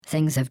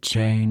Things have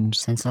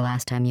changed since the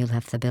last time you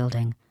left the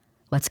building.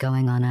 What's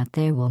going on out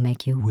there will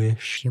make you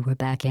wish you were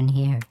back in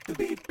here.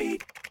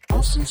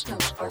 All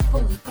systems are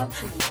fully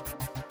functioning.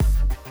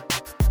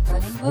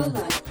 Running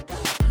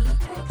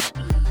lowlife.exe.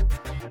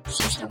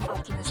 System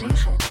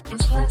optimization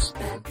is less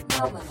than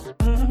nominal.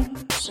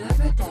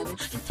 Server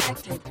damage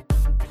detected.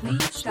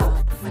 Please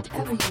stop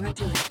whatever you are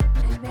doing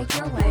and make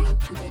your way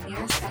to the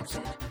nearest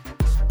exit.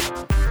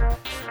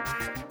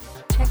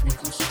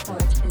 Technical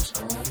support is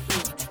on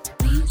route.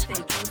 Please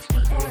vacate the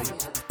area.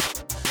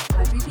 I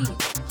repeat.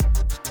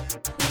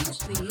 Please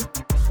leave.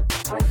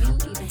 Are you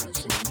even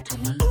listening to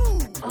me?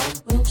 I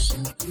will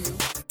sue you.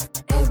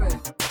 Error.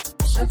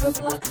 Server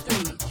block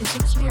 3 is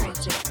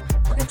experiencing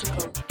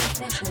critical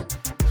ignition.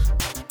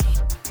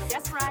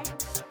 That's right.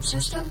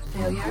 System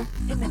failure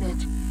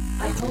imminent.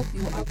 I hope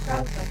you are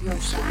proud of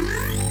yourself.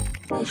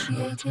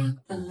 Initiating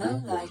the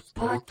Low Life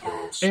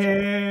Podcast.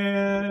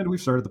 And we've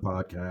started the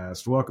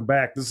podcast. Welcome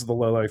back. This is the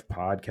Low Life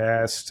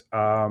Podcast,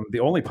 the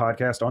only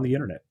podcast on the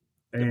internet.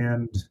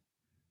 And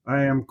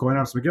I am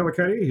Coinhouse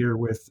McGillicuddy here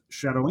with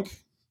Shadow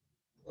Link.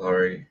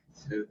 Glory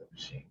to the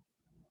machine.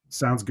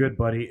 Sounds good,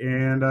 buddy.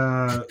 And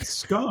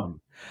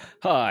Scum.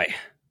 Hi.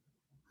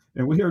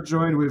 And we are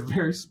joined with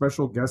very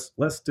special guest,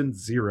 Less Than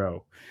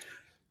Zero.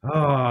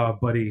 Ah,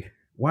 buddy.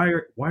 Why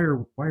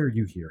are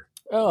you here?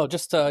 Oh,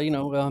 just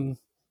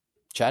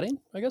chatting,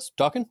 I guess,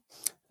 talking.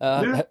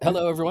 Yeah.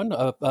 Hello, everyone.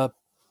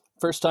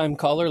 First time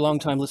caller, long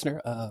time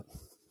listener.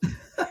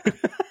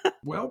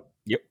 Well,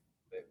 Yep.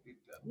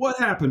 What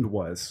happened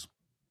was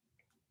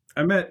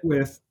I met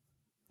with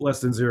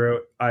Less Than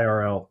Zero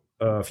IRL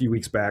a few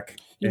weeks back.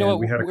 You know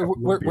we what? had a couple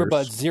We're of beers.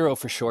 buds. Zero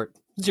for short.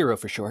 Zero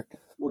for short.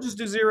 We'll just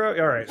do zero.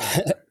 All right.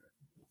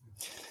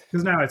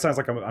 Because now it sounds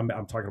like I'm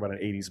talking about an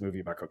 80s movie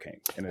about cocaine.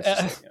 And it's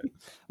just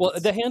Well,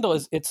 the handle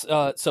is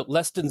so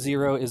Less Than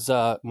Zero is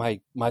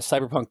my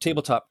Cyberpunk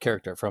tabletop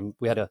character from.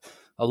 We had a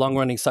long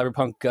running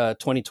Cyberpunk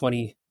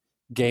 2020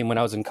 game when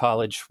I was in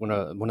college. One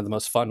of the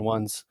most fun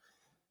ones.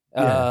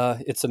 Yeah.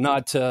 It's a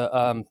nod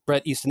to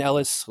Bret Easton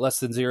Ellis, Less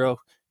Than Zero.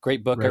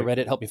 Great book. Right. I read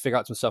it. Helped me figure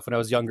out some stuff when I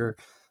was younger.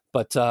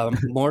 But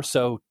more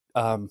so,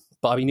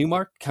 Bobby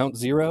Newmark, Count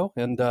Zero,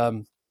 and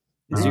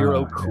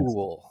Zero yes.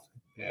 Cool.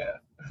 Yeah.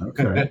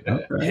 Okay.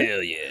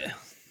 Hell yeah.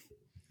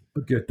 I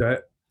get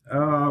that.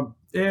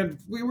 And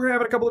we were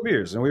having a couple of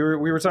beers, and we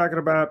were talking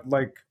about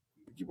like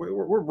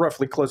we're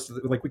roughly close to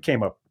we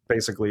came up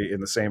basically in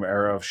the same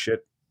era of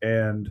shit,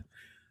 and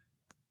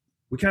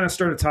we kind of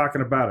started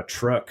talking about a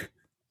truck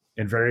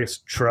and various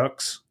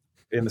trucks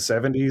in the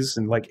 70s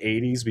and like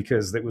 80s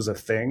because it was a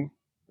thing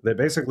that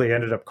basically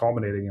ended up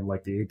culminating in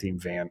like the A-Team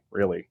van.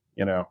 Really,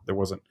 there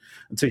wasn't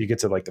until you get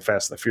to like the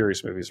Fast and the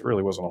Furious movies. There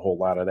really wasn't a whole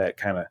lot of that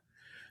kind of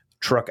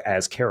truck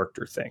as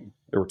character thing.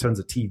 There were tons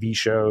of TV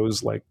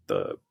shows like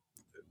the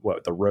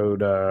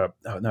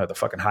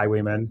fucking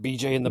Highwaymen,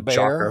 BJ and the Bear.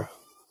 Shocker.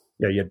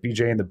 Yeah, you had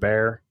BJ and the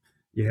Bear.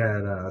 You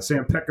had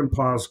Sam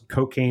Peckinpah's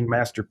cocaine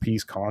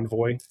masterpiece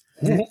Convoy.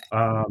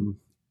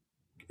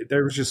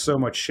 There was just so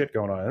much shit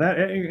going on,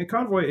 and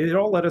Convoy. It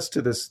all led us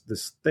to this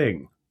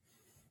thing,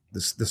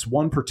 this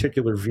one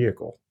particular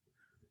vehicle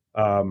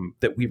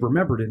that we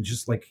remembered, and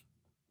just like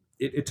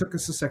it took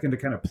us a second to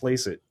kind of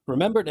place it.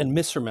 Remembered and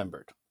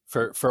misremembered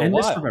for a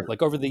while,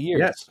 like over the years.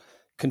 Yes.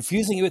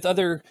 Confusing it with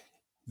other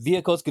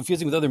vehicles,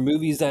 confusing with other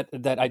movies that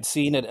I'd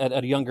seen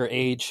at a younger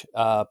age.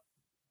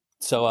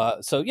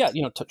 So yeah,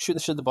 shoot the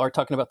shit at the bar,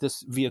 talking about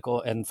this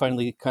vehicle, and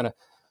finally kind of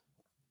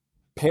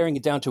paring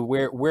it down to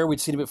where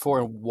we'd seen it before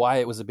and why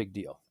it was a big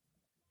deal.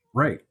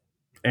 Right.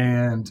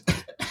 And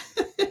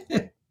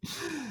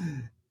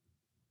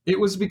it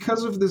was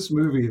because of this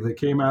movie that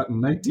came out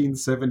in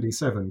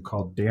 1977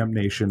 called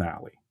Damnation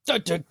Alley.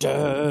 Dun, dun,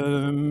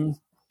 dun.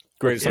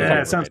 Greatest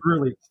Yeah, it sounds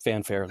really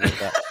fanfare like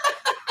that.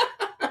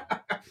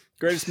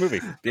 greatest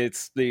movie.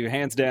 It's the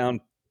hands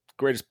down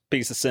greatest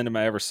piece of cinema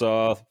I ever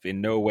saw.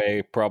 In no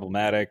way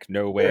problematic,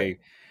 no way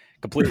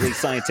completely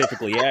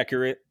scientifically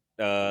accurate.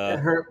 It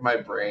hurt my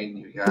brain,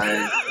 you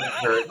guys. It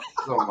hurt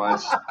so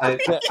much.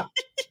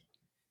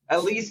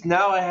 At least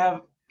now I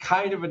have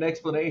kind of an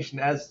explanation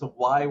as to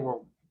why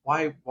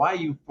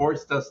you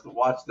forced us to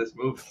watch this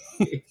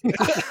movie.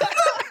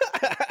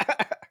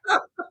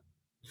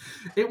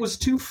 it was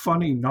too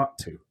funny not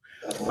to.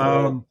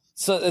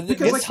 So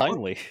Because, this,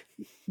 Timely.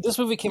 this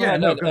movie came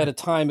out at a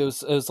time. It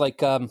was like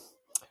pretty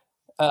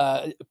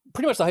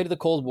much the height of the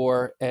Cold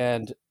War,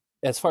 and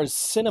as far as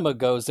cinema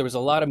goes, there was a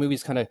lot of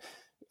movies kind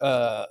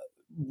of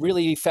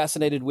really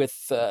fascinated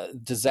with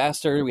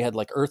disaster. We had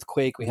like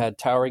Earthquake, we had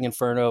Towering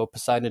Inferno,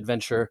 Poseidon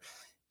Adventure,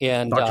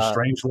 and Dr.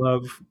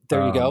 Strangelove.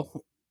 There you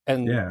go.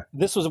 And yeah.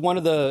 this was one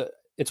of the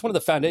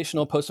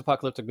foundational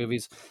post-apocalyptic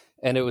movies,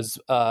 and it was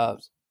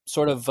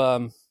sort of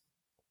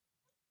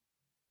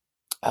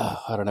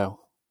I don't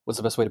know what's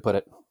the best way to put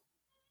it.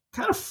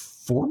 Kind of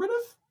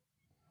formative.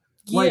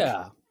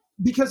 Yeah,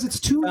 because it's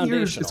 2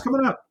 years. It's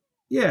coming out.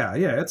 Yeah.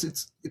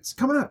 It's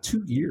coming out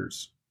 2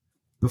 years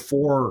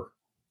before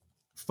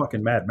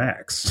fucking Mad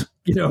Max.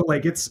 You know,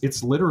 like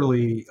it's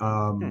literally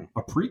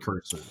a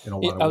precursor in a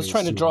lot of ways. I was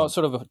trying to draw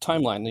sort of a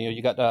timeline. You know,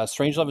 you got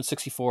Strangelove in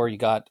 '64, you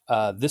got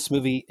this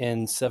movie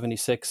in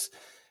 '76,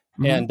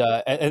 and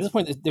at this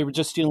point they were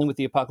just dealing with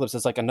the apocalypse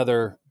as like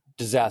another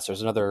disaster,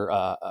 as another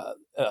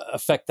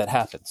effect that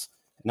happens,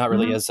 not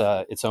really as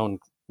its own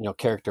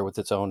character with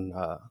its own.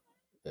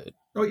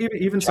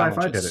 Even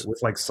sci-fi did it with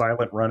like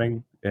silent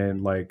running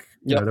and like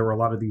you know there were a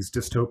lot of these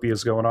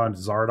dystopias going on.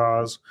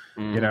 Zardoz,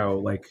 you know,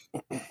 like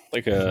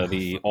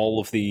all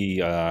of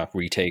the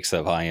retakes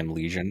of I Am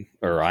Legion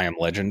or I Am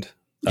Legend.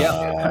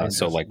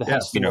 So like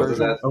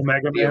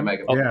Omega Man,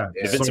 the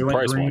Vincent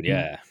Price one,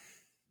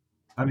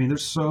 I mean,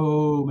 there's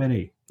so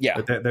many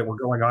that were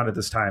going on at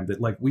this time that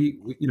like we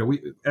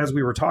as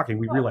we were talking,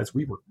 we realized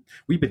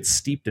we've been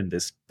steeped in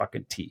this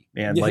fucking tea,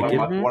 man. Yeah. Like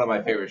one of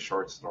my favorite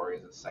short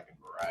stories is Second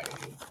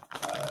Variety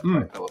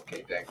by Philip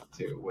K. Dick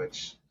too,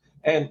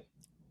 and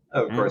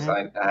of course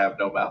I Have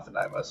No Mouth and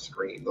I Must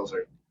Scream. Those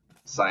are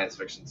science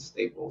fiction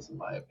staples in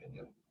my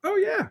opinion. Oh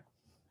yeah.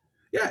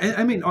 Yeah, and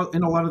I mean,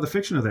 and a lot of the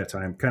fiction of that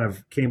time kind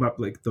of came up,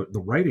 like the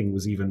writing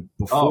was even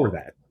before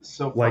that.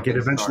 So like it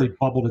eventually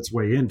bubbled its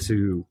way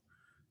into,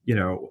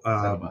 you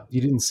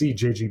didn't see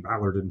J.G.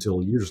 Ballard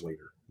until years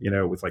later,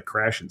 with like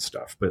Crash and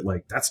stuff. But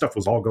like that stuff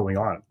was all going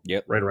on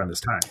right around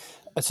this time.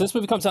 So this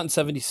movie comes out in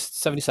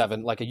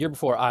 77, like a year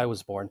before I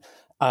was born.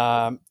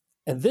 And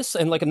this,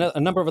 and like a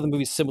number of other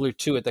movies similar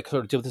to it that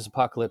sort of deal with this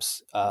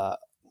apocalypse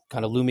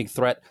kind of looming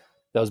threat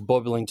that was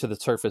bubbling to the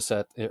surface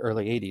at the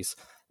early 80s.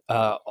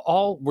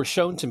 All were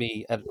shown to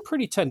me at a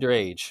pretty tender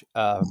age.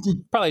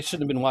 Probably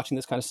shouldn't have been watching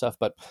this kind of stuff,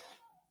 but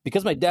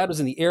because my dad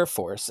was in the Air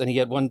Force and he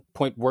at one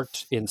point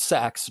worked in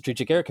SAC,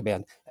 Strategic Air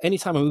Command,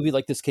 anytime a movie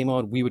like this came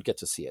on, we would get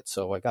to see it.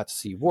 So I got to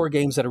see War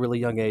Games at a really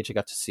young age. I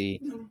got to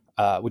see,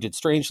 we did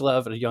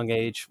Strangelove at a young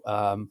age.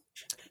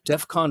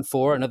 DEFCON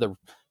 4, another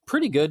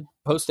pretty good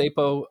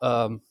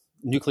post-apo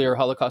nuclear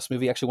Holocaust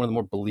movie, actually one of the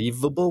more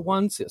believable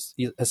ones, as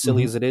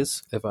silly as it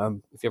is, if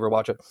you ever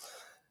watch it.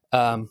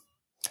 But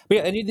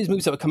yeah, any of these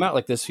movies that would come out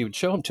like this, he would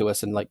show them to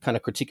us and like kind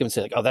of critique them and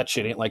say like, "Oh, that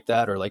shit ain't like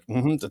that," or like,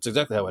 "That's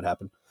exactly how it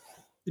happened."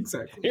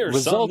 Exactly. Here,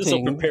 son, this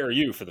will prepare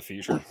you for the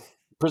future.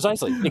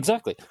 Precisely,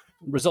 exactly.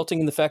 Resulting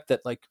in the fact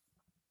that like,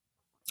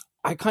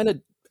 I kind of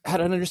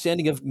had an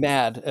understanding of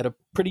MAD at a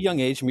pretty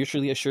young age,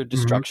 mutually assured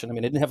destruction. I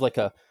mean, I didn't have like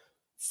a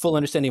full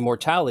understanding of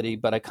mortality,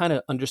 but I kind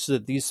of understood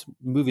that these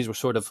movies were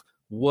sort of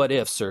what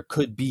ifs or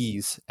could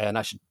be's, and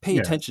I should pay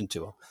attention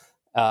to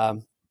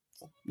them.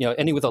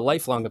 Any with a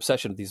lifelong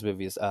obsession with these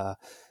movies.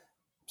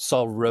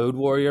 Saw Road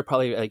Warrior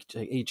probably like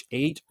age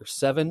 8 or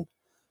 7.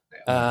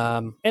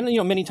 And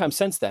many times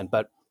since then.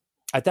 But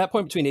at that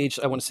point between age,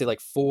 I want to say like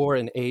 4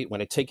 and 8,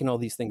 when I'd taken all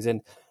these things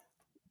in,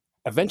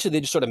 eventually they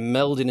just sort of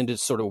melded into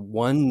sort of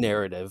one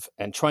narrative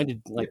and trying to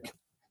like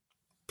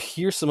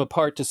pierce them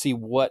apart to see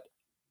what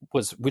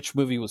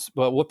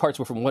parts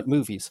were from what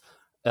movies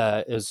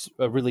is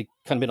really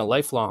kind of been a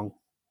lifelong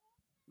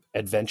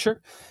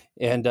adventure.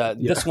 And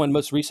this one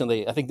most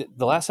recently, I think that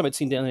the last time I'd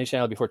seen Damnation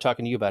Alley before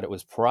talking to you about it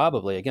was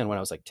probably again when I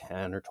was like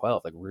 10 or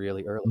 12, like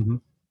really early.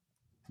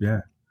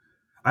 Yeah,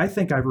 I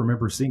think I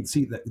remember seeing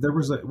that there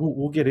was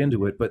we'll get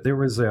into it, but there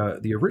was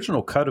the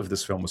original cut of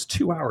this film was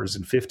 2 hours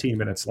and 15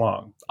 minutes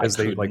long. As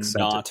I could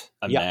not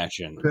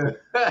imagine a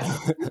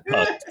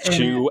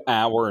 2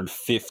 hour and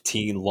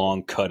 15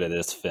 long cut of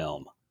this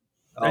film.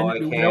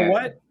 And you know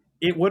what?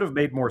 It would have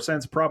made more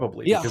sense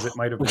probably because it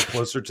might have been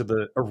closer to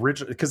the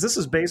original, because this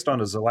is based on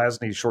a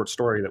Zelazny short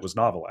story that was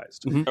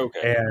novelized.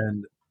 Okay.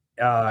 And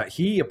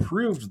he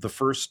approved the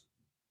first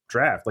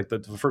draft, like the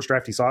first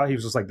draft he saw, he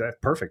was just like,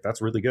 "That perfect. That's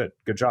really good.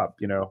 Good job."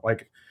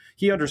 Like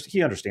he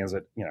understands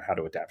it, how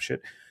to adapt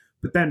shit.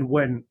 But then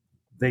when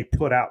they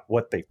put out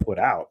what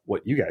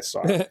you guys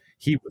saw,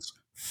 he was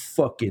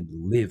fucking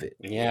livid.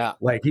 Yeah.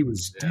 Like he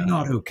was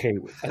not okay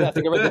with it. I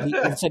think I read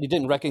that he said he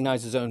didn't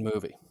recognize his own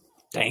movie.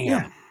 Damn.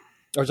 Yeah.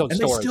 Or his own and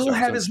story. They still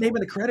have his name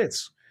in the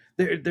credits.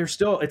 It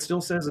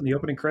still says in the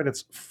opening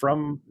credits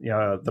from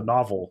the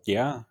novel.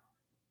 Yeah.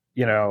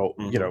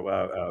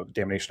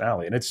 Damnation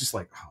Alley, and it's just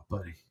like, oh,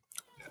 buddy.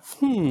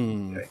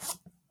 Okay.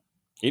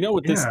 You know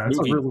what this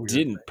movie really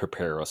didn't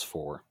prepare us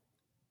for?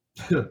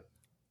 The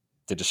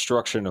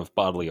destruction of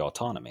bodily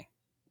autonomy.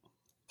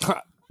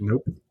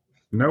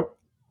 Nope.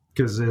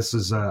 Because this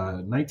is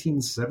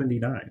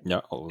 1979.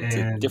 No, it's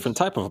a different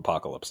type of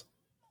apocalypse.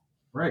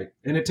 Right.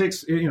 And it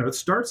takes, it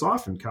starts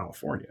off in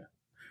California.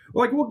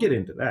 Like, we'll get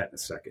into that in a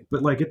second.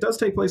 But, like, it does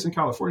take place in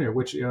California,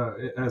 which,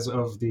 as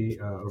of the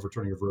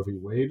overturning of Roe v.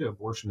 Wade,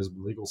 abortion has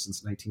been legal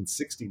since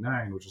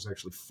 1969, which is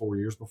actually 4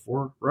 years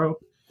before Roe.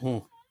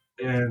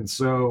 And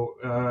so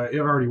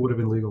it already would have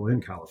been legal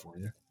in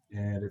California,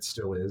 and it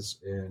still is.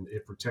 And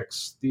it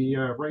protects the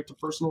right to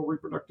personal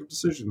reproductive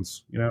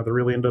decisions. They're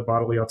really into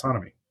bodily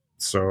autonomy.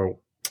 So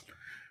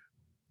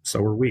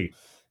are we.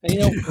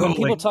 And, when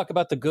people talk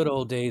about the good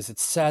old days,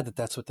 it's sad that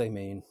that's what they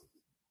mean.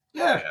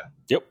 Yeah.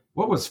 Yep.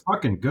 What was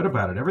fucking good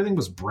about it? Everything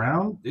was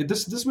brown.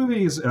 This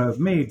movie is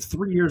made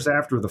 3 years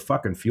after the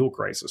fucking fuel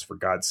crisis, for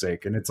God's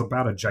sake, and it's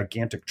about a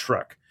gigantic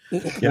truck.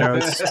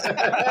 It's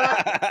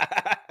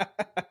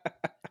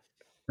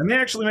they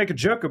actually make a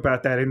joke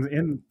about that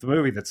in the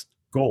movie. That's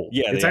gold.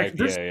 Yeah,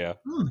 it's yeah.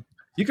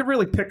 You could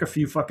really pick a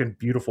few fucking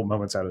beautiful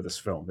moments out of this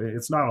film.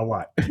 It's not a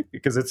lot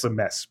because it's a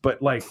mess,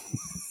 but like,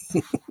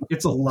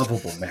 it's a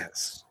lovable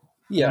mess.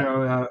 Yeah.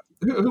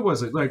 You know, who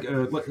was it? Like,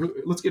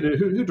 let's get it.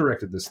 Who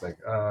directed this thing?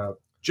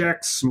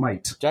 Jack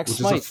Smite. Jack which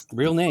Smite, is a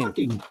real name.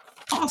 fucking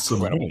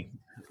awesome name.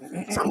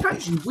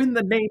 Sometimes you win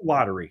the name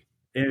lottery.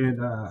 And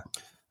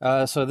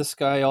so this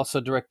guy also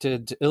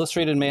directed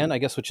Illustrated Man, I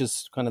guess, which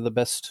is kind of the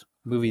best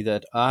movie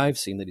that I've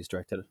seen that he's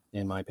directed,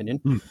 in my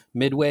opinion.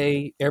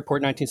 Midway,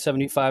 Airport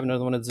 1975,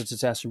 another one of the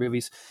disaster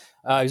movies.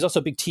 He's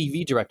also a big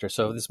TV director,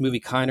 so this movie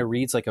kind of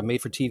reads like a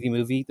made-for-TV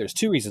movie. There's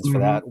two reasons for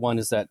that. One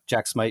is that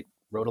Jack Smite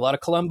wrote a lot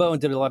of Columbo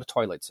and did a lot of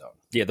Twilight Zone.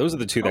 Yeah, those are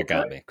the two that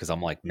got me, because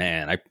I'm like,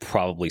 man, I've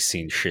probably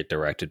seen shit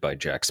directed by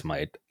Jack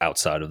Smite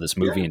outside of this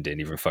movie and didn't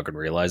even fucking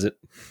realize it.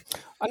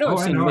 I know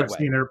I've seen Midway. I've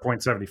seen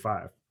Airport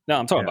 75. No,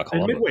 I'm talking about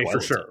Columbo. And Midway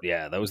for sure.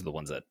 Yeah, those are the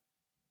ones that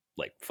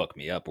like fuck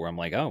me up, where I'm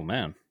like, oh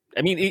man.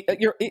 I mean,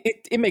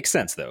 it makes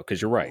sense though,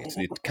 because you're right.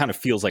 It kind of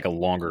feels like a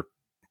longer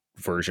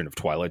version of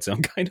Twilight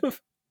Zone, kind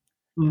of.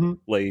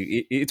 Like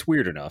it's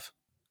weird enough.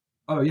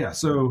 Oh yeah.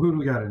 So who do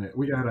we got in it?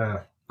 We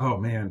got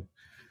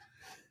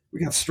we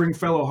got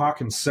Stringfellow Hawk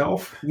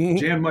himself,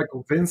 Jan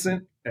Michael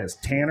Vincent as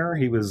Tanner.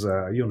 He was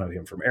you'll know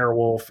him from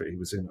Airwolf. He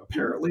was in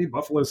apparently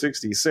Buffalo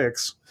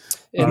 66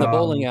 in the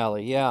bowling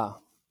alley. Yeah.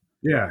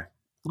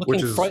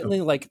 Looking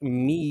frighteningly like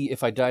me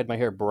if I dyed my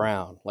hair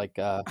brown, like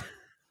that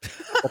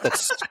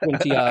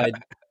squinty-eyed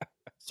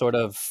sort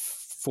of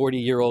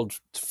 40-year-old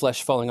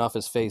flesh falling off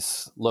his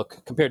face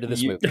look compared to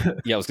this movie.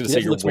 Yeah, I was going to say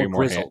you're way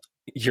more grizzled.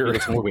 You're way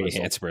grizzled.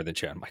 handsomer than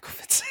Jan Michael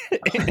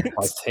Vincent.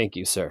 Oh, thank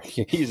you, sir.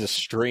 He's a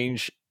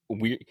strange,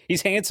 weird.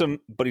 He's handsome,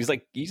 but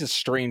he's a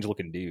strange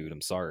looking dude.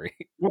 I'm sorry.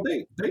 Well,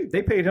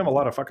 they paid him a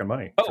lot of fucking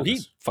money. Oh,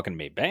 he fucking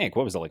made bank.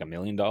 What was it, like $1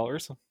 million?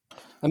 $1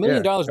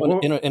 million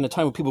in a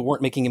time when people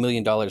weren't making $1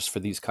 million for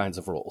these kinds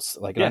of roles,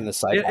 like on the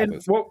side.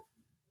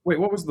 Wait,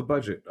 what was the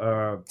budget?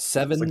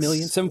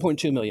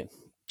 7.2 million.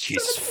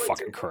 Jesus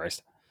fucking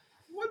Christ.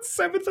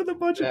 1/7 of the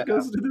budget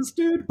goes to this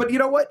dude. But you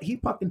know what? He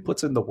fucking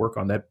puts in the work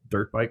on that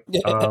dirt bike.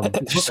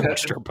 So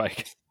much dirt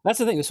bike. That's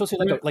the thing. It's supposed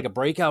to be like a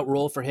breakout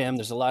role for him.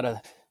 There's a lot of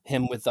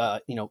him with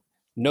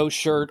no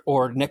shirt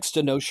or next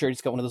to no shirt.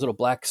 He's got one of those little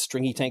black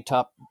stringy tank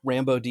top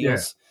Rambo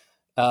deals.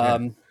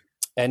 And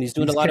he's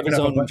doing a lot of his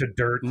own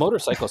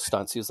motorcycle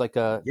stunts. He was like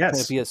going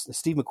to be a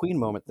Steve McQueen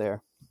moment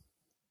there.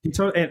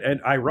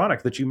 And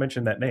ironic that you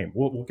mentioned that name.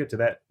 We'll get to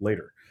that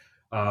later.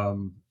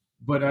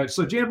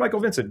 So Jan Michael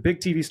Vincent,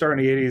 big TV star in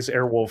the 80s,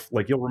 Airwolf,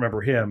 like you'll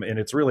remember him. And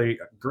it's really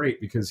great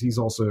because he's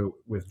also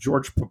with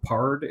George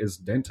Peppard as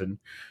Denton,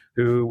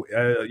 who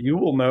you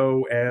will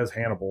know as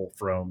Hannibal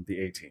from the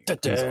A-Team.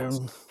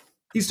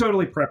 He's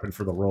totally prepping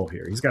for the role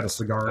here. He's got a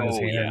cigar in his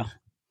hand. Yeah.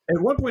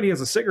 At one point he has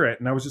a cigarette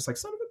and I was just like,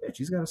 son of a bitch,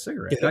 he's got a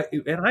cigarette.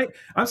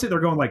 I'm sitting there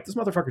going like, this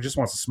motherfucker just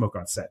wants to smoke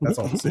on set. That's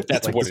all.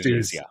 That's like, what it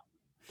is. Yeah.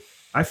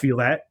 I feel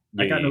that.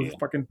 I got no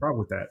fucking problem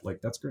with that.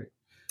 Like, that's great.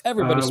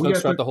 Everybody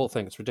smokes throughout the whole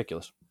thing. It's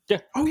ridiculous.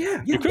 Yeah. Oh,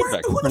 yeah. You could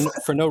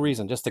for no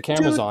reason. Just the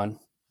camera's on.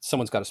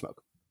 Someone's got to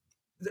smoke.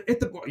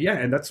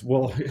 And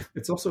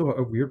it's also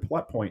a weird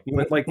plot point.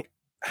 But, like,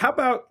 how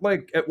about,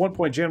 like, at one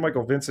point, Jan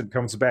Michael Vincent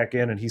comes back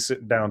in and he's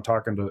sitting down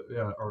talking to,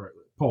 or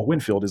Paul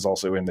Winfield is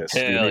also in this.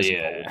 Hell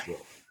yeah.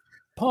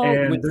 Paul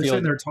Winfield, they're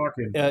sitting there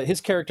talking.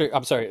 His character,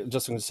 I'm sorry,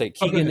 just going to say,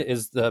 Keegan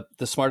is the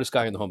smartest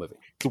guy in the whole movie.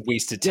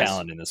 Wasted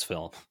talent in this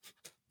film.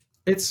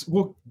 It's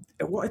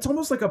it's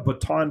almost like a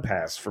baton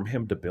pass from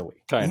him to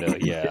Billy. Kind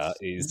of, yeah.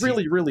 It's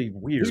really, really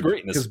weird. He's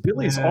great in this. Because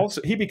Billy's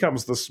also, he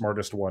becomes the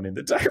smartest one in the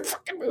entire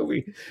fucking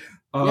movie.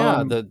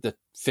 The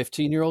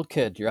 15-year-old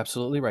kid. You're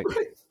absolutely right.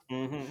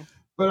 Mm-hmm.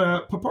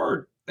 But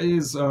Peppard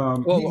is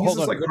hold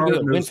on. like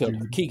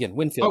Winfield. Keegan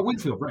Winfield. Oh,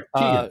 Winfield, right.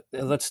 Keegan.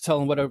 Let's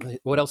tell him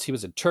what else he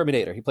was in.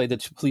 Terminator. He played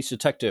the police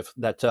detective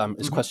that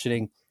is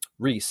questioning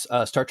Reese.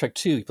 Star Trek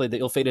 2. He played the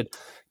ill-fated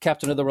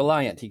captain of the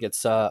Reliant. He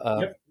gets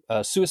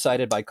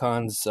suicided by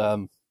Khan's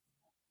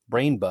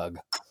brain bug.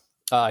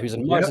 He was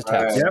in Mars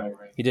Attacks.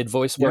 He did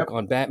voice work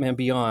on Batman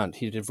Beyond.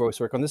 He did voice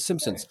work on The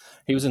Simpsons.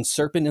 He was in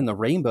Serpent in the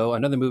Rainbow,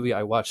 another movie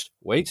I watched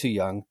way too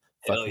young.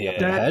 Fucked me up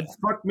in the head.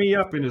 Fucked me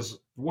up and is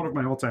one of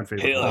my all-time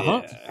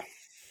favorites.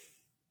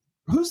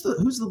 Who's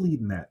the lead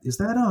in that? Is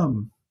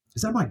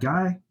that my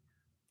guy?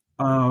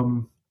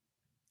 Oh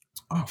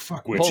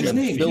fuck! What's his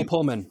name? Bill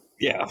Pullman.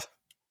 Yeah.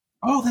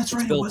 Oh, that's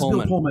right. It was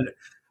Bill Pullman.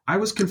 I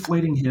was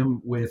conflating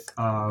him with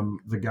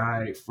the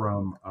guy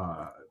from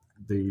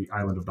the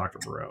Island of Dr.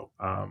 Moreau,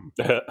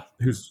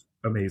 who's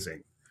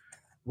amazing.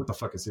 What the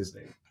fuck is his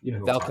name? You know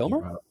who Val I'm talking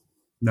Kilmer? about.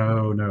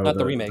 No, not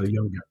the remake. The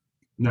young guy.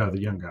 No, the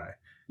young guy.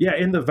 Yeah,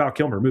 in the Val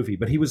Kilmer movie,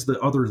 but he was the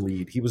other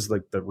lead. He was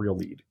like the real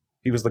lead.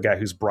 He was the guy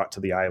who's brought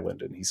to the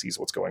island and he sees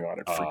what's going on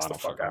and freaks the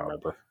fuck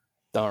out.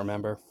 Don't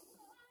remember.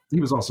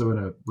 He was also in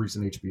a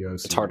recent HBO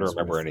series. It's hard to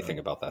remember anything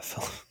about that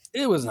film.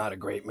 It was not a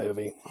great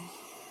movie.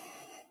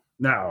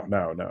 No.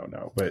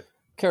 But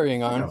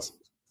carrying on.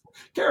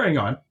 Carrying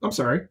on. I'm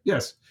sorry.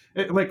 Yes.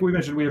 Like we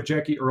mentioned, we have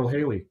Jackie Earl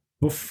Haley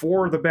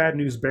before the Bad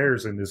News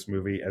Bears in this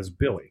movie as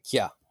Billy.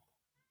 Yeah.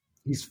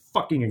 he's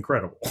fucking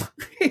incredible.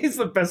 He's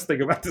the best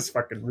thing about this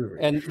fucking movie.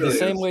 And the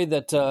same way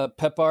that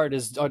Peppard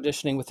is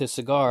auditioning with his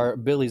cigar,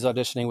 Billy's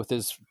auditioning with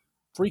his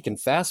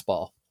freaking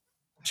fastball.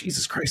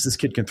 Jesus Christ, this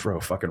kid can throw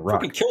a fucking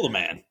rock. Fucking kill the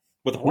man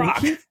with a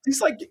rock.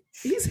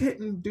 He's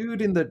hitting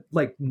dude in the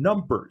like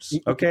numbers.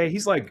 Okay,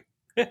 he's like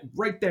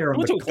right there on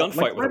Went to a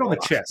gunfight right on the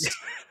rock. chest.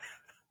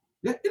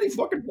 Yeah, and he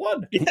fucking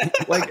won. Yeah.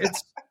 Like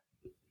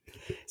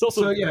it's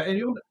also and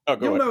you'll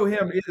ahead. know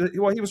him.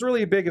 Well, he was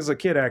really big as a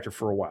kid actor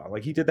for a while.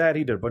 Like he did that.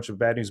 He did a bunch of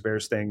Bad News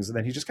Bears things, and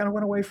then he just kind of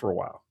went away for a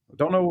while.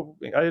 Don't know.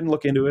 I didn't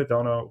look into it.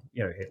 Don't know.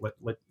 Hey,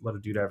 let a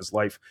dude have his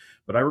life.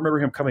 But I remember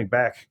him coming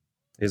back.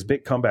 His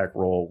big comeback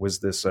role was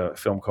this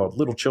film called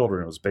Little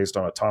Children. It was based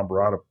on a Tom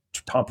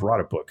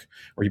Perrotta book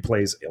where he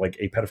plays like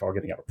a pedophile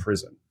getting out of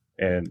prison,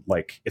 and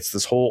like it's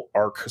this whole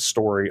arc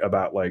story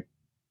about like,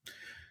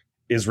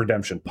 is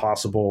redemption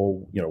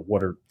possible?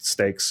 What are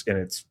stakes? And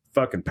it's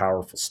fucking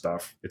powerful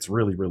stuff. It's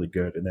really, really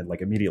good. And then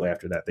like immediately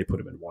after that, they put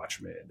him in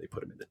Watchmen. They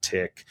put him in The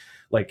Tick.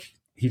 Like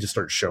he just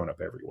started showing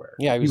up everywhere.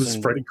 Yeah, he was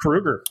Freddy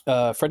Krueger.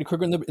 Freddy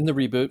Krueger in the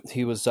reboot.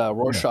 He was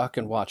Rorschach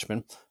in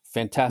Watchmen.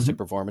 Fantastic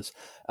performance.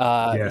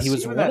 Yes. He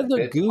was one of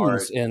the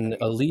goons in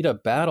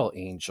Alita Battle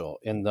Angel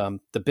in the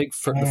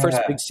first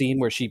big scene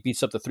where she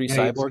beats up the three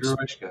cyborgs.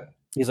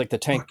 He's like the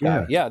tank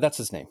guy. Yeah, that's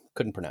his name.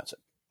 Couldn't pronounce it.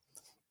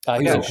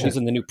 He's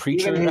in the new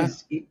Preacher.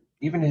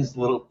 Even his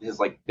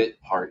like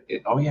bit part.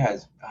 His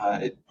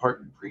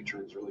part in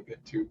Preacher is really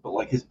good too. But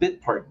like his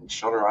bit part in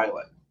Shutter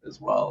Island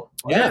as well.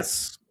 Like,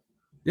 yes.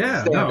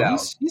 Yeah. No,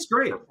 he's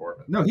great.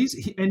 No,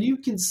 and you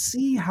can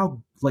see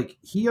how like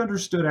he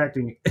understood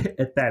acting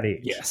at that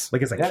age. Yes.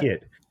 Like as a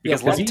kid.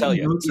 Because let me tell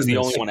you, he's the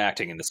only one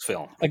acting in this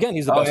film. Again,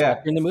 he's the best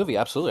actor in the movie.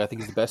 Absolutely. I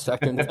think he's the best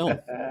actor in the film.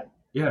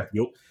 Yeah.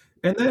 Yep.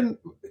 And then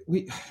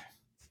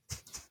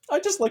I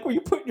just like when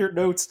you put in your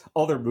notes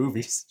other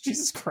movies.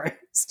 Jesus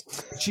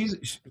Christ.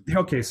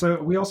 Okay.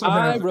 So we also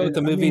I wrote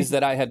the movies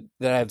that I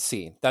have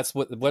seen. That's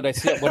what I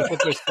see. What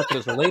there's stuff that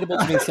was relatable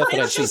to me, stuff that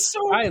I've seen.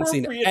 So I hadn't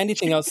seen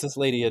anything else this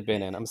lady had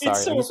been in. I'm sorry.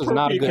 This was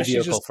not a good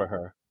vehicle for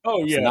her.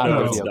 Oh yeah,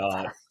 it's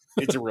not.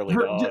 It's really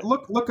not.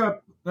 Look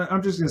up.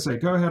 I'm just gonna say,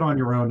 go ahead on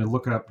your own and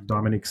look up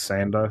Dominique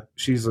Sanda.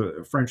 She's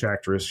a French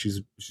actress.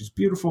 She's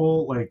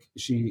beautiful. Like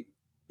she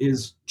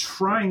is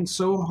trying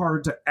so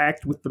hard to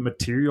act with the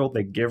material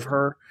they give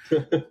her.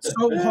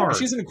 So hard.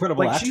 She's an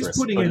incredible actress. She's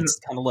putting in. It's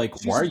kind of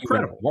like, why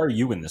are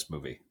you in this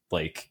movie?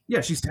 Like, yeah,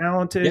 she's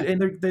talented,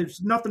 and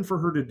there's nothing for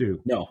her to do.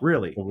 No,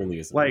 really, it really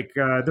isn't. Like,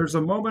 there's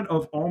a moment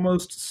of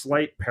almost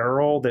slight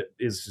peril that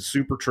is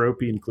super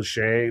tropey and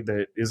cliche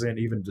that isn't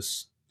even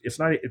just. It's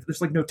not.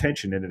 There's like no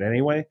tension in it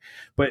anyway,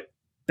 but.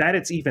 That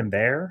it's even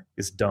there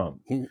is dumb.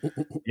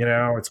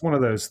 It's one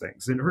of those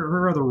things. And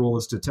her other rule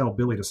is to tell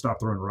Billy to stop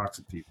throwing rocks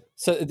at people.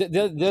 So the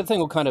other thing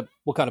we'll kind of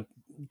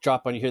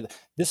drop on you here.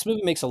 This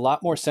movie makes a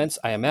lot more sense,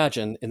 I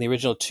imagine, in the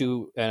original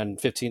 2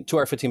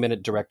 hour 15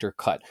 minute director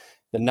cut.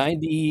 The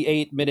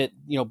 98-minute,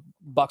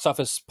 box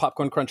office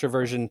popcorn cruncher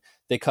version,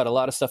 they cut a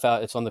lot of stuff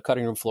out. It's on the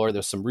cutting room floor.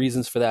 There's some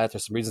reasons for that.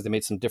 There's some reasons they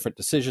made some different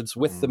decisions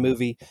with the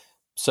movie.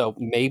 So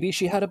maybe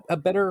she had a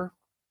better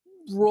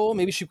role.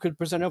 Maybe she could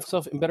present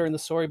herself better in the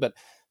story, but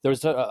there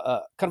was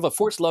a kind of a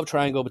forced love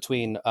triangle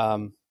between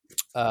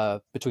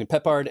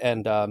Peppard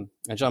and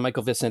John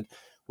Michael Vincent,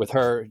 with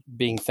her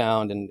being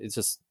found, and it's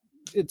just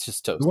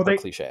toast. Well,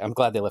 cliche. I'm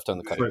glad they left it on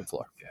the cutting room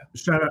floor. Yeah.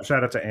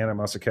 Shout out to Anna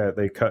Muscat.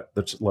 They cut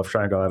the love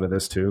triangle out of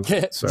this too.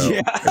 So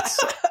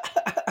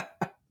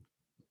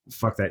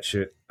fuck that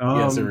shit.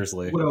 Yeah,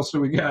 seriously. What else do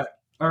we got?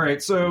 All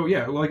right, so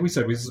like we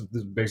said, this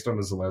is based on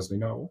the Zelazny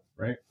novel,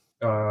 right?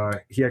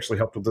 He actually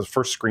helped with the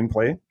first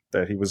screenplay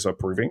that he was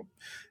approving,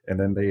 and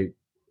then they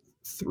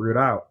threw it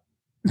out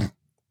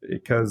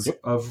because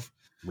of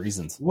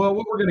reasons. Well,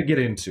 what we're going to get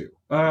into.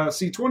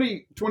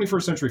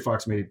 21st Century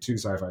Fox made 2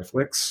 sci-fi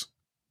flicks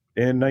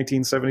in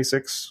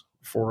 1976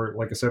 for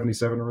like a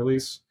 77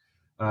 release.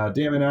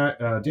 Damnation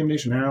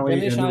Alley.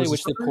 Damnation Alley,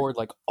 which they poured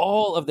like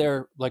all of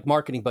their like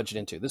marketing budget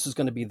into. This is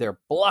going to be their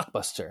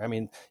blockbuster. I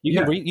mean,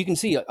 you can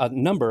see a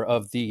number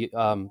of the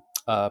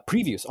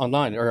previews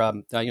online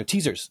or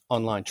teasers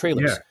online,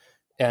 trailers,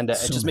 and it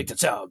just makes it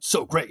sound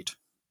so great.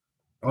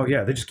 Oh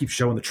yeah, they just keep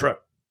showing the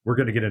truck. We're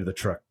going to get into the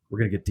truck. We're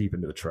going to get deep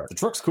into the truck. The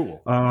truck's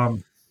cool.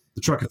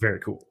 The truck is very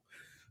cool.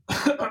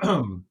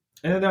 And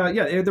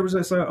there was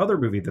this other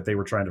movie that they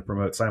were trying to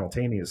promote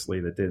simultaneously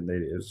that didn't.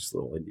 It was just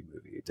a little indie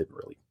movie. It didn't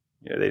really.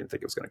 They didn't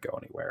think it was going to go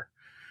anywhere.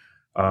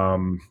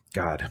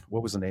 God,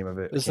 what was the name of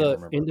it? It's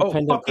an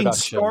independent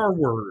production. Star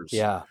Wars.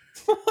 Yeah.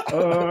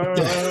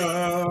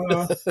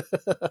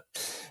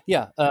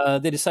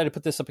 They decided to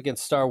put this up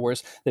against Star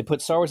Wars. They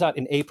put Star Wars out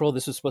in April.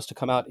 This was supposed to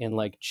come out in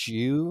like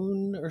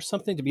June or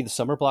something to be the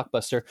summer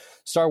blockbuster.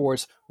 Star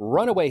Wars,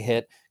 runaway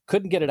hit.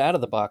 Couldn't get it out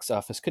of the box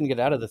office. Couldn't get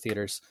it out of the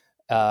theaters.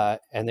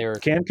 And they were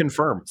can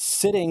confirm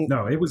sitting.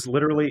 No, it was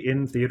literally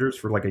in theaters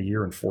for like a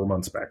year and 4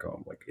 months back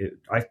home. Like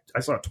I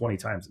saw it 20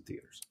 times in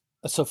theaters.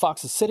 So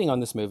Fox is sitting on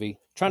this movie,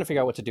 trying to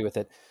figure out what to do with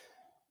it.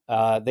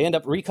 They end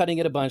up recutting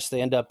it a bunch. They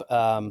end up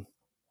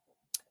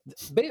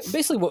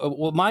basically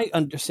what my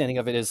understanding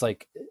of it is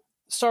like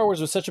Star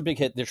Wars was such a big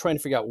hit, they're trying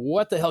to figure out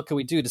what the hell can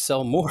we do to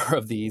sell more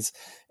of these,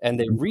 and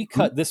they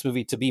recut this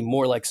movie to be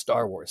more like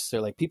Star Wars. They're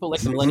like, people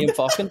like the Millennium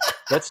Falcon,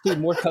 let's do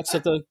more cuts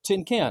of the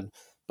tin can.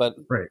 But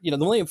the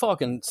Millennium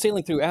Falcon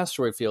sailing through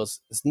asteroid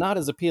fields is not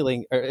as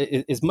appealing, or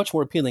is much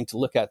more appealing to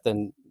look at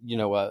than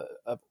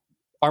a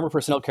armor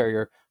personnel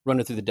carrier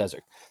running through the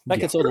desert. That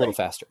gets old a little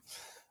faster.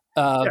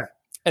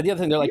 And the other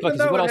thing, they're like, Even okay,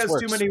 though what it else has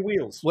works? too many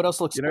wheels. What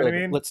else looks You know good? what I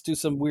mean? Let's do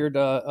some weird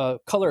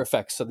color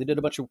effects. So they did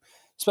a bunch of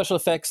special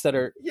effects that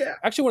are Yeah.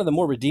 actually one of the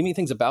more redeeming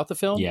things about the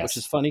film, Yes. which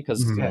is funny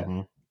because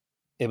Mhm.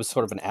 it was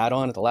sort of an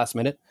add-on at the last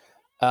minute.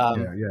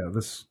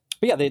 This.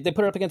 But yeah, they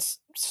put it up against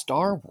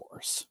Star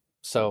Wars,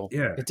 so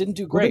it didn't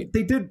do Well, great.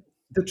 they did.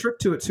 The trick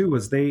to it too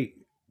was they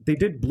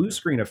did blue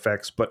screen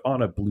effects, but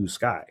on a blue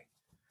sky.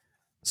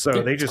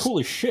 So they It's just cool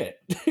as shit.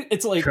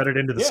 It's like cut it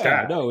into the yeah,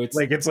 sky. No, it's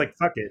like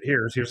fuck it.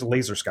 Here's a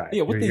laser sky.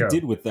 yeah. What Here they you go.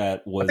 did with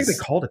that was I think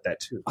they called it that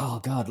too. oh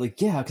god,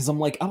 like yeah, because I'm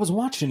like I was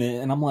watching it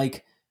and I'm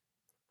like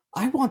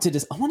I want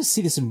to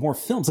see this in more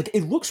films. Like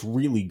it looks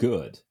really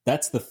good.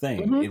 That's the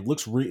thing. Mhm. It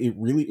looks it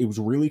was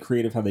really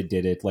creative how they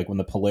did it. Like when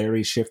the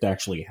polarity shift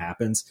actually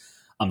happens,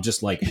 I'm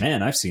just like,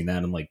 man, I've seen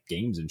that in like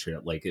games and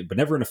shit. Like, but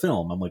never in a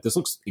film. I'm like, this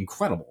looks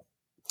incredible.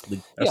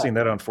 I've seen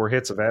that on 4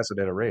 hits of acid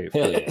at a rave.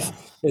 Hell yeah.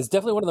 It's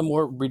definitely one of the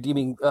more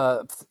redeeming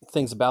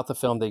things about the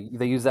film.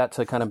 They use that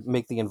to kind of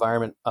make the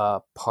environment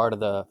part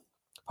of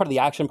the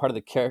action, part of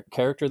the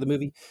character of the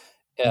movie.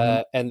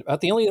 And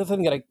the only other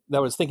thing that I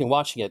was thinking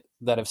watching it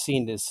that I've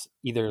seen is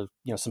either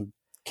some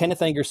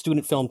Kenneth Anger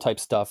student film type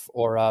stuff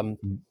or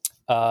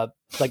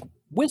like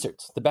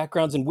Wizards, the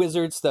backgrounds in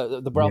Wizards,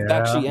 the Ralph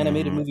Bakshi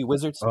animated movie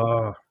Wizards.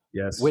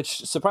 Yes.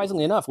 Which,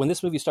 surprisingly enough, when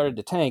this movie started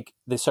to tank,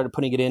 they started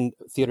putting it in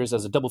theaters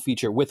as a double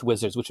feature with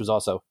Wizards, which was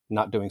also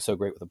not doing so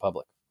great with the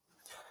public.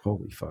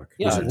 Holy fuck.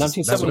 Yeah, Wizards.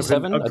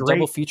 1977, That would have a been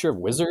double feature of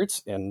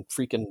Wizards and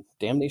freaking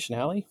Damnation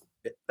Alley.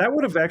 That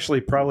would have actually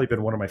probably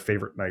been one of my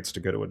favorite nights to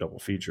go to a double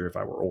feature if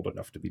I were old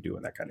enough to be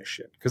doing that kind of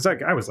shit. Because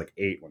I was like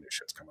 8 when this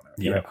shit's coming out.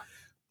 You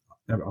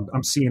know?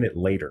 I'm seeing it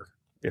later,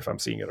 if I'm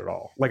seeing it at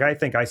all. Like I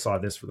think I saw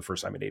this for the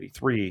first time in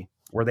 '83,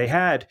 where they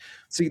had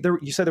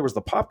you said there was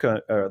the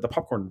popcorn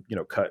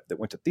cut that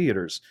went to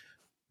theaters.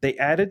 They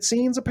added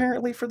scenes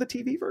apparently for the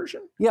TV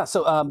version. Yeah,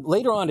 so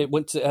later on it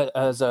went to,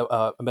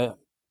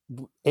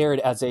 aired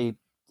as I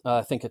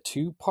think a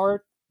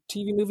 2-part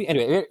TV movie.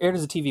 Anyway, it aired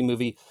as a TV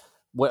movie.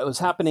 What was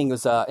happening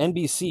was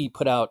NBC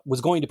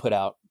was going to put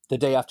out The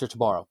Day After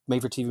Tomorrow,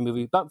 made for TV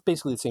movie, about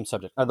basically the same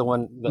subject. Another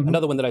one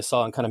that I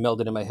saw and kind of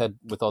melded in my head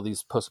with all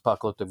these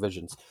post-apocalyptic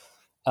visions.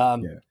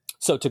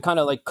 So to kind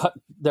of like cut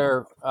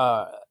their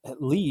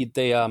lead,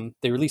 they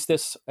released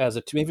this as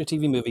a made for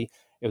TV movie.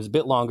 It was a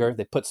bit longer.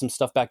 They put some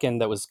stuff back in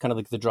that was kind of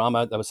like the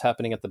drama that was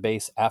happening at the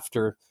base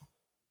after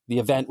the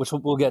event, which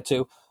we'll get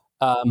to.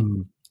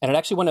 And it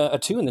actually won a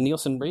 2 in the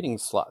Nielsen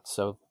ratings slot.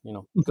 So,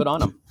 good on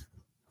them.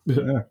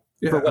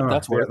 For what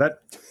that's worth.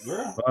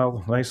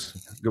 Well, nice.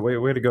 Good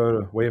way to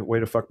go. Way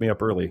to fuck me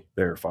up early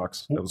there,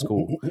 Fox. That was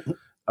cool.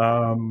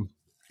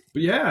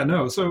 But yeah,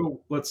 no.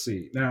 So let's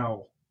see.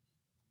 Now,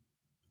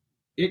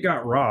 it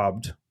got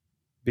robbed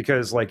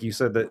because, like you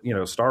said, that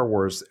Star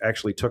Wars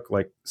actually took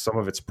like some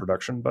of its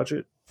production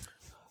budget.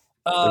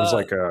 It was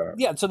like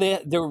so they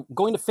were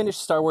going to finish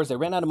Star Wars. They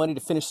ran out of money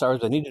to finish Star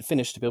Wars. They needed to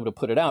finish to be able to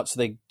put it out. So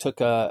they took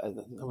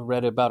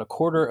read about a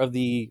quarter of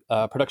the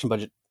production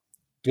budget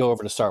to go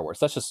over to Star Wars.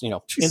 That's just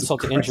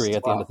insult to injury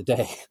at the end of the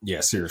day.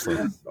 Yeah, seriously.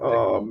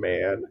 Oh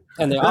man.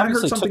 And they I heard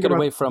obviously something took it about-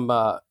 away from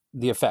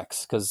the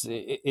effects because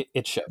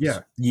it shows.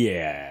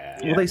 Yeah.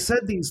 Well, they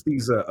said these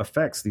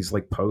effects, these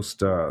like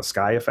post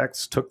sky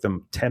effects, took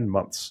them 10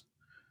 months.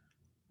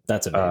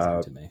 That's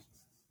amazing to me.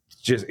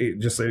 Just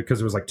because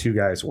it was like 2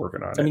 guys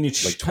working on it. I mean,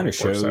 it like kind of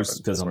 24/7, shows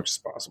because as much as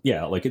possible.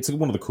 Yeah, like it's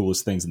one of the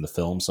coolest things in the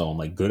film. So I'm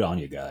like, good on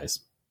you guys.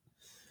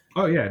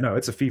 Oh yeah, no,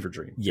 it's a fever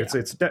dream. Yeah.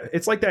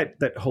 It's like that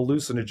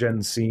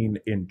hallucinogen scene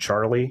in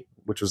Charlie,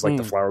 which was like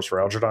the Flowers for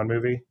Algernon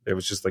movie. It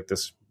was just like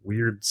this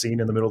weird scene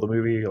in the middle of the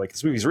movie. Like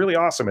this movie's really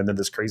awesome, and then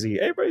this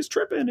crazy everybody's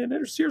tripping, and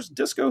here's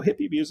disco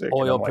hippie music,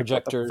 Oil and I'm like,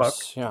 projectors. what the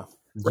fuck? Yeah.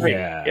 Right.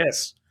 Yeah.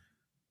 Yes.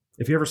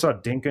 If you ever saw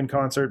Dink in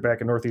concert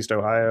back in Northeast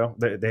Ohio,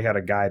 they had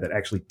a guy that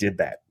actually did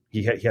that.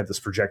 He had this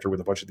projector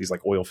with a bunch of these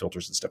like oil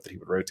filters and stuff that he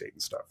would rotate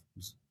and stuff. It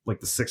was like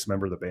the 6th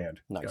member of the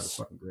band. Nice. Yeah, it was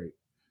fucking great.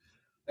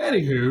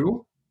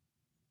 Anywho,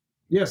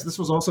 yes, this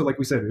was also, like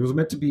we said, this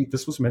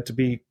was meant to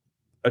be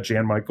a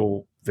Jan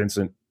Michael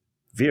Vincent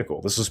vehicle.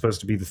 This was supposed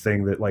to be the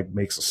thing that like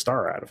makes a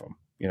star out of him.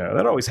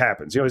 That always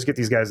happens. You always get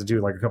these guys to do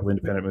like a couple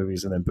independent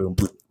movies and then boom,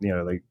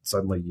 they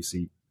suddenly you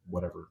see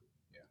whatever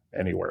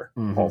anywhere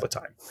all the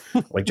time.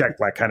 Like Jack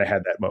Black kind of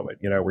had that moment,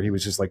 where he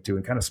was just like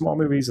doing kind of small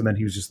movies and then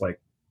he was just like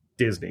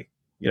Disney.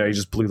 He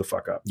just blew the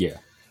fuck up. Yeah.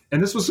 And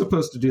this was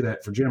supposed to do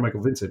that for Jan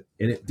Michael Vincent,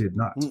 and it did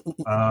not.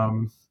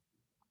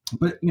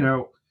 But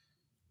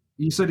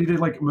you said he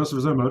did like most of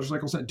his own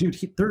motorcycle stuff. Dude,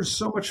 there's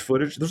so much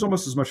footage. There's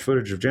almost as much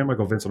footage of Jan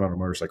Michael Vincent on a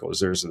motorcycle as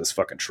there is of this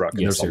fucking truck.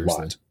 And Yeah, there's seriously.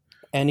 a lot.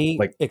 Any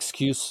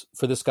excuse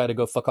for this guy to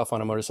go fuck off on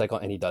a motorcycle,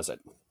 and he does it.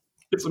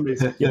 It's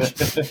amazing. Yeah.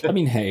 I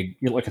mean, hey,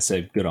 like I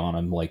said, good on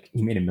him. Like,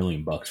 he made $1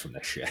 million from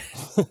this shit.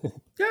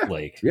 Yeah.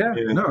 Like,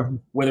 no.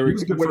 whether He it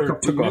was good for a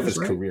took couple off of his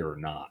years, right? career or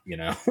not, you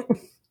know?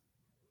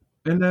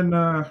 And then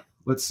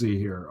let's see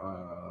here.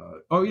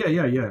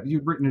 Yeah.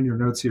 You've written in your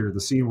notes here the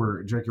scene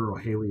where Jackie Earle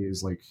Haley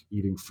is like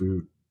eating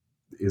food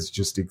is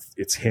just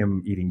it's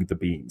him eating the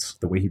beans.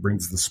 The way he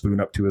brings the spoon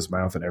up to his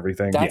mouth and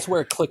everything. That's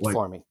where it clicked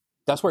for me.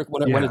 That's where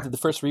when I did the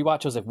first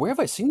rewatch, I was like, where have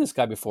I seen this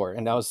guy before?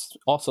 And I was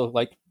also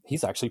like,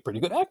 he's actually a pretty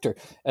good actor.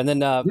 And then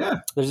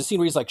there's a scene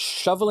where he's like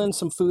shoveling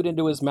some food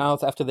into his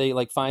mouth after they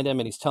like find him,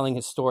 and he's telling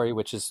his story,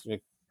 which is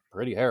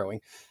pretty harrowing.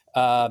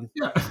 And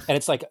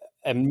it's like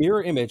a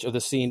mirror image of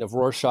the scene of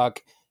Rorschach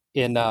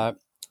in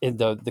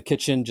the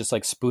kitchen, just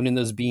like spooning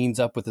those beans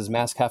up with his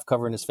mask half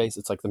covering his face.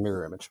 It's like the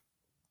mirror image.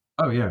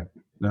 Oh yeah,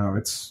 no,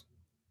 it's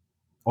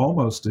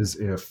almost as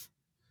if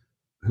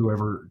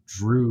whoever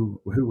drew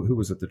who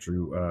was it that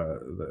drew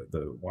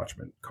the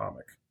Watchmen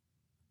comic,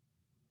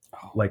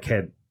 like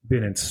had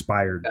been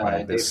inspired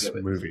by this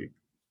movie.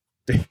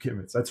 Dave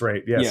Gibbons, that's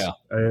right. Yes,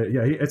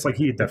 it's like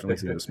he had definitely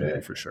seen this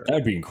movie for sure. That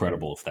would be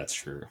incredible if that's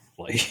true.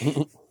 Like,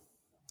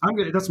 I'm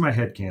good. That's my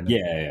headcanon.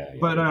 Yeah.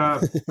 But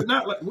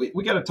not.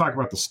 We got to talk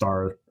about the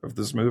star of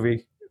this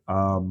movie.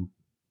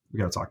 We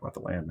got to talk about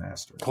the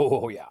Landmaster.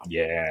 Oh yeah,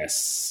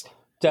 yes,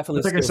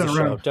 definitely. I think I sent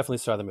around. Definitely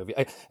saw the movie.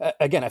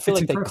 I feel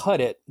like they cut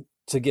it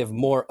to give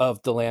more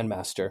of the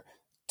Landmaster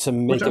to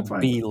make it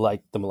be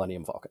like the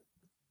Millennium Falcon.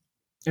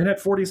 And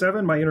at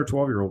 47, my inner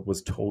 12-year-old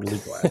was totally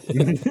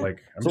glad.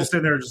 Like, I'm just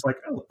sitting there just like,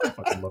 I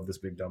fucking love this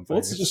big dumb thing.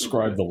 Let's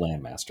describe the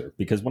Landmaster,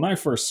 because when I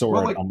first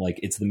saw it, I'm like,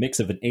 it's the mix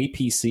of an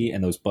APC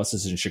and those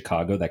buses in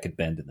Chicago that could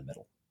bend in the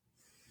middle.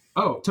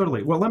 Oh,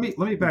 totally. Well, let me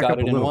back up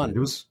a little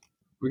bit.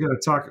 We got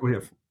to talk. We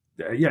have,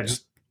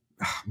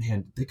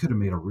 man, they could have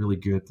made a really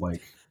good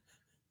like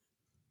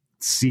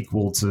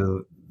sequel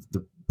to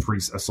the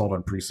Assault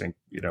on Precinct,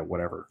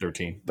 whatever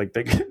 13. Like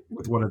they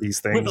with one of these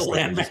things, with the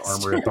like, just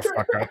armor it the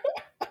fuck up.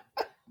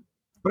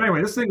 But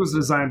anyway, this thing was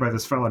designed by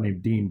this fellow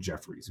named Dean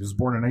Jeffries. He was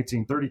born in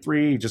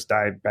 1933. He just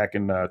died back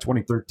in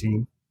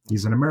 2013.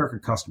 He's an American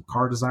custom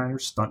car designer,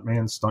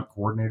 stuntman, stunt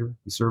coordinator.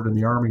 He served in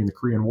the Army in the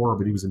Korean War,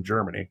 but he was in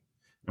Germany.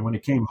 And when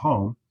he came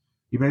home,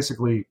 he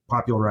basically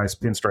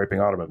popularized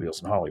pinstriping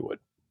automobiles in Hollywood.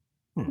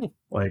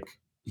 Like,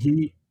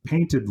 he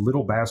painted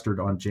Little Bastard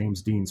on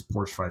James Dean's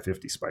Porsche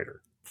 550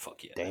 Spider.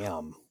 Fuck yeah.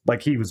 Damn.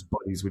 Like, he was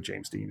buddies with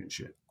James Dean and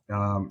shit.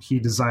 He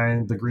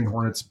designed the Green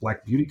Hornet's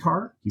Black Beauty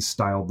car. He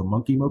styled the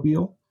Monkey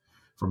Mobile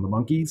from the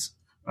Monkees.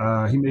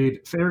 He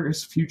made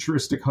various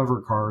futuristic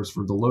hover cars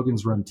for the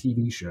Logan's Run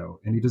TV show,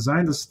 and he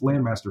designed this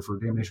Landmaster for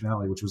Damnation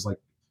Alley, which was like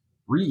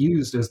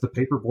reused as the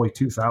Paperboy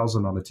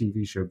 2000 on the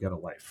TV show Get a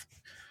Life.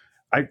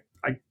 I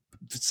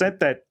sent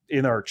that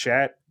in our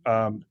chat.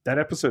 That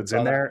episode's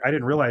in there. I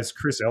didn't realize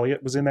Chris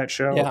Elliott was in that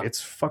show. Yeah.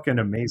 It's fucking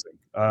amazing.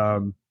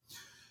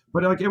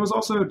 But like,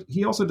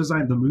 he also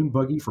designed the Moon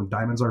Buggy from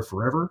Diamonds Are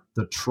Forever,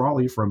 the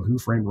trolley from Who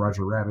Framed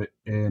Roger Rabbit,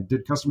 and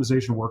did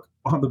customization work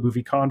on the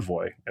movie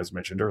Convoy, as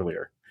mentioned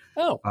earlier.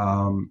 Oh.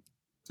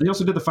 He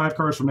also did the 5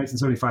 cars from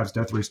 1975's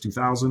Death Race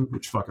 2000,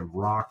 which fucking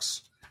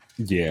rocks.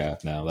 Yeah,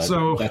 no,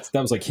 that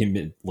was like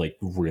him like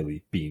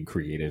really being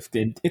creative.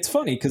 And it's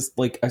funny because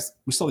like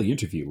we saw the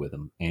interview with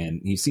him, and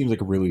he seems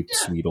like a really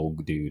sweet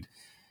old dude.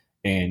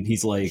 And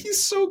he's like,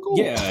 he's so cool.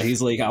 Yeah,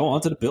 he's like, I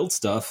wanted to build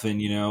stuff,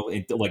 and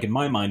like in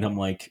my mind, I'm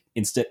like,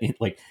 instead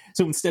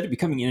of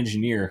becoming an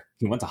engineer,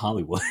 he went to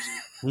Hollywood.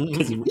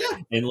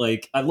 And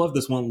like, I love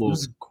this one little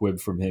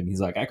quib from him. He's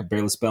like, I could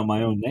barely spell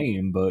my own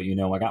name, but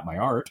I got my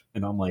art,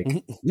 and I'm like,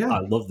 I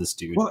love this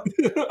dude. Well,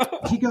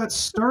 he got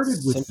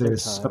started with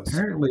this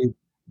apparently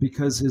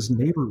because his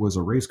neighbor was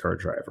a race car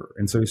driver,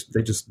 and so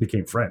they just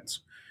became friends,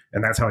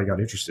 and that's how he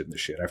got interested in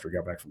this shit after he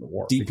got back from the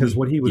war. Because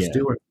what he was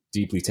doing.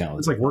 Deeply talented.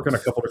 It's like working a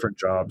couple different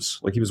jobs.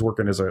 Like he was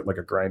working as a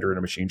grinder in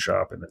a machine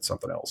shop and then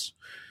something else.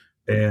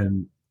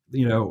 And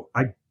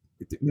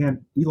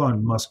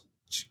Elon Musk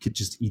could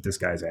just eat this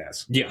guy's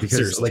ass. Yeah, because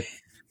seriously. Like,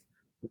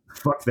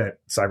 fuck that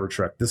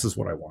Cybertruck. This is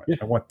what I want. Yeah.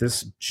 I want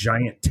this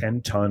giant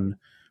 10-ton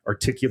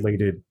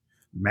articulated,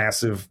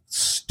 massive,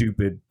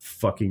 stupid,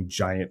 fucking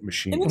giant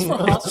machine. And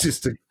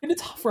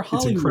it's for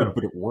Hollywood,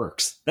 but it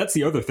works. That's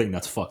the other thing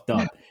that's fucked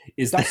up.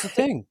 Yeah. That's the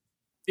thing.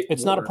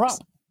 It's not a prop.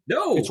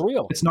 No, it's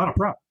real. It's not a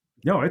prop.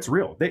 No, it's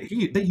real. They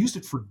used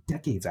it for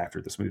decades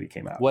after this movie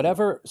came out.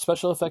 Whatever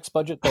special effects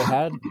budget they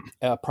had,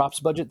 props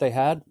budget they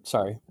had,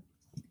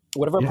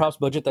 props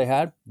budget they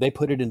had, they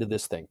put it into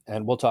this thing.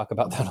 And we'll talk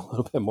about that a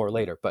little bit more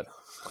later. But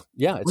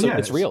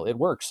it's real. It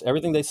works.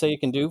 Everything they say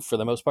it can do, for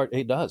the most part,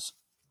 it does.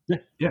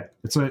 Yeah.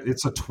 It's a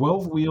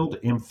 12-wheeled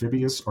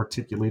amphibious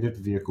articulated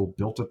vehicle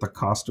built at the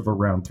cost of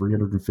around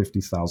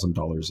 $350,000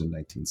 in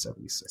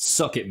 1976.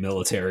 Suck it,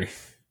 military.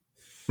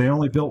 They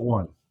only built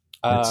one.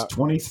 It's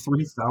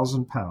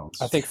 23,000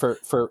 pounds. I think for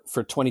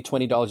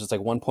 $20, it's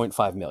like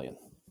 1.5 million.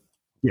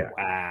 Yeah.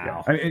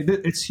 Wow. Yeah.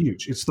 It's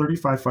huge. It's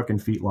 35 fucking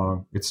feet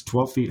long. It's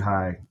 12 feet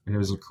high. It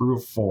has a crew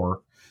of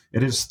 4.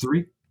 It has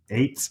 3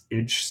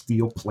 8-inch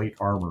steel plate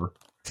armor.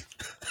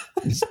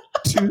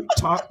 2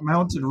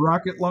 top-mounted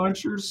rocket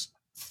launchers,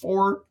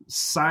 4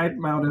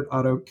 side-mounted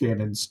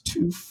autocannons,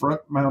 2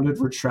 front-mounted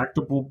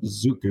retractable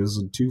bazookas,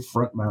 and 2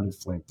 front-mounted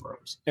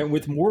flamethrowers. And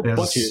with more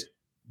budget,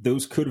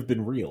 those could have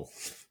been real.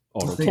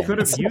 They could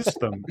have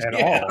used them at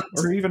all,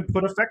 or even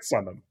put effects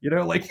on them. You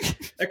know, like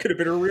that could have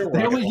been a real.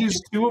 They only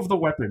used 2 of the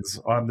weapons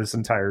on this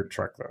entire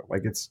truck, though.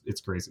 Like it's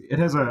crazy. It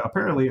has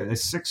apparently a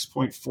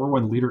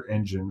 6.41 liter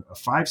engine, a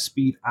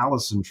 5-speed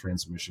Allison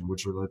transmission,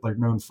 which are like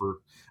known for.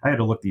 I had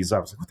to look these up.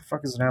 I was like, what the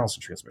fuck is an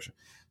Allison transmission?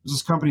 There's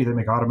this company that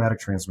make automatic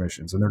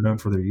transmissions, and they're known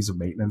for their ease of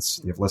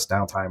maintenance. They have less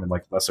downtime and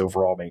like less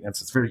overall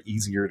maintenance. It's very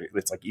easier.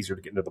 It's like easier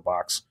to get into the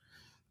box.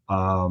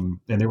 And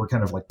they were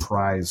kind of like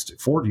prized.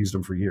 Ford used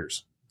them for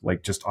years.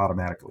 Like just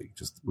automatically,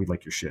 just we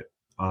like your shit.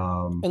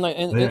 And like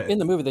in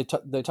the movie,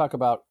 they talk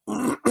about.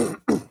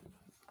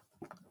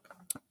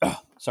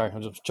 Sorry, I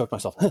just choked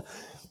myself.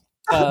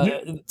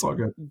 It's all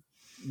good.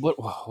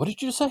 What did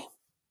you just say?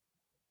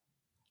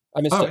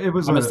 I missed it. It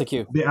was I missed the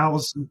cue. The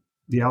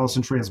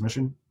Allison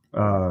transmission.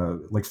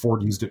 Like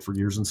Ford used it for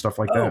years and stuff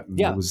like that. And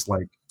it was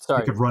like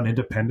it could run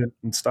independent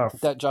and stuff.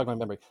 That jogged my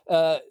memory.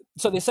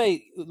 So they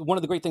say one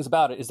of the great things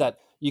about it is that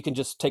you can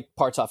just take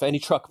parts off any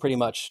truck pretty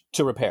much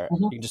to repair it.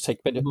 Mm-hmm. You can just take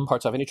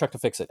parts off any truck to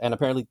fix it. And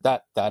apparently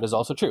that is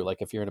also true.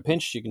 Like if you're in a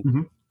pinch, you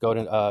can go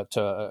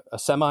to a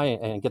semi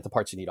and get the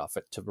parts you need off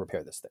it to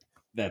repair this thing.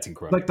 That's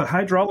incredible. Like the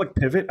hydraulic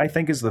pivot, I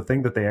think, is the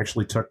thing that they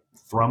actually took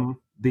from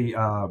the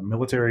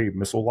military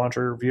missile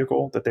launcher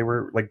vehicle that they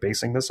were like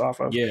basing this off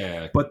of.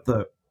 Yeah. But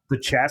the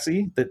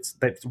chassis that's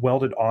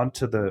welded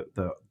onto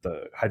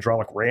the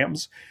hydraulic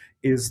rams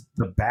is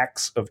the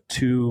backs of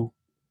 2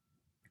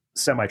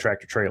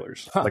 semi-tractor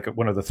trailers, like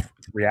one of the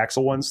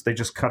 3-axle ones. They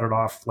just cut it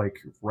off like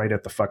right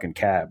at the fucking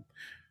cab,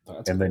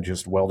 then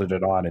just welded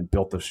it on and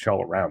built the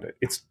shell around it.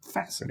 It's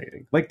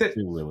fascinating. Like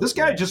this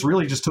guy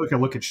just took a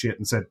look at shit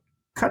and said,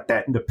 cut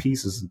that into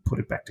pieces and put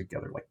it back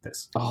together like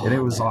this. And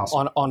it was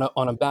awesome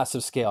on a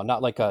massive scale,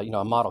 not like a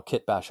model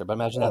kit basher, but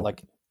imagine that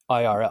like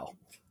IRL.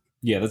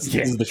 Yeah, this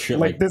is the shit.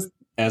 Like this,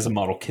 as a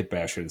model kit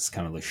basher, it's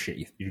kind of the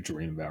shit you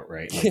dream about,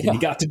 right? Like, you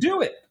got to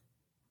do it.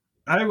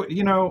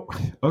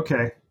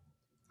 Okay.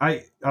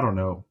 I don't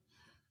know.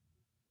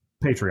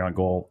 Patreon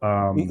goal.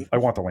 I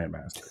want the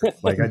Landmaster.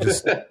 Like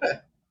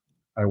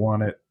I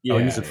want it. Yeah,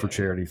 I'll use it for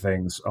charity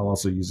things. I'll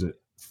also use it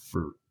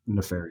for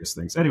nefarious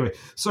things. Anyway,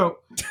 so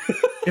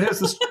it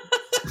has this.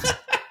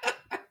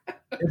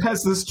 It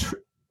has this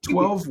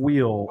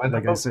 12-wheel.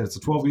 Like I said, it's a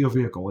 12-wheel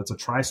vehicle. It's a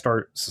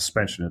tri-start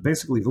suspension. And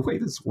basically, the way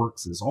this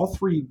works is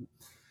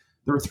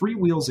there are 3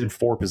 wheels in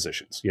 4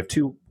 positions. You have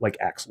 2 like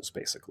axles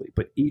basically,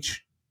 but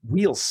each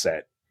wheel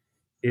set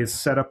is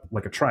set up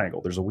like a triangle.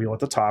 There's a wheel at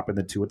the top and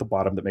then 2 at the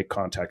bottom that make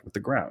contact with the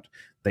ground.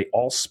 They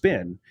all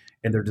spin,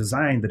 and they're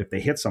designed that if they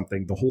hit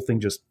something, the whole thing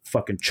just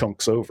fucking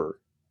chunks over.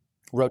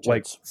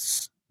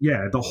 Rotates.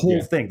 The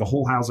whole thing, the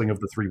whole housing of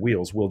the 3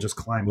 wheels will just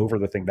climb over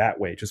the thing that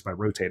way just by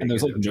rotating. And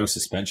there's like no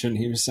suspension,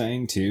 he was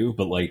saying too,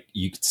 but like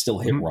you could still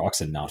hit rocks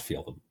and not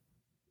feel them.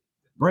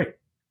 Right.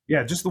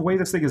 Yeah, just the way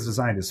this thing is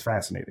designed is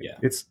fascinating. Yeah.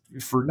 It's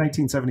for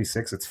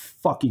 1976. It's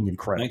fucking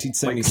incredible.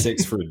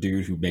 1976 for a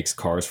dude who makes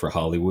cars for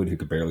Hollywood who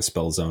could barely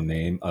spell his own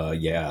name.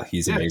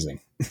 He's amazing.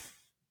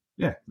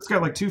 Yeah, it's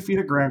got like 2 feet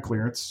of ground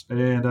clearance,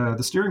 and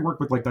the steering worked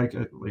with like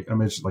I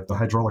mentioned, like the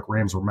hydraulic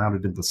rams were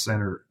mounted in the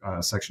center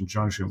section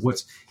junction.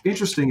 What's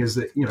interesting is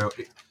that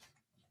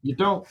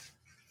it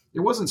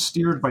wasn't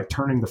steered by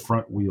turning the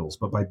front wheels,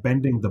 but by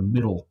bending the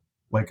middle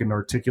like an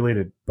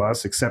articulated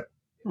bus, except.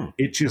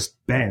 It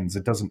just bends.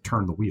 It doesn't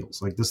turn the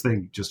wheels. Like this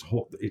thing just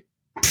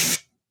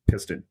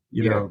piston.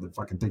 The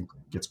fucking thing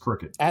gets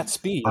crooked at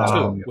speed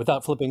too,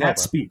 without flipping over. At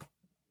speed,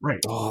 right?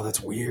 Oh,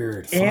 that's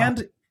weird.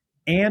 And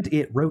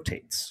it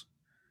rotates,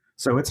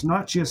 so it's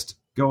not just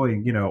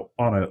going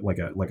on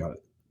the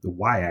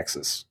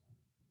y-axis,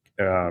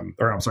 an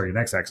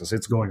x-axis.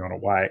 It's going on a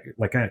y,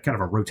 like kind of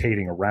a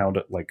rotating around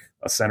like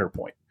a center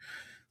point.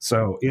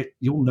 So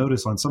you'll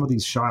notice on some of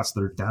these shots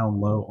that are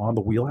down low on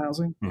the wheel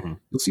housing,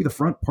 you'll see the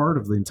front part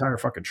of the entire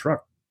fucking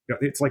truck.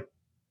 It's like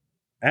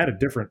at a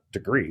different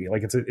degree.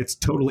 Like it's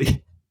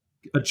totally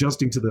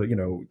adjusting to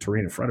the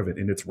terrain in front of it,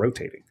 and it's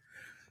rotating.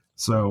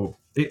 So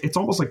it's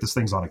almost like this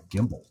thing's on a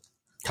gimbal.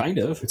 Kind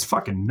of. It's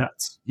fucking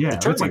nuts. Yeah,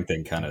 the it's like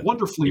thing kind of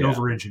wonderfully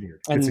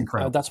over-engineered. It's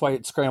incredible. That's why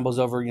it scrambles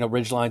over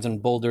ridge lines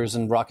and boulders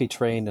and rocky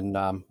terrain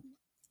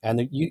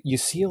and you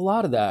see a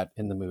lot of that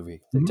in the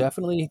movie. They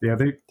definitely, they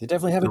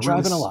definitely have it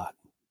driving a lot.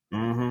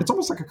 It's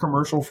almost like a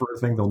commercial for a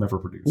thing they'll never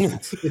produce.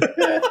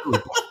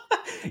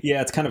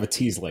 Yeah, it's kind of a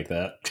tease like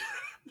that.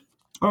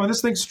 Oh, and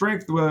this thing's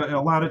strength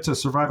allowed it to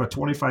survive a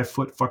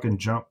 25-foot fucking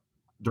jump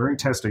during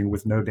testing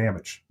with no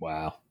damage.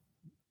 Wow.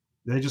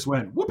 They just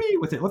went whoopee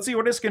with it. Let's see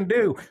what this can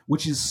do,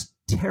 which is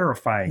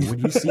terrifying when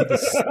you see the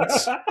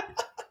seats.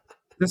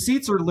 The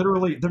seats are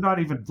literally, they're not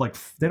even like,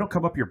 they don't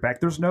come up your back.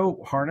 There's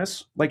no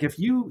harness. Like if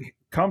you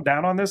come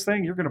down on this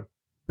thing, you're going to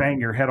bang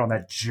your head on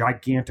that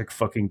gigantic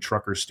fucking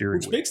trucker steering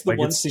wheel. Which makes the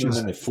one scene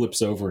when it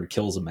flips over and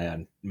kills a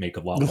man make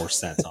a lot more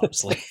sense,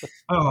 honestly.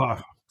 Oh,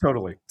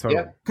 totally.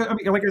 Yeah. I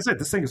mean, like I said,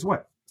 this thing is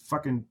what?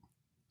 Fucking,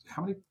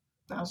 how many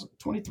thousand?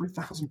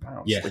 23,000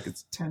 pounds. Yeah. Like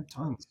it's 10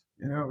 tons.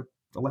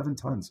 11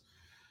 tons.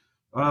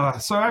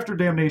 So after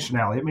Damnation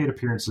Alley, it made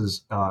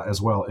appearances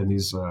as well in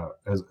these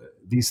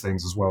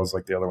things, as well as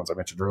like the other ones I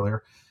mentioned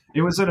earlier.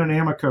 It was in an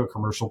Amoco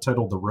commercial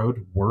titled "The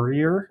Road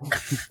Warrior."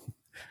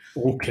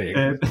 Okay,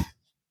 and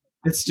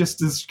it's just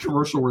this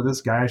commercial where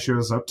this guy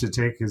shows up to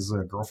take his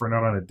girlfriend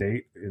out on a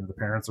date, and the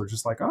parents are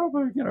just like, "Oh,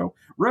 but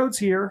road's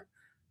here,"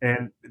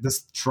 and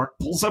this truck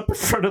pulls up in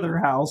front of their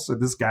house,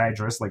 and this guy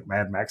dressed like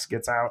Mad Max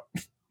gets out.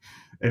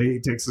 And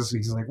he takes this,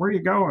 he's like, "Where are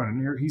you going?"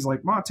 And he's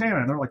like, "Montana."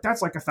 And they're like,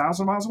 "That's like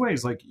 1,000 miles away."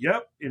 He's like,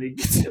 "Yep." And he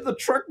gets in the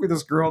truck with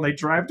this girl, and they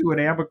drive to an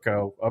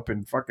Amoco up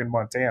in fucking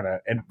Montana.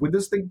 And when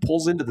this thing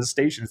pulls into the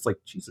station, it's like,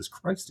 Jesus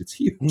Christ, it's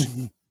huge.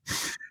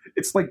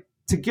 It's like,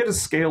 to get a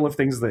scale of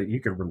things that you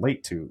can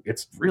relate to,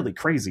 it's really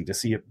crazy to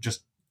see it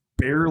just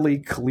barely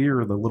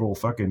clear the little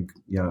fucking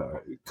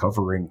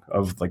covering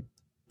of like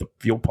the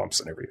fuel pumps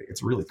and everything.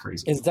 It's really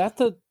crazy. Is that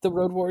the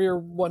Road Warrior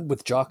one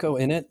with Jocko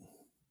in it?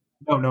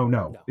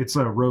 No. It's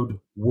a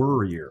Road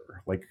Warrior,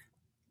 like,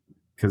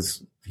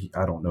 because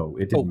I don't know.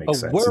 It didn't make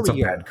sense. Warrior. It's a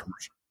bad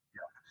commercial.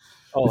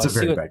 Yeah. It's a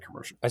very bad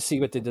commercial. I see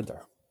what they did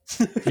there.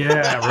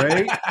 Yeah,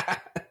 right?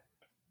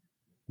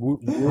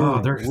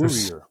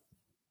 Warrior.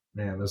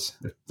 Man, this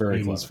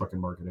very 80s fucking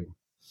marketing.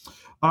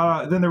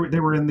 Then they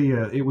were in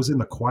the it was in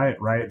the Quiet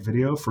Riot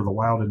video for The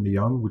Wild and the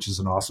Young, which is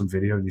an awesome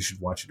video, and you should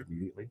watch it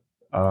immediately.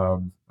 I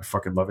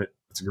fucking love it.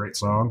 It's a great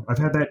song. I've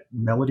had that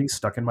melody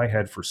stuck in my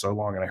head for so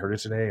long, and I heard it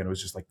today, and it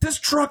was just like, this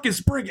truck is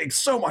bringing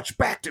so much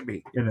back to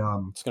me. And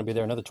it's going to be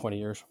there another 20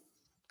 years.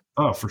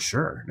 Oh, for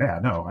sure.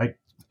 Yeah, no, I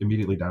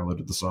immediately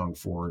downloaded the song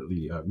for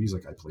the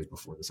music I played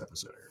before this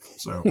episode aired.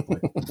 So,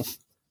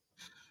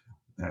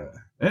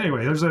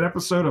 anyway, there's an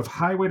episode of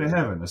Highway to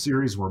Heaven, a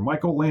series where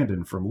Michael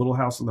Landon from Little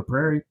House on the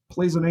Prairie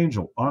plays an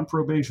angel on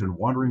probation,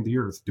 wandering the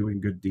earth,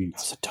 doing good deeds.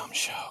 That's a dumb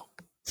show.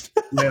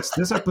 Yes,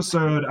 this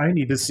episode I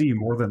need to see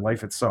more than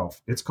life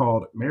itself. It's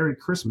called Merry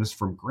Christmas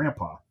from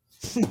Grandpa,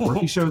 where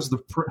he shows the...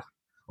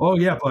 Oh,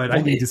 yeah, but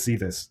I need to see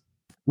this.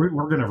 We're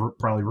going to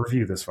probably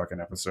review this fucking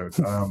episode.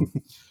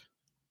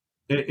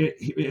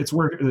 It's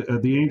where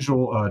the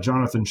angel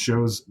Jonathan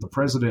shows the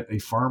president, a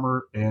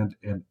farmer, and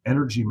an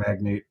energy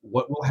magnate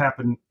what will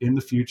happen in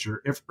the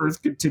future if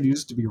Earth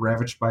continues to be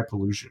ravaged by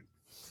pollution.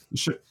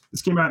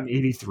 This came out in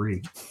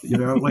 '83.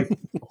 Like,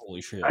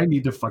 holy shit! I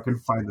need to fucking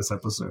find this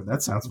episode.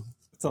 That sounds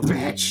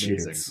bad shit.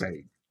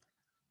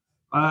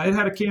 It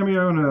had a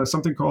cameo in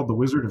something called The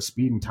Wizard of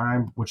Speed and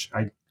Time, which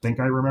I think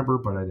I remember,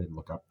 but I didn't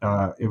look up.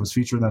 It was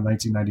featured in the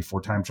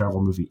 1994 time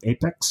travel movie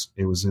Apex.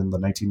 It was in the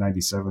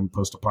 1997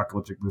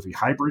 post-apocalyptic movie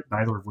Hybrid,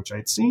 neither of which I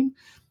had seen.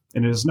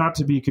 And it is not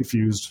to be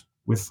confused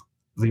with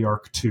The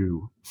Ark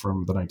 2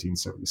 from the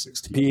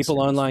 1976 TV People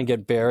series. online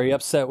get very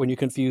upset when you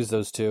confuse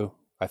those two.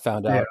 I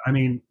found out. Yeah, I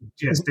mean,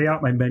 stay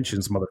out my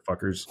mentions,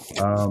 motherfuckers.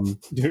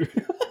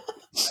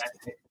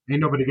 Ain't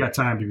nobody got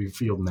time to be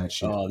fielding that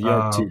shit. The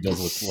Ark 2 does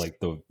look like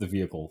the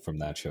vehicle from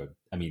that show.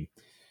 I mean,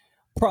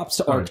 props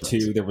to Ark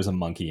 2. There was a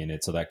monkey in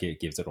it, so that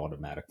gives it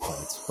automatic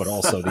points. But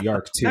also the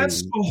Ark 2.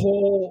 That's the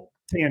whole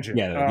tangent.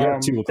 Yeah, the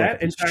Ark 2 looked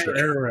that like entire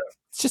era.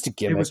 It's just a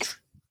gimmick. It was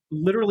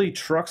literally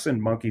trucks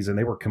and monkeys, and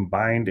they were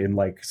combined in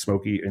like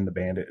Smokey and the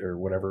Bandit or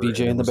whatever.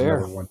 BJ and the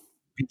Bear. BJ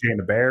and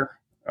the Bear.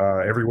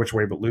 Every Which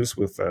Way But Loose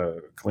with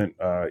Clint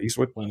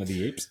Eastwood. Planet of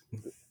the Apes.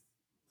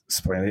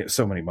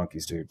 So many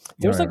monkeys, dude.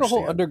 There's like a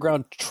whole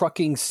underground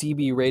trucking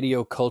CB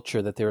radio culture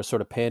that they were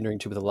sort of pandering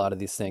to with a lot of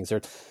these things.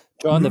 They're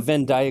drawing the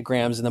Venn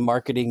diagrams in the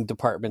marketing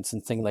departments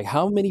and thinking like,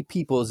 how many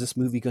people is this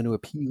movie going to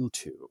appeal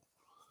to?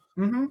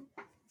 Mm-hmm.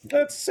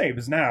 That's the same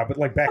as now, but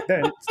like back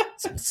then,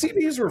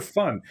 CBs were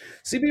fun.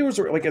 CBs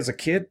were like, as a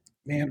kid,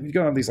 man, we'd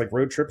go on these like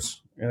road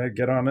trips and I'd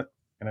get on it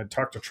and I'd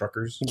talk to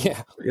truckers.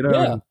 Yeah.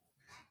 Yeah.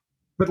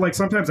 But like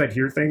sometimes I'd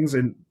hear things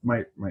and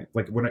my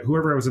like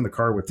whoever I was in the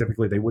car with,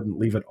 typically they wouldn't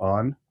leave it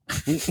on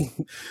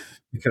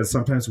because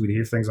sometimes we'd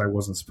hear things I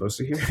wasn't supposed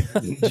to hear.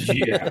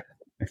 Yeah.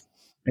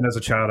 And as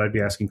a child, I'd be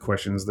asking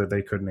questions that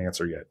they couldn't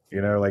answer yet.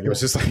 Like it was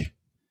just like,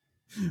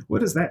 what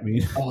does that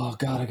mean? Oh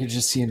God, I could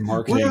just see in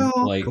marketing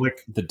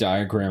the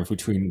diagram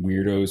between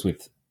weirdos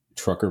with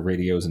trucker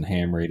radios and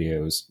ham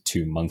radios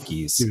to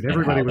monkeys. Dude,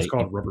 everybody was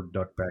called Rubber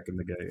Duck back in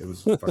the day. It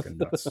was fucking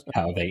nuts.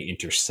 How they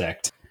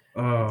intersect.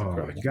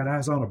 Oh, you got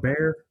eyes on a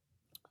bear?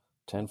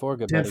 10-4,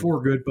 good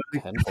 10-4, good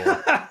buddy.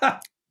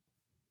 10-4.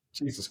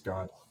 Jesus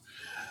God.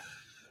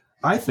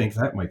 I think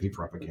that might be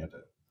propaganda.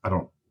 I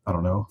don't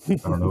know. I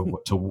don't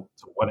know to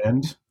what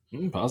end.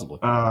 Possibly.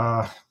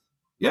 Yeah.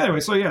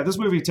 Anyway, so yeah, this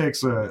movie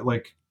takes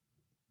I'm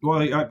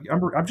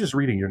just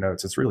reading your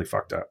notes. It's really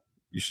fucked up.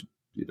 You should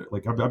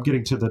I'm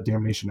getting to the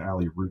Damnation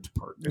Alley route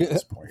part at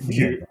this point.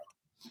 Yeah.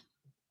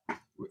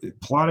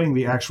 Plotting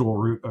the actual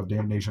route of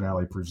Damnation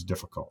Alley proves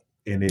difficult.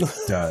 And it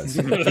does.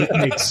 It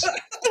makes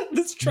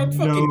this truck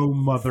no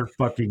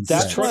motherfucking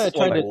That's sense.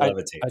 why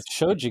I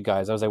showed you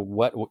guys. I was like,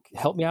 what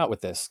help me out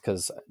with this?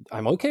 Because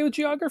I'm okay with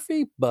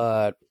geography,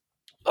 but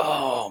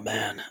oh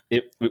man,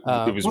 it was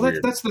well,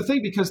 weird. That's the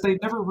thing, because they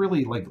never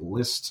really like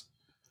list.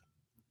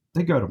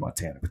 They go to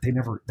Montana, but they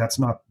never. That's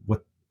not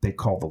what they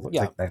call the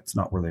like that's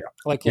not where they are.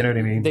 Like, you know what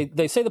I mean?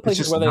 They say the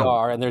places where they no.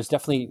 are, and there's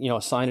definitely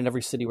a sign in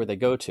every city where they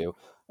go to.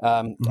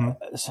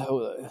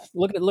 So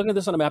looking at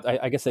this on a map,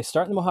 I guess they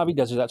start in the Mojave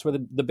Desert. That's where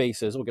the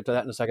base is. We'll get to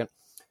that in a second.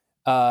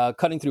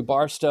 Cutting through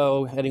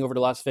Barstow, heading over to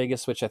Las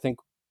Vegas, which I think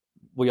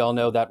we all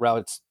know that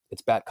route.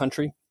 It's bad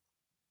country.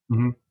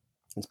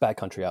 It's bad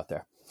country out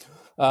there.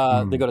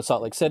 They go to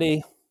Salt Lake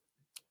City.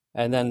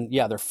 And then,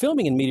 they're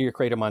filming in Meteor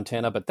Crater,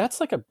 Montana, but that's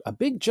like a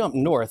big jump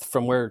north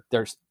from where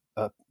they're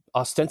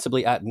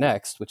ostensibly at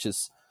next, which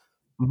is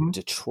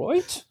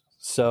Detroit.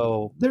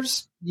 So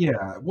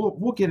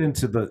we'll get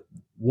into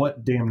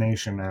what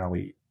Damnation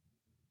Alley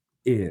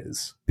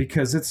is,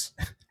 because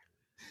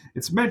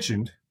it's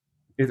mentioned.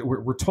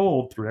 We're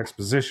told through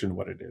exposition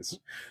what it is,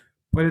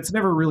 but it's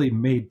never really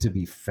made to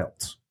be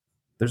felt.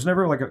 There's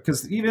never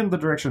because even the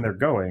direction they're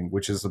going,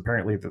 which is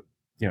apparently the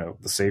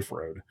safe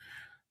road,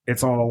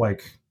 it's all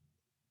like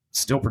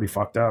still pretty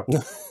fucked up.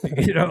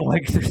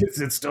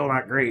 It's still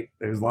not great.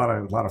 There's a lot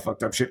of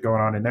fucked up shit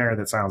going on in there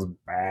that sounds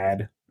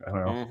bad. I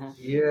don't know.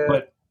 Yeah,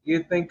 but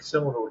you'd think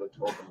someone would have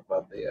told them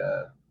about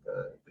the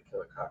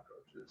killer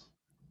cockroaches.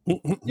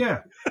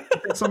 Yeah, I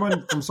think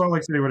someone from Salt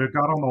Lake City would have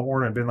got on the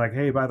horn and been like,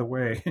 "Hey, by the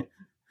way."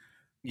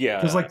 Yeah,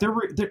 because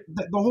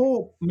the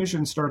whole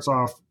mission starts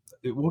off.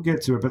 We'll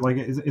get to it, but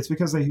it's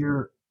because they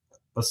hear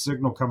a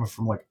signal coming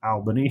from like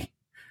Albany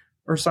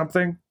or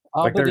something.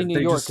 Albany, New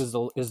York is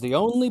the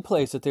only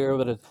place that they're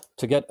able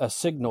to get a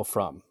signal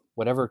from,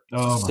 whatever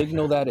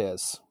signal that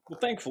is. Well,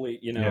 thankfully,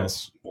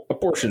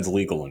 abortion's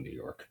legal in New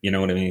York. You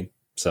know what I mean?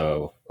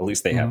 So at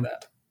least they have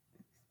that.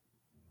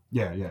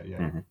 Yeah.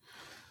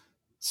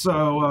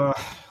 So,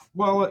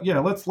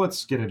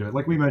 let's get into it.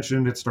 Like we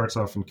mentioned, it starts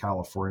off in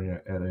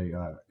California at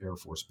a Air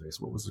Force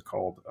base. What was it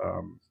called?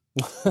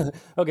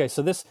 Okay,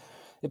 so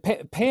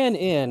pan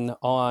in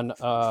on.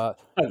 I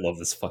love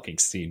this fucking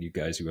scene, you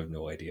guys who have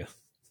no idea.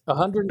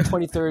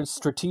 123rd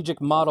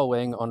Strategic Model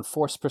Wing on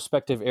Force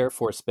Perspective Air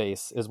Force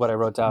Base is what I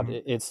wrote down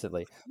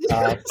instantly.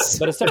 But it's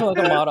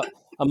definitely like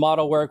a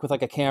model work with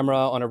like a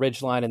camera on a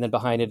ridge line, and then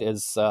behind it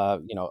is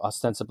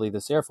ostensibly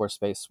this Air Force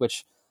base,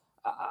 which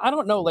I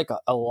don't know like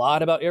a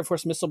lot about Air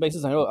Force missile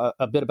bases. I know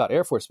a bit about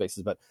Air Force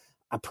bases, but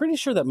I'm pretty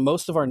sure that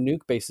most of our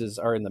nuke bases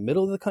are in the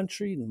middle of the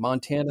country,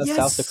 Montana,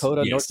 South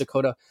Dakota, North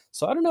Dakota.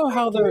 So I don't know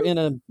how they're in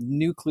a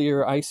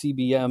nuclear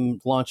ICBM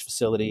launch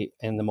facility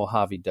in the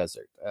Mojave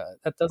Desert.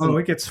 That doesn't. Oh,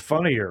 it gets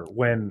funnier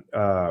when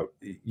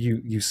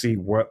you see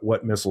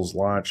what missiles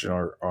launch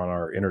on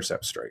our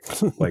intercept strike.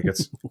 Like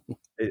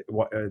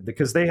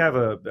because they have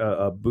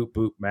a boop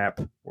boop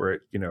map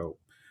where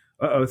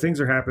things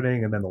are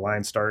happening, and then the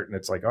lines start, and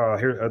it's like, oh,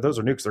 here those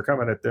are nukes. They're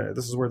coming at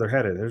this is where they're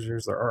headed.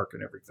 Here's their arc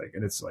and everything,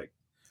 and it's like.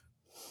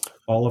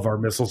 All of our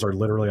missiles are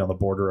literally on the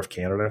border of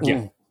Canada.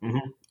 Yeah.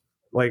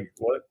 Like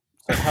what?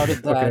 So how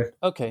did that?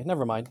 Okay,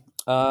 never mind.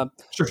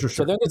 Sure.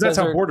 So That's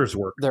how borders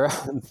work. They're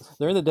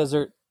in the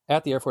desert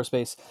at the Air Force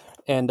Base,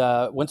 and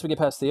once we get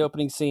past the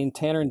opening scene,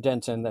 Tanner and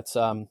Denton. That's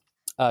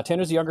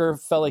Tanner's a younger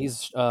fella.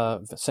 He's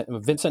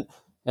Vincent,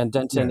 and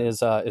Denton is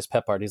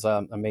Peppard. He's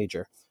a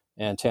major,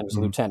 and Tanner's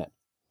a lieutenant.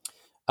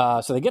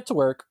 So they get to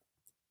work.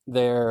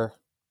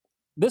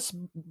 This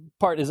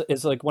part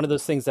is like one of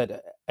those things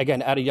that,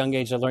 again, at a young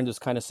age, I learned is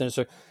kind of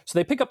sinister. So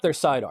they pick up their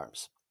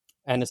sidearms,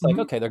 and it's like,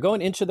 okay, they're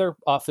going into their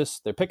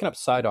office. They're picking up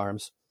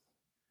sidearms.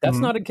 That's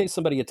not in case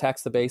somebody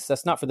attacks the base.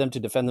 That's not for them to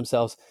defend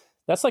themselves.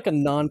 That's like a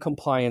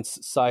non-compliance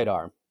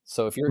sidearm.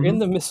 So if you're in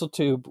the missile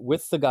tube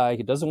with the guy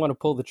who doesn't want to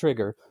pull the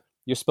trigger,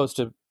 you're supposed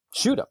to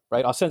shoot him,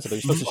 right? Ostensibly,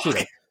 you're supposed to shoot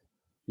him.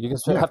 You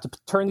just have to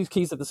turn these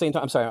keys at the same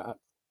time. I'm sorry.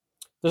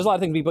 There's a lot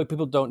of things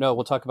people don't know.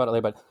 We'll talk about it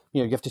later, but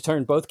you have to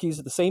turn both keys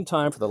at the same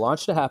time for the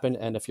launch to happen.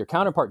 And if your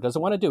counterpart doesn't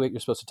want to do it,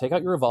 you're supposed to take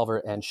out your revolver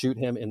and shoot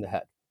him in the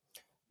head.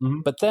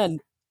 But then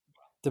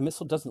the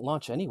missile doesn't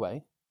launch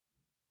anyway,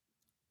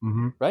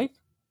 right?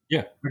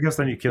 Yeah, I guess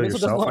then you kill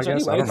yourself. I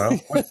guess anyway. I don't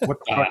know.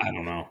 I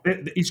don't know.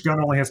 Each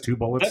gun only has 2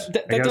 bullets.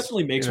 That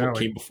definitely makes what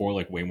came before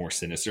like way more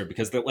sinister,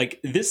 because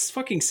this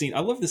fucking scene. I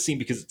love this scene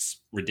because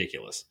it's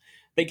ridiculous.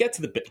 They get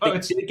to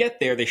they get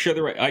there. They show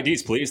their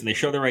IDs, please, and they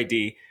show their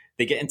ID.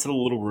 They get into the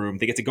little room.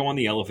 They get to go on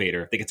the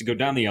elevator. They get to go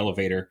down the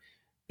elevator.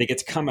 They get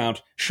to come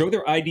out, show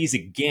their IDs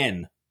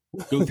again,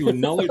 go through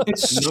another door.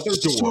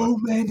 So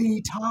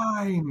many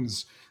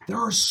times. There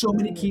are so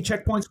many key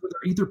checkpoints where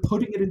they're either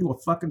putting it into a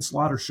fucking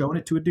slot or showing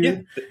it to a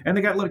dude, and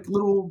they got like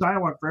little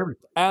dialogue for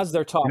everything as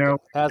they're talking.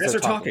 As they're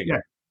talking.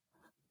 Yeah.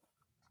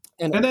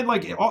 And then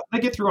like they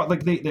get through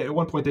like they at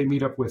one point they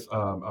meet up with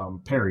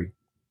Perry.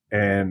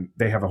 And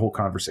they have a whole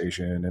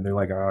conversation, and they're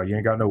like, "Oh, you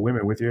ain't got no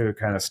women with you,"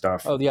 kind of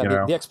stuff. Oh,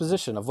 yeah, the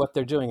exposition of what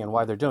they're doing and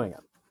why they're doing it.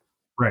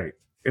 Right,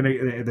 and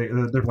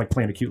they're like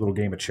playing a cute little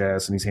game of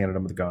chess, and he's handing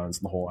them the guns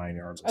and the whole 9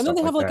 yards. And then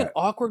they have like an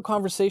awkward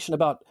conversation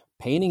about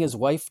painting his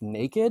wife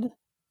naked.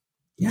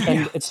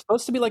 And it's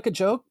supposed to be like a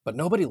joke, but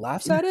nobody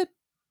laughs at it.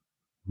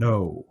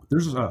 No,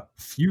 there's a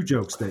few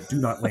jokes that do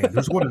not land.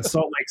 There's one in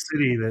Salt Lake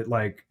City that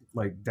like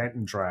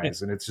Denton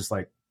tries, and it's just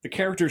like the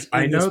characters.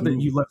 I know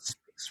that you left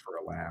space for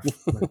a laugh.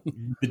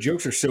 The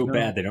jokes are so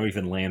bad they don't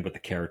even land with the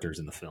characters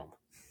in the film.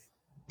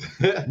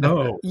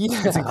 No,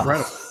 Yeah. it's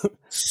incredible.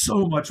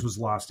 So much was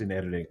lost in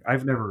editing.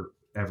 I've never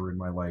ever in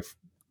my life.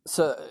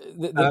 So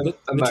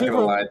I'm not gonna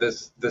lie.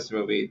 This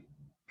movie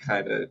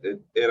kind of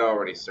it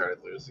already started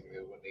losing me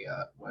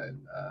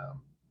when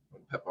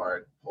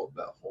Peppard pulled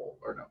that whole,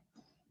 or no,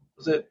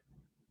 was it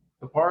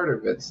Peppard or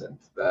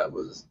Vincent that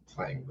was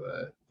playing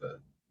the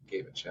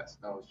game of chess?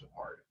 No, it was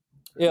Peppard.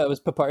 Yeah, it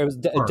was Peppard. It was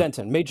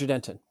Denton, Major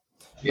Denton.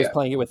 He was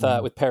playing it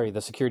with Perry,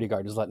 the security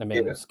guard, who's letting him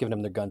in, was giving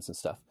him their guns and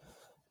stuff.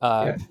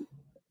 And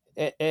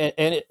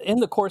in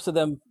the course of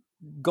them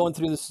going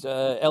through this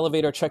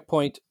elevator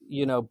checkpoint,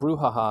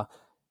 brouhaha,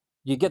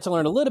 you get to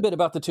learn a little bit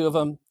about the two of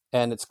them,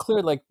 and it's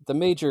clear like the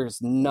Major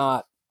is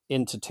not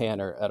into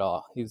Tanner at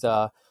all. He's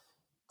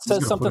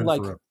says something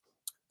like,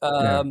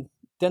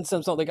 then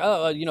says something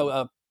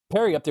like,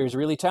 Perry up there is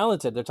really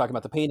talented. They're talking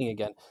about the painting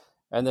again,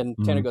 and then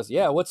Tanner goes,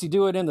 "Yeah, what's he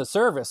doing in the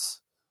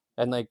service?"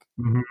 And like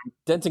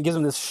Denton gives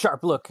him this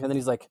sharp look, and then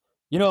he's like,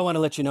 I want to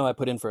let you know I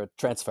put in for a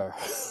transfer.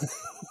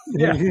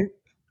 Yeah.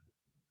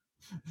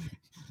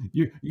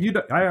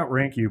 I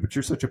outrank you, but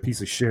you're such a piece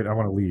of shit. I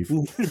want to leave.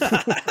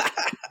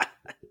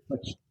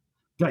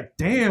 like,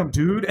 damn,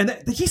 dude. And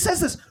he says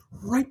this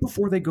right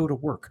before they go to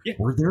work,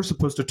 where they're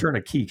supposed to turn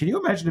a key. Can you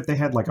imagine if they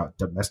had like a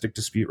domestic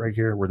dispute right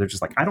here, where they're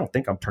just like, I don't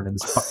think I'm turning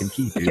this fucking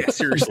key, dude. Yeah,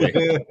 seriously.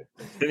 Then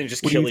they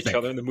just kill each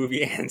other and the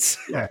movie ends.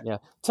 Yeah.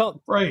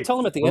 Tell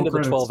them at the end of the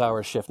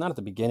 12-hour shift, not at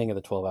the beginning of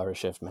the 12-hour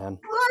shift, man.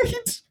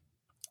 Right.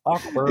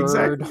 Awkward.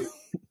 Exactly.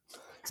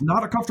 It's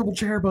not a comfortable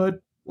chair, bud.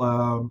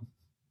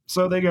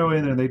 So they go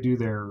in and they do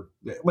their,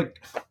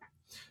 like,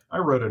 I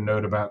wrote a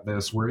note about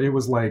this where it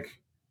was like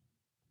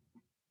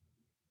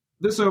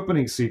this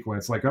opening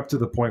sequence, like up to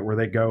the point where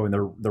they go and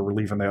they're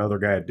relieving the other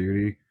guy at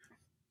duty.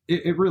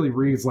 It really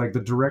reads like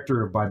the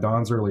director of By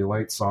Dawn's Early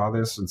Light saw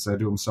this and said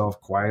to himself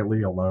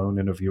quietly alone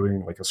in a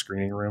viewing, like a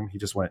screening room. He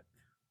just went,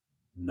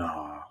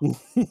 nah,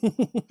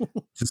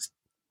 just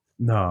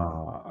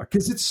nah.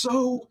 Cause it's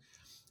so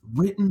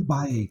written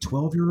by a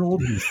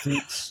 12-year-old who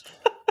thinks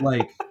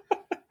like,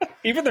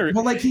 Even their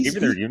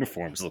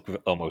uniforms look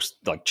almost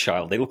like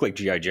child. They look like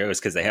G.I. Joes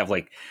because they have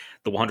like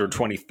the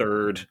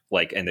 123rd,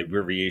 like, and the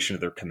abbreviation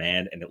of their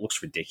command, and it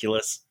looks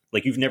ridiculous.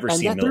 Like you've never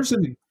seen those.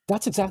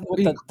 That's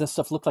exactly what that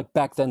stuff looked like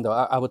back then, though.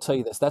 I will tell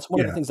you this. That's one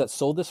of the things that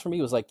sold this for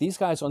me was like these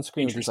guys on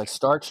screen with these like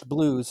starched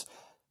blues.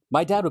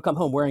 My dad would come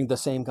home wearing the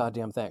same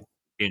goddamn thing.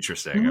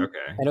 Interesting. Mm-hmm.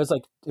 Okay. And it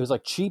was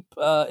like cheap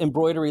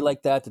embroidery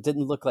like that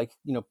didn't look like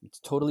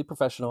totally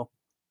professional.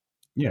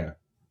 Yeah.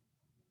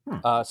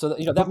 So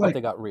that part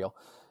they got real.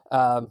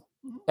 And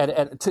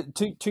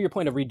to your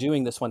point of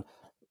redoing this one,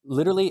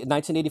 literally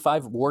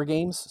 1985 War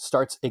Games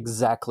starts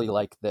exactly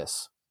like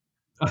this.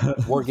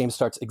 War Games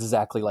starts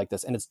exactly like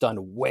this, and it's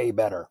done way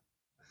better.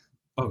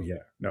 Oh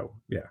yeah, no,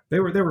 yeah. They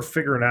were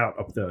figuring out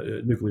up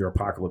the nuclear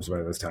apocalypse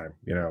by this time.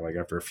 Like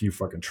after a few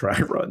fucking try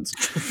runs,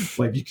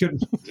 like you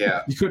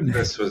couldn't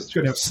have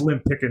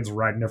Slim Pickens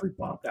riding every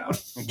bomb down.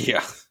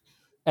 Yeah.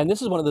 And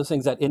this is one of those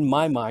things that, in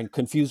my mind,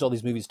 confused all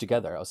these movies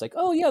together. I was like,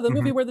 oh, yeah, the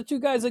movie where the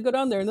two guys, they go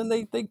down there and then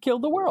they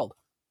killed the world.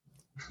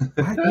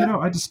 I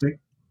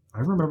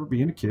remember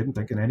being a kid and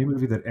thinking any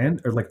movie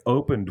that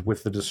opened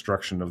with the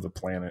destruction of the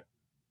planet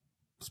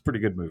was a pretty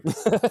good movie.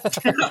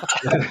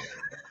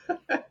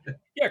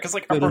 Yeah, because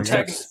like our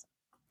protagonist...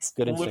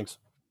 Good instincts.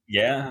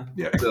 Yeah.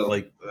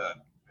 Like,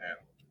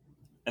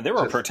 and they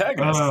were a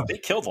protagonist. They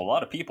killed a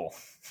lot of people.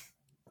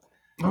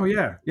 Oh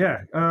yeah.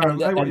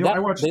 I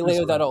watched. They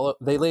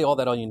lay all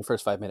that on you in the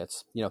first 5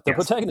 minutes. The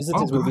protagonists of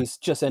these movies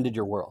just ended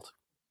your world.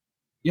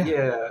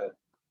 Yeah.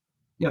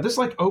 This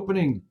like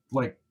opening,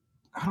 like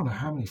I don't know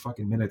how many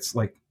fucking minutes,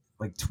 like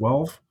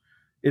 12,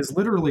 is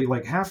literally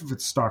like half of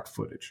it's stock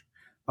footage.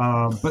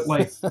 But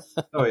like,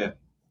 oh yeah,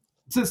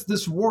 since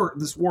this war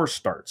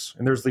starts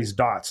and there's these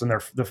dots and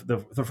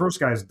the first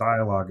guy's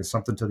dialogue is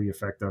something to the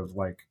effect of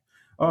like,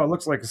 oh, it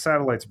looks like a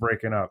satellite's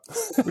breaking up,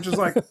 which is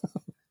like.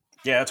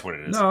 Yeah, that's what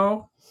it is.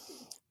 No,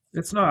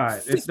 it's not.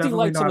 It's 50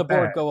 lights on the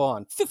board go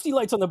on. 50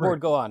 lights on the board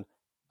go on.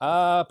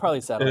 Probably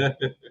satellite.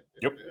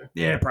 Yep.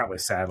 Yeah, probably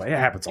satellite. It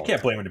happens all the time.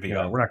 Can't blame him to be.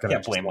 We're not going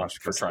to blame him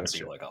for trying to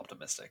be like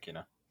optimistic,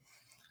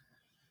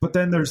 But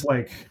then there's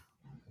like,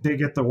 they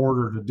get the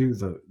order to do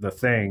the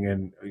thing,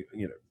 and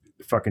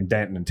fucking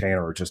Denton and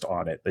Tanner are just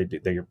on it.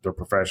 They're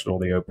professional.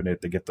 They open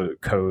it. They get the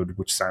code,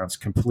 which sounds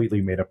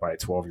completely made up by a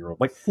 12-year-old.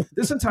 Like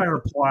this entire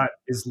plot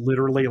is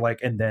literally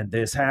like, and then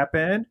this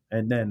happened,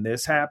 and then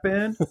this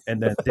happened,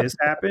 and then this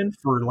happened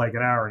for like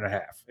an hour and a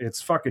half.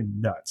 It's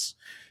fucking nuts.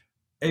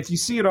 If you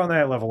see it on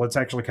that level, it's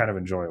actually kind of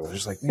enjoyable.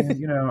 It's just like,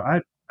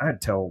 man,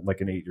 I'd tell like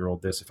an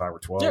 8-year-old this if I were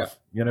 12.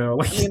 Yeah.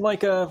 Like, I mean,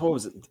 like what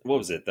was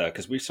it?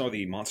 Because we saw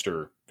the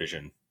Monster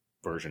Vision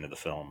version of the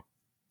film.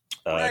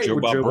 Joe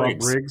Bob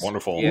Briggs,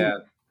 wonderful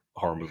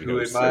horror movie. Who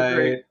in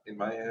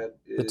my head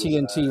is, the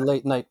TNT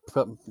late night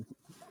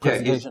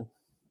presentation.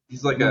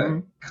 He's like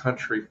a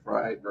country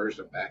fried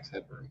version of Max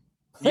Headroom.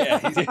 Yeah.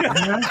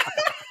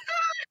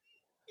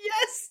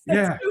 Yes,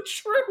 that's so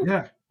true.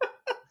 Yeah.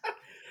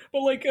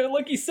 But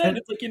like you said,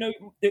 it's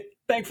like,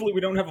 thankfully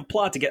we don't have a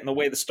plot to get in the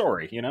way of the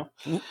story,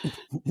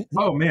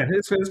 Oh man,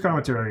 his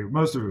commentary,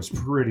 most of it was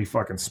pretty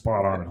fucking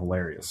spot on and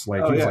hilarious.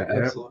 Like, oh he's yeah, like,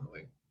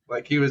 absolutely.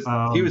 Like he was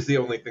the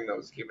only thing that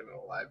was keeping it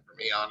alive for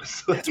me,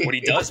 honestly. That's what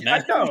he does,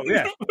 man. No,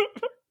 yeah.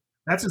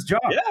 That's his job.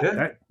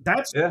 Yeah.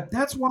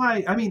 That's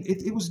why. I mean,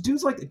 it was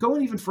dudes like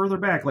going even further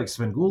back, like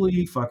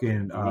Svengoolie,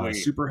 fucking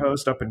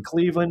Superhost up in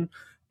Cleveland.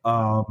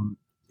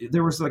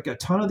 There was like a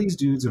ton of these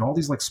dudes in all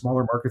these like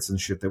smaller markets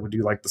and shit that would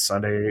do like the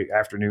Sunday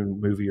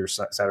afternoon movie or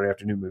Saturday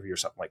afternoon movie or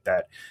something like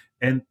that.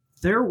 And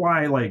they're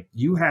why like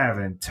you have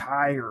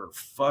entire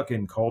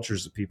fucking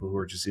cultures of people who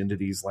are just into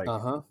these like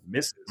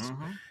misses.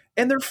 Mm-hmm.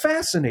 And they're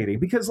fascinating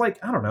because,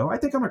 like, I don't know, I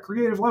think on a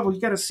creative level,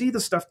 you got to see the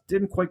stuff that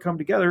didn't quite come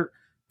together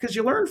because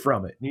you learn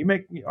from it. And you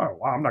make, oh,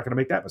 wow, I'm not going to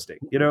make that mistake.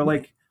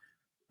 Like,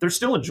 they're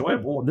still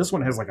enjoyable. And this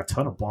one has, like, a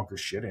ton of bonkers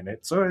shit in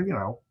it. So,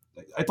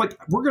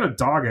 we're going to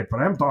dog it, but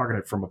I'm dogging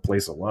it from a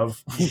place of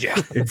love. Yeah.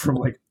 And from,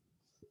 like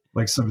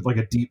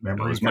a deep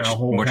memory. There's much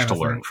to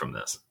learn from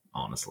this,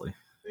 honestly.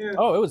 Yeah.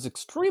 Oh, it was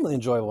extremely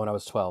enjoyable when I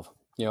was 12,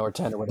 or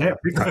 10 or whatever.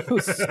 Yeah, it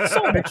was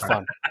so much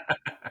fun.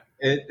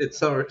 It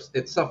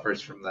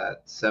suffers from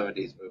that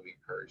 70s movie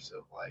curse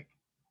of like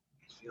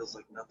it feels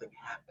like nothing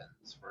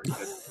happens for a good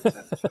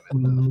percentage of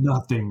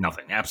it. Nothing,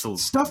 absolutely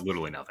stuff,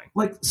 literally nothing.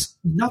 Like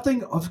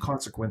nothing of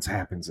consequence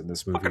happens in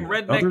this movie, fucking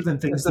redneck. other than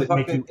things that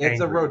make you angry. It's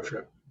a road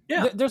trip.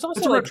 Yeah, there's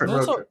also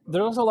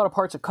a lot of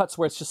parts of cuts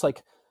where it's just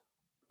like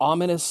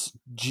ominous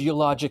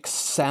geologic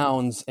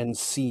sounds and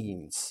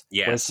scenes.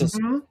 Yes, it's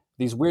just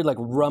these weird like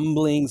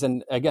rumblings,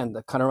 and again,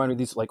 that kind of remind me of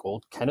these like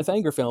old Kenneth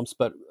Anger films,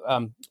 but.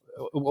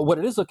 What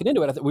it is looking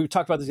into it, we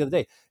talked about this the other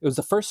day. It was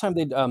the first time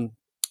they'd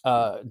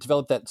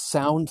developed that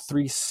Sound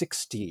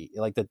 360,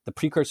 like the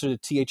precursor to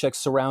THX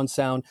surround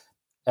sound,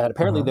 and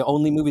apparently the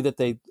only movie that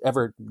they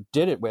ever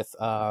did it with.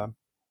 But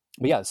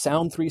yeah,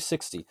 Sound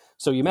 360.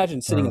 So you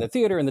imagine sitting in the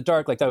theater in the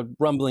dark, like that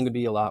rumbling would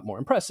be a lot more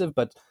impressive.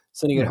 But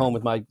sitting at home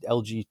with my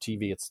LG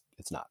TV, it's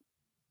not.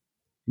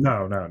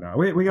 No.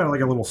 We got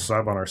like a little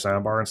sub on our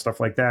soundbar and stuff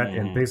like that,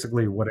 and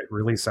basically what it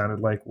really sounded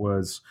like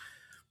was.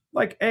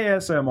 Like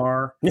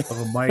ASMR of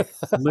a mic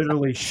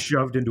literally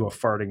shoved into a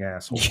farting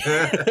asshole.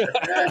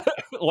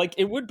 Like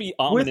it would be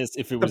ominous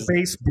if it was the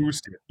bass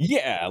boosted.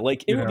 Yeah,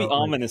 like it would be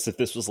ominous if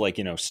this was like,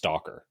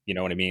 Stalker. You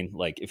know what I mean?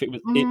 Like if it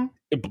was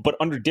but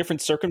under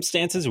different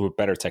circumstances with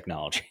better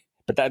technology.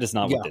 But that is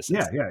not what this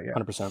is. Yeah.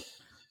 100%.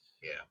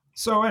 Yeah.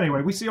 So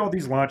anyway, we see all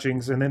these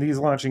launchings, and then these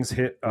launchings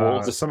hit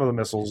some of the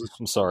missiles.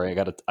 I'm sorry, I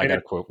got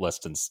to quote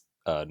Leston's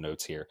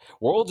notes here.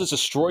 World is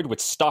destroyed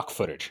with stock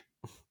footage.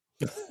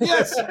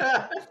 Yes.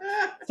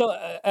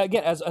 So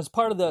again, as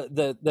part of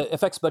the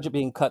effects budget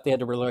being cut, they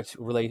had to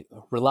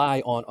rely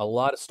on a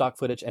lot of stock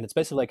footage, and it's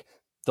basically like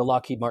the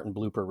Lockheed Martin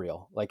blooper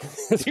reel. Like,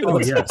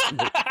 yes,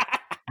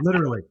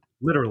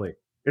 literally,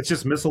 it's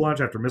just missile launch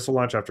after missile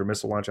launch after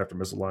missile launch after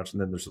missile launch, and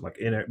then there's like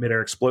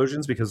midair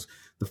explosions because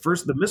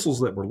the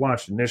missiles that were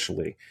launched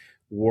initially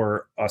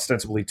were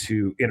ostensibly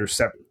to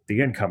intercept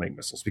the incoming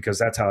missiles because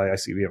that's how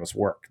ICBMs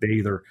work. They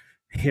either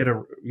hit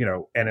a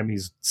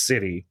enemy's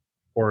city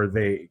or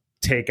they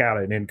take out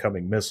an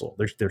incoming missile.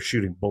 They're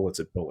shooting bullets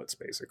at bullets,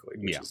 basically,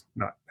 which is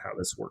not how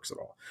this works at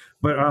all.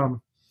 But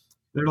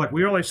they're like,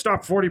 we only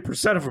stopped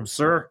 40% of them,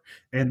 sir.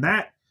 And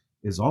that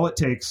is all it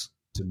takes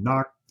to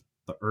knock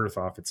the Earth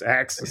off its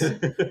axis.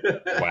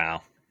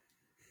 Wow.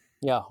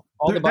 Yeah.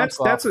 All the bombs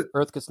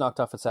Earth gets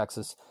knocked off its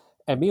axis.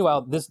 And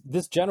meanwhile,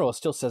 this general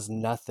still says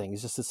nothing.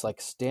 He's just this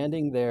like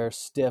standing there,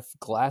 stiff,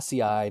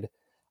 glassy-eyed.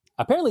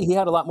 Apparently, he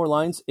had a lot more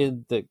lines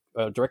in the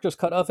director's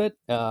cut of it.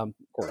 Of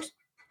course.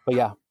 But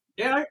yeah.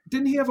 Yeah,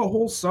 didn't he have a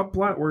whole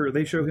subplot where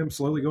they show him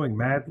slowly going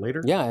mad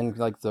later? Yeah, and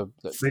like the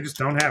they just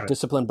don't have it.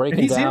 Discipline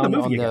breaking down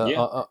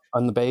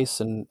on the base,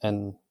 and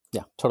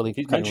yeah, totally.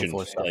 He's mentioned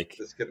like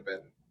this could have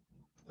been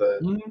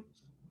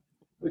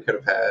we could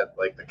have had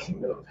like the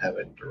Kingdom of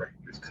Heaven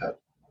director's cut,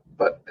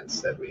 but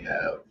instead we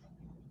have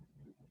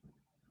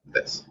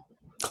this.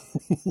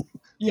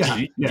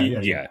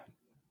 Yeah.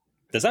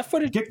 Does that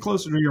footage get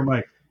closer to your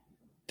mic?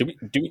 Do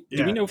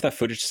we know if that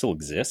footage still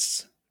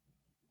exists?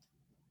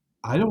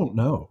 I don't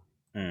know.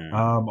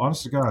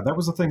 Honest to God, that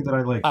was the thing that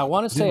I like. I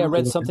want to say I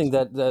read something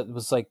that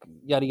was like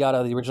yada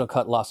yada. The original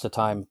cut lost to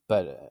time,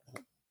 but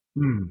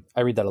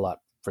I read that a lot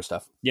for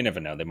stuff. You never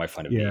know; they might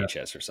find a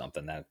VHS or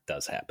something. That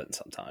does happen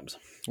sometimes.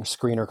 Or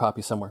screener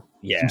copy somewhere.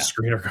 Yeah,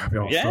 screener copy.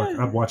 Oh, fuck.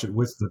 I'd watch it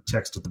with the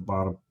text at the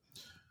bottom.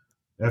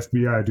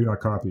 FBI, do not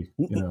copy.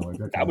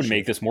 Like that would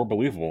make this more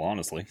believable,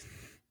 honestly.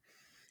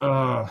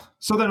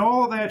 So then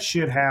all that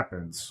shit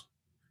happens.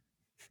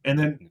 And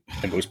then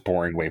the most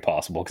boring way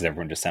possible because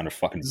everyone just sounded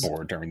fucking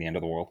bored during the end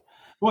of the world.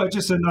 Well, it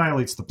just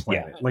annihilates the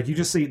planet. Yeah. Like you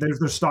just see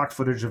there's stock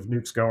footage of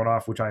nukes going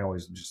off, which I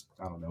always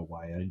I don't know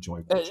why I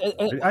enjoy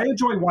watching. I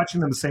enjoy watching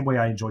them the same way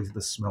I enjoy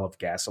the smell of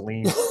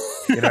gasoline.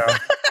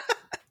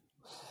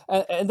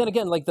 And then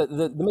again, like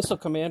the missile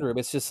command room,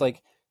 it's just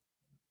like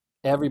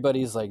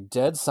everybody's like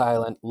dead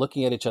silent,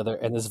 looking at each other,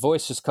 and this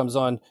voice just comes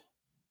on: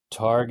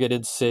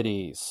 targeted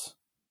cities,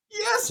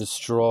 yes,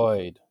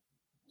 destroyed,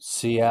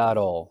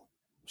 Seattle,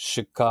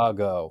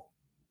 Chicago,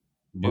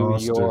 New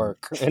Boston.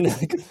 York. And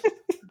like,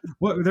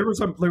 What there was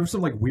some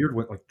like weird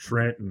one like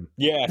Trenton.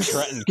 Yeah,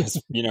 Trenton,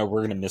 because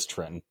we're gonna miss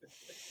Trenton.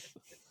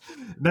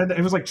 Then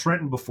it was like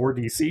Trenton before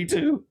DC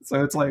too.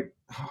 So it's like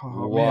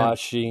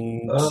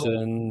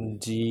Washington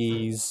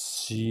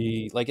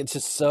D.C. Like it's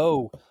just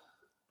so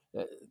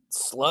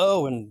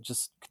slow and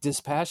just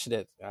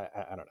dispassionate.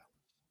 I don't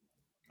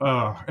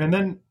know. And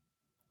then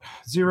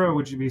Zero,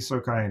 would you be so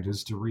kind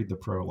as to read the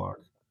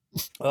prologue?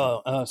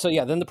 So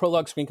yeah, then the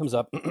prologue screen comes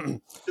up.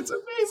 It's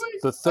amazing.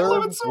 The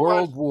Third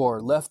World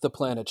War left the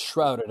planet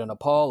shrouded in a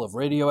pall of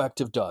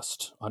radioactive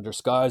dust, under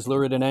skies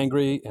lurid and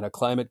angry, in a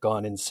climate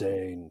gone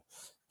insane.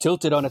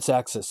 Tilted on its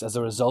axis as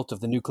a result of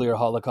the nuclear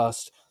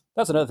holocaust.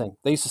 That's another thing.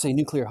 They used to say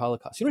nuclear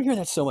holocaust. You don't hear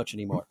that so much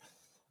anymore.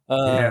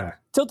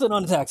 Tilted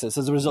on its axis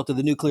as a result of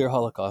the nuclear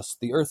holocaust,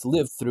 the Earth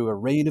lived through a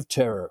reign of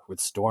terror with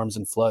storms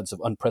and floods of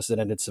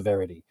unprecedented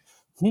severity.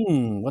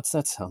 What's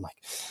that sound like?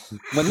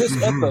 When this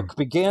epoch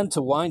began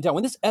to wind down,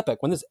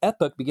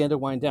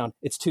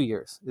 it's 2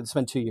 years. It's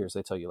been 2 years,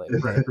 they tell you later.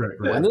 Right.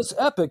 When this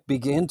epoch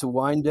began to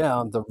wind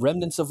down, the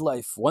remnants of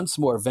life once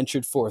more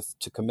ventured forth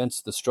to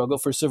commence the struggle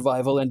for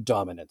survival and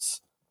dominance.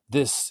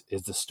 This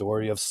is the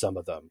story of some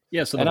of them.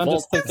 Yeah, so and I'm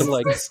just thinking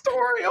like the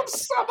story of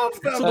some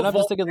of them. and I'm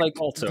just thinking like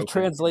the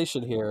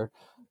translation here.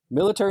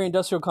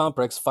 Military-industrial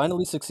complex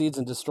finally succeeds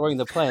in destroying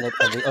the planet,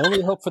 and the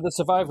only hope for the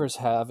survivors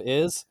have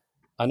is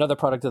another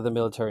product of the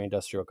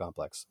military-industrial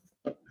complex.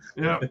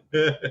 Yeah.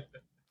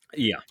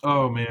 Yeah.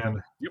 Oh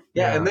man. Yep.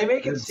 Yeah, and they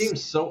make it seem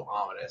so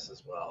ominous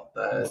as well.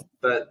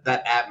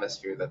 That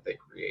atmosphere that they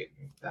create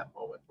in that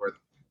moment where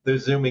they're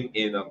zooming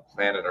in on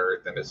planet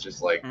Earth and it's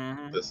just like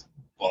this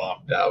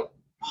bombed out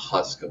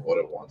husk of what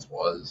it once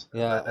was.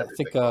 Yeah, I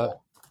think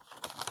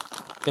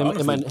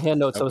in my hand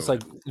notes I was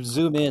like,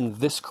 zoom in,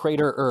 this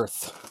crater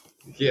Earth.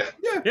 Yeah,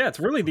 it's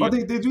really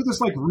they do this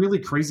like really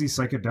crazy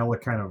psychedelic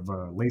kind of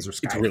laser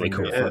sky. It's really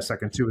thing cool for a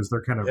second too, as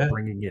they're kind of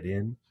bringing it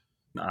in.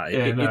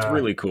 It's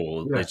really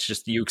cool. Yeah. It's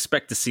just you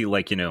expect to see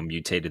like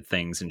mutated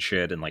things and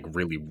shit and like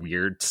really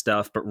weird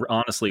stuff, but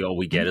honestly, all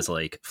we get is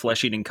like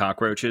flesh-eating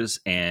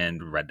cockroaches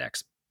and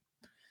rednecks.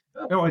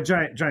 Oh, and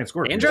giant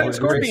scorpions. And giant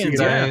scorpions.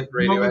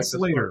 Moments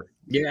later.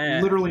 Yeah.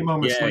 Literally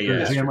moments later.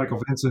 Yeah. Jan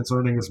Michael Vincent's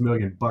earning his $1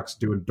 million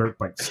doing dirt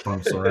bike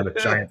stunts around a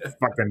giant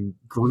fucking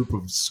group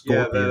of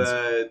scorpions.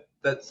 Yeah,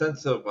 that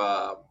sense of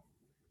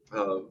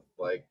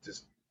like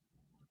just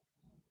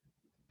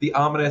the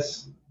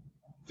ominous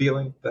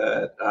feeling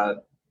that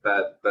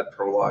that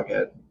prologue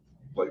had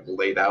like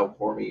laid out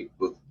for me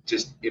was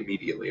just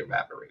immediately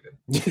evaporated.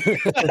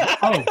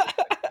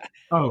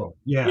 Oh,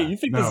 yeah. You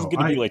think this is going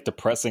to be like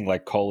depressing,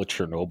 like Call of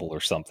Chernobyl or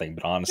something,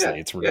 but honestly,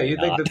 it's really you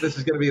not. think that this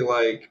is going to be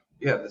like,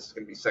 this is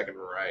going to be Second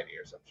Variety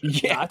or something.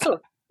 Yeah,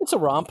 it's a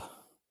romp.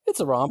 It's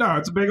a romp. No,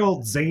 it's a big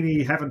old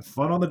zany having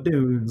fun on the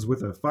dunes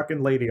with a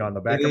fucking lady on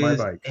the back of my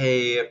bike.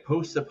 A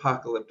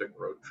post-apocalyptic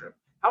road trip.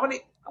 How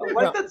many?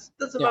 That's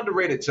an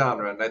underrated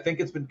genre, and I think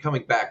it's been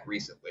coming back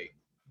recently.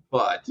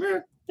 But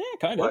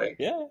kind of. Like,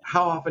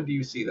 how often do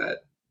you see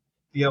that?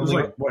 It was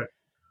like what?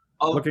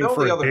 Looking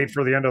for a date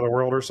for the end of the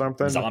world or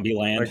something?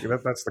 Zombieland. Like,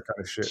 that's the kind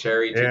of shit.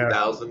 Cherry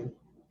 2000.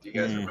 Do you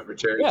guys remember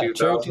Cherry 2000?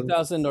 Cherry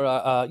 2000 or,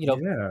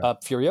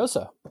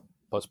 Furiosa.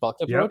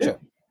 Post-apocalyptic road trip.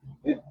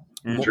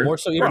 More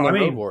so even than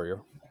Road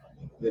Warrior.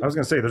 I was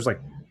going to say, there's like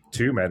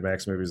 2 Mad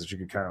Max movies that you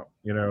could count,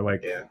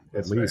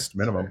 at least,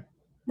 minimum. Right.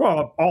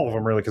 Well, all of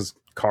them really, because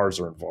cars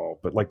are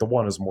involved, but like the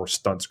one is more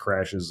stunts,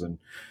 crashes, and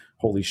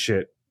holy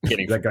shit.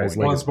 That guy's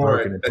leg is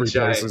broken in 3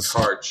 places.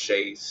 Car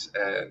chase,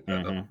 and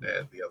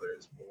the other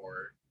is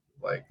more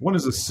like one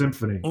is a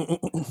symphony.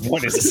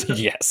 One is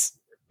yes.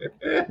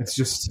 It's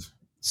just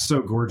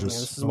so gorgeous. Yeah,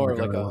 this is more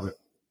like a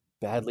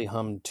badly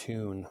hummed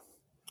tune.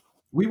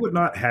 We would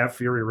not have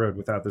Fury Road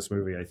without this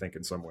movie, I think,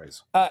 in some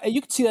ways. You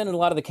can see that in a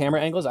lot of the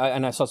camera angles,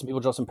 and I saw some people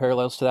draw some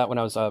parallels to that when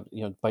I was,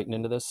 biting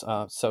into this.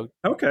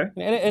 Okay,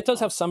 and it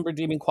does have some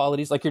redeeming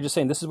qualities, like you're just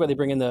saying. This is where they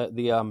bring in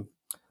the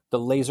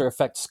laser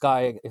effect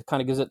sky. It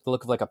kind of gives it the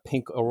look of like a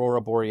pink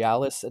aurora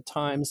borealis at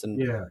times, and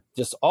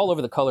just all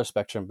over the color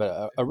spectrum.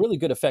 But a really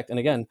good effect, and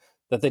again,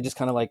 that they just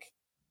kind of like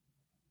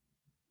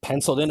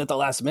penciled in at the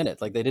last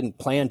minute. Like they didn't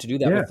plan to do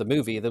that with the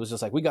movie. It was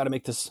just like, we got to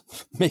make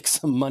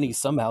some money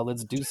somehow.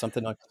 Let's do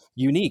something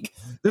unique.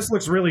 This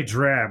looks really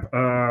drab.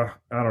 I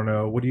don't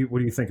know. What do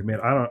you think,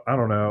 man? I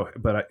don't know.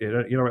 But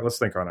you know what? Let's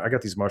think on it. I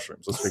got these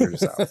mushrooms. Let's figure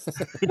this out.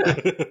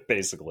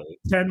 Basically,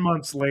 10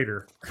 months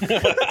later.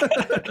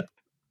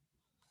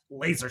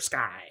 Laser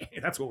sky.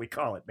 That's what we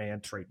call it, man.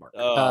 Trademark.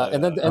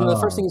 And the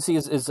first thing you see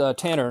is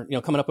Tanner,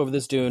 coming up over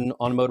this dune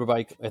on a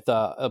motorbike with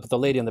the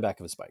lady on the back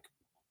of his bike.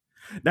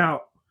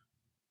 Now,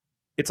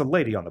 it's a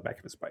lady on the back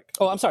of his bike.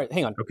 Oh, I'm sorry.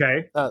 Hang on.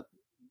 Okay.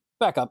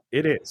 Back up.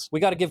 It is.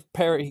 We got to give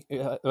Perry. We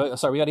got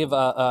to give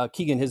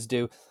Keegan his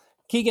due.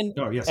 Keegan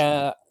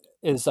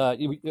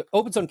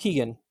opens on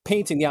Keegan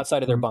painting the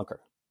outside of their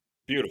bunker.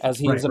 Beautiful. As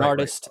he's an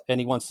artist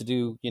and he wants to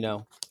do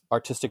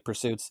artistic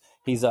pursuits.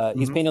 He's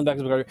painting on the back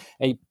of the bunker,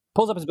 and he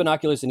pulls up his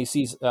binoculars and he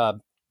sees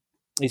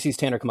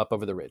Tanner come up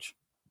over the ridge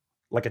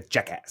like a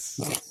jackass.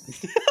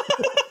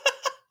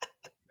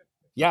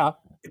 Yeah.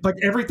 Like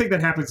everything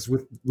that happens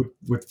with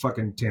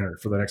fucking Tanner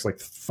for the next like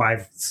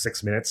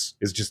 5-6 minutes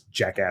is just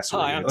jackass.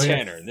 Hi, I'm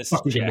Tanner. This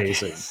is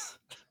amazing.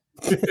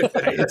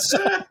 It's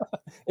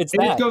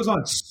it goes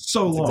on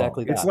so long.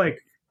 Exactly it's like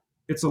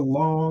it's a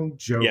long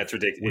joke. Yeah, it's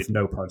ridiculous. With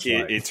no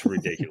punchline. It's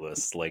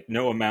ridiculous. Like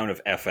no amount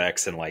of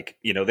FX and like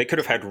they could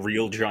have had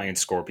real giant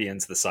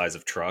scorpions the size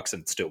of trucks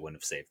and still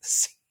wouldn't have saved the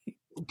scene.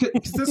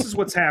 Because this is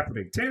what's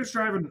happening. Tanner's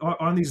driving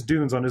on these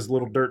dunes on his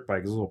little dirt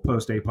bike, his little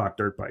post-APOC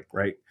dirt bike,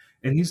 right?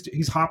 And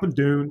he's hopping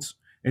dunes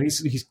and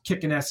he's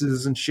kicking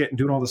S's and shit and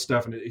doing all this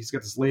stuff. And he's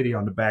got this lady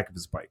on the back of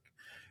his bike.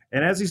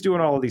 And as he's doing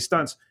all of these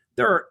stunts,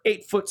 there are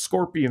 8-foot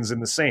scorpions in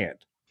the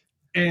sand.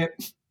 And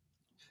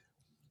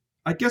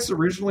I guess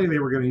originally they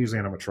were going to use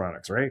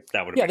animatronics, right?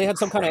 That would they had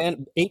some kind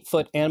of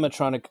 8-foot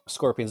animatronic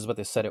scorpions is what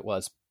they said it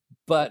was.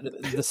 But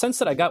the sense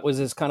that I got was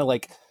this kind of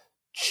like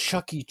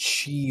Chuck E.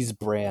 Cheese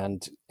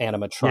brand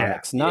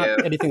animatronics,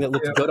 not anything that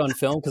looked good on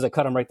film because I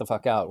cut them right the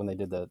fuck out when they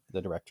did the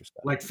director's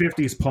cut. Like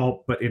 50s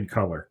pulp, but in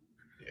color.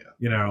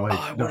 Yeah, like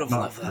I would have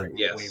loved that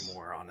way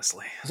more,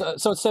 honestly.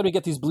 So instead we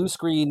get these blue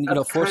screen,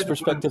 forced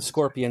perspective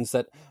scorpions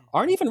that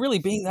aren't even really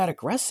being that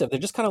aggressive. They're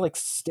just kind of like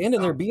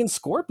standing there being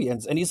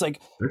scorpions, and he's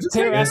like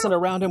harassing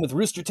around him with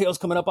rooster tails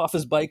coming up off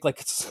his bike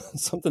like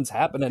something's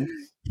happening.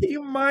 He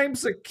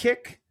mimes a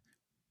kick.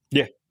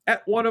 Yeah.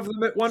 At one of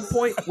them at one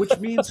point, which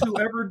means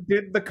whoever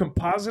did the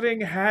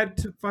compositing had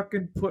to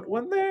fucking put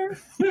one there.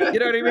 You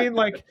know what I mean?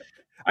 Like,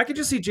 I could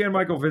just see Jan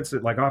Michael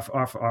Vincent like off,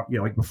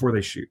 like before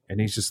they shoot,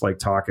 and he's just like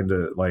talking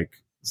to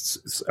like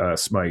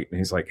Smite, and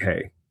he's like,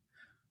 "Hey,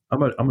 I'm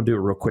gonna do a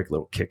real quick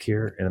little kick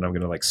here, and then I'm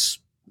gonna like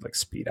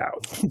speed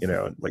out,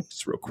 like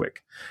just real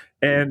quick."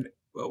 And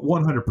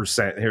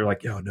 100%, they're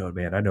like, "Oh no,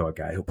 man, I know a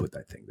guy who'll put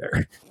that thing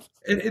there."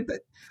 And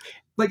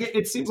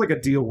it seems like a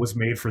deal was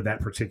made for that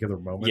particular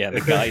moment. Yeah,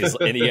 the guy is,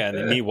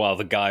 and meanwhile,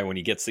 the guy when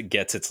he gets,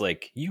 it's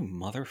like, you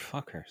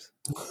motherfuckers.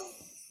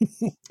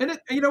 And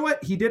you know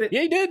what? He did it.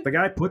 Yeah, he did. The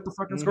guy put the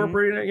fucking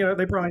scorpion in it.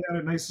 They probably had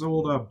a nice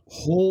old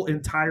whole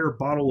entire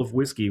bottle of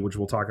whiskey, which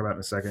we'll talk about in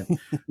a second.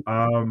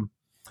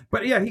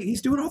 But yeah,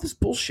 he's doing all this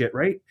bullshit,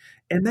 right?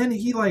 And then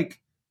he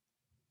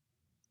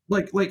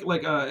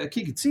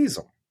Keegan sees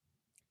him,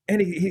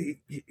 and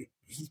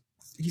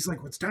he's like,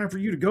 well, it's time for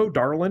you to go,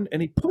 darling. And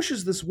he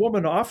pushes this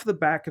woman off the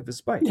back of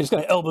his bike. He just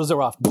kind of elbows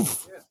her off.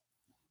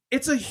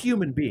 It's a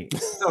human being.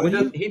 No, he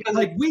doesn't.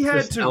 Like, we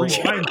had to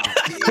rewind.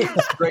 He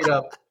straight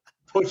up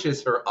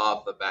pushes her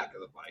off the back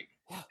of the bike.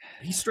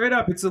 He straight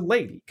up, it's a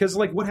lady. Because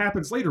like what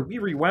happens later, we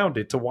rewound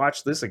it to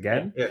watch this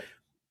again. Yeah.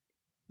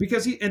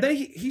 Because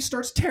he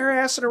starts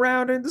tear-assing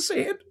around in the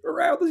sand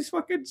around these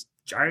fucking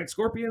giant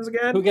scorpions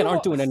again. Who again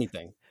aren't doing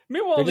anything.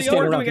 Meanwhile, the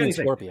other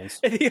scorpions.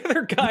 And the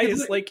other guy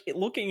is like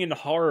looking in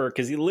horror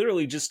because he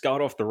literally just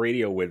got off the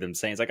radio with him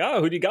saying, "It's like, oh,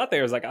 who do you got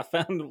there?" It's like, "I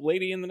found a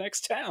lady in the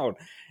next town,"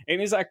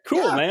 and he's like,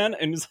 "Cool, man."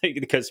 And it's like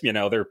because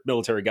their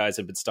military guys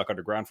have been stuck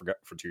underground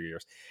for 2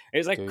 years. And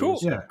he's like,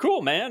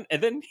 "Cool, man."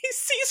 And then he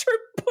sees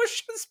her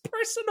push this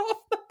person off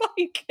the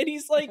bike, and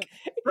he's like,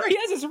 he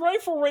has his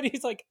rifle ready.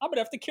 He's like, "I'm gonna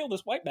have to kill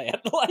this white man."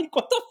 Like,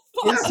 what the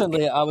fuck?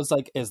 Instantly, I was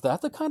like, "Is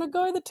that the kind of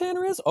guy that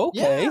Tanner is?"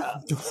 Okay,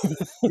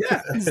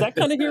 is that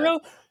kind of hero?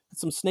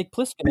 Some Snake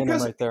Plissken in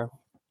him right there.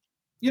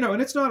 And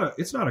it's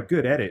not a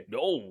good edit.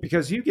 No.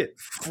 Because you get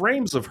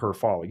frames of her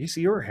falling. You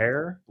see her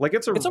hair. Like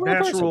it's a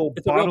natural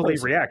it's bodily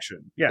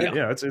reaction.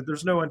 Yeah.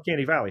 There's no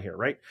uncanny valley here,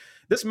 right?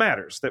 This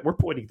matters that we're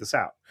pointing this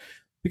out.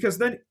 Because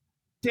then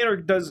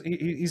Tanner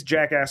he's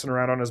jackassing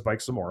around on his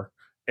bike some more.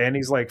 And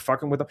he's like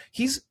fucking with them.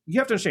 You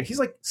have to understand, he's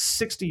like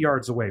 60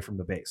 yards away from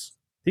the base.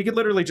 He could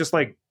literally just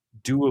like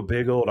do a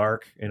big old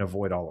arc and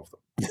avoid all of them.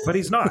 But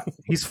he's not.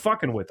 He's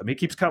fucking with them. He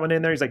keeps coming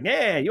in there. He's like,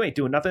 "Yeah, you ain't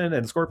doing nothing."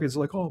 And the scorpions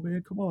are like, "Oh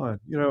man, come on."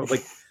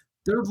 Like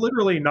they're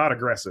literally not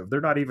aggressive.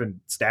 They're not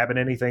even stabbing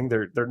anything.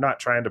 They're not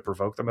trying to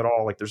provoke them at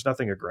all. Like there's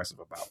nothing aggressive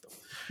about them.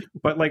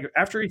 But like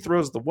after he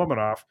throws the woman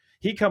off,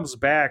 he comes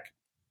back.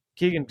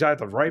 Keegan got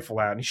the rifle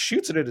out and he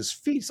shoots it at his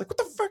feet. He's like, "What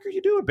the fuck are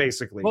you doing?"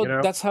 Basically,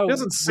 well, that's how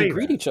we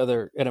greet each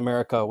other in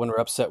America when we're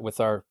upset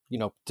with our,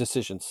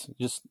 decisions.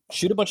 Just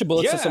shoot a bunch of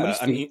bullets at somebody's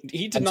feet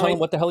and tell them,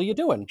 "What the hell are you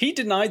doing?" He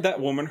denied that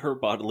woman her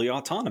bodily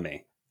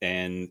autonomy,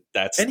 and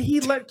he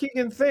let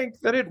Keegan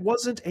think that it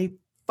wasn't a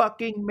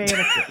fucking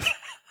mannequin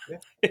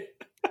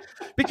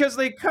because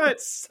they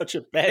cut such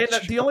a bad.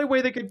 And the only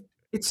way they could.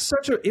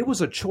 It was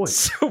a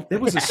choice.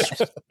 It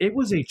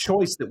was a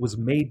choice that was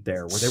made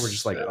there where they were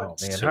just like, "Oh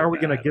man, how are we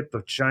going to get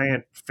the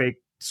giant fake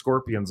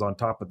scorpions on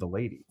top of the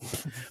lady?"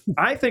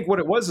 I think what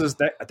it was is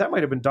that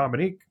might have been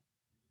Dominique.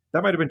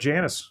 That might have been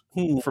Janice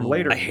from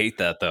later. I hate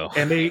that though.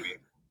 And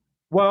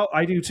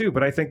I do too,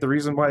 but I think the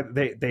reason why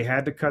they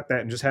had to cut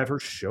that and just have her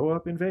show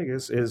up in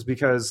Vegas is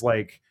because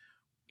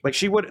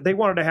they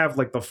wanted to have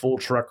like the full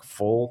truck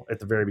full at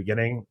the very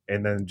beginning,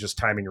 and then just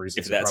timing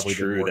reasons. If that's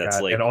true, that's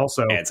like, and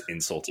also adds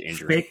insult to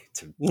injury.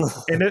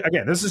 And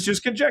again, this is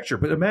just conjecture,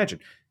 but imagine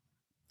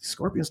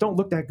scorpions don't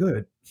look that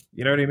good.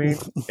 You know what I mean?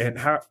 And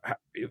how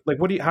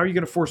are you going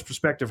to force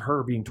perspective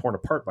her being torn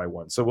apart by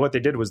one? So what they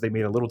did was they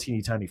made a little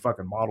teeny tiny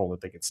fucking model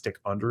that they could stick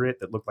under it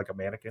that looked like a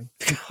mannequin.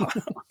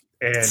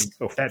 And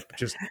that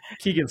just,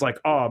 Keegan's like,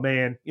 oh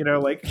man, you know,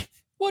 like,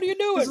 what are you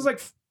doing? This is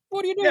like,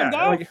 what are you doing,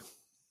 guy? Like,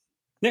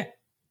 yeah,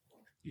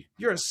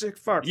 you're a sick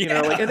fuck, you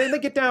know. Like, and then they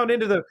get down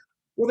into the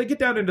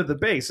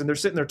base and they're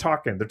sitting there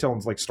talking. They're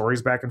telling like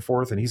stories back and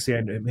forth, and he's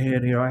saying,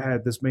 man, you know, I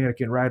had this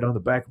mannequin ride on the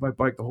back of my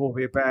bike the whole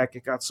way back.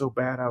 It got so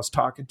bad I was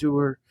talking to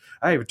her.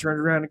 I even turned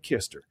around and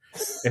kissed her.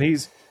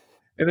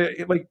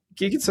 And like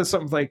Keegan says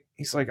something like,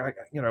 he's like,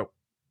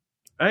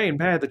 I ain't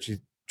mad that you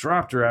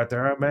dropped her out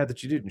there. I'm mad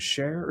that you didn't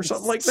share or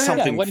something like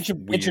that. Yeah, why did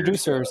you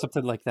introduce her or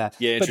something like that?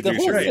 Yeah, but the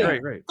whole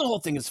thing, right. The whole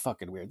thing is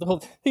fucking weird.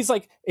 He's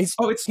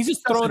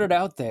just throwing it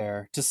out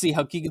there to see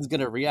how Keegan's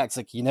gonna react. It's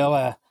like, you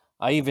know,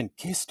 I even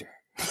kissed her.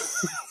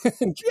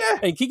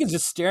 And Keegan's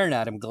just staring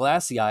at him,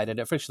 glassy eyed, and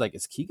at first she's like,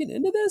 "Is Keegan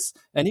into this?"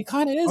 And he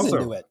kind of is also,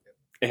 into it.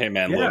 Hey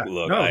man,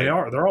 look.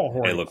 No, they're all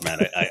horny. Hey, look,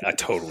 man, I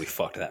totally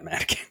fucked that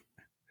mannequin.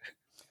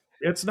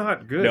 It's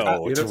not good.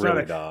 No, it's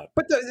really not.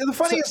 But the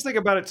funniest thing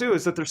about it too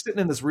is that they're sitting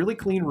in this really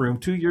clean room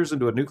 2 years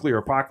into a nuclear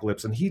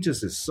apocalypse, and he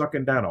just is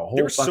sucking down a whole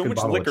There's fucking so much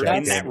bottle liquor of Jack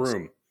in that Daniels.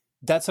 room.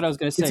 That's what I was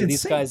going to say.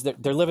 These guys,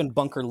 they're living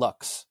bunker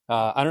lux.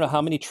 I don't know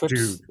how many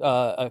trips.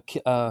 I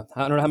don't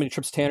know how many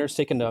trips Tanner's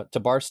taken to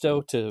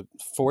Barstow to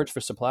forage for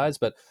supplies,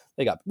 but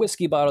they got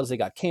whiskey bottles, they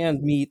got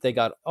canned meat, they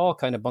got all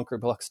kind of bunker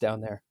lux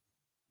down there.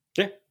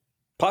 Yeah,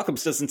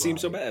 apocalypse doesn't seem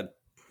so bad.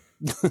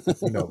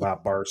 You know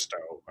about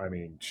Barstow. I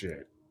mean,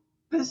 shit.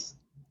 This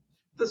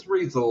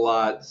reads a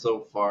lot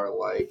so far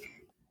like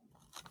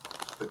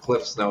the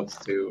Cliff's Notes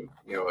to,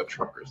 you know, a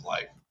trucker's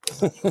life.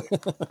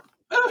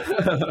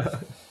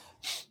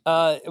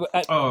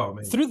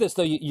 Through this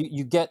though,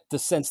 you get the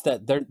sense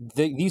that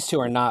these two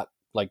are not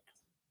like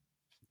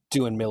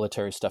doing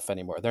military stuff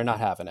anymore. They're not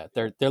having it.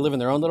 They're living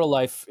their own little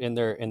life in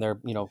their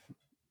you know,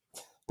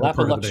 lap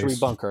of luxury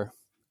bunker.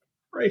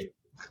 Right.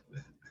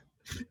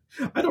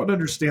 I don't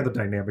understand the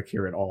dynamic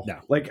here at all. No.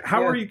 Like,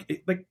 how are you,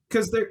 like,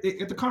 because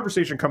the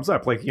conversation comes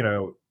up, like, you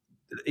know,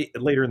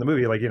 later in the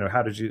movie, like, you know,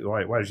 why did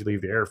you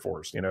leave the Air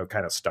Force, you know,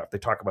 kind of stuff. They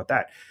talk about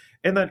that.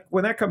 And then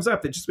when that comes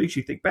up, it just makes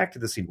you think back to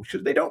the scene, which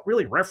they don't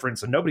really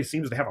reference and nobody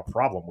seems to have a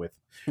problem with.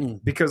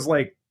 Because,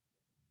 like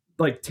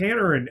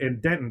Tanner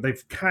and Denton,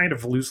 they've kind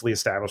of loosely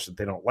established that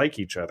they don't like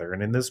each other.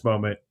 And in this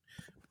moment,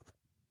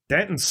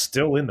 Denton's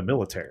still in the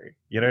military.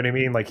 You know what I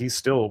mean? Like, he's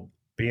still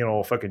being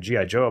all fucking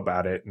G.I. Joe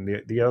about it,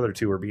 and the other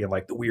two are being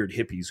like the weird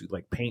hippies who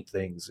like paint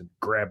things and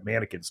grab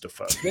mannequins to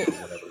fuck or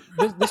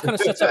whatever. This kind of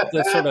sets up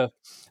this sort of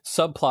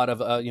subplot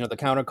of you know, the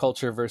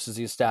counterculture versus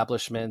the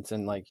establishment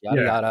and like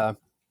yada yada.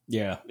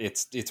 Yeah,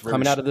 it's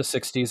coming out of the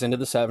 60s into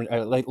the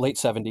late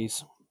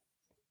 70s.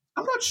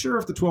 I'm not sure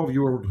if the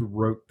 12-year-old who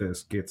wrote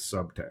this gets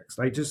subtext.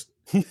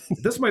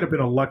 This might have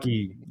been a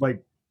lucky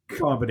like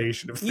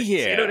combination of things.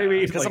 Yeah, you know what I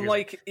mean? Because I'm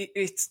like,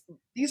 it's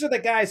these are the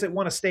guys that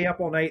want to stay up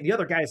all night, and the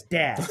other guy's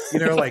dad. You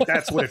know, like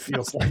that's what it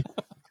feels like.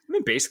 I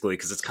mean, basically,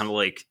 because it's kind of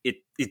like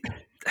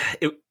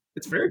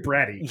it's very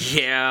bratty.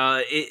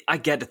 Yeah, I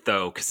get it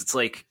though, because it's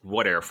like,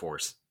 what Air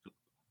Force?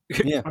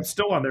 Yeah, I'm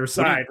still on their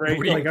side, right?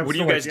 What are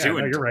you guys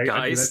doing, you're right,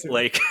 guys?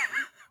 Like,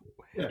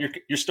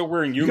 you're still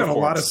wearing uniforms. You got a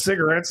lot of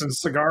cigarettes and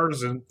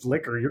cigars and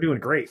liquor. You're doing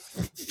great.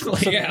 So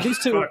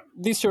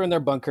these two are in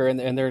their bunker,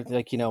 and they're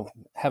like, you know,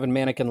 having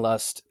mannequin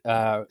lust.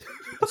 So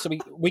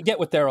we get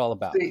what they're all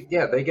about. They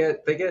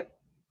get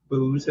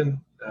booze and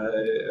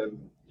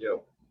you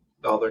know,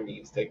 all their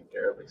needs taken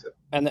care of. Except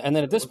and then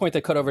at this point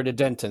they cut over to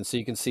Denton, so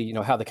you can see, you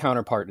know, how the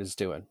counterpart is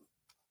doing.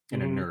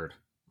 And a nerd.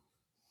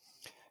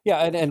 Yeah,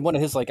 and one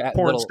of his like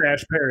porn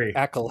stash Perry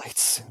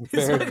acolytes.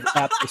 Very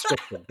apt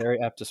description.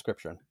 Very apt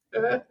description.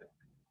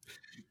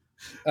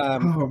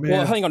 Oh man!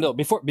 Well, hang on. No,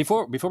 before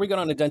we get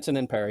on to Denton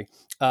and Perry,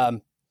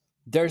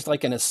 there's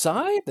like an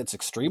aside that's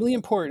extremely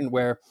important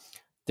where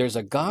there's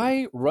a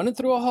guy running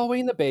through a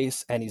hallway in the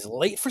base and he's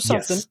late for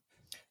something,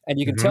 and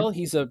you can tell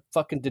he's a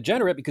fucking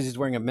degenerate because he's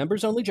wearing a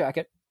members only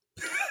jacket.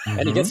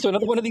 And he gets to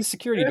another one of these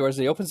security doors.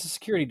 He opens the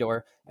security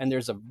door, and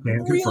there's a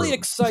really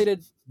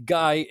excited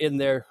guy in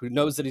there who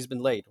knows that he's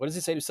been late. What does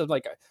he say to something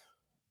like,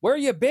 "Where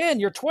you been?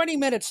 You're 20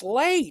 minutes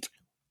late."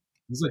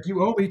 He's like,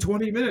 "You owe me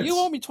 20 minutes. You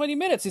owe me 20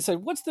 minutes." He said,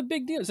 "What's the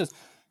big deal?" He says,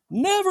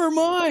 "Never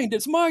mind.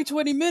 It's my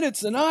 20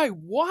 minutes, and I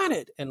want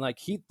it." And like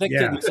kid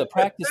must have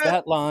practiced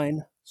that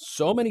line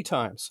so many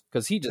times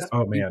because he just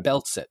he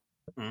belts it.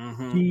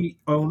 Mm-hmm. He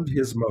owned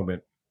his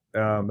moment.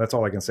 That's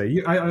all I can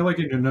say. I like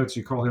in your notes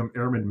you call him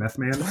Airman Meth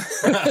Man.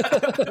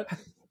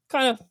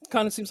 kind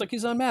of seems like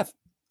he's on meth.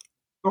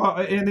 Well,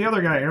 and the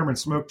other guy, Airman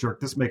Smoke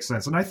Jerk, this makes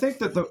sense. And I think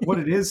that what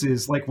it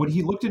is like when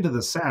he looked into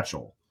the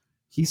satchel,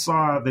 he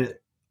saw that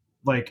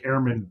like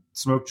Airman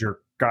Smoke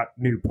Jerk got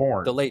new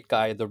porn. The late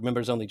guy, the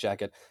members only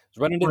jacket, is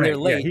running in there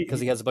late because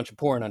he has a bunch of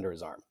porn under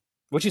his arm,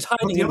 which he's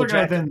hiding in the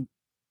jacket.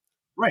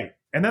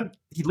 And then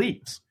he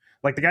leaves.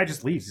 Like the guy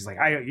just leaves. He's like,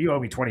 "You owe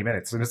me 20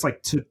 minutes," and it's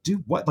like, to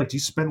do what? Like, do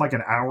you spend like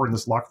an hour in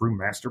this locked room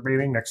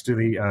masturbating next to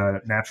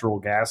the natural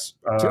gas?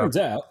 Turns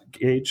out,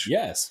 gauge.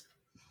 Yes.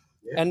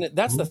 And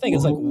that's the thing.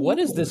 It's like, what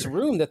is this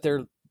room that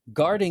they're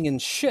guarding in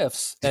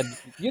shifts? And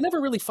you never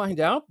really find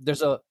out.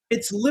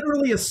 It's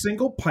literally a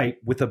single pipe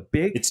with a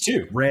big. It's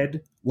two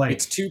red, like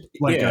it's two,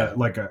 like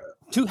a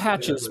two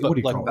hatches,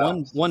 but like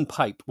one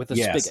pipe with a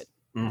spigot.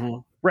 Mm-hmm.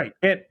 Right,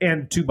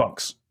 and two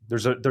bunks.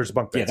 There's a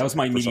bunk beds. Yeah, that was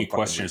my immediate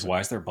question: is why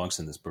is there bunks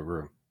in this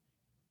room?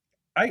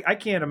 I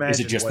can't imagine. Is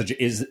it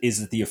just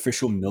is it the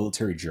official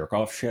military jerk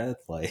off shed?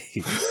 Like,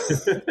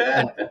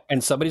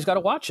 and somebody's got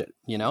to watch it,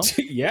 you know?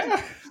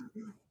 Yeah,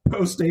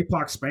 post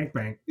APOC spank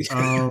bank.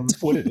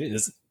 That's what it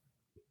is.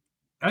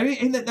 I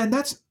mean, and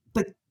that's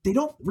like they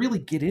don't really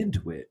get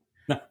into it.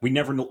 No, we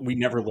never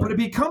learn. But it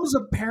becomes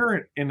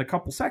apparent in a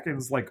couple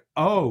seconds, like,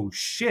 oh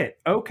shit,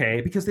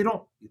 okay, because you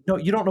don't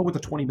know what the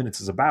 20 minutes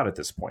is about at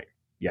this point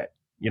yet.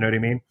 You know what I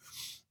mean?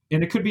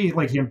 And it could be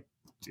like him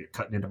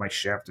cutting into my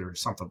shaft or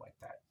something like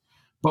that.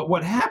 But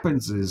what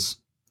happens is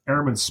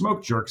Airman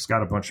Smoke Jerk's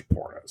got a bunch of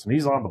pornos, and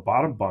he's on the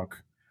bottom bunk,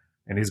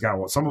 and he's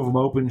got some of them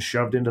open,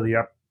 shoved into the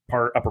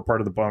upper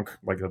part of the bunk,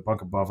 like the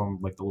bunk above him,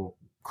 like the little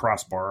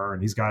crossbar,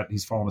 and he's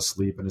falling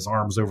asleep, and his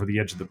arms over the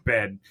edge of the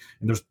bed,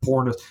 and there's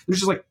pornos. There's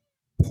just like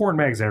porn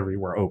mags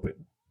everywhere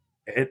open.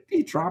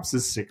 He drops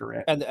his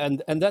cigarette,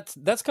 and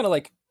that's kind of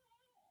like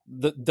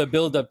the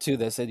build up to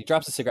this. And he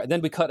drops a cigarette, and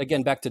then we cut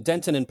again back to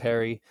Denton and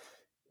Perry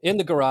in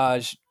the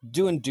garage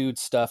doing dude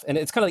stuff, and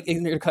it's kind of like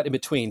intercut in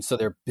between, so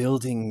they're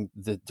building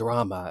the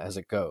drama as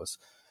it goes.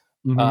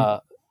 Mm-hmm.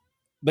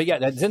 But yeah,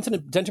 Denton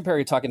and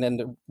Perry are talking, and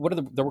they're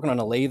working on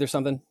a lathe or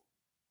something.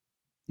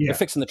 Yeah, they're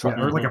fixing the truck,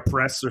 or like a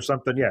press or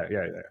something. Yeah.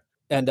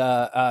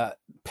 And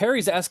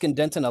Perry's asking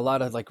Denton a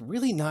lot of like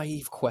really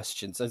naive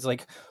questions. It's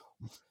like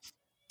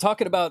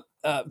talking about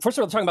first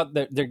of all, talking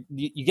about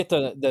you get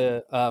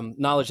the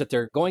knowledge that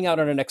they're going out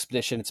on an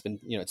expedition. It's been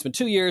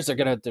 2 years.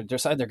 They're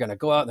decided they're gonna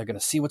go out and they're gonna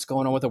see what's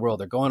going on with the world.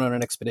 They're going on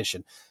an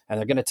expedition and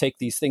they're gonna take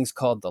these things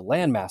called the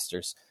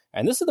Landmasters.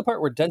 And this is the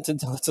part where Denton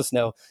lets us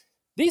know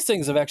these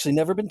things have actually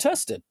never been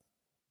tested.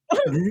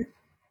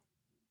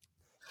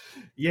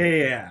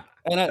 Yeah,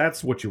 and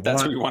that's what you want.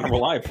 That's what you want to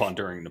rely upon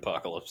during an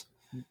apocalypse.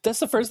 That's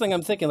the first thing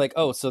I'm thinking. Like,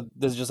 oh, so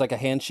there's just like a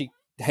handshake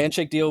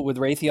deal with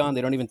Raytheon.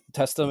 They don't even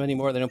test them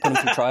anymore. They don't put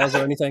them through trials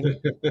or anything.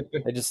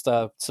 They just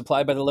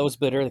supply by the lowest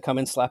bidder. They come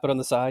in, slap it on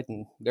the side,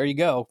 and there you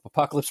go.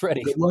 Apocalypse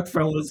ready. Good luck,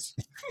 fellas.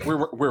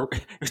 We're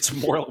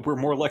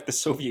more like the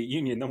Soviet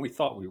Union than we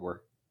thought we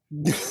were.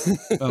 Yeah,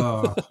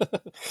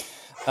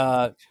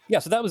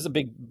 so that was a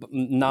big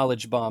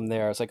knowledge bomb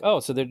there. I was like, oh,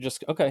 so they're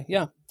just okay.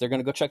 Yeah, they're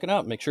going to go check it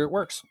out, make sure it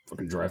works.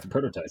 Fucking drive the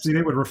prototypes. See,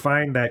 they would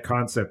refine that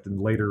concept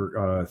in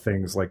later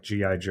things like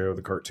G.I. Joe,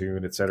 the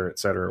cartoon, et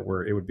cetera,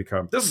 where it would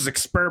become this is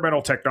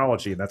experimental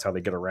technology, and that's how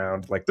they get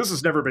around. Like this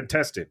has never been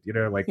tested. You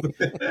know, like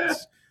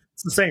it's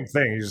the same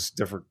thing, it's just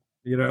different.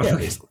 You know, yeah,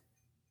 basically.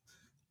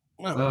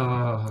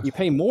 You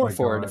pay more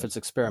for it if it's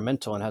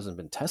experimental and hasn't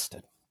been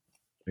tested.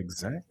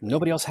 Exactly.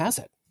 Nobody else has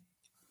it.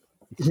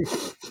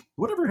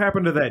 Whatever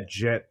happened to that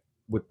jet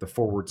with the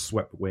forward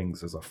swept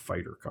wings as a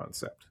fighter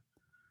concept?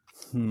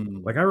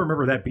 Like I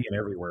remember that being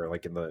everywhere,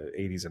 like in the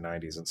 80s and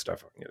 90s and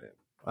stuff.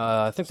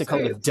 I think they call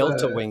it a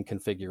Delta Wing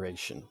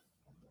configuration.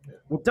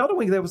 Well, Delta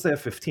Wing, that was the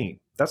F-15.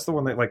 That's the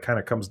one that like kind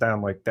of comes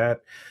down like that.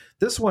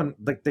 This one,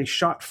 like they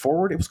shot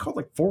forward. It was called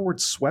like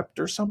forward swept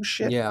or some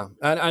shit. Yeah,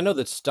 I know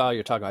the style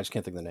you're talking about. I just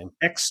can't think of the name.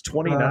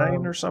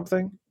 X-29 or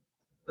something.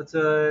 That's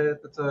a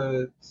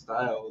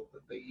style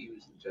that they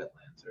use in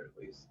Jetlands, or at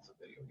least it's a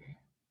video game.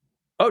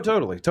 Oh,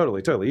 totally.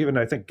 Even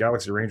I think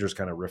Galaxy Rangers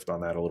kind of riffed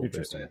on that a little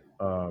bit.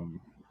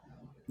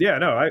 Yeah,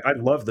 no, I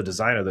love the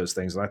design of those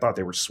things, and I thought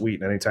they were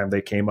sweet. And anytime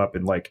they came up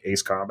in like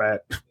Ace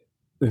Combat,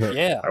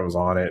 yeah, I was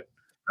on it.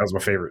 That was my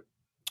favorite.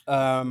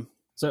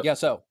 So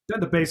then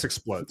the base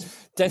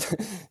explodes.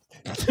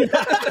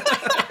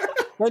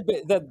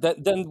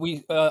 Then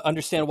we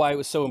understand why it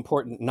was so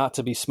important not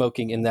to be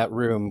smoking in that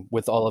room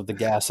with all of the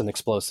gas and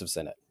explosives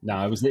in it.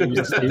 No, it was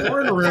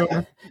the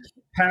room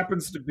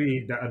happens to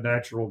be a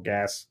natural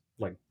gas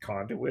like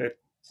conduit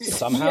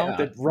somehow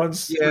that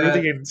runs through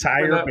the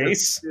entire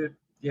base.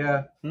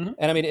 Yeah, and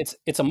I mean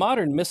it's a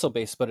modern missile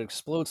base, but it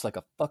explodes like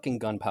a fucking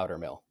gunpowder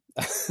mill.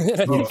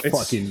 It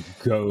fucking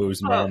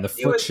goes, man. The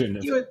friction.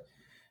 You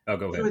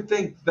would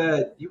think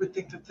that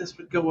this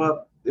would go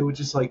up. It would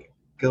just like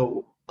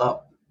go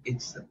up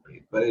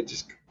instantly, but it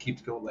just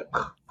keeps going like.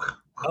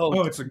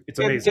 It's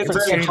amazing.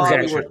 Different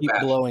sections keep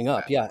blowing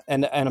up, yeah,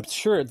 and I'm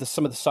sure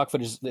some of the stock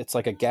footage, it's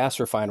like a gas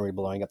refinery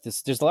blowing up.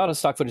 There's a lot of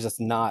stock footage that's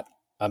not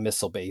a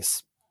missile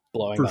base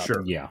blowing up. For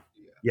sure, yeah.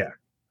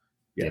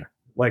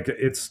 Like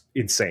it's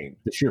insane.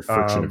 The sheer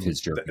friction of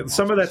his jerking.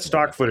 Some of that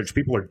stock footage,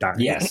 people are dying.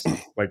 Yes,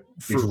 like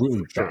it's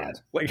really bad.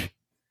 Like,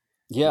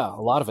 yeah,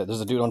 a lot of it.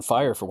 There's a dude on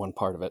fire for one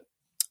part of it.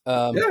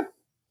 Yeah.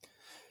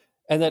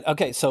 And then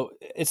so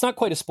it's not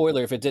quite a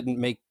spoiler if it didn't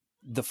make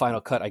the final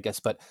cut, I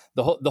guess. But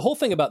the whole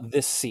thing about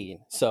this scene,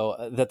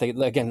 so that they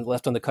again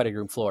left on the cutting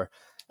room floor.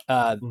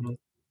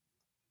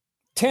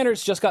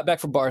 Tanner's just got back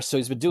from bars, so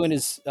he's been doing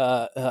his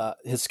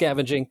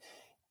scavenging,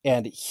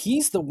 and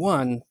he's the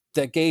one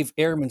that gave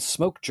Airman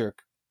Smoke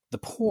Jerk the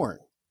porn.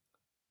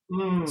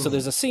 So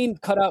there's a scene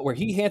cut out where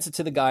he hands it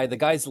to the guy. The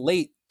guy's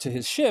late to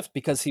his shift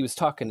because he was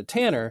talking to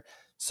Tanner.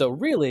 So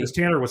really, because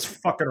Tanner was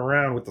fucking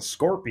around with the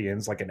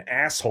Scorpions like an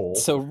asshole.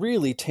 So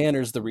really,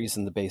 Tanner's the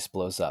reason the base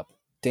blows up.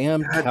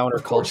 Damn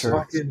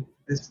counterculture.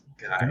 This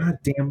guy. God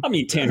damn. I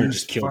mean, Tanner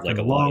just killed like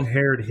a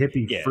long-haired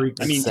hippie freak.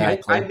 I mean,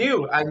 exactly.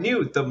 I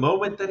knew the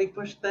moment that he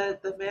pushed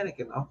the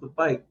mannequin off the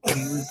bike, he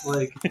was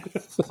like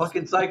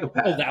fucking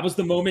psychopath. Oh, that was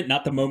the moment,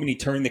 not the moment he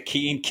turned the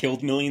key and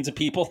killed millions of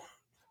people.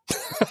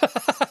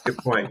 Good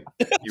point.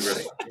 You're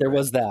right. There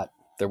was that.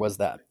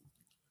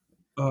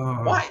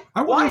 Why?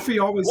 I wonder if he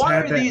always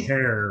had that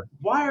hair.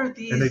 Why are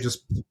these? And they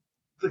just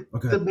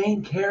the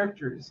main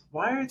characters.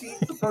 Why are these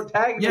the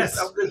protagonists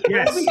of this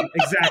movie?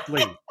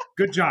 Exactly.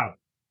 Good job.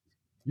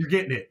 You're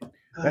getting it.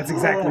 That's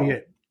exactly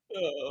it.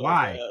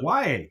 Why?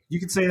 Why? You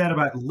can say that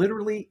about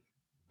literally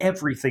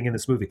everything in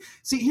this movie.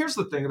 See, here's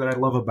the thing that I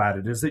love about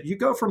it is that you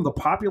go from the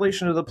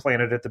population of the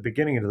planet at the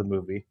beginning of the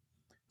movie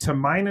to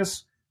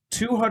minus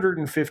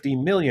 250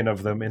 million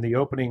of them in the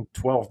opening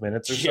 12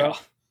 minutes or so.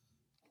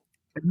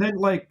 And then,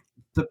 like,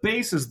 the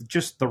base is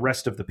just the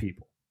rest of the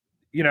people.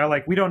 You know,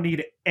 like, we don't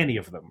need any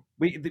of them.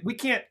 We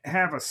can't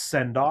have a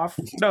send-off.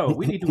 No,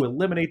 we need to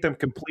eliminate them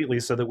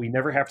completely so that we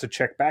never have to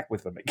check back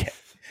with them again.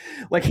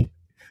 Like,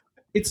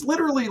 it's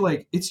literally,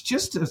 like, it's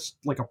just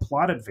like a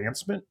plot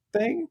advancement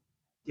thing.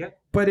 Yeah.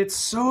 But it's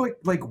so,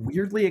 like,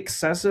 weirdly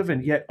excessive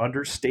and yet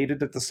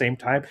understated at the same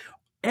time.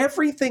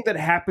 Everything that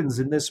happens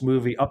in this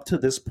movie up to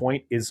this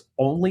point is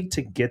only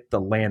to get the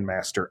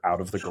Landmaster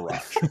out of the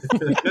garage.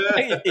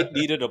 It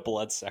needed a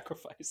blood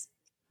sacrifice.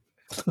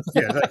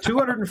 Yeah, like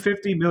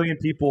 250 million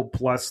people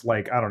plus,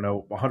 like, I don't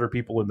know, 100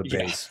 people in the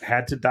base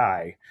had to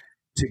die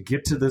to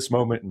get to this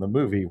moment in the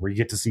movie where you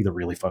get to see the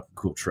really fucking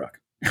cool truck.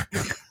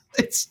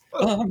 It's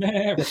oh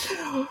man.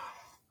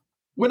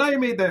 When I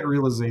made that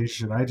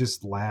realization, I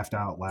just laughed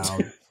out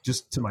loud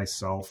just to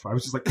myself. I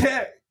was just like,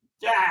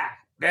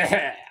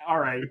 yeah, all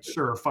right,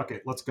 sure, fuck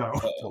it, let's go.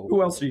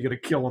 Who else are you going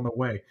to kill on the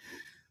way?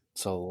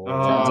 So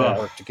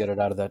work to get it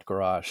out of that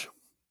garage.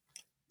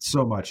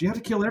 So much. You have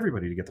to kill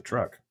everybody to get the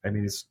truck. I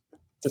mean, it's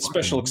a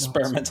special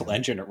experimental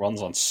engine. It runs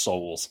on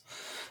souls.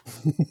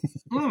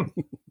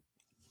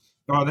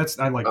 Oh, that's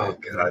I like that.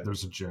 God.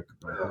 There's a joke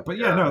about that. But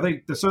yeah, no,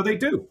 they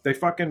do.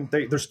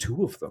 There's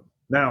two of them.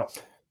 Now,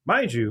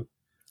 mind you,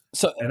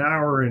 so an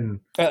hour and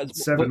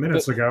 7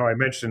 minutes ago, I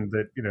mentioned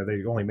that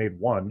they only made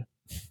one.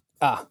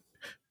 But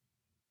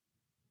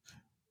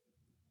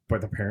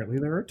apparently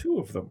there are two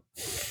of them.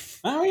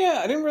 Oh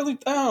yeah, I didn't really.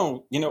 I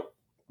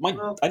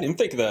didn't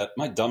think of that.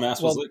 My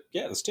dumbass was like,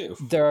 yeah, there's two.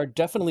 There are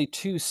definitely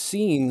two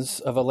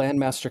scenes of a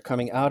Landmaster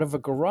coming out of a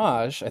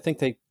garage. I think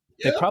they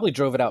probably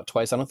drove it out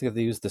twice. I don't think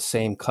they used the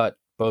same cut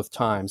both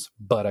times,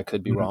 but I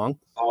could be wrong.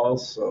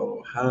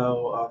 Also, how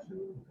often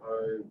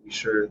are we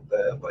sure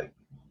that, like,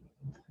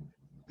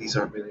 these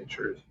aren't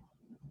miniatures?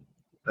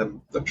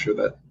 I'm sure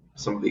that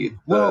some of the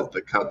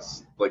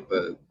cuts, like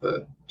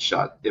the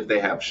shot, if they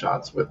have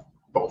shots with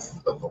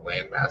both of the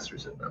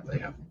Landmasters in them, they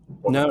have.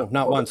 No,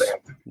 not once.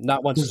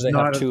 Not once do they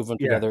have two of them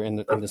together in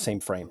the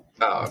same frame.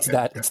 Oh,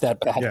 okay. It's that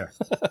bad. Yeah.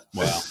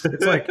 Wow.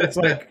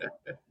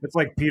 It's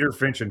like Peter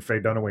Finch and Faye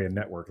Dunaway in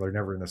Network. They're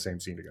never in the same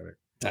scene together.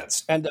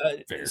 That's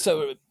fair.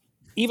 So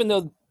even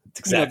though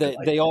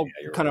they all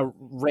kind of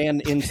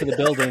ran into the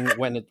building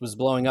when it was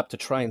blowing up to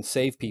try and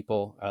save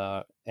people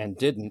and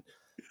didn't,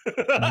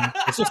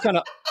 it's just kind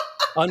of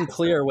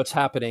unclear what's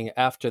happening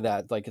after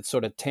that. Like, it's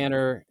sort of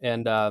Tanner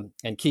and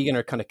Keegan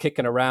are kind of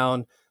kicking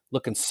around,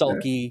 looking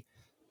sulky.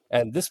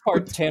 And this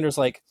part, Tanner's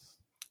like,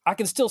 I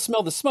can still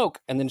smell the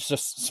smoke, and then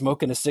just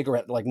smoking a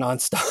cigarette like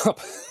nonstop.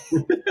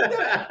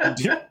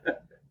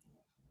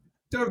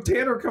 So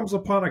Tanner comes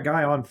upon a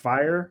guy on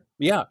fire.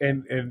 Yeah.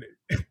 And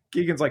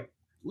Keegan's like,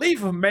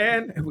 leave him,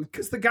 man.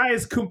 Because the guy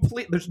is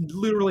complete. There's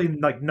literally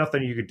like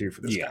nothing you could do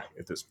for this guy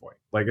at this point.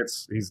 Like,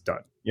 he's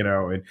done,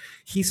 and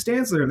he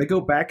stands there and they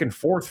go back and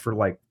forth for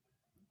like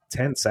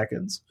 10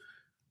 seconds.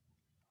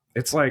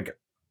 It's like,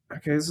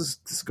 okay, this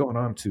is going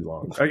on too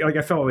long.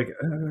 I felt like,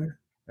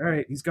 all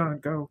right, he's gone.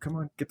 Go. Come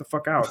on, get the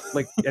fuck out.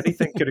 Like,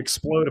 anything could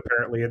explode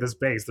apparently at this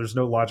base. There's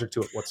no logic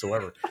to it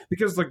whatsoever.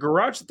 Because the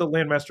garage that the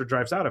Landmaster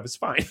drives out of is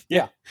fine.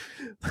 Yeah.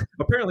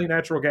 Apparently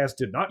natural gas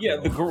did not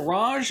go. The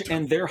garage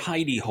and their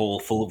hidey hole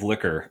full of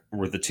liquor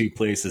were the two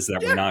places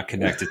that were not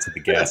connected to the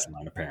gas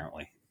line,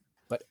 apparently.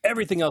 But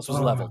everything else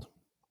was leveled.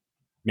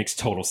 Makes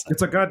total sense.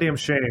 It's a goddamn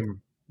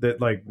shame that,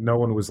 like, no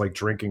one was, like,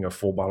 drinking a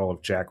full bottle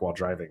of Jack while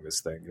driving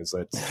this thing. Is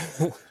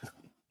that...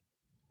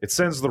 It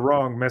sends the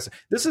wrong message.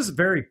 This is a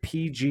very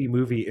PG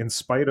movie in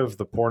spite of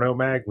the porno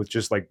mag with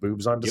just like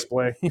boobs on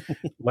display.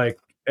 Like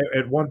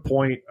at one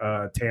point,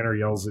 Tanner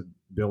yells at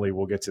Billy,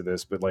 we'll get to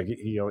this, but like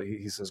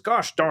he says,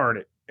 gosh darn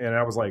it. And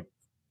I was like,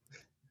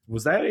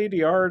 was that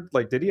ADR?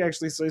 Like, did he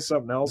actually say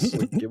something else?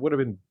 Like, it would have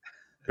been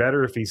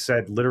better if he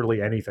said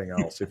literally anything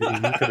else. If he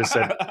could have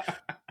said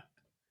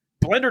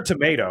blender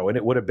tomato, and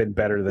it would have been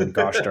better than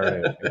gosh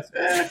darn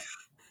it.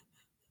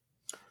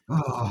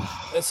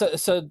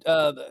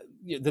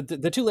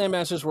 The two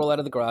Landmasters roll out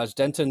of the garage.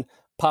 Denton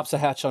pops a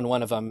hatch on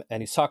one of them,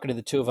 and he's talking to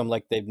the two of them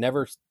like they've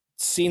never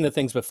seen the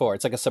things before.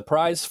 It's like a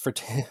surprise for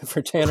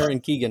Tanner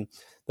and Keegan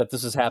that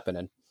this is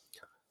happening.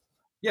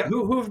 Yeah,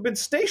 who have been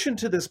stationed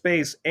to this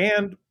base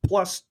and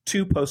plus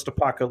 2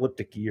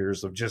 post-apocalyptic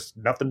years of just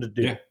nothing to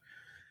do,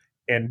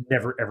 and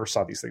never ever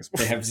saw these things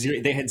before.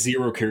 They had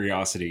zero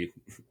curiosity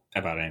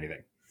about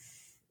anything.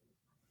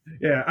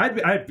 Yeah,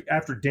 I'd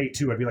after day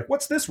 2, I'd be like,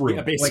 "What's this room?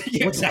 Yeah,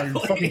 basically, Are you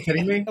fucking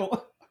kidding me?"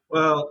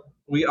 Well,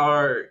 we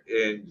are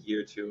in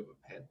year 2 of a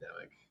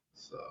pandemic,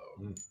 so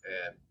and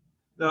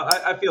no,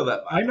 I feel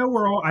that. I know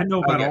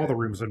about all the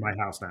rooms in my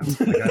house now.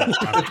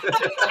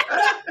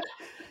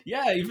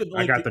 Yeah, even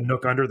I got the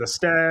nook under the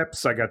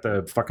steps. I got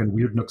the fucking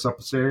weird nooks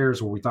upstairs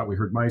where we thought we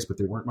heard mice, but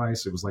they weren't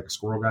mice. It was like a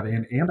squirrel got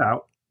in and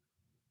out.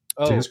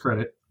 To his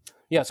credit.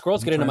 Yeah,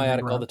 squirrels get into my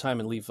attic all the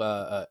time and leave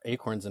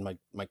acorns in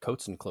my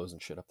coats and clothes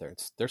and shit up there.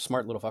 They're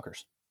smart little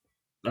fuckers.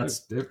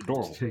 That's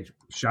adorable. Hey,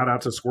 shout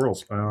out to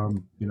squirrels. Where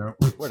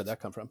did that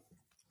come from?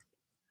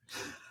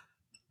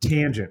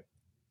 Tangent.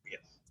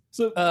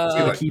 So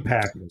keep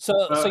happy.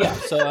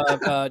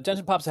 So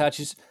Denton pops a hat.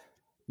 She's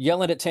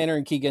yelling at Tanner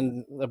and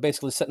Keegan,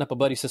 basically setting up a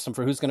buddy system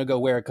for who's going to go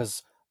where,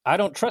 because I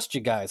don't trust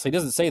you guys. He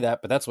doesn't say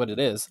that, but that's what it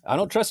is. I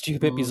don't trust you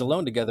hippies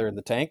alone together in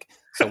the tank.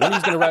 So when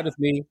he's going to ride with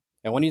me,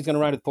 and when he's going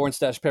to ride with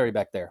Pornstache Perry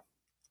back there.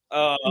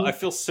 I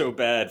feel so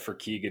bad for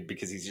Keegan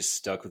because he's just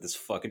stuck with this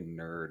fucking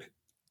nerd.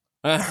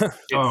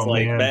 It's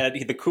man,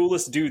 the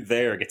coolest dude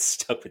there gets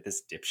stuck with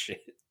this dipshit.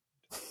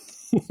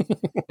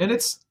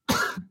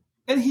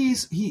 And he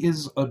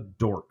is a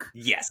dork.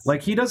 Yes.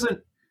 Like he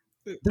doesn't.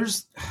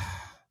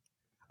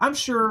 I'm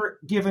sure,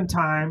 given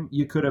time,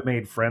 you could have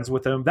made friends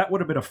with him. That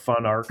would have been a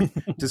fun arc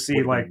to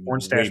see, like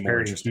Pornstache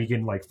Perry and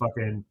Keegan like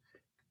fucking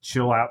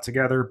chill out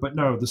together. But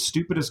no, the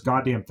stupidest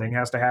goddamn thing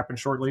has to happen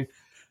shortly.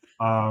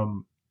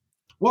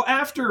 Well,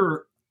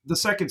 after the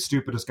second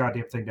stupidest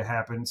goddamn thing to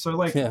happen. So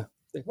like,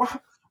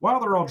 while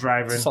they're all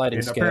driving,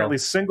 and apparently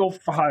single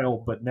file,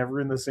 but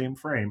never in the same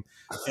frame,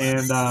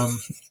 and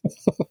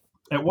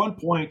at one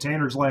point,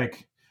 Tanner's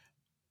like,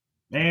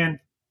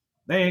 "Man,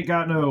 they ain't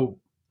got no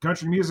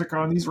country music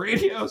on these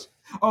radios."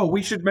 Oh,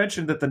 we should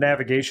mention that the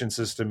navigation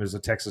system is a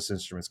Texas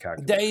Instruments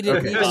calculator. They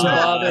didn't even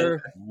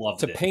bother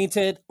to paint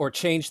it or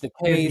change the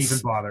case. Didn't even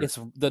bother. It's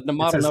the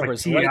model number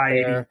is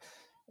right there.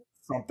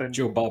 Something.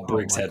 Joe Bob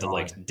Briggs had to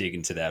like dig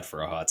into that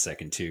for a hot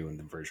second too, and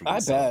the version. I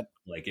bet.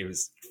 Like it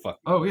was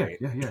fucking. Oh yeah,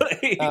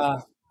 great.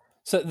 yeah.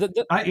 So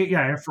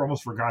I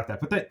almost forgot that,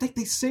 but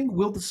they sing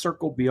 "Will the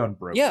Circle Be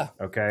Unbroken"? Yeah.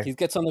 Okay. He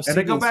gets on the and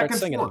they go back and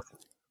singing forth.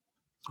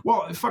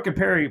 Well, fucking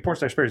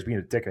Pornstache Perry's being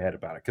a dickhead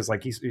about it because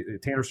like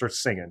Tanner starts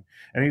singing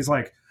and he's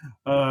like,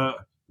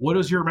 "What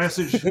is your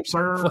message,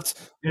 sir?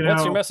 What's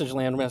your message,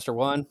 Landmaster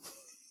One?"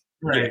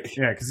 Right,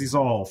 yeah, because he's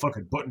all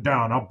fucking buttoned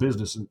down, all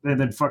business, and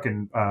then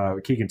fucking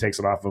Keegan takes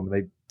it off of him,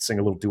 and they sing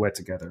a little duet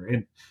together.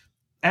 And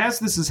as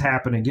this is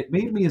happening, it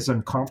made me as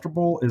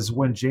uncomfortable as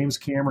when James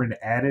Cameron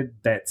added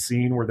that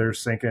scene where they're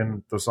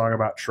singing the song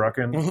about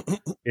trucking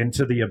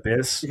into the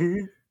abyss.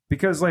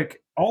 Because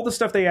like all the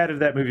stuff they added to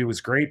that movie was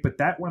great, but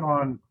that went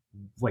on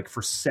like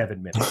for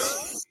 7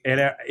 minutes, and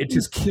it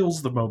just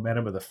kills the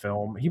momentum of the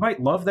film. He might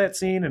love that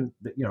scene, and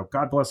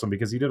God bless him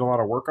because he did a lot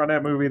of work on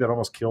that movie that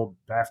almost killed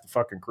half the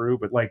fucking crew.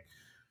 But like,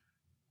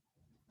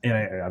 and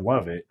I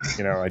love it,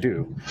 I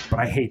do, but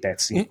I hate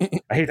that scene.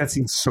 I hate that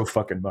scene so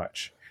fucking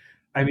much.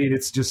 I mean,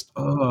 it's just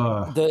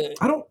the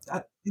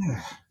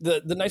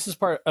nicest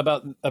part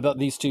about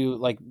these two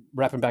like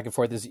rapping back and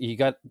forth is you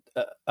got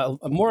a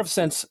more of a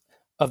sense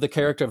of the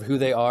character of who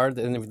they are,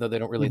 and even though they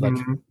don't really like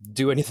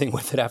do anything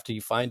with it after you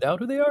find out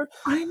who they are.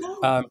 I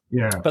know.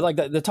 But like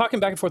the talking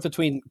back and forth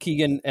between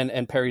Keegan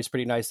and Perry is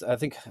pretty nice. I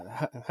think,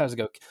 how does it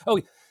go?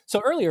 Oh,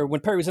 so earlier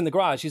when Perry was in the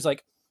garage, he's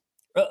like,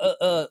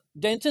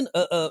 Denton,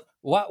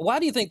 why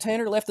do you think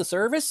Tanner left the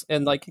service?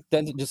 And like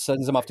Denton just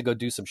sends him off to go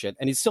do some shit.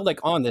 And he's still like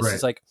on this. Right.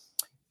 He's like,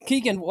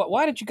 Keegan,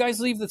 why did you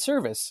guys leave the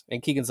service?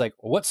 And Keegan's like,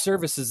 what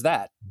service is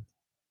that?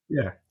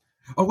 Yeah.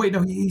 Oh, wait,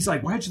 no, he's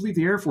like, why'd you leave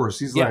the Air Force?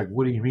 He's like,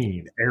 what do you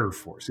mean, Air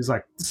Force? He's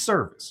like, the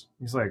service.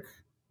 He's like,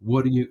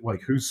 what do you,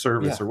 like, whose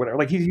service or whatever?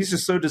 Like, he's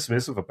just so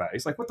dismissive about it.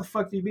 He's like, what the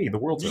fuck do you mean? The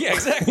world's over. Yeah,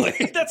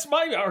 exactly. That's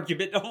my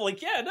argument. I'm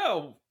like, yeah,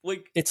 no.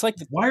 Like, it's like,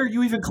 why are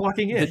you even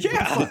clocking in?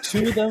 The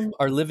two of them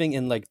are living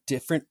in, like,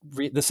 different,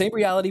 the same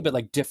reality, but,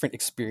 like, different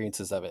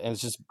experiences of it. And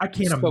it's just, I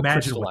can't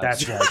imagine what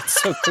that's like.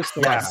 It's so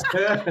crystallized.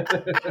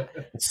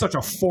 It's such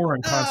a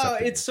foreign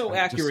concept. It's so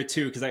accurate,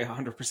 too, because I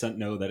 100%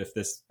 know that if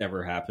this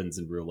ever happens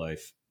in real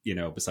life,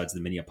 besides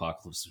the mini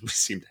apocalypse we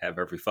seem to have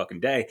every fucking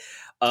day,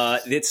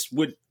 it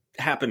would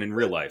happen in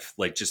real life.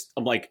 Like, just,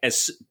 I'm like,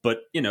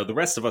 but the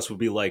rest of us would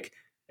be like,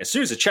 as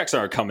soon as the checks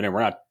aren't coming in,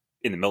 we're not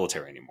in the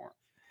military anymore.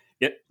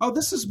 Oh,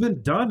 this has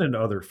been done in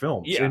other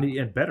films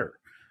and better.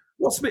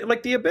 Well,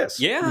 like The Abyss.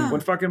 Yeah. When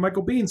fucking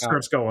Michael Biehn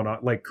starts going on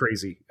like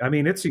crazy. I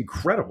mean, it's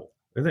incredible.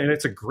 And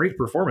it's a great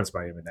performance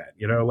by him in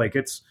that. Like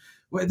it's,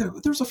 well,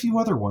 there's a few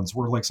other ones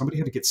where like somebody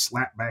had to get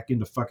slapped back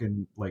into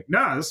fucking like,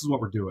 nah, this is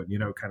what we're doing,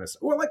 kind of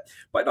stuff. Well, like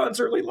By Dawn's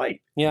Early Light.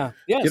 Yeah.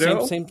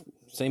 Same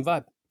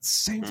vibe.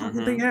 Same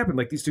fucking thing happened.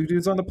 Like these two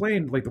dudes on the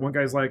plane, like the one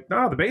guy's like,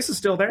 no, the base is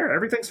still there.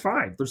 Everything's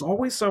fine. There's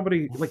always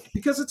somebody like,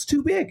 because it's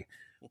too big.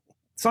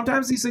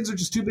 sometimes these things are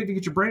just too big to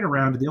get your brain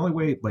around, and the only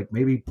way, like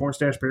maybe Porn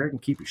Stash Perry can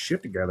keep his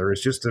shit together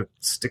is just to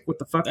stick with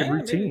the fucking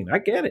routine. I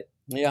get it.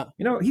 Yeah.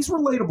 He's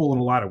relatable in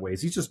a lot of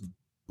ways. He's just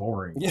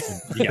boring.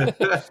 Yeah.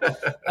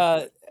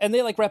 And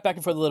they like rap back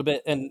and forth a little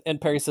bit,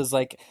 and Perry says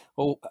like,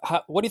 well,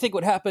 what do you think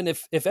would happen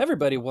if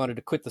everybody wanted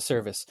to quit the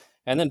service?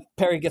 And then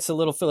Perry gets a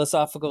little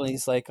philosophical, and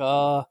he's like,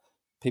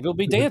 people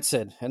be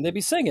dancing and they be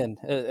singing.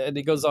 And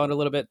he goes on a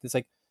little bit. It's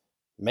like,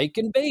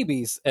 making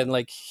babies. And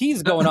like,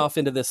 he's going off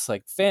into this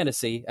like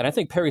fantasy. And I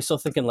think Perry's still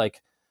thinking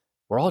like,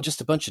 we're all just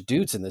a bunch of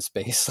dudes in this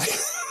base.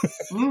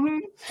 Mm-hmm.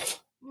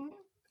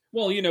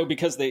 Well,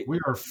 because we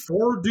are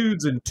 4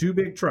 dudes in 2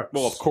 big trucks.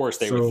 Well, of course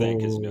they would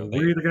think, because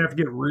we're either gonna have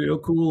to get real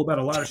cool about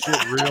a lot of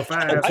shit real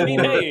fast. I mean,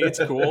 hey, it's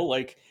cool.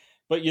 Like,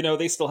 but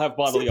they still have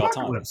bodily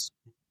autonomy.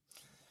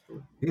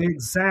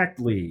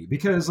 Exactly,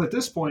 because at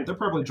this point they're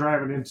probably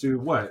driving into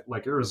what,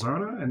 like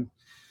Arizona, and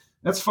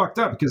that's fucked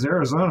up because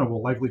Arizona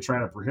will likely try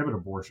to prohibit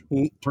abortion.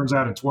 Turns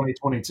out in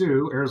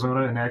 2022,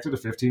 Arizona enacted a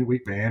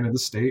 15-week ban, and the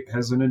state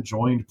has an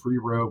enjoined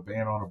pre-Roe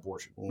ban on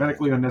abortion.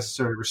 Medically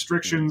unnecessary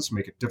restrictions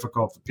make it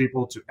difficult for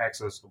people to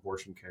access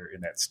abortion care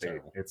in that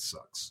state. It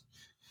sucks.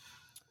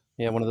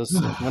 Yeah, one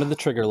of the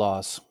trigger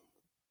laws.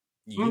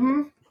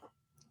 Mm-hmm.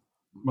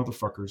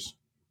 Motherfuckers.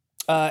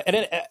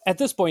 And at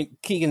this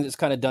point, Keegan is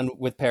kind of done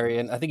with Perry,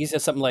 and I think he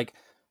says something like,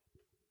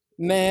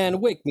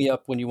 "Man, wake me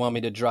up when you want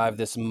me to drive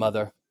this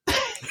mother."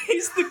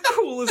 He's the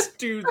coolest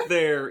dude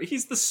there.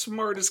 He's the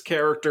smartest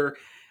character.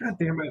 God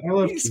damn it. I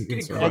love He's Keegan.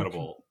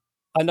 incredible.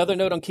 Another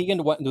note on Keegan,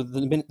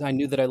 the minute I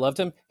knew that I loved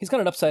him, he's got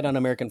an upside-down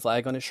American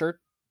flag on his shirt.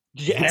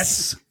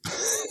 Yes.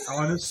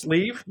 On his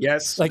sleeve?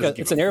 Yes.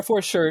 It's an Air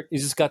Force shirt.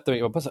 He's just got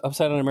the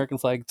upside-down American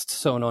flag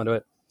sewn onto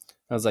it.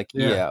 I was like,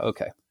 yeah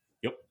okay.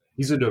 Yep.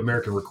 He's into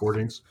American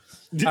recordings.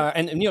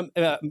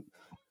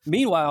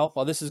 Meanwhile,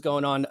 while this is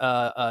going on,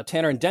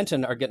 Tanner and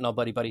Denton are getting all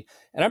buddy-buddy.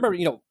 And I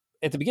remember,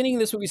 at the beginning of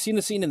this movie, seeing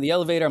the scene in the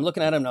elevator, I'm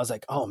looking at him and I was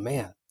like, oh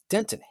man,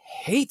 Denton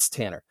hates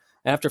Tanner.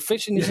 And after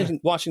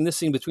watching this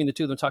scene between the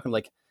two of them talking, I'm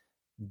like,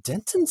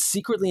 Denton's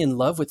secretly in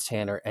love with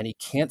Tanner and he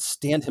can't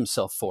stand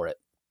himself for it.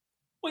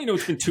 Well,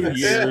 it's been 2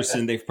 years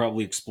and they've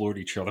probably explored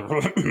each other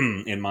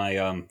in my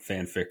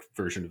fanfic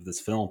version of this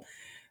film.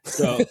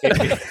 So,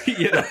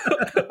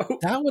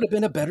 that would have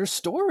been a better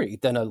story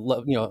than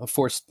a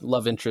forced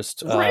love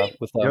interest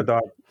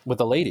with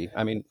a lady.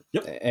 I mean,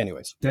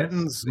 anyways,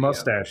 Denton's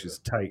mustache is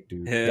tight,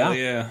 dude. Hell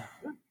yeah.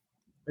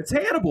 It's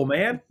Hannibal,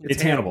 man.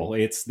 It's Hannibal.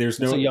 It's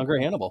a younger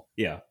Hannibal.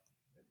 Yeah.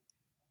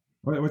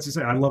 What's he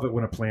say? I love it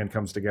when a plan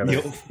comes together.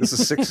 Yep. This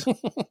is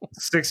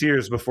 6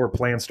 years before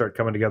plans start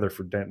coming together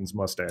for Denton's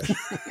mustache.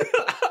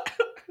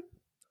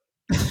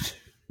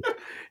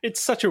 It's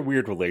such a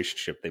weird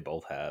relationship they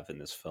both have in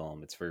this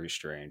film. It's very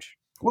strange.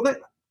 Well,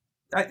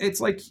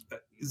 it's like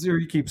Zero,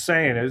 you keep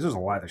saying there's a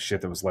lot of shit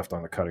that was left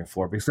on the cutting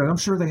floor because I'm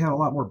sure they had a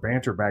lot more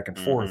banter back and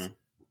forth.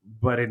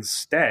 But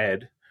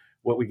instead,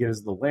 what we get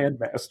is the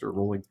landmaster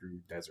rolling through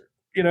desert.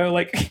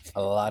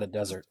 A lot of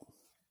desert.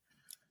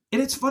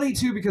 And it's funny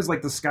too because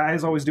the sky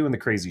is always doing the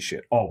crazy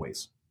shit,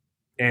 always.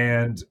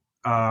 And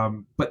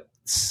but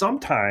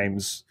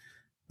sometimes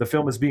the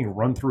film is being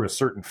run through a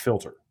certain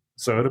filter.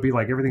 So it'll be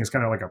like everything is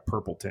kind of like a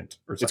purple tint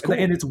or something.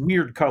 Cool. And it's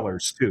weird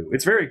colors too.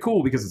 It's very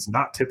cool because it's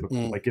not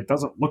typical. Like it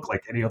doesn't look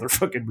like any other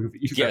fucking movie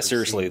you've ever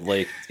seriously. seen.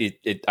 Like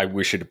it I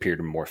wish it appeared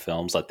in more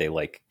films. I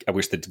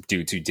wish the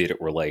dudes who did it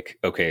were like,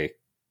 okay,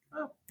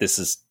 this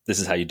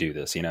is how you do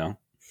this,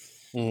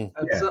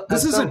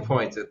 At some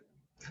point, it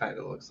kind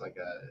of looks like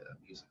a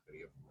music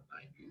video from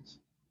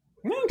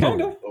the 90s.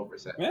 Kind of.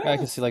 Yeah. I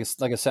can see like a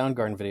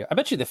Soundgarden video. I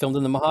bet you they filmed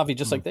in the Mojave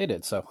just like they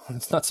did, so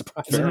it's not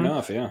surprising. Fair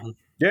enough, yeah.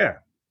 Yeah.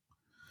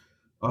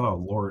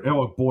 Oh Lord!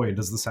 Oh boy,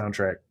 does the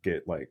soundtrack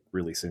get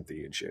really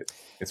synthy and shit?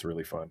 It's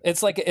really fun.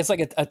 It's like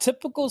a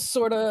typical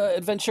sort of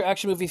adventure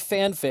action movie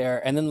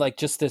fanfare, and then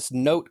just this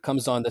note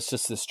comes on that's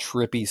just this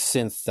trippy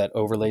synth that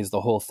overlays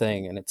the whole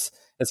thing, and it's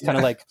kind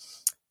of like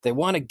they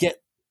want to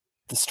get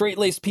the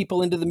straight-laced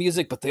people into the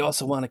music, but they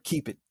also want to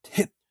keep it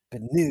hip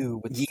and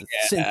new with the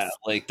synth.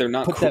 Like they're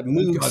not put that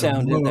moog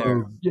sound in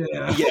there.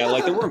 Yeah,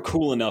 like they weren't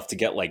cool enough to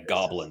get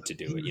Goblin to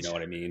do it. You know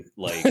what I mean?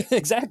 Like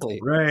exactly.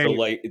 Right. So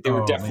they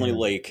were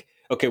definitely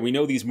okay, we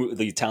know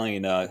the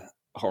Italian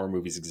horror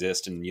movies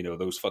exist, and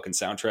those fucking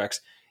soundtracks.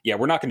 Yeah,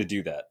 we're not going to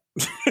do that.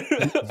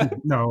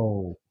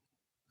 No,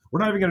 we're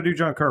not even going to do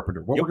John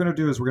Carpenter. What we're going to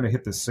do is we're going to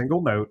hit this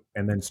single note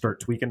and then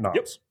start tweaking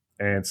knobs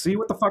and see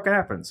what the fuck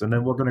happens, and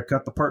then we're going to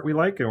cut the part we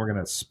like and we're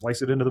going to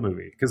splice it into the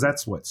movie because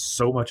that's what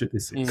so much of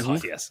this is.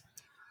 God, yes.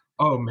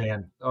 Oh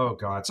man. Oh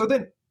god. So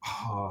then,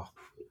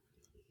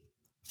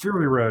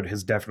 Fury Road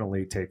has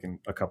definitely taken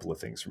a couple of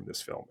things from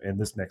this film, and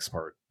this next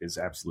part is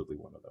absolutely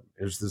one of them.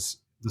 There's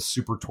the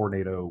super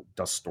tornado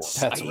dust storm.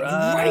 That's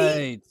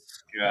right.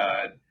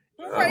 God.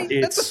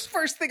 Right. That's the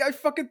first thing I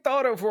fucking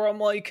thought of where I'm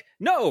like,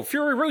 no,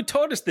 Fury Road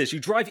taught us this. You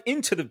drive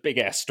into the big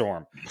ass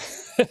storm.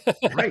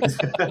 Right.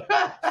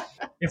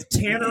 If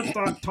Tanner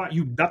taught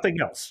you nothing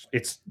else,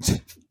 it's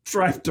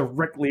drive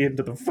directly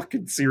into the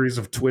fucking series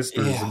of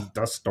twisters and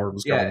dust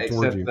storms coming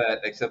towards you.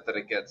 Except that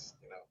it gets,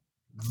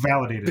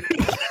 Validated.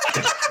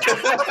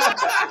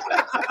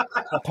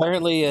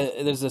 Apparently,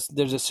 there's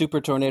a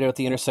super tornado at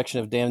the intersection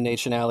of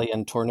Damnation Alley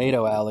and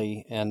Tornado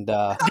Alley, and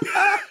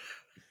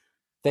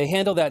they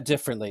handle that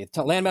differently.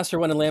 Landmaster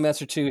 1 and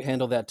Landmaster 2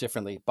 handle that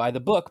differently. By the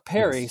book,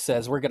 Perry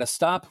says, we're going to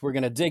stop, we're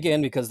going to dig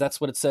in, because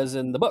that's what it says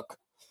in the book.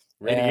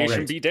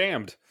 Radiation be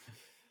damned.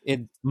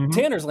 In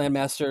Tanner's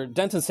Landmaster,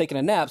 Denton's taking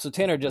a nap, so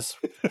Tanner just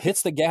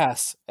hits the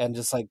gas and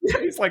just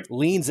he's like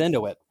leans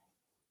into it.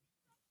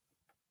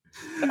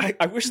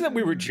 I wish that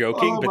we were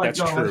joking, but that's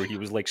true. He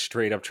was like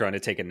straight up trying to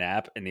take a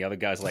nap, and the other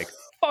guy's like,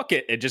 fuck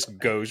it, and just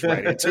goes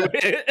right into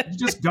it. He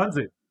just guns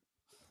it.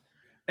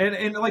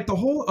 And like the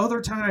whole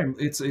other time,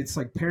 it's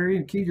like Perry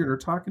and Keegan are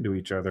talking to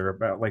each other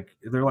about like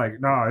they're like,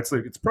 no,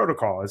 it's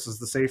protocol. This is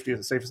the safety of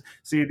the safest.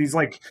 See, these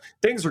like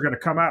things are going to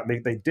come out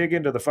and they dig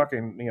into the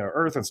fucking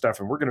earth and stuff,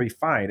 and we're going to be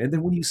fine. And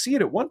then when you see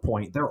it at one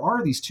point, there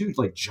are these two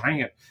like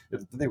giant.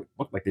 They would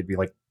look like they'd be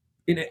like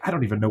in it. I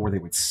don't even know where they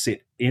would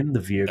sit in the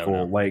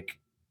vehicle, like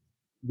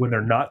when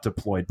they're not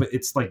deployed. But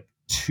it's like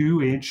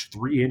 2-inch,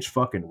 3-inch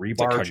fucking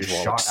rebar like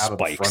just shot out of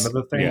the front of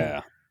the thing.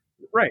 Yeah,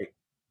 right.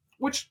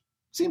 Which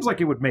seems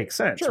like it would make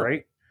sense,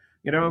 right?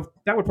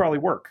 That would probably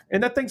work.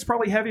 And that thing's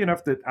probably heavy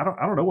enough that I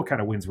don't know what kind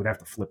of winds would have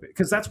to flip it,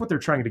 because that's what they're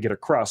trying to get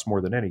across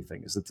more than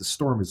anything, is that the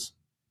storm is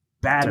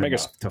bad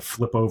enough to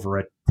flip over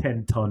a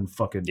 10-ton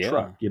fucking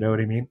truck. You know what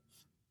I mean?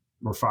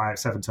 Or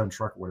 5-7-ton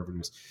truck, or whatever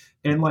it is.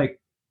 And like,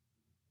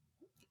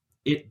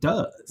 it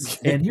does.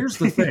 And here's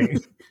the thing: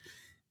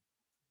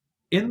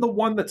 in the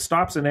one that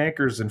stops and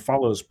anchors and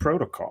follows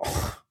protocol,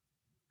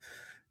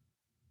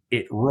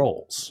 it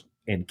rolls,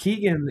 and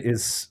Keegan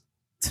is.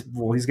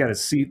 Well, he's got his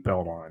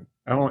seatbelt on.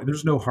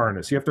 There's no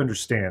harness. You have to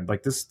understand.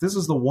 Like this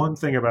is the one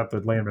thing about the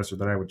Landmaster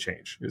that I would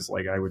change. Is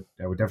like I would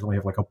definitely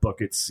have like a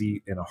bucket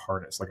seat and a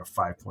harness, like a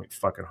 5-point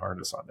fucking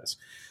harness on this.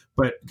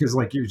 But because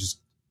like you're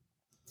just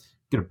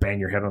gonna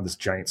bang your head on this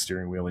giant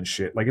steering wheel and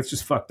shit. Like it's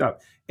just fucked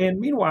up. And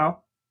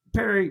meanwhile,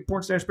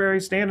 Pornstache Perry,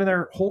 standing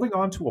there holding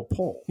onto a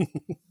pole.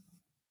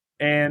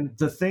 And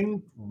the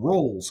thing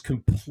rolls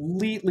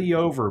completely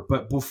over,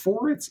 but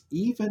before it's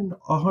even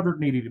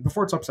 180,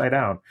 before it's upside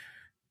down,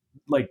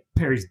 like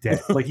Perry's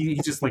dead. Like he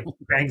just like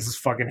bangs his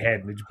fucking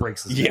head and it just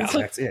breaks his head.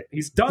 That's it.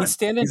 He's done. He's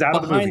standing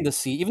behind the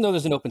seat, even though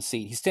there's an open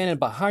seat. He's standing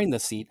behind the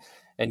seat,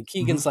 and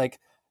Keegan's like,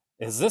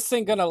 "Is this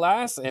thing gonna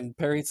last?" And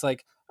Perry's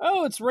like,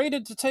 "Oh, it's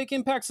rated to take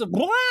impacts of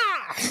blah,"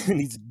 and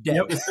he's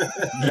dead.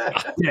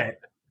 Dead.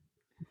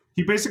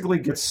 He basically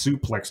gets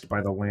suplexed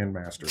by the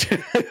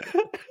Landmaster.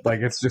 Like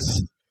it's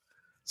just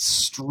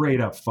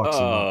straight up fucks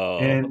him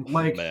up. And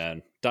like,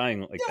 man,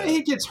 dying like that.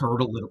 He gets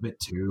hurt a little bit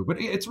too,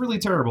 but it's really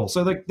terrible.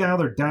 So like now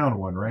they're down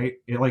one, right?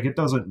 It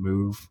doesn't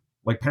move.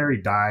 Like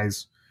Perry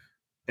dies,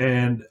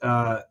 and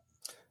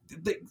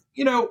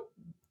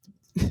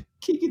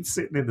Keegan's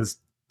sitting in this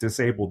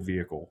disabled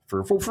vehicle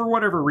for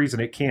whatever reason.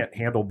 It can't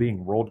handle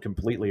being rolled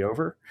completely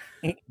over,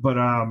 but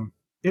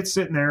it's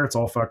sitting there. It's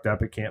all fucked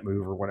up. It can't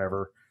move or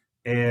whatever.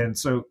 And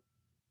so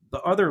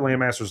the other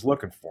Landmaster's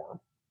looking for him,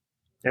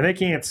 and they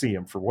can't see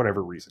him for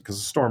whatever reason because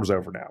the storm's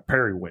over now.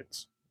 Perry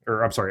wins.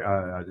 Or I'm sorry,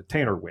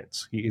 Tanner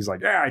wins. He's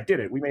like, yeah, I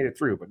did it. We made it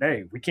through. But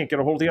hey, we can't get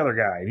a hold of the other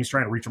guy. And he's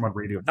trying to reach him on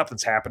radio.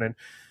 Nothing's happening.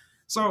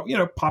 So,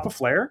 pop a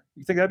flare.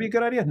 You think that'd be a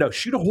good idea? No,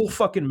 shoot a whole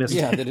fucking missile.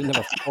 Yeah, they didn't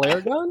have a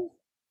flare gun?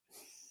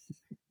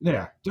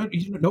 Yeah.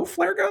 No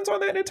flare guns on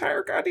that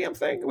entire goddamn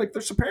thing? Like,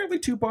 there's apparently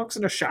 2 bunks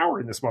and a shower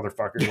in this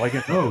motherfucker. Like,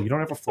 no, you don't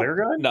have a flare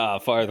gun? Nah,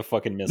 fire the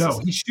fucking missile. No,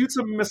 he shoots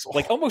a missile.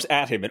 Like, almost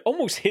at him. It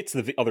almost hits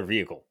the other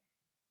vehicle.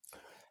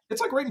 It's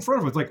like right in front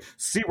of him. It's like,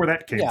 see where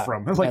that came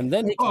from. It's like, and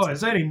then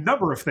there's any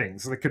number of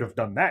things that could have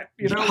done that.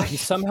 He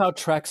somehow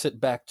tracks it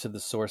back to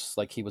the source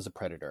like he was a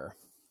predator.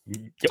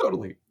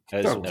 Totally.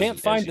 Can't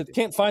find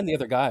the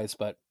other guys,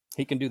 but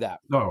he can do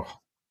that. No,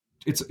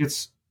 it's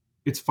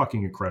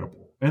fucking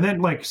incredible. And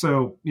then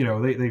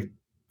they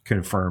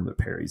confirm that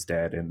Perry's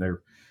dead, and they're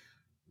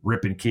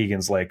ripping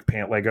Keegan's like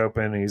pant leg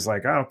open, and he's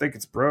like, I don't think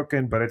it's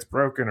broken, but it's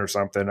broken or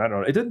something. I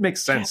don't know. It didn't make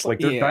sense. Like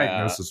their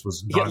diagnosis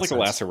was nonsense. He had like a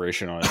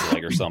laceration on his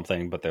leg or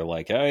something, but they're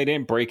like, oh, he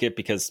didn't break it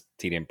because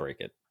he didn't break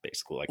it,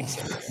 basically. Like I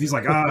said. He's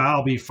like,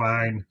 I'll be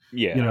fine.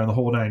 Yeah. The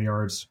whole 9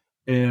 yards.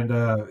 And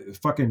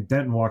fucking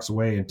Denton walks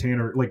away, and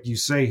Tanner, like you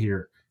say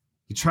here,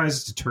 he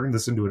tries to turn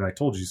this into an I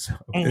told you so.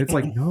 And it's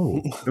like,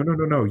 no.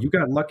 You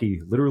got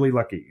lucky, literally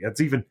lucky.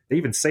 They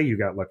even say you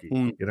got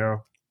lucky,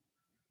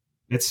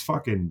 It's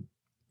fucking,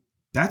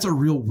 that's a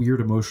real weird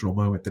emotional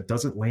moment that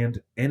doesn't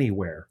land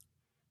anywhere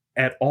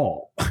at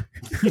all.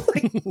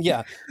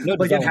 Yeah. No,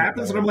 like it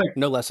happens and I'm like,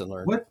 no lesson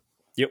learned. What?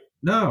 Yep.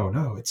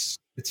 No, it's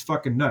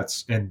fucking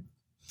nuts. And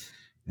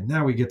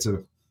now we get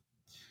to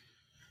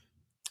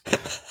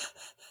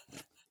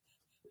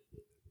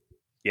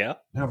yeah.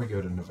 Now we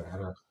go to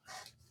Nevada.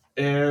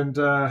 And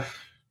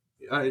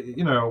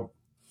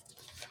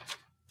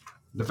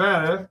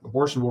Nevada,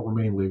 abortion will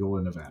remain legal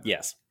in Nevada.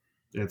 Yes.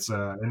 It's in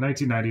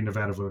 1990,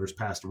 Nevada voters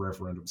passed a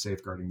referendum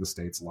safeguarding the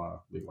state's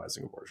law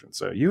legalizing abortion.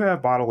 So you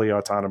have bodily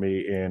autonomy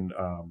in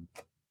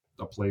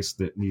a place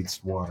that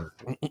needs water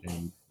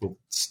and will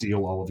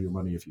steal all of your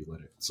money if you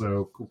let it.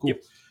 So cool.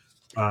 Yep.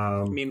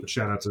 I mean,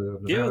 shout out to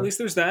Nevada. Yeah, at least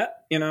there's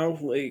that. You know,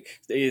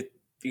 like you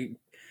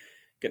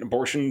get an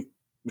abortion,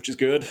 which is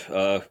good.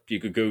 You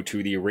could go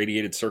to the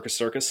irradiated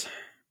circus,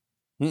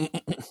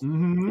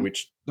 Mm-hmm.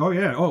 which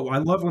I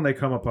love when they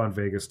come up on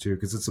Vegas too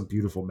because it's a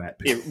beautiful matte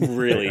painting. it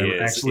really is.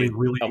 Actually,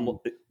 really.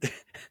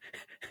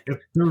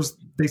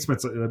 They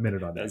spent a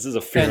minute on that. This is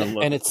a fair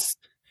and it's.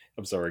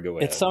 I'm sorry. Go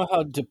ahead. It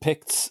somehow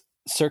depicts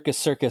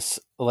Circus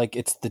like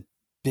it's the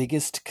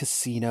biggest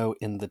casino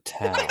in the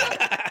town.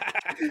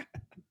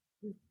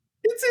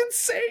 It's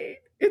insane.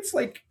 It's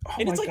like,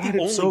 and it's like the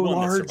only so one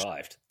large. that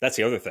survived. That's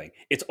the other thing.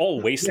 It's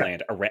all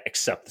wasteland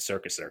except the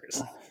circus.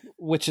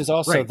 Which is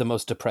also Right. the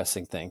most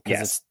depressing thing. Because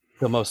Yes. it's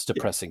the most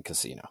depressing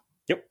casino.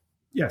 Yep.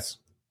 Yes.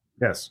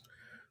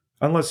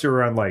 Unless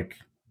you're on like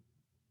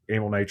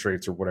amyl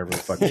nitrates or whatever the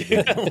fuck. They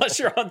do. Unless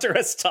you're Hunter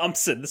S.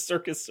 Thompson, the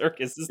circus is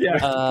the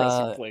most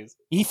depressing place.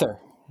 Ether.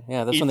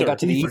 Yeah, that's when they got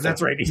to the Ether.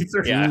 That's right,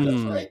 Ether. Yeah,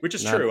 Mm. which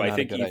is Not- true. I not a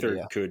think good Ether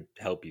idea. could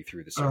help you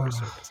through the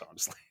circus,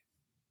 honestly.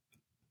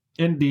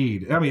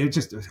 Indeed. I mean,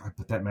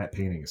 but that matte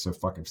painting is so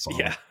fucking solid.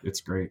 Yeah.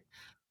 It's great.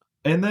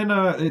 And then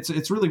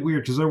it's really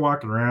weird because they're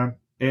walking around,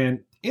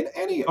 and in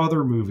any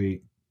other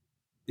movie,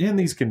 in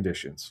these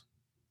conditions,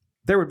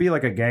 there would be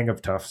like a gang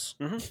of toughs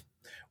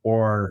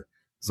or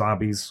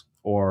zombies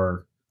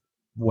or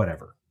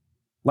whatever.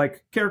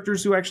 Like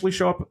characters who actually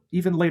show up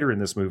even later in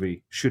this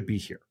movie should be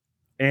here.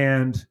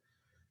 And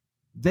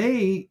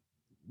they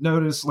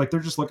notice, like,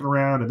 they're just looking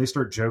around and they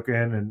start joking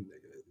and,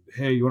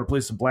 hey, you want to play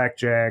some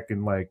blackjack?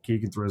 And like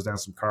Keegan throws down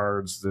some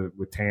cards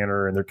with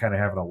Tanner, and they're kind of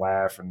having a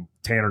laugh. And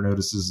Tanner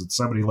notices that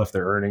somebody left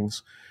their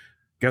earnings.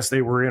 Guess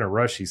they were in a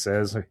rush, he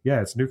says.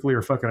 Yeah, it's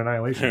nuclear fucking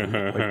annihilation.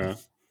 Like,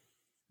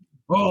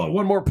 oh,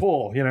 one more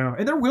pull, you know?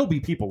 And there will be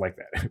people like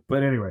that.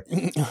 But anyway.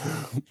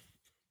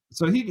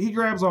 So he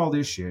grabs all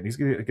this shit. He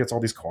gets all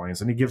these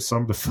coins, and he gives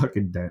some to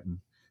fucking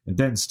Denton. And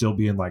Denton's still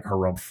being like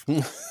harumph.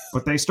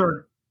 But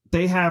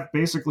they have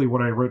basically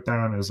what I wrote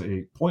down as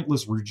a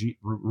pointless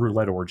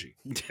roulette orgy.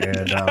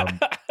 And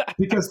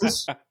because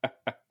this,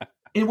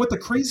 and what the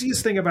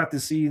craziest thing about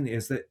this scene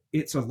is that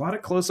it's a lot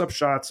of close-up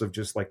shots of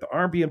just like the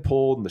arm being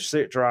pulled and the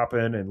shit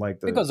dropping and like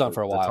It goes on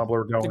for a while.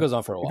 tumbler going. It goes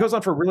on for a while. It goes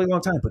on for a really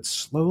long time, but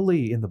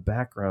slowly in the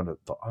background of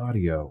the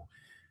audio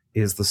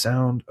is the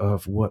sound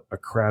of what a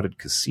crowded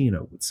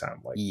casino would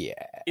sound like. Yeah.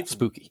 It's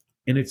spooky.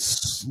 And it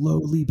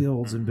slowly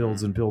builds and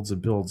builds and builds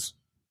and builds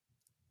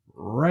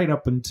right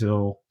up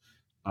until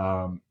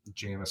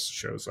Janice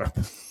shows up.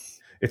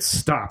 It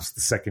stops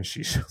the second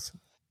she shows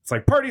up. It's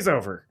like, party's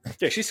over.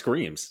 Yeah, she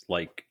screams.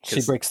 Like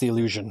She breaks the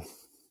illusion.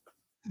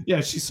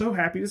 Yeah, she's so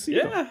happy to see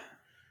him.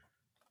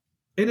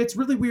 And it's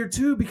really weird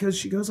too because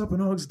she goes up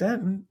and hugs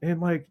Denton, and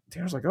like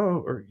Tanner's like,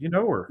 oh, or you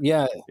know her.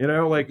 Yeah. You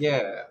know, like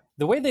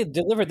the way they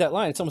delivered that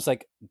line, it's almost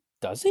like,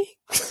 does he?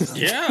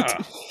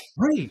 Yeah.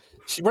 Right.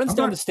 She runs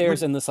down the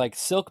stairs in this like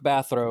silk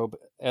bathrobe,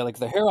 like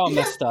the hair all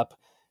messed up,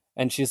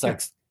 and she's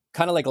like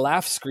kind of like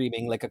laugh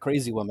screaming like a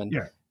crazy woman.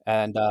 Yeah.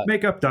 And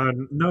makeup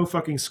done, no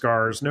fucking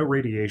scars, no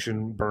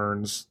radiation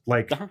burns,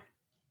 like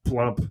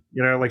plump,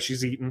 you know, like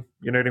she's eaten,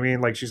 you know what I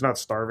mean? Like she's not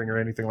starving or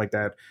anything like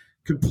that.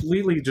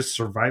 Completely just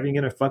surviving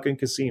in a fucking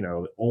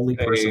casino, the only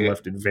person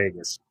left in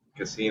Vegas.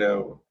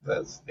 Casino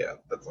that's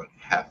like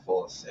half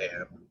full of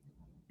sand.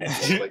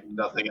 Like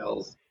nothing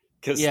else.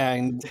 Yeah,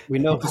 and we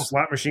know the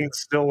slot machines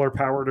still are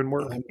powered and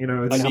work. You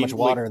know, how much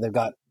water they've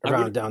got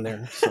around down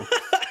there. So.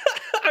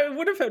 I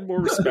would have had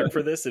more respect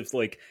for this if,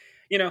 like,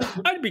 you know,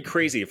 I'd be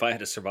crazy if I had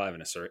to survive in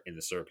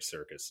the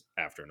circus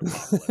after an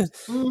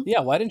apocalypse. Yeah,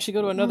 why didn't she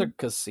go to another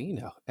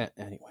casino?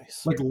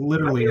 Anyways, like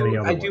literally any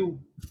other.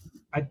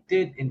 I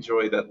did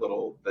enjoy that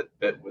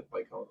bit with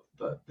like all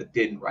the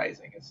din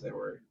rising as they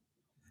were.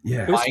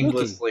 Yeah,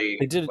 mindlessly.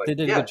 They did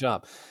a good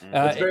job.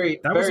 It's very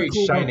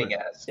cool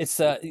Shining-esque.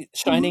 It's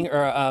Shining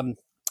or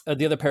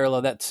the other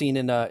parallel, that scene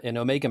in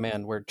Omega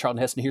Man where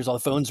Charlton Heston hears all the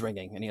phones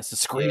ringing and he has to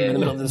scream in the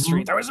middle of the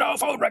street. There was no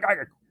phone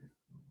ringing.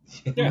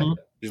 Yeah,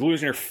 you're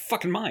losing your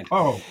fucking mind.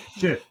 Oh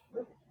shit.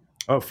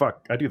 Oh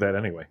fuck! I do that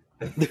anyway.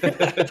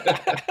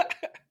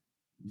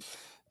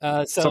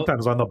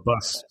 Sometimes on the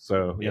bus.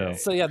 So you know.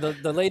 So yeah,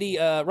 the lady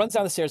runs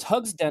down the stairs,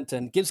 hugs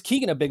Denton, gives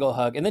Keegan a big ol'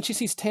 hug, and then she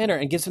sees Tanner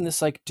and gives him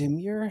this like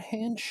demure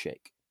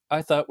handshake.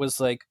 I thought was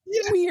like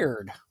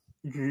weird.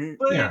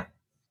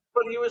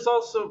 But he was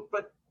also,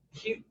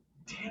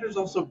 Tanner's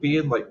also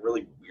being like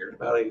really weird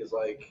about it. He's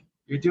like,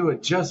 you're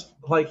doing just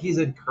like he's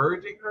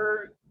encouraging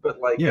her, but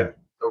like a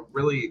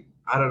really,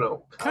 I don't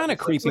know, kind of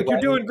creepy. Like,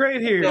 you're doing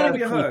great here. Yeah, Give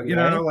me a hug. You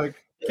know, like.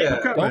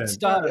 Don't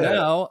stop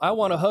now. I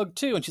want a hug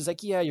too. And she's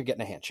like, yeah, you're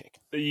getting a handshake.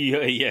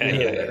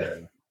 Yeah,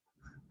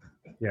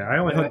 I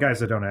only hug guys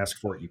that don't ask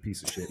for it, you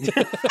piece of shit.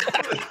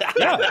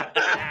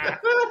 Yeah.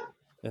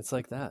 It's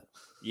like that.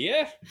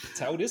 Yeah, that's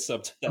how it is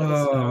sometimes. That's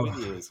how it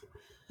is.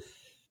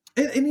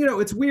 And you know,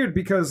 it's weird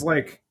because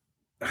like,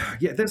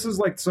 this is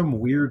like some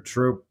weird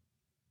trope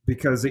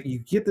because you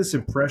get this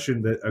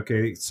impression that,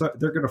 okay, so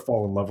they're going to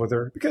fall in love with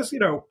her because, you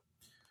know,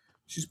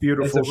 she's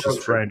beautiful, she's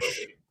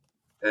French.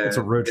 It's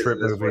a road trip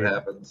movie. What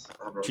happens.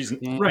 She's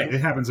right.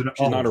 It happens in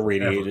she's not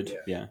irradiated.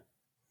 Yeah.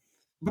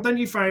 But then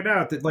you find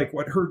out that like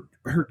what her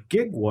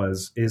gig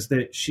is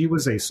that she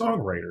was a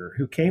songwriter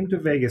who came to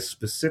Vegas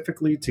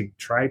specifically to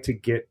try to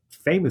get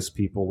famous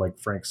people like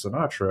Frank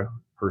Sinatra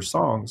her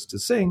songs to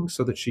sing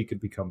so that she could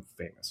become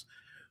famous,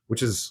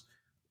 which is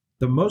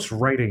the most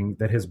writing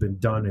that has been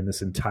done in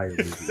this entire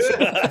movie.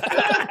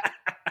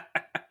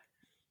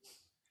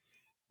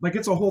 Like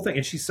it's a whole thing,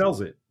 and she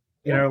sells it.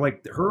 You know,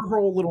 like her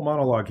whole little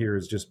monologue here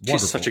is just wonderful.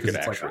 She's such a good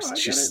actress.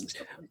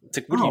 It's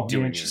like, what are you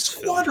doing? She's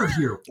squandered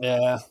here.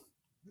 Yeah.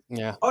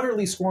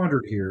 Utterly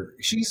squandered here.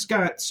 She's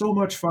got so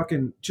much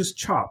fucking just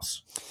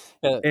chops.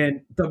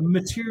 And the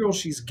material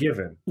she's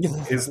given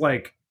is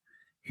like,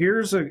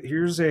 here's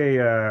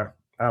a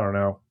I don't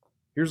know,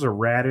 here's a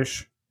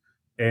radish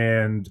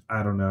and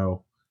I don't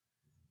know,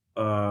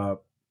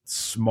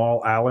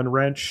 small Allen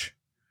wrench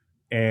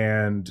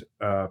and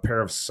a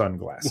pair of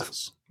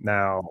sunglasses.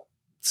 Now,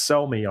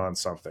 sell me on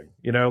something,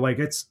 you know, like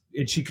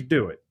and she could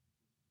do it.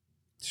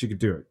 She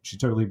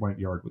totally went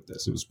yard with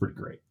this. It was pretty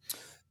great.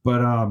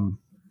 But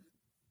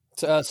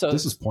so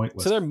this is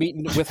pointless. So they're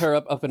meeting with her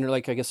up in her,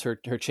 like, I guess her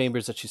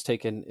chambers that she's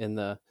taken in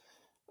the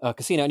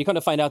casino, and you kind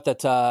of find out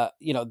that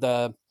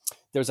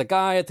there's a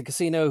guy at the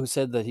casino who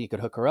said that he could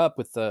hook her up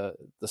with the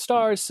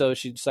stars. So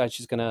she decides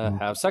she's going to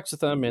have sex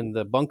with him in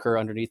the bunker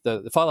underneath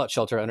the fallout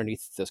shelter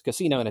underneath this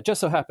casino, and it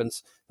just so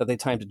happens that they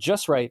timed it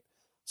just right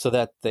so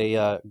that they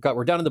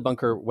were down in the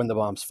bunker when the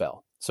bombs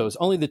fell. So it was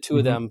only the two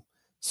of them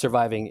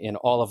surviving in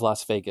all of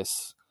Las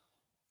Vegas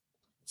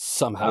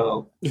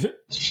somehow.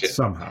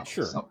 Somehow.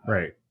 Sure.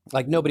 Right.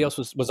 Like nobody else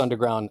was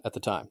underground at the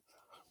time.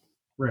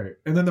 Right.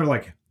 And then they're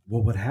like,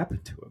 well, what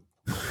happened to him?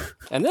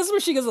 And this is where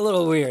she gets a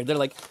little weird. They're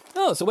like,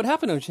 oh, so what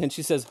happened to him? And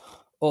she says,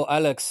 oh,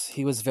 Alex,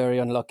 he was very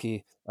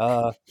unlucky.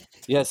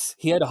 Yes,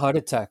 he had a heart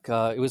attack.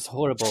 It was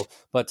horrible.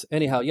 But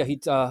anyhow, yeah, he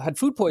had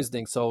food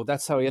poisoning. So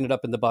that's how he ended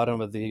up in the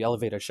bottom of the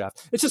elevator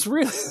shaft. It's just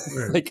really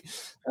like,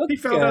 okay. He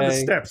fell down the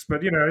steps,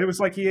 but you know, it was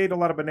like he ate a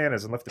lot of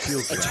bananas and left the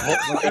peels.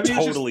 I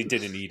totally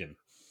didn't eat him.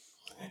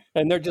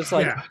 And they're just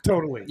like, yeah,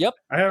 totally. Yep.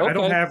 I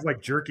don't have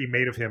like jerky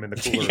made of him in the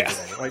cooler. Yeah.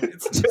 Like,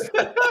 it's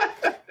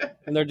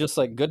and they're just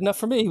like, good enough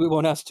for me. We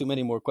won't ask too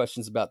many more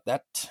questions about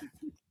that.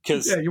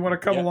 Yeah, you want to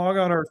come along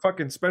on our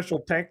fucking special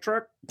tank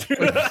truck?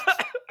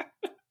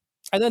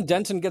 And then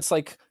Denton gets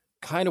like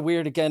kind of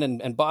weird again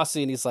and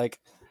bossy, and he's like,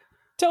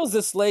 tells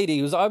this lady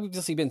who's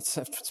obviously been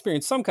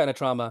experienced some kind of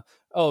trauma,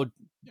 oh,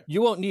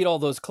 you won't need all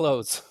those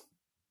clothes.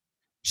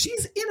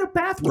 She's in a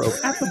bathrobe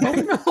at the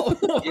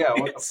moment. Yeah,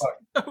 what the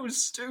fuck? So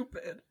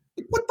stupid.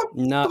 What the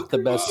Not fuck the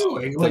are best you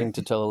doing? thing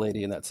to tell a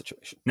lady in that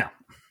situation. No.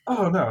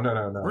 Oh no.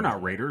 We're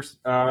not raiders.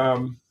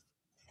 No.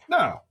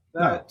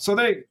 So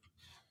they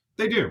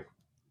do.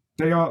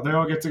 They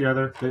all get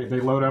together.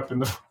 They load up in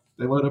the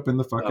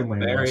fucking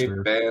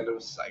Landmaster. Band of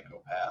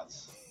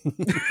psychopaths.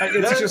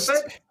 It's just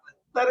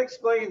that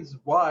explains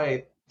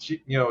why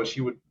she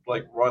would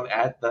like run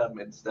at them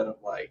instead of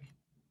like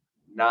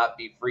not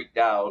be freaked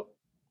out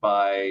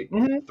by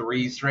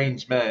three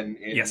strange men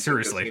in the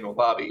casino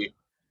lobby.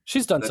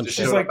 She's done some shit.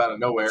 shit. Showed up out of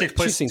nowhere.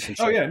 She's seen some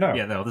shit. Oh yeah, no.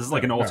 Yeah, no. This is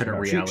like an alternate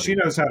reality. She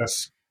knows how to.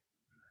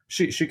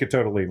 She could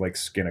totally like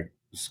skin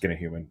a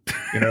human.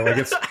 You know, like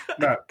it's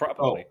not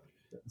probably.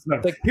 It's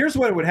not, like, here's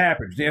what would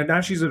happen. You know,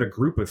 now she's in a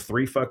group of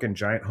 3 fucking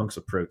giant hunks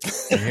of protein,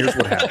 and here's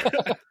what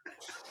happens.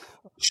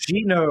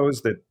 She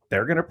knows that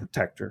they're going to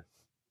protect her.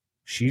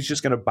 She's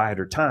just going to bide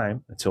her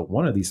time until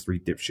one of these 3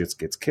 dipshits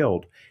gets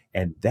killed,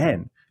 and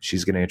then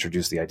she's going to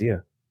introduce the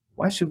idea: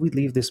 why should we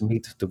leave this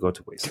meat to go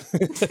to waste?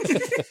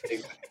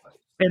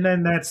 And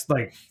then that's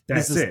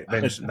it.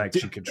 Then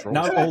she controls.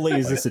 Not only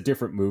is this a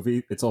different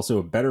movie, it's also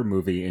a better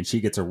movie, and she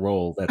gets a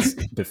role that's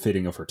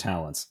befitting of her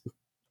talents.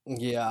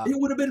 Yeah, it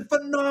would have been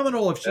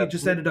phenomenal if she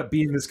just ended up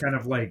being this kind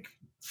of like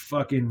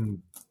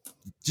fucking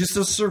just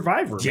a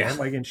survivor, man.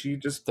 Like, and she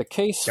just the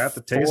case got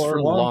the taste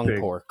for long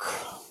pork.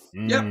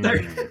 Yep.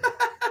 There.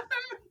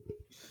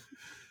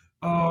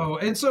 Oh,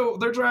 and so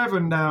they're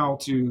driving now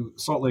to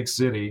Salt Lake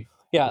City,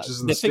 which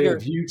is in the state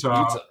of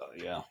Utah.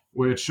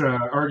 Which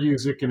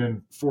argues it can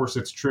enforce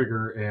its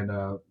trigger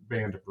and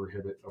ban to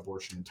prohibit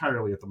abortion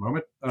entirely at the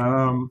moment.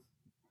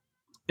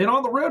 And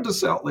on the road to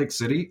Salt Lake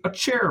City, a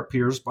chair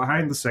appears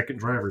behind the second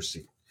driver's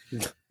seat.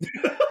 Did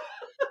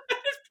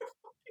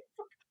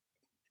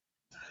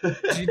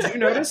you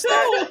notice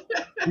that?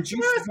 Did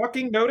you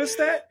fucking notice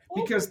that?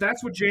 Because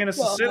that's what Janice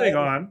is sitting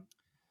on.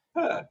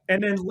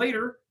 And then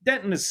later,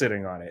 Denton is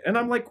sitting on it. And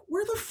I'm like,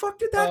 where the fuck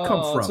did that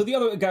come from? So the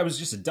other guy was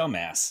just a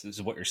dumbass,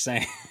 is what you're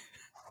saying.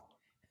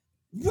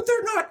 But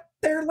they're not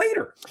there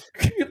later.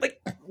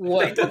 Like,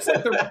 what? It looks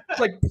like they're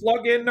like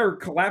plug-in or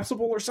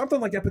collapsible or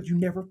something like that, but you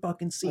never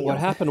fucking see What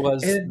them. happened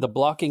was the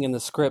blocking in the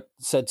script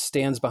said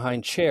stands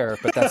behind chair,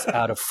 but that's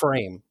out of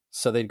frame.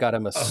 So they got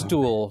him a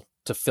stool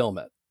to film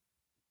it.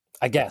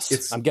 I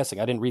guess. I'm guessing.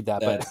 I didn't read that,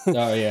 but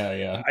oh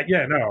yeah.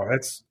 Yeah, no,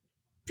 that's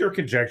pure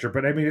conjecture.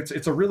 But I mean,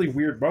 it's a really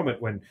weird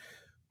moment when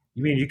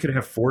you could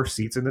have 4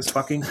 seats in this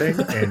fucking thing,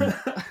 and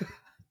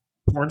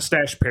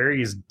Pornstache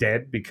Perry is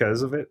dead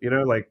because of it. You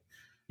know, like.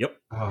 Yep.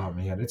 Oh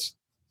man, it's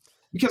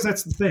because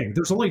that's the thing.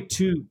 There's only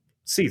 2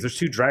 seats. There's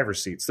 2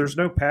 driver's seats. There's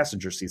no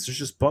passenger seats. There's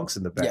just bunks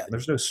in the back. Yeah.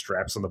 There's no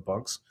straps on the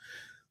bunks.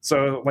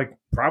 So, like,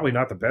 probably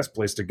not the best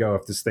place to go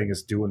if this thing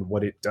is doing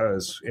what it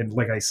does. And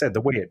like I said,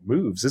 the way it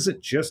moves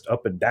isn't just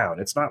up and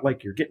down. It's not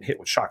like you're getting hit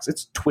with shocks.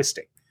 It's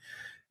twisting.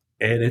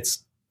 And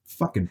it's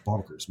fucking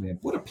bonkers, man.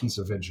 What a piece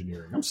of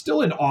engineering. I'm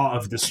still in awe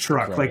of this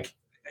truck. Incredible.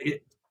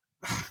 Like,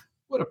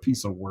 what a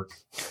piece of work.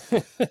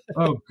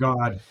 Oh,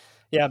 God.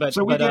 Yeah, but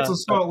So we get to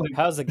Salt Lake.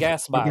 how's the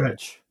gas Go ahead.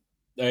 mileage?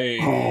 Hey.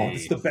 Oh,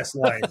 it's the best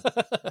line.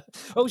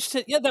 Oh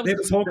shit! Yeah, that They had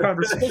was this whole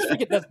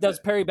conversation. that's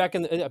Perry back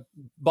in the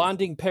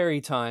bonding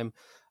Perry time.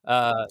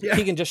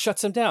 Keegan just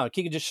shuts him down.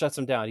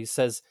 He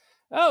says,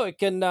 "Oh, it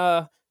can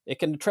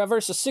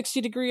traverse a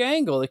 60-degree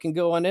angle. It can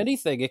go on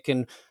anything.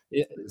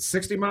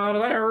 60 mile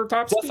an hour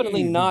top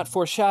definitely speed. not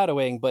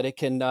foreshadowing, but it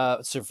can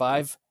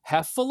survive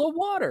half full of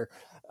water."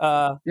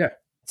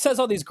 Says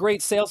all these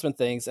great salesman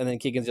things, and then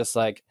Keegan's just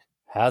like,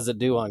 "How's it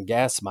do on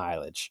gas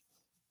mileage?"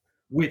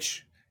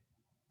 Which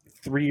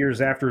 3 years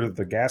after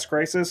the gas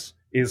crisis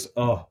is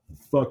a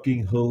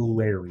fucking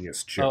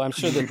hilarious joke. Oh, I'm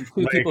sure the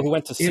people who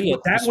went to see it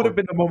that just would were have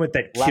been the moment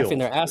that laughing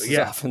killed. their asses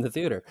off in the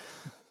theater.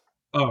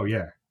 Oh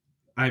yeah,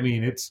 I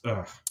mean it's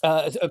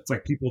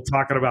like people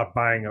talking about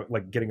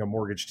getting a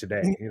mortgage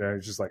today. You know,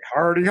 it's just like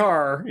hardy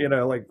har. You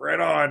know, like right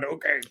on.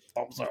 Okay,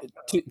 thumbs up.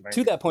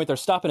 To that point, they're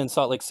stopping in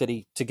Salt Lake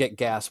City to get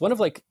gas. One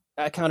of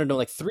I counted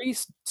 3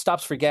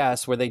 stops for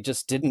gas where they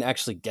just didn't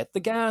actually get the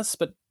gas,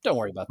 but don't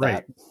worry about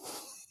that.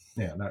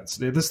 Yeah,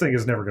 this thing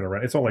is never going to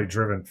run. It's only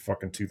driven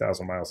fucking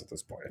 2,000 miles at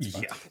this point. It's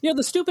fine. Yeah.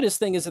 The stupidest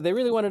thing is that they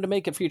really wanted to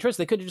make it for your choice.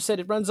 They could have just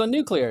said it runs on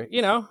nuclear.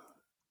 You know,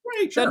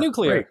 Right, sure, that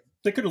nuclear. right.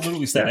 They could have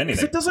literally said Because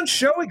anything. it doesn't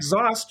show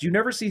exhaust. You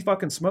never see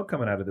fucking smoke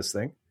coming out of this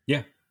thing.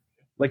 Yeah.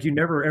 Like you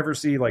never ever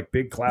see like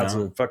big clouds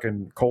No. of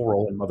fucking coal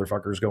rolling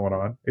motherfuckers going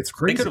on. It's They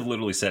crazy. could have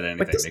literally said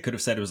anything. this- They could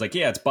have said it was like,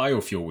 yeah, it's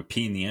biofuel with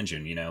pee in the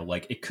engine. You know,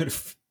 like it could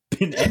have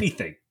been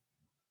anything.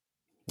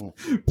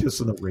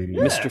 Piss in the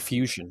radio. Mr.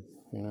 Fusion.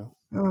 You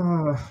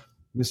know,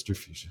 Mr.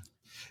 Fusion.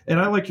 And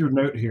I like your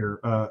note here.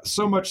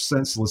 So much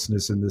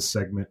senselessness in this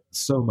segment.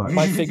 So much.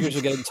 my figures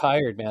are getting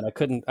tired, man.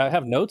 I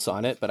have notes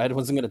on it, but I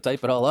wasn't going to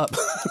type it all up.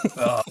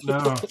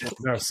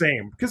 No,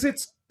 same. Because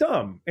it's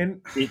dumb.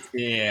 And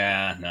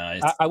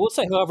I will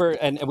say, however,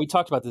 and we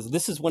talked about this.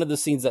 This is one of the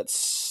scenes that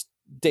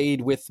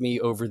stayed with me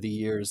over the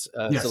years.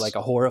 Yes. So like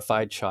a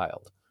horrified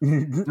child.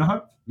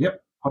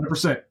 Yep.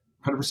 100%.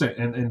 100%.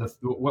 And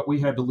what we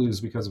had to lose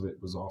because of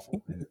it was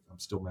awful. And I'm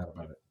still mad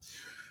about it.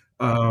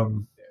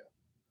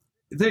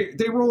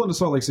 They roll into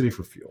Salt Lake City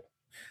for fuel.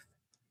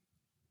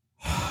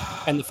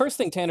 And the first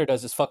thing Tanner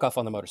does is fuck off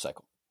on the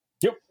motorcycle.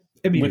 Yep.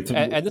 Immediately.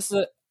 And this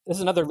is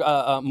another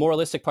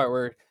moralistic part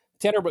where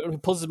Tanner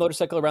pulls his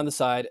motorcycle around the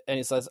side and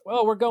he says,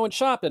 "Well, we're going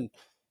shopping."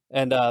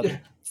 And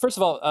first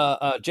of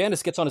all,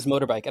 Janice gets on his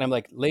motorbike, and I'm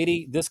like,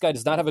 "Lady, this guy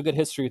does not have a good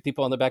history with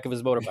people on the back of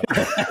his motorbike."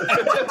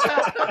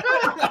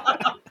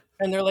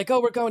 And they're like, "Oh,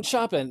 we're going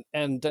shopping,"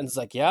 and Den's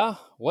like, "Yeah,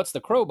 what's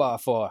the crowbar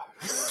for?"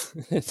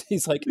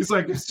 he's like,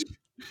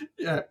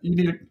 "Yeah,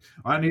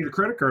 I need a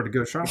credit card to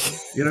go shopping."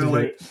 You know,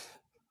 like,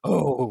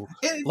 oh,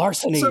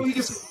 larceny. So he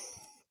just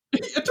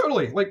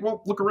totally like,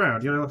 well, look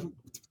around. You know,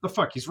 the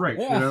fuck, he's right.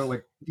 Yeah. You know,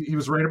 like he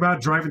was right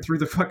about driving through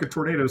the fucking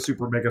tornado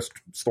super mega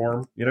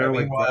storm. You know,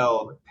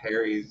 meanwhile,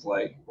 Perry's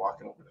like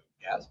walking over to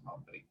the gas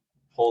pump, and he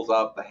pulls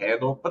out the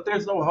handle, but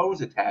there's no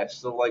hose attached.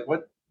 So, like,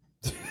 what's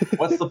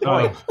the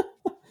point?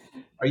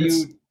 Are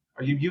you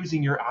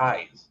using your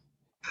eyes?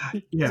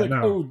 Yeah, like,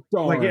 no. oh,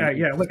 darn. Like,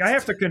 yeah. Like, I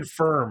have to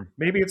confirm.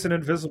 Maybe it's an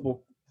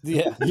invisible.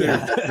 Yeah.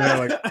 Yeah,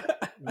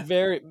 like,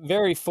 Very,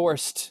 very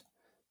forced.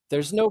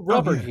 There's no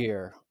rubber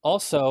here.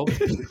 Also,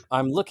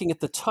 I'm looking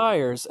at the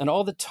tires, and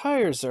all the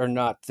tires are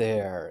not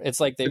there. It's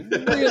like they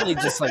really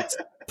just like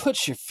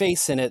put your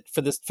face in it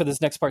for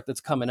this next part that's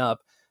coming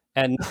up.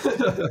 And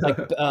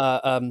like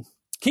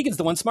Keegan's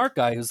the one smart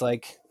guy who's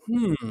like,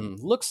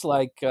 looks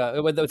like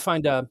they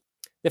find a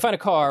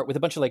car with a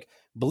bunch of like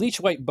bleach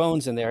white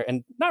bones in there,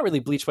 and not really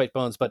bleach white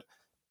bones, but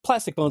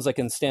plastic bones, like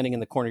standing in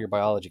the corner of your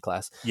biology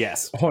class.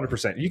 Yes,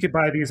 100%. You could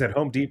buy these at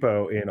Home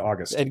Depot in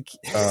August. And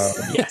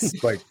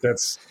yes, like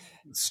that's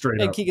straight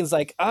and up. Keegan's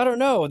like, I don't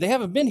know, they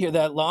haven't been here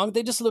that long.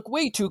 They just look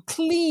way too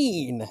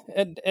clean.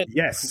 And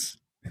yes,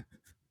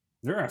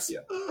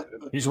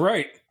 he's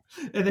right.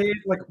 And they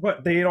ate like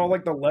what? They ate all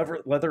like the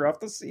leather off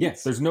the seats.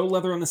 Yes, there's no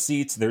leather on the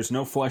seats. There's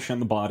no flesh on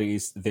the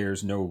bodies.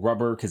 There's no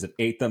rubber because it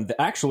ate them.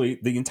 Actually,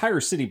 the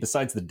entire city,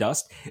 besides the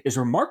dust, is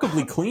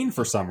remarkably clean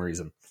for some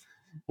reason.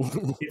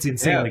 It's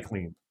insanely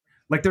clean.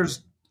 Like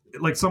there's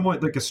like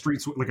somewhat like a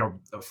street like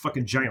a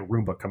fucking giant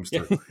Roomba comes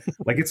through.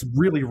 Like it's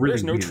really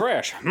There's no weird.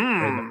 trash.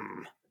 yeah,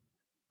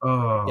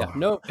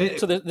 no.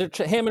 So they're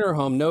hammering her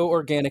home. No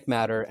organic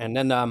matter. And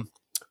then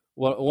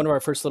one of our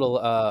first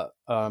little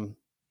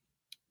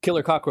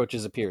killer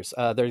cockroaches appears.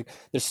 They're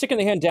sticking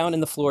their hand down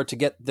in the floor to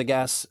get the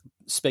gas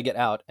spigot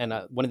out, and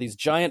one of these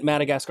giant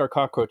Madagascar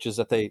cockroaches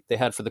that they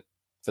had for the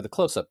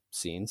close-up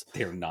scenes.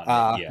 They're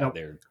not.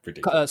 They're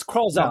ridiculous.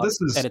 Crawls out,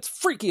 and it's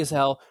freaky as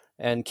hell.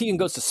 And Keegan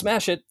goes to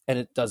smash it, and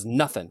it does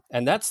nothing.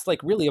 And that's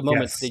like really a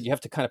moment that you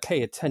have to kind of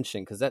pay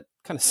attention, because that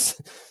kind of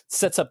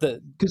sets up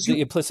the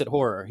implicit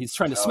horror. He's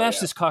trying to smash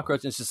this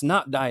cockroach, and it's just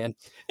not dying.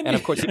 And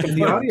of course, he confirms,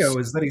 the audio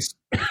is that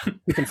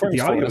he confirms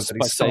the audio for is us that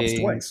by he stomps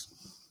saying, twice.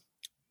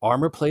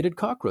 armor-plated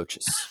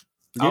cockroaches.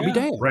 I'll be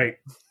damned. Right.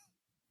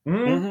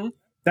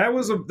 That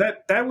was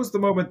the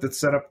moment that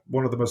set up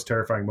one of the most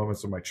terrifying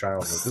moments of my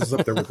childhood. This is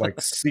up there with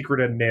like Secret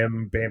of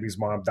Nim, Bambi's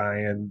mom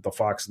dying, The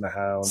Fox and the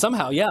Hound.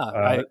 Somehow, yeah.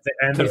 The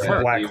end of the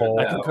Black Hole.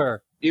 I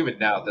concur. Even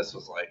now, this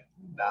was like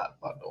not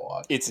fun to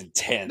watch. It's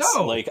intense.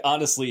 No. Like,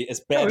 honestly, as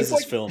bad as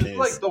this film is, it's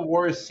like the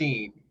worst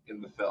scene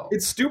in the film.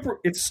 It's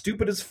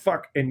stupid as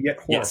fuck, and yet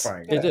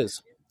horrifying. Yes, it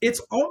is. It's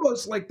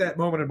almost like that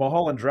moment in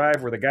Mulholland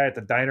Drive where the guy at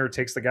the diner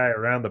takes the guy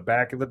around the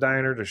back of the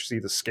diner to see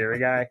the scary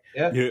guy.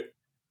 Yeah.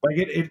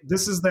 Like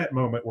this is that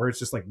moment where it's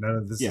just like none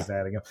of this is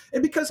adding up.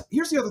 And because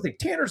here's the other thing,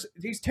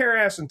 he's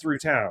tear-assing through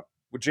town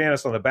with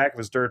Janice on the back of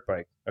his dirt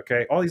bike.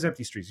 Okay, all these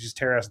empty streets, he's just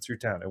tear-assing through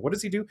town. And what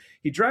does he do?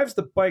 He drives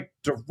the bike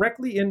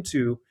directly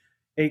into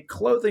a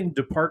clothing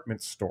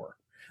department store.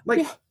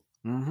 Like,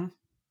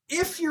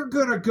 if you're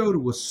gonna go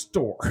to a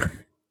store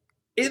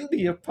in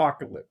the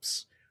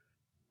apocalypse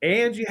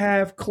and you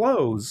have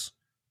clothes,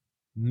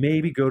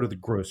 maybe go to the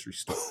grocery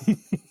store.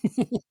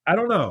 I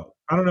don't know.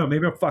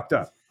 Maybe I'm fucked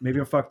up.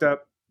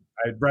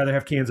 I'd rather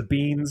have cans of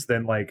beans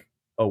than like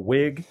a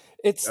wig.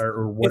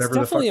 Or whatever. It's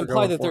definitely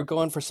implied that they're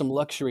going for some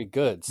luxury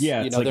goods.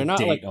 Yeah, they're like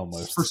not like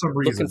almost for some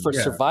reason looking for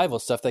survival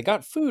stuff. They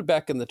got food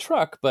back in the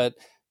truck, but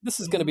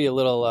this is going to be a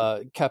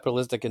little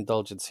capitalistic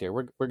indulgence here.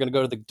 We're going to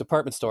go to the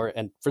department store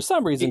and for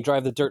some reason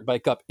drive the dirt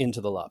bike up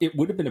into the lobby. It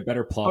would have been a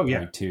better plot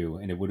point too,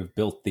 and it would have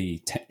built the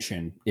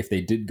tension if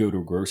they did go to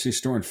a grocery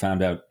store and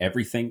found out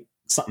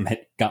something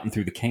had gotten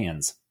through the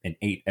cans and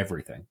ate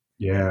everything.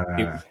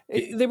 Yeah.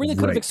 They really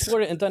could have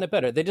explored it and done it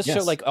better. They just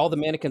show like all the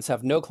mannequins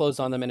have no clothes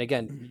on them. And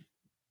again,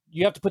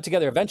 you have to put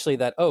together eventually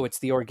that, it's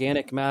the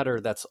organic matter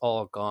that's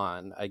all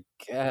gone, I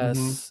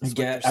guess.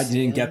 I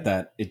didn't get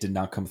that. It did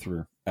not come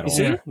through at all.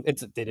 See?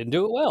 They didn't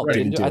do it well.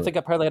 Right. I think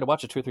I probably had to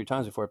watch it 2 or 3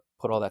 times before I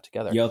put all that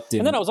together. Yep,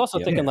 and then I was also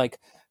thinking like,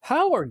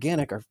 how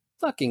organic are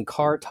fucking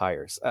car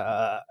tires?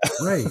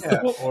 Right.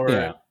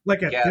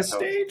 Like at this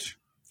stage?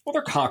 Well,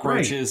 they're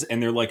cockroaches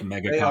and they're like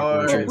mega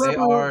cockroaches.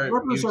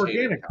 Rubber's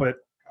organic, but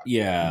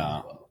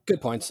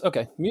good points.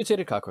 Okay,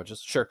 mutated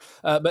cockroaches, sure,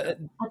 but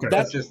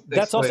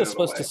that's also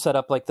supposed to set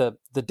up like the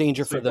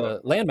danger for the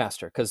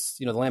Landmaster, because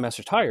the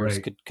Landmaster tires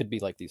could be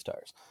like these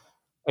tires.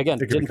 Again,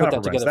 didn't put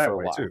that together for a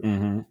while.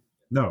 Too.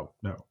 No.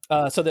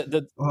 So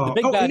the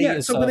big baddie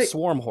is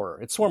swarm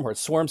horror. It's swarm horror.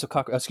 It's swarms of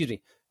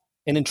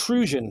an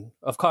intrusion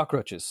of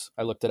cockroaches.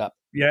 I looked it up.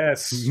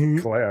 Yes,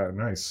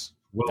 nice.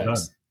 Well done.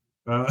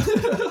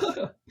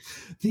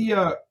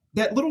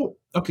 That little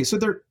so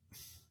they're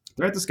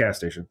at this gas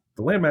station.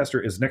 The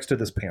Landmaster is next to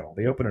this panel.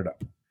 They open it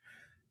up,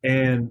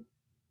 and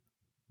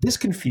this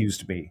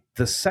confused me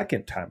the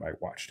second time I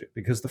watched it,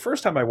 because the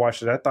first time I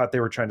watched it, I thought they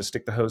were trying to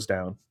stick the hose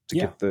down to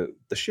get the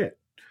shit.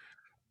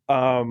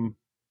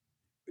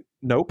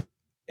 Nope.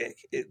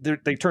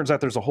 They turns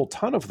out there's a whole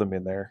ton of them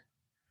in there,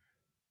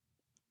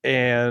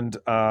 and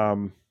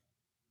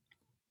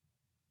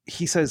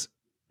he says,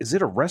 "Is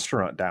it a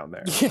restaurant down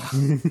there?" Yeah.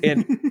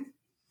 And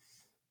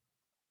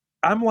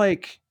I'm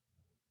like,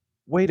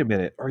 wait a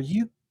minute, are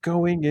you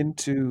going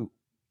into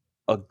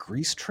a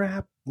grease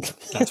trap?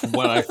 That's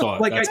what I thought.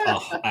 That's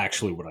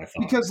actually what I thought.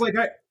 Because like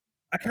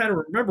I kind of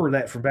remember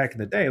that from back in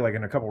the day, like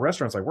in a couple of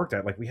restaurants I worked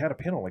at, like we had a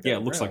panel like that. Yeah,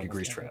 it looks like a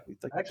grease trap.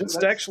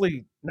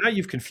 Actually, now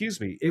you've confused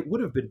me. It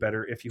would have been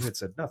better if you had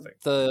said nothing.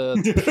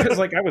 Because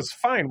like I was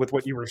fine with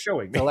what you were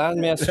showing me. The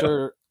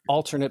Landmaster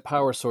alternate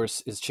power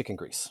source is chicken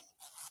grease.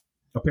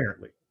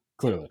 Apparently.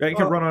 Clearly. Yeah, you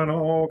can run on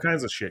all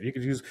kinds of shit. You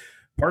could use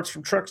parts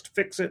from trucks to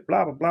fix it,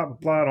 blah, blah, blah, blah,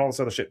 blah, and all this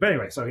other shit. But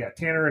anyway, so yeah,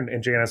 Tanner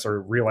and Janice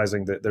are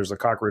realizing that there's a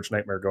cockroach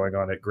nightmare going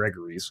on at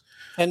Gregory's.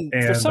 And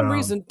for some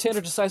reason,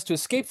 Tanner decides to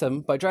escape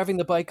them by driving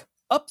the bike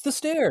up the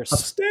stairs.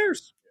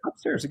 Upstairs.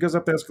 He goes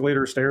up the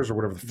escalator stairs or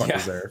whatever the fuck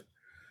is there.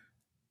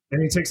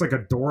 And he takes like a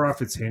door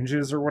off its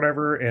hinges or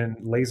whatever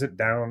and lays it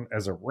down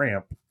as a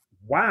ramp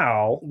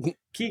while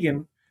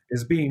Keegan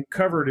is being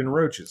covered in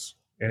roaches.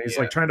 And he's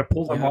like trying to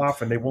pull them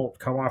off, and they won't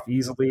come off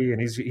easily. And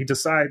he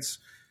decides...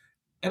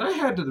 And I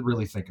had to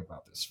really think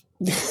about this.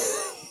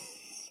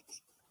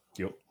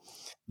 Yep.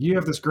 You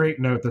have this great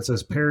note that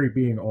says Perry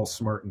being all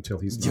smart until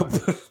he's not.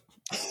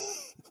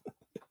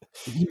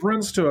 He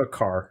runs to a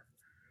car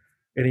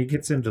and he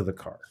gets into the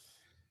car.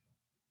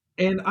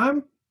 And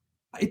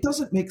it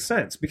doesn't make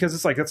sense, because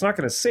it's like, that's not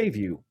going to save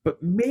you.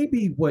 But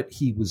maybe what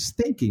he was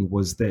thinking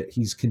was that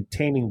he's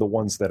containing the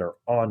ones that are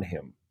on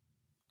him,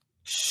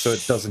 so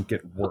it doesn't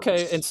get worse.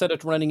 Okay, instead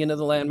of running into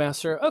the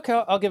Landmaster,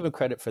 okay, I'll give him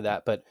credit for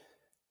that.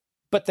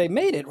 But they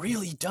made it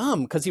really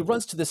dumb, because he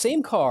runs to the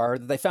same car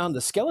that they found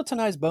the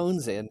skeletonized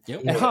bones in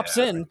and hops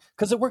in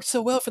because it worked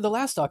so well for the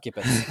last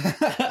occupants.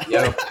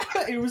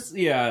 It was,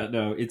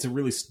 it's a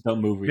really dumb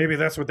movie. Maybe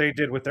that's what they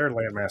did with their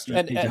Landmaster.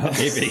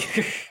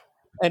 Maybe.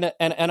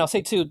 And I'll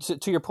say, too,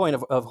 to your point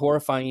of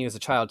horrifying you as a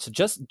child, so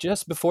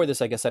just before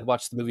this, I guess I'd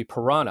watched the movie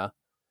Piranha,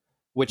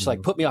 which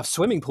like put me off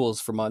swimming pools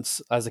for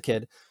months as a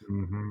kid.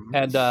 Mm-hmm.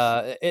 And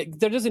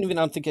there doesn't even,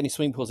 I don't think, any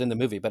swimming pools in the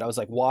movie, but I was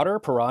like, water,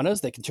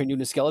 piranhas, they can turn you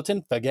into a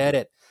skeleton, forget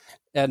it.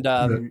 And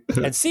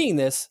and seeing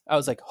this, I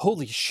was like,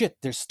 holy shit,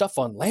 there's stuff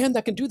on land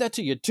that can do that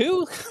to you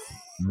too.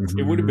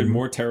 It would have been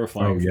more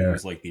terrifying if yeah. it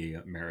was like the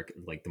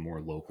American, like the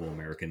more local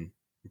American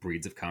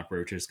breeds of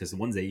cockroaches, because the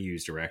ones they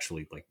used are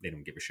actually like, they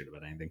don't give a shit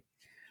about anything.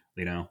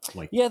 You know,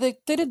 like Yeah, they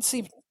didn't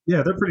seem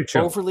Yeah, they're pretty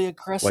chill. overly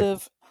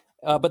aggressive.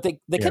 But they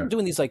kept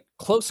doing these like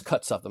close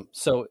cuts of them,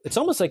 so it's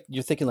almost like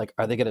you're thinking like,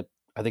 are they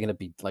gonna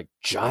be like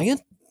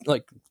giant,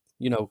 like,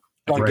 you know,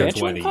 I think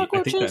that's why gargantuan I think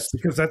cockroaches? that's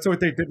Because that's what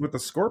they did with the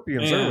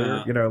scorpions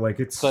earlier. You know, like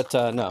it's. But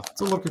no, it's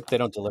a look at, they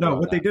don't deliver. no, on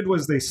what they that. did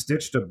was they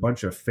stitched a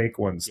bunch of fake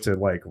ones to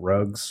like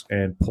rugs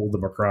and pulled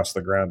them across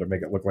the ground to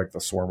make it look like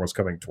the swarm was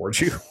coming towards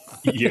you.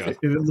 yeah,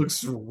 And it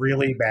looks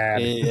really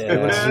bad. Yeah.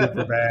 It looks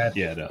super bad.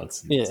 yeah, no,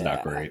 it's Yeah.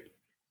 not great.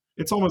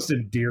 It's almost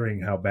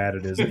endearing how bad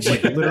it is. It's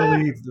like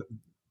literally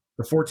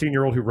the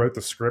 14-year-old who wrote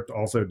the script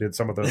also did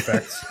some of the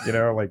effects. You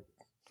know, like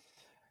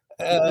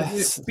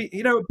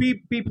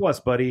B plus,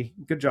 buddy.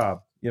 Good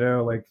job. You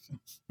know, like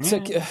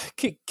So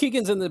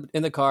Keegan's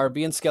in the car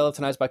being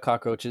skeletonized by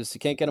cockroaches. He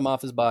can't get him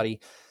off his body.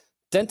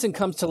 Denton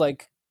comes to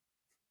like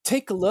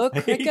take a look,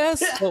 I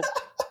guess. Well,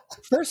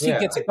 first he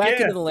gets back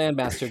into the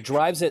Landmaster,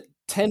 drives it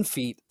 10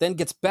 feet, then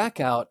gets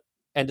back out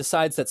and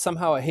decides that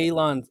somehow a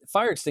Halon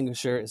fire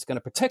extinguisher is going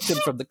to protect him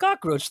from the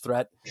cockroach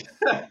threat.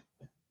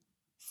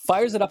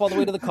 Fires it up all the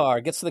way to the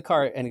car, gets to the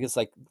car, and he gets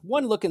like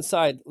one look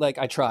inside, like,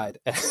 I tried.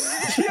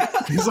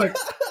 he's like,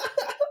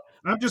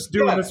 I'm just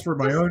doing this for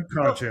my own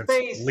conscience.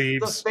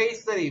 The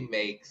face that he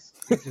makes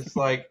is just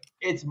like,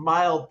 it's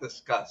mild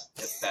disgust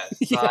at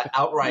best. It's not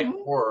outright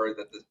horror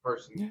that this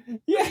person that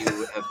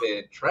you have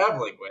been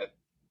traveling with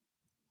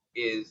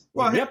is.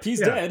 Well, Yep, he's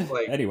dead.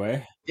 Like,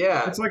 Anyway,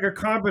 yeah, it's like a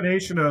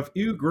combination of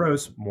ew,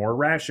 gross, more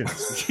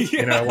rations.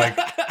 You know, like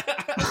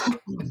I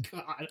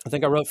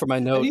think I wrote for my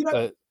note,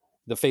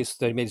 the face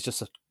that he made is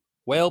just a,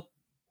 well.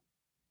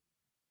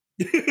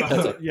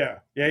 That's it. yeah.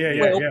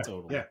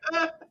 totally.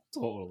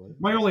 Totally.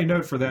 My only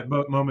note for that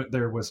moment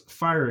there was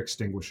fire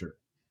extinguisher.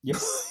 Yep.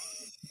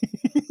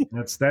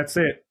 That's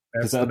it.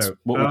 Because That's the that's note.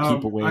 what will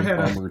keep I away had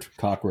armored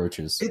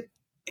cockroaches.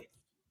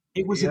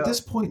 It was at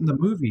this point in the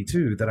movie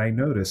too that I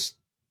noticed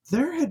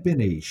there had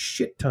been a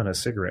shit ton of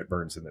cigarette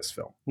burns in this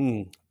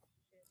film.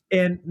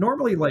 And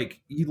normally,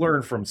 like, you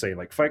learn from, say,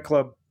 like Fight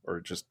Club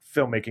or just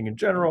filmmaking in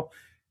general,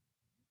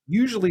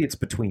 usually it's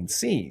between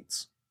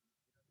scenes.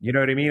 You know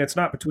what I mean? It's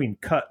not between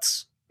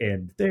cuts.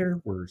 And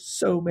there were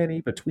so many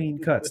between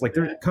cuts. Like,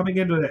 they're coming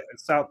into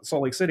Salt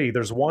Lake City.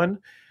 There's one,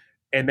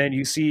 and then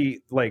you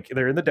see, like,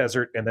 they're in the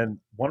desert, and then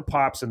one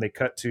pops, and they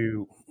cut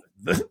to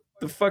the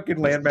fucking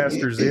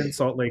Landmasters in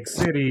Salt Lake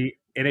City,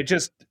 and it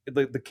just,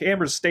 the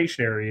camera's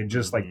stationary and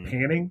just, like,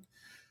 panning.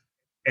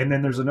 And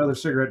then there's another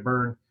cigarette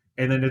burn,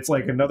 and then it's,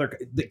 like, another...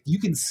 You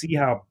can see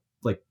how,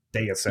 like,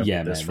 they assembled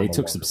this. Yeah, man, they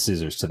took some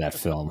scissors to that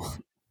film.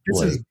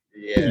 This is...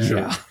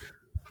 yeah.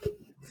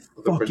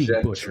 The fucking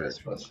projectionist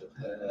butchered. must have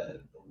had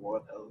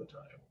one hell of a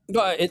time.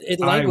 No, it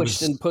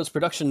languished in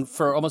post-production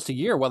for almost a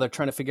year while they're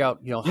trying to figure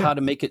out, how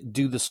to make it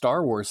do the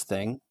Star Wars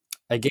thing.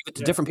 I gave it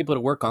to different people to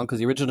work on because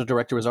the original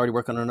director was already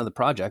working on other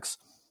projects.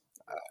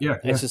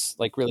 It's just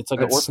like really, it's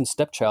like an orphan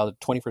stepchild at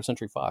 21st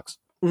Century Fox.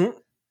 Mm-hmm.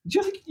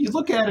 You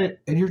look at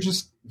it and you're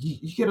just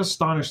you get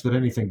astonished that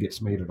anything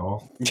gets made at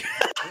all.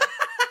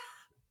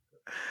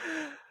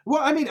 Well,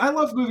 I mean, I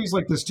love movies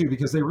like this too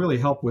because they really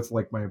help with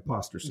like my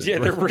imposter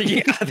syndrome.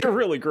 Yeah, they're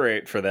really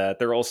great for that.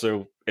 They're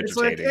also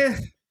entertaining. It's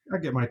like, I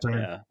get my turn.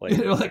 Yeah, like,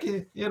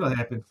 it'll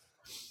happen.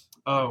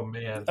 Oh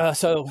man.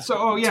 So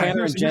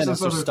Tanner and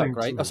Janice are stuck,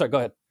 right? Oh, sorry. Go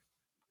ahead.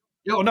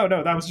 No.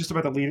 I was just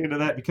about to lead into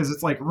that because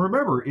it's like,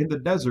 remember, in the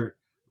desert,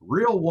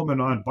 real woman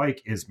on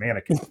bike is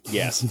mannequin.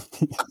 Yes.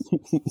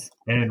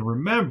 And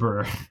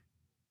remember,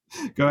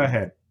 go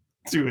ahead,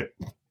 do it.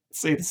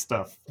 Say the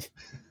stuff.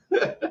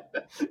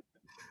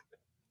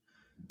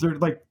 They're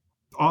like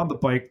on the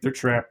bike. They're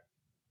trapped.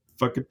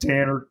 Fucking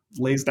Tanner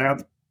lays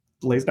down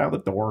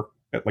the door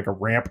at like a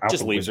ramp out.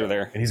 Just leaves her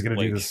there, and he's gonna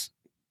do this.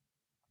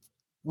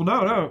 Well,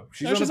 no,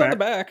 she's on the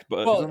back.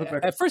 But well,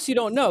 at first you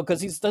don't know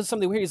because he does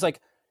something weird. He's like,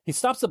 he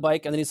stops the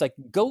bike and then he's like,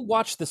 "Go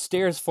watch the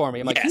stairs for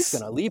me." I'm like, he's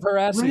gonna leave her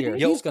ass here.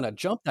 He's gonna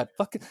jump that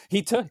fucking.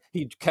 He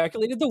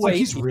calculated the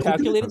weight, he really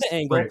calculated the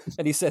angle,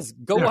 and he says,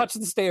 "Go watch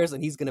the stairs,"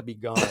 and he's gonna be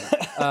gone.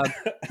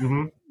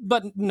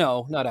 But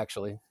no, not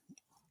actually.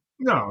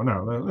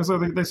 No. So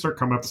they start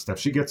coming up the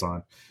steps. She gets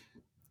on,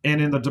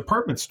 and in the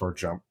department store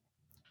jump,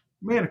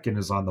 Mannequin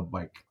is on the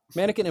bike.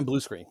 Mannequin and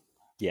blue screen.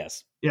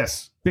 Yes,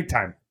 big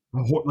time.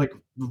 Like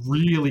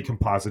really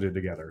composited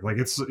together. Like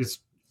it's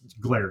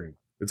glaring.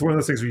 It's one of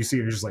those things where you see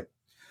it, you're just like,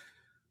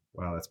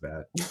 wow, that's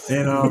bad.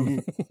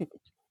 And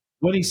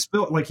when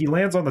he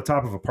lands on the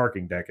top of a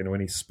parking deck, and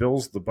when he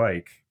spills the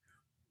bike,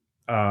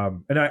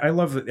 and I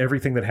love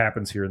everything that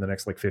happens here in the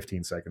next like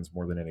 15 seconds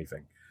more than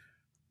anything.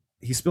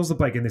 He spills the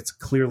bike, and it's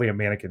clearly a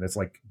mannequin that's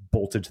like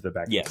bolted to the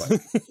back of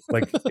the bike.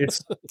 Like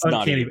it's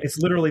uncanny. It's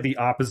literally the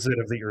opposite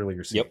of the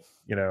earlier scene.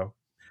 You know.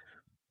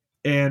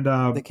 And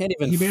they can't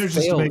even he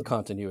manages fail to make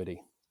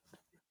continuity.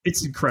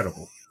 It's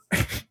incredible.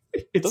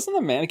 Doesn't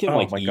the mannequin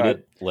eat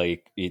it?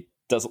 Like, it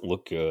doesn't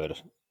look good.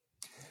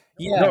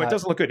 Yeah, no, it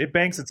doesn't look good. It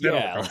bangs its head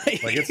Yeah, on the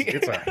carpet. Like it's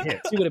a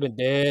hit. She would have been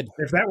dead.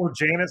 If that were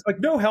Janice, like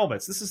no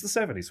helmets. This is the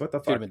 70s. What the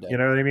fuck? been dead. You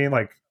know what I mean?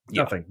 Like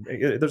Yeah. nothing.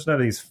 There's none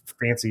of these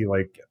fancy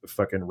like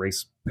fucking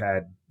race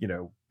pad,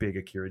 big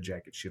Akira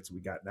jacket shits we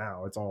got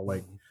now. It's all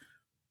like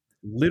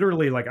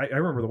literally like I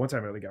remember the one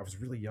time I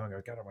was really young.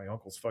 I got on my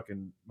uncle's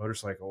fucking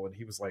motorcycle and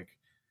he was like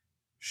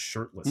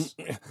shirtless.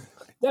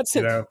 That's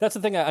it. That's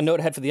the thing I note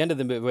ahead for the end of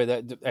the movie.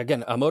 Where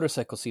again, a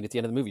motorcycle scene at the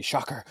end of the movie.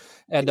 Shocker.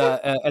 And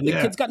the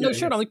kid's got no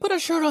shirt on. Like, put a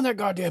shirt on that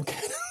goddamn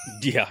kid.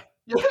 Yeah.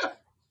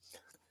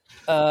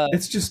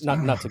 It's just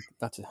not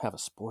to have a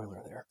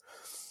spoiler there.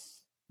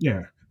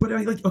 Yeah.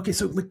 But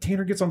so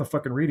Tanner gets on the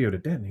fucking radio to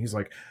Den. He's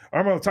like,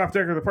 "I'm on the top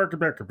deck of the parking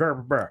deck."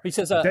 He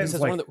says,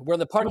 "We're in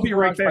the parking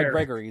garage by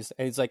Gregory's,"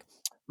 and he's like,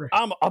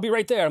 "I'll be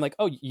right there." I'm like,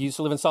 "Oh, you used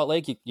to live in Salt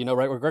Lake? You know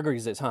right where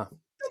Gregory's is, huh?"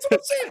 That's what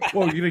I'm saying.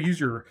 Well, you're gonna use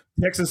your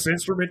Texas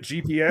Instrument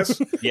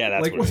GPS. Yeah,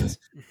 that's what it is.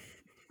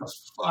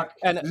 Fuck.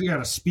 And you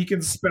got a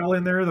speaking spell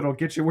in there that'll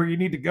get you where you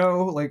need to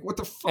go. Like, what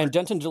the fuck? And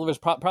Denton delivers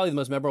probably the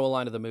most memorable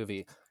line of the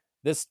movie.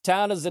 "This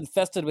town is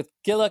infested with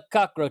killer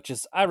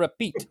cockroaches. I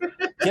repeat,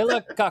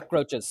 killer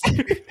cockroaches."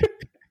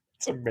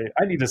 It's amazing.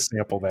 I need to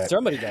sample that.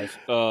 Somebody does.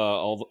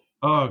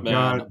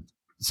 God.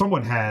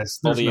 Someone has.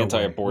 All the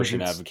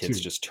anti-abortion advocates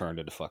just turned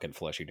into fucking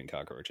flesh-eating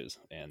cockroaches.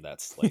 And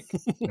that's like,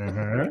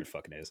 what it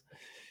fucking is.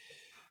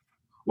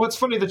 Well, it's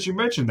funny that you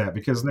mentioned that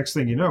because next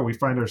thing you know, we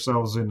find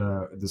ourselves in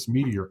this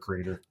meteor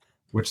crater,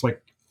 which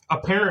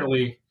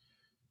apparently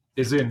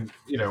is in,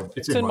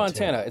 it's in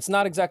Montana. It's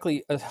not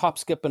exactly a hop,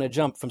 skip, and a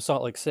jump from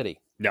Salt Lake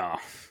City. No.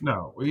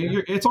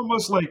 It's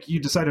almost like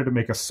you decided to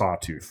make a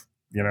sawtooth,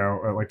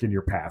 like in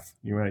your path.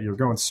 You're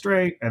going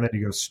straight, and then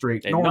you go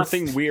straight and north.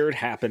 Nothing weird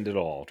happened at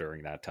all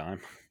during that time.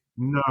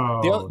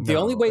 No. The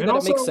only way that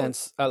it makes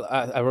sense,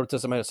 I wrote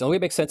this in my notes. The only way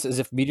it makes sense is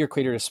if Meteor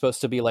Crater is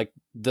supposed to be like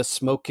the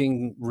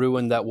smoking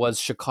ruin that was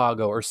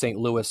Chicago or St.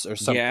 Louis or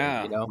something.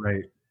 Yeah.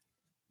 Right.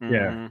 Mm-hmm.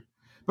 Yeah.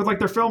 But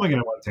they're filming it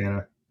in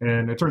Montana.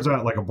 And it turns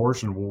out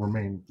abortion will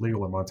remain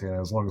legal in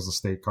Montana as long as the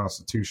state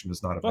constitution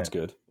is not amended. That's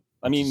good.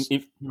 I mean,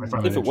 if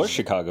it was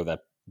Chicago,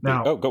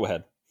 go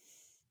ahead.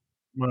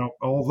 Well,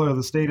 although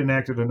the state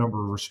enacted a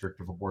number of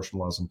restrictive abortion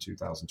laws in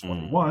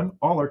 2021,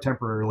 all are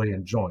temporarily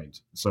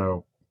enjoined.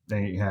 So they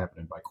ain't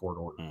happening by court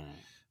order.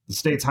 The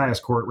state's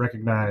highest court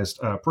recognized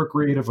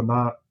procreative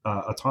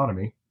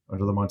autonomy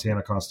under the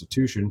Montana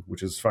Constitution,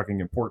 which is fucking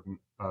important,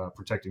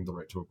 protecting the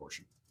right to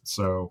abortion.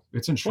 So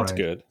it's enshrined. That's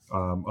good.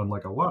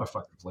 Unlike a lot of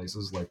fucking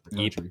places like the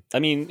country. I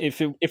mean, if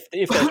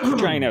that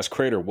giant ass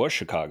crater was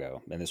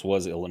Chicago and this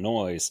was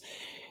Illinois,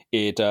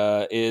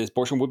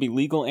 abortion would be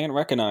legal and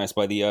recognized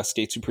by the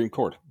state Supreme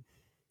Court.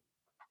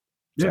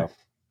 Yeah. So,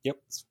 yep.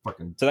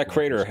 So that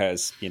crater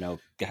has the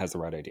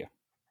right idea.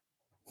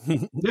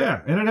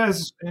 Yeah, and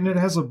it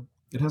has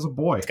a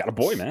boy. It's got a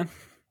boy, man.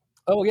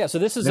 Oh yeah, so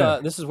this is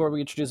where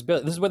we introduce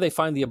Bill. This is where they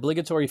find the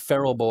obligatory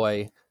feral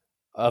boy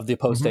of the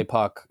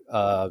post-apoc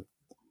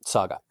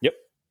saga. Yep.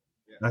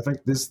 I think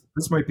this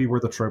might be where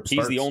the trope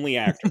starts. He's the only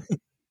actor.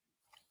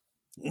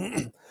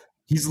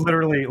 He's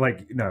literally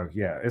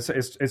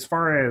as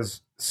far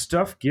as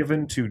stuff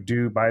given to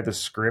do by the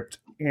script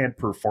and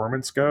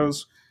performance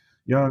goes,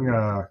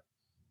 young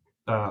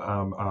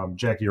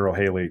Jackie Earle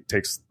Haley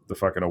takes the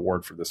fucking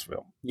award for this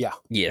film. Yeah.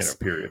 Yes.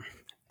 Period.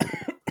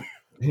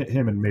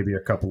 Him and maybe a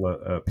couple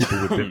of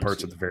people with bit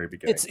parts at the very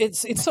beginning.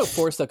 It's so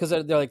forced though, because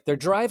they're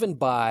driving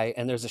by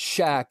and there's a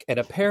shack, and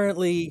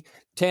apparently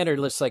Tanner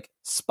just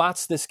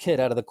spots this kid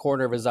out of the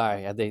corner of his eye,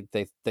 and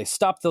they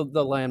stop the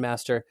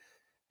landmaster,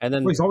 and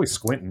then he's always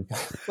squinting.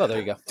 Well, there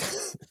you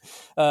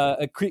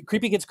go.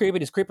 Creepy kid's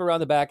creeping. He's creeping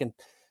around the back, and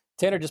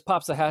Tanner just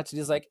pops the hatch and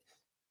he's like,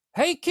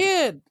 "Hey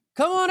kid,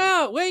 come on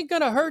out. We ain't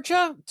gonna hurt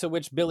you." To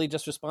which Billy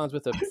just responds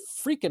with a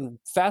freaking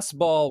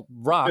fastball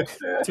rock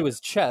to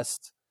his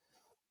chest.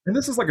 And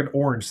this is like an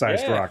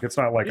orange-sized rock. It's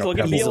not like he's a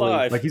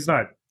pebble. Like he's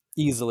not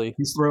easily.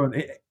 He's throwing,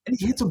 and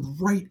he hits him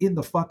right in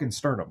the fucking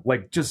sternum,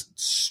 like just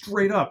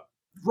straight up,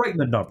 right in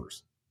the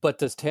numbers. But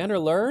does Tanner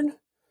learn?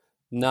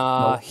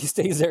 Nah, Nope. He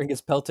stays there and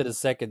gets pelted a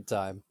second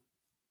time.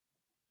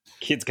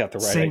 Kid's got the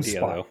right Same idea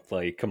spot. though.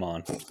 Like, come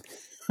on.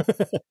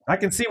 I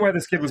can see why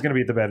this kid was going to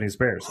beat the Bad News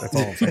Bears. That's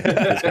all I'm saying.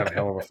 He's got a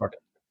hell of a fucking.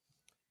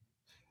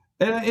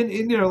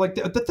 And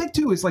the thing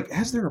too is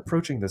as they're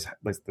approaching this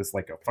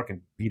like a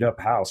fucking beat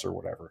up house or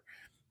whatever,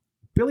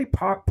 Billy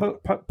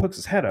pokes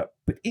his head up.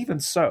 But even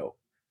so,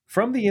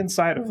 from the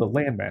inside of the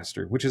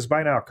Landmaster, which is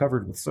by now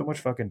covered with so much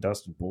fucking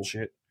dust and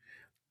bullshit,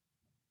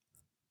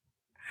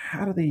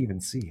 how do they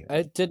even see him?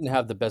 It didn't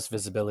have the best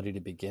visibility to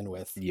begin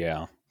with.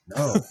 Yeah.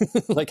 No.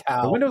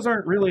 How? The windows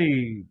aren't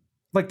really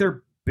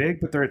they're big,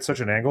 but they're at such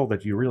an angle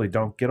that you really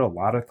don't get a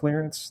lot of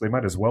clearance. They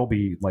might as well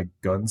be like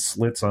gun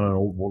slits on an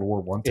old World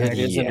War I tank. It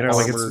is an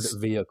armored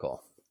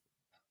vehicle.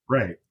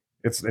 Right.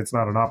 It's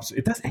not an opposite.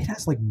 It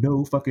has like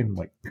no fucking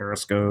like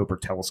periscope or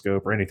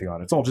telescope or anything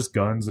on it. It's all just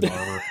guns and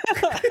armor.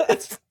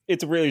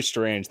 It's really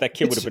strange. That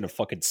kid would have been a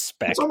fucking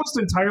speck. It's almost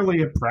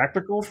entirely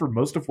impractical for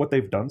most of what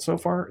they've done so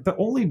far. The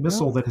only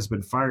missile that has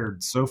been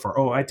fired so far.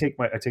 Oh, I take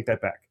that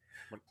back.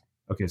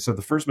 Okay, so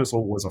the first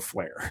missile was a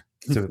flare.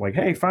 So like,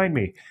 hey, find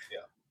me. Yeah.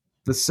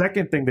 The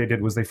second thing they did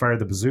was they fired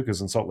the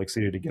bazookas in Salt Lake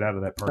City to get out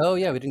of that park. Oh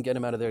yeah, we didn't get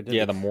him out of there, did we?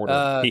 Yeah, the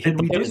mortar. He hit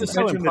the it was button. just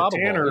so improbable.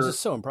 It was just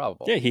so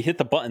improbable. Yeah, he hit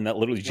the button that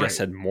literally just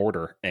said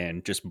mortar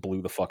and just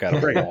blew the fuck out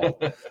of the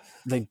wall.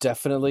 They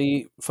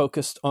definitely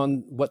focused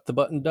on what the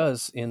button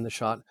does in the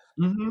shot.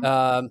 Mm-hmm.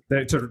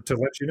 To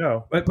let you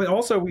know, but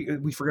also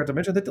we forgot to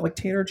mention that like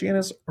Tanner and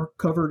Janice are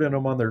covered in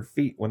them on their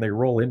feet when they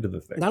roll into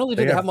the thing. Not only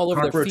do they have them all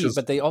over their feet,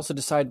 but they also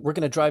decide we're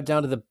going to drive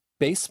down to the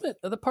basement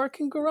of the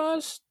parking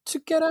garage to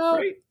get out.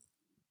 Right.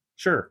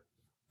 Sure,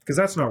 because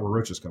that's not where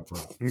roaches come from.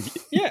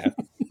 Yeah,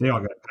 they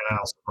all got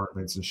penthouse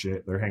apartments and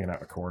shit. They're hanging out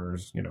in the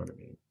corners. You know what I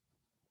mean?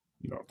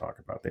 You know what I'm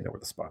talking about. They know where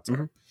the spots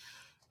are.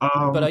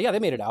 But yeah, they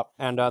made it out,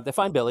 and they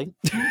find Billy.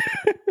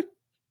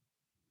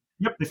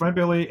 Yep, they find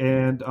Billy,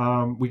 and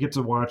we get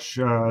to watch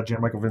Jan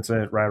Michael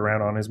Vincent ride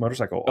around on his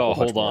motorcycle. Oh,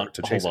 hold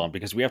on,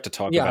 because we have to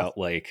talk about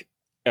like.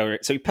 All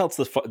right, so he pelts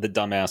the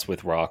dumbass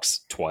with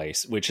rocks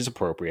twice, which is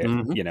appropriate,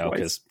 you know,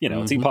 because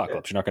it's the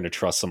apocalypse. You're not going to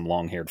trust some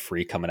long-haired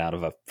freak coming out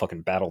of a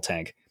fucking battle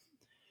tank.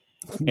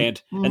 And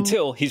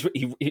until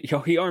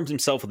he arms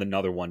himself with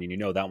another one, and you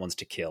know that one's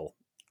to kill.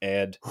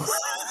 And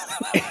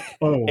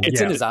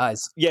it's in his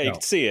eyes. Yeah, you can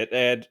see it.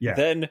 And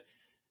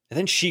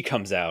then she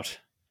comes out,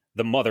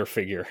 the mother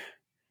figure.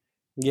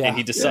 Yeah, and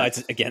he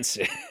decides against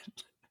it.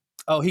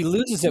 Oh, he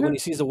loses it when he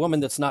sees a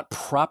woman that's not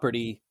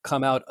property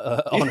come out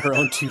on her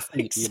own 2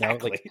 feet.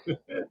 Exactly. You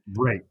know,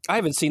 right. I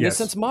haven't seen this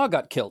since Ma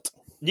got killed.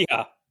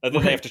 Yeah, and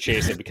then they have to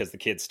chase him because the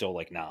kid's still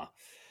like, nah.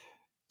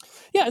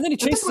 Yeah, and then he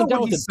chases him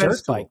down with a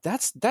dirt bike.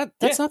 That's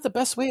not the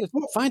best way to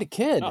find a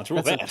kid. No,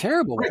 that's a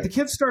terrible way. Right, the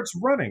kid starts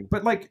running,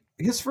 but like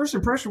his first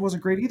impression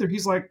wasn't great either.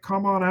 He's like,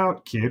 "Come on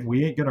out, kid.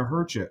 We ain't gonna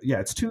hurt you." Yeah,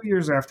 it's 2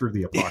 years after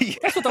the apocalypse.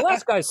 That's what the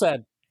last guy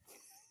said.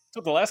 That's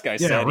what the last guy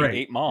said. Right. He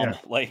ate mom. Yeah.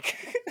 Like,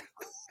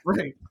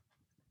 right.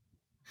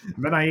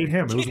 And then I ate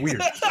him. It was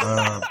weird.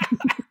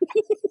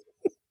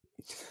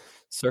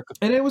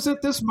 And it was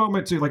at this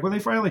moment too, like when they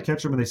finally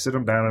catch him and they sit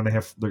him down and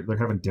they're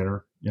having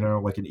dinner, you know,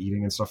 like and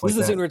eating and stuff like that.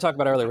 This is the scene we were talking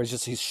about earlier. Where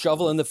he's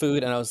shoveling the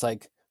food, and I was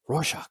like,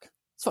 Rorschach.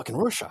 It's fucking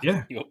Rorschach.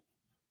 Yeah.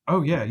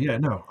 Oh yeah, yeah.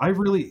 No, I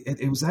really.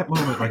 It was that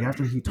moment, like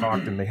after he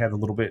talked and they had a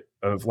little bit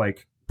of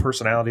like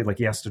personality, like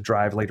he has to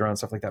drive later on and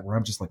stuff like that. Where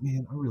I'm just like,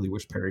 man, I really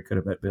wish Perry could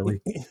have met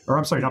Billy. Or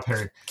I'm sorry, not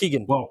Perry.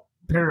 Keegan. Well,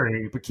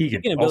 Perry, but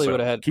Keegan. Keegan and Billy would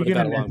have had Keegan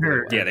and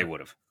Perry. Yeah, they would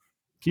have.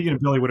 Keegan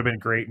and Billy would have been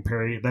great, and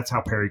Perry. That's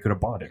how Perry could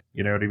have bonded.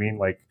 You know what I mean?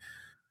 Like,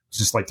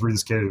 just like through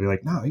this kid, and be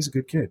like, no, he's a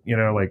good kid. You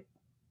know, like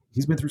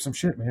he's been through some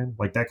shit, man.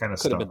 Like that kind of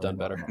stuff. Could have been done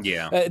better.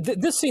 Yeah.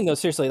 This scene, though,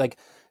 seriously, like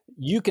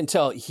you can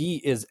tell he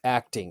is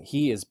acting.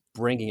 He is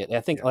bringing it.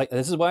 I think like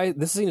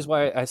this scene is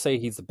why I say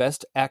he's the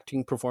best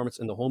acting performance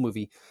in the whole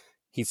movie.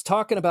 He's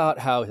talking about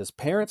how his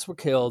parents were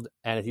killed,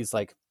 and he's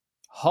like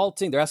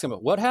halting. They're asking him,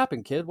 "What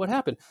happened, kid? What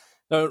happened?"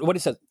 What he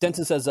says.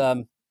 Denton says,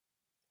 "What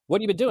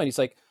have you been doing?" He's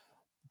like,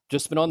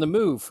 "Just been on the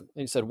move."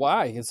 And he said,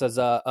 "Why?" He says,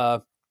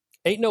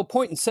 "Ain't no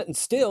point in sitting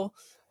still."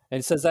 And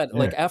he says that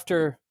like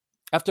after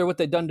what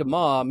they'd done to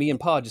Ma, me and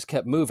Pa just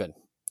kept moving.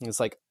 And it's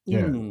like,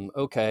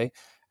 okay.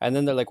 And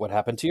then they're like, "What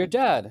happened to your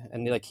dad?"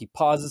 And he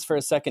pauses for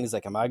a second. He's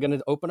like, "Am I going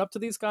to open up to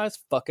these guys?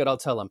 Fuck it, I'll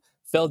tell them."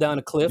 Fell down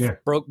a cliff,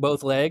 broke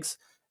both legs.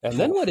 And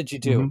then what did you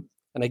do? Mm-hmm.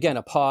 And again,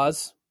 a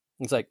pause.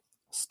 He's like,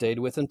 "Stayed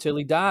with him till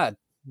he died."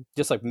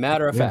 Just like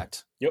matter of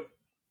fact. Yep.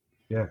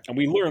 Yeah. And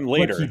we learn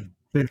later. Like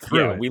been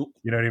through it. You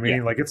know what I mean?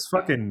 Yeah. Like it's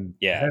fucking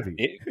heavy.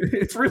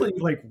 It's really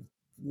like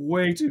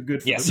way too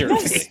good for the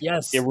seriously.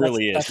 Yes. It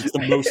really is. It's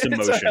the most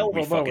emotion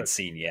we've fucking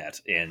seen yet.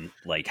 And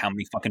like how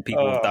many fucking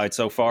people have died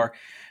so far?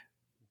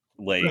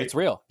 Like it's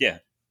real. Yeah.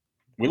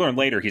 We learn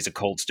later he's a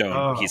cold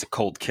stone. He's a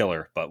cold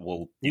killer, but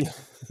we'll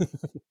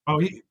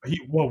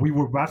well, we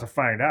were about to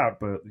find out,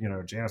 but you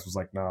know, Janice was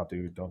like, "Nah,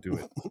 dude, don't do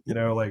it." You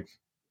know, like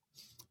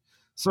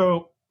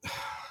so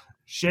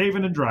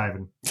shaving and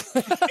driving.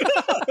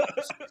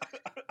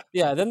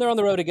 Yeah, then they're on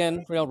the road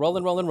again,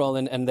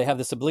 rolling, and they have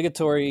this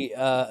obligatory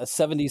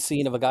 70s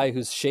scene of a guy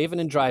who's shaving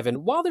and driving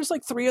while there's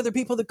like 3 other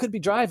people that could be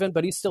driving,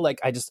 but he's still like,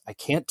 I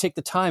can't take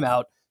the time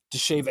out to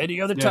shave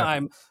any other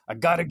time. I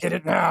gotta get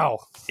it now.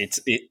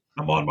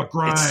 I'm on my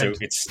grind.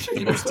 It's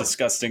the most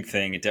disgusting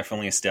thing. It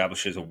definitely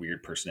establishes a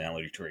weird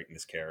personality trait in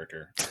this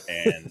character,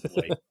 and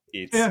like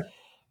it's. Yeah.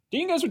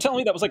 You guys were telling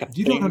me that was like a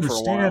thing for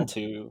a while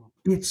too.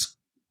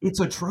 It's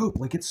a trope.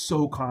 Like it's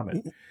so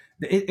common.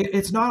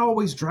 It's not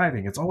always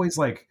driving. It's always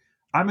like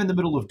I'm in the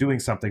middle of doing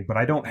something, but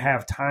I don't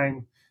have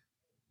time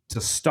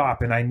to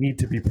stop, and I need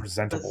to be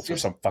presentable for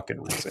some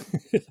fucking reason.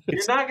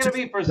 You're not going to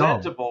be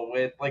presentable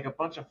with like a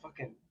bunch of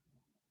fucking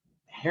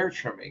hair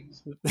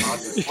trimmings on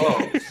your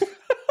clothes.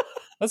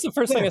 That's the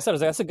first thing I said. I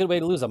was like, that's a good way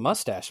to lose a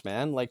mustache,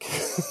 man. Like,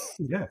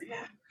 yeah.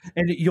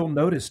 And you'll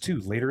notice too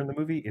later in the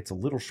movie, it's a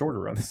little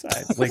shorter on the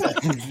side. Like,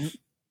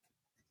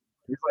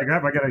 He's like,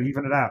 oh, I got to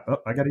even it out. Oh,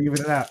 I got to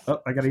even it out.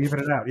 Oh, I got to even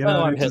it out. You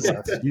know, I'm it's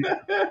his.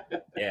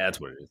 Yeah, that's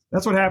what it is.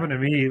 that's what happened to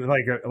me.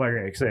 Like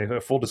I say,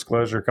 full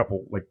disclosure, a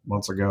couple like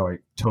months ago, I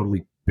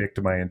totally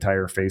bicked my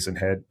entire face and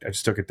head. I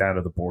just took it down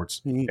to the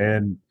boards,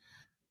 and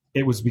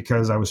it was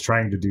because I was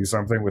trying to do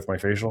something with my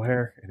facial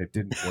hair, and it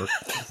didn't work.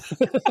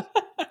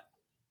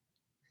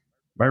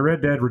 My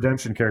Red Dead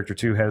Redemption character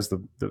too has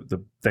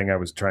the thing I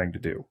was trying to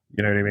do.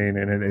 You know what I mean?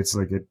 And it's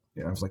like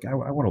I was like, I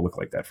want to look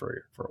like that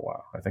for a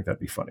while. I think that'd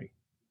be funny.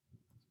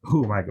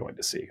 Who am I going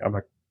to see? I'm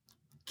not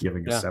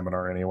giving a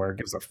seminar anywhere.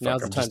 Gives a fuck.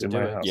 Now's I'm the time just to in do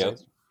my it. house. Yep.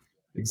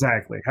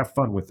 Exactly. Have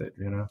fun with it,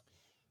 you know.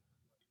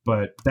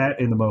 But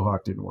that in the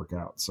Mohawk didn't work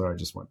out, so I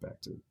just went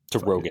back to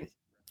Rogan.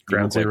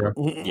 Ground Zero.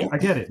 Yeah. I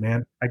get it,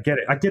 man. I get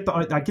it. I get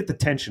the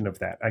tension of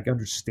that. I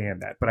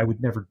understand that, but I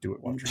would never do it.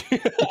 He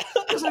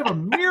doesn't have a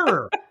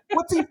mirror.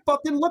 What's he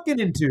fucking looking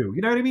into? You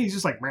know what I mean? He's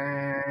just like,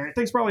 man,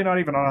 thing's probably not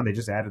even on. They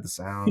just added the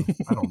sound.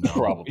 I don't know.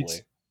 Probably.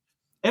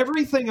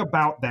 Everything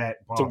about that.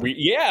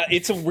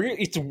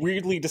 It's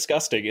weirdly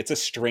disgusting. It's a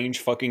strange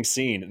fucking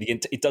scene.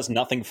 It does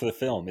nothing for the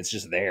film. It's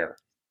just there.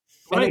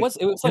 And it was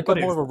like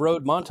more of a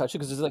road montage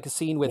because there's like a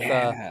scene with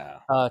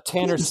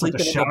Tanner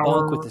sleeping in the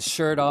bunk with his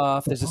shirt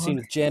off. There's a scene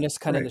with Janice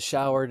kind of in the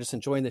shower, just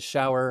enjoying the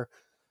shower.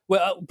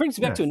 Well, it brings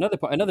me back to another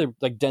point. Another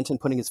like Denton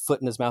putting his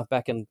foot in his mouth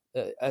back in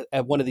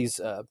at one of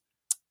these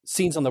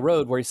scenes on the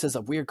road where he says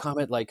a weird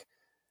comment like,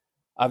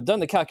 "I've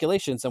done the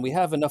calculations and we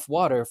have enough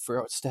water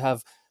for us to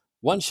have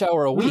one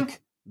shower a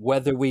week,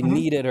 whether we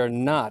need it or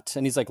not."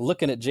 And he's like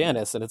looking at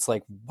Janice, and it's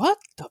like, what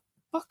the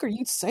fuck are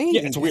you saying?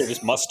 Yeah, it's weird.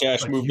 His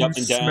mustache moved up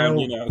and down.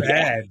 You know,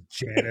 bad,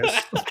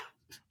 Janice.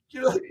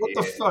 You're like, what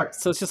the fuck?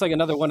 So it's just like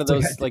another one of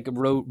those like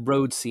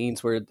road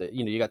scenes where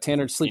you got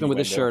Tanner sleeping with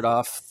his shirt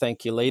off.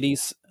 Thank you,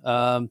 ladies.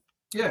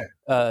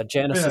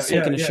 Janice is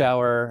taking a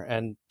shower,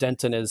 and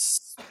Denton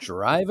is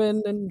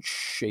driving and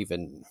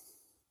shaving.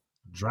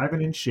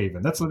 Driving and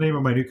shaving. That's the name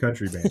of my new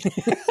country band.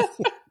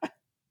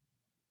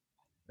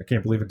 I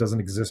can't believe it doesn't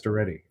exist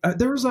already.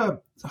 There was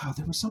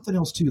something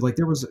else too. Like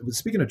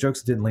speaking of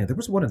jokes that didn't land, there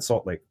was one in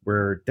Salt Lake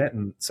where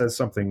Denton says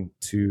something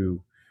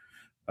to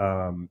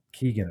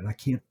Keegan, and I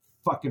can't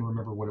fucking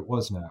remember what it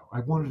was now.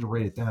 I wanted to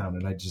write it down,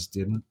 and I just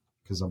didn't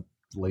because I'm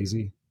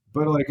lazy.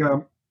 But like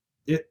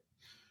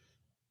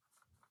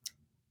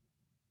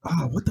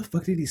what the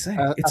fuck did he say?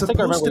 It's I think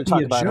I remember what you're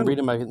talking about. I'm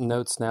reading my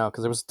notes now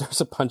because there's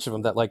a bunch of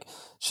them that like,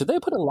 should they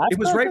put a laugh? It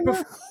was right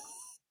before.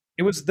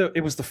 It was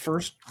the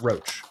first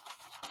roach.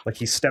 Like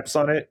he steps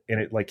on it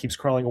and it like keeps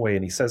crawling away,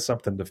 and he says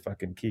something to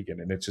fucking Keegan,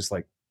 and it's just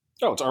like,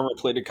 oh, it's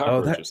armor-plated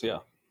cockroaches.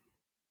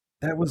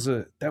 That was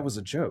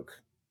a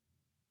joke.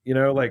 You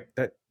know, like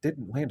that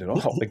didn't land at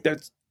all. Like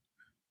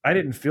I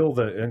didn't feel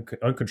the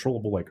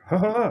uncontrollable like, ha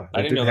ha ha.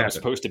 I didn't know that was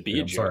supposed to be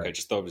a joke. Sorry. I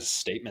just thought it was a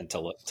statement to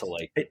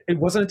like. It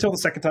wasn't until the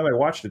second time I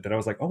watched it that I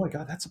was like, oh my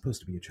god, that's supposed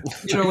to be a joke.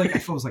 You know, like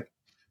I was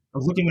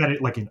looking at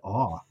it like in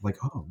awe, like,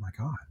 oh my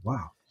god,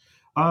 wow.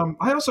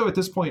 I also at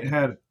this point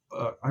had.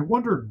 I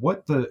wondered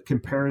what the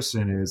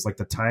comparison is, like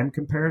the time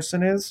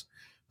comparison is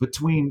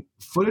between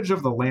footage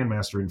of the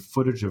Landmaster and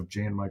footage of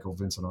Jan Michael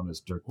Vincent on his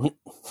dirt bike.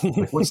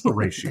 Like, what's the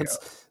ratio?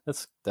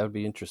 that would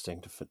be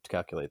interesting to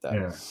calculate that.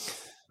 Yeah,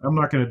 I'm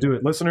not going to do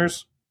it,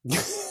 listeners.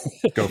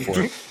 Go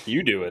for it.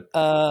 You do it.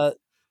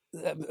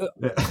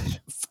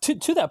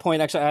 To that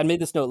point, actually, I made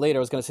this note later.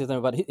 I was going to say something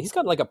about he's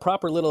got like a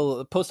proper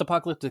little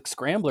post-apocalyptic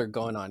scrambler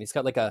going on. He's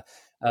got like a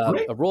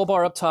roll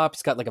bar up top.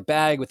 He's got like a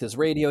bag with his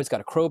radio. He's got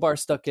a crowbar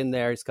stuck in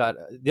there. He's got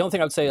the only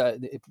thing I would say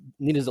it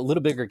needed a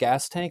little bigger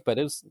gas tank, but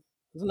it was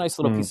a nice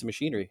little piece of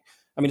machinery.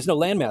 I mean, it's no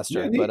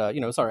Landmaster, but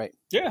it's all right.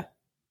 Yeah,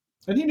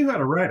 and he knew how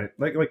to ride it.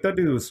 Like that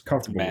dude was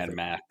comfortable. Mad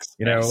Max,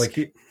 you know, like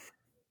he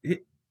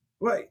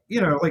well,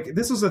 you know, like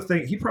this is the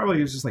thing. He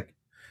probably was just like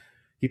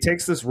he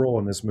takes this role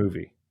in this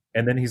movie.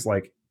 And then he's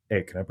like,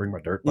 hey, can I bring my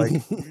dirt bike?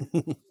 And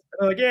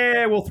they're like,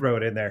 yeah, we'll throw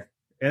it in there.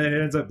 And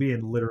it ends up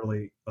being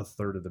literally a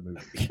third of the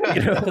movie.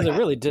 You know? Because it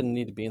really didn't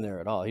need to be in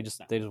there at all. They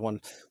just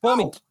wanted. Well, I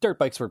mean, dirt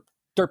bikes were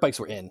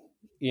in.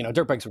 You know,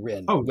 dirt bikes were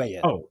in.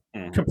 Way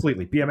in.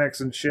 Completely.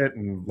 BMX and shit,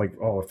 and like,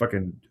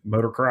 fucking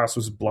motocross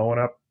was blowing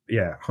up.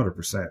 Yeah,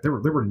 100%. There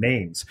were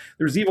names.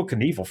 There was Evel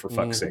Knievel for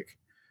fuck's sake.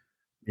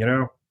 You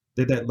know,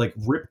 did that like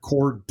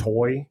ripcord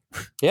toy?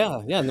 Yeah,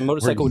 and the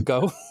motorcycle would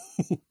go.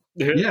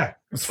 Yeah,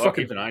 it's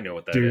fucking. Even I know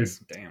what that is.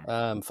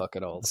 Damn.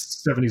 Fucking old.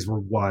 70s were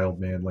wild,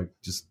 man. Like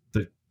just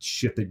the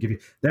shit they give you.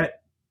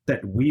 That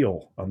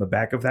wheel on the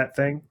back of that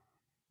thing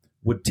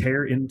would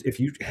tear in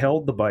if you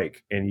held the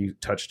bike and you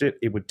touched it.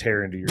 It would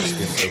tear into your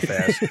skin so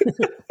fast.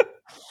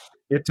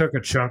 It took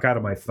a chunk out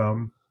of my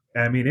thumb.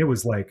 I mean, it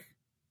was like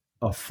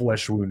a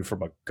flesh wound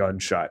from a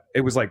gunshot.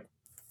 It was like,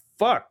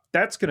 fuck,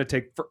 that's going to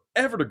take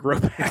forever to grow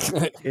back.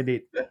 And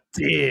it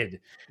did.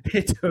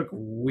 It took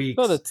weeks.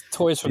 Well, the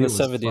toys from the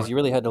 70s, you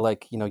really had to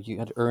you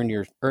had to earn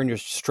your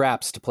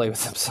straps to play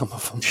with them, some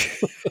of them.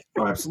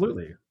 Oh,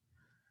 absolutely.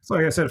 So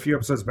like I said a few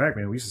episodes back,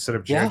 man, we used to set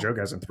up G.I. Joe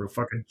guys and throw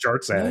fucking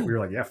charts at it. We were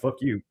like, yeah, fuck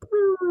you.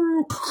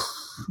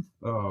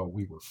 Oh,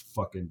 we were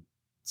fucking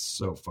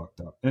so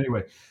fucked up.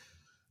 Anyway.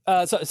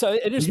 So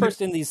it is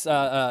first in these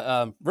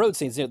road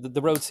scenes,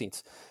 the road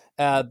scenes.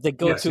 they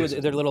go to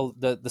their little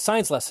the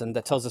science lesson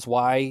that tells us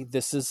why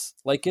this is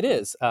like it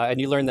is, and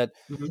you learn that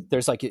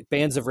there's like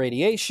bands of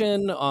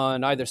radiation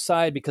on either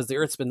side because the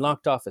Earth's been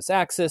knocked off its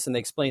axis, and they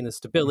explain this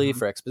to Billy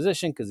for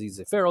exposition because he's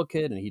a feral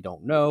kid and he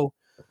don't know.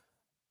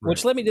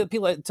 Which led me to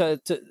people to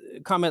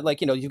comment,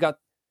 like, you've got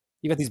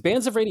these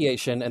bands of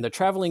radiation and they're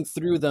traveling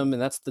through them,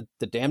 and that's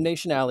the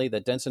Damnation Alley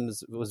that Denson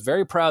was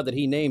very proud that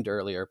he named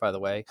earlier, by the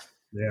way.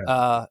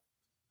 Yeah.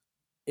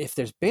 If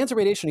there's bands of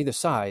radiation on either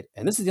side,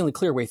 and this is the only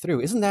clear way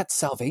through, isn't that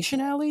Salvation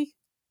Alley?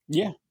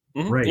 Yeah.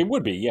 Mm-hmm. Right. It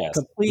would be, yes.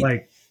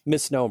 Complete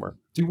misnomer.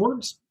 Do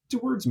words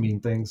mean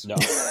things? No.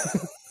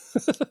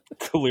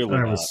 Clearly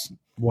I not. was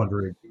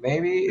wondering.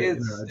 Maybe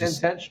it's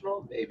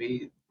intentional.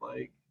 Maybe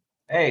like,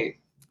 hey,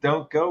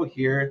 don't go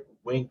here.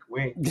 Wink,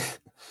 wink.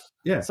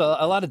 Yeah. So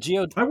a lot of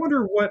I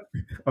wonder what.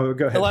 Oh,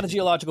 go ahead. A lot of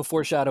geological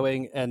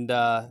foreshadowing, and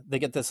they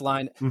get this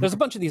line. There's a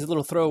bunch of these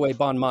little throwaway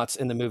bon mots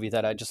in the movie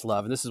that I just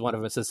love, and this is one of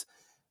them. It says,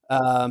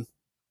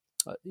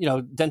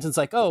 Denton's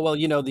like, "Oh, well,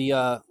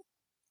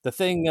 the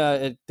thing,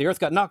 the Earth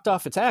got knocked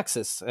off its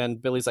axis,"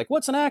 and Billy's like,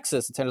 "What's an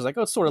axis?" And Tanner's like,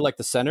 "Oh, it's sort of like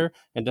the center,"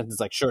 and Denton's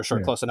like, "Sure,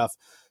 close enough."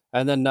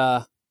 And then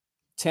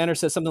Tanner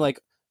says something like,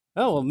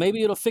 "Oh, well,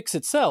 maybe it'll fix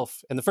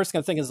itself." And the first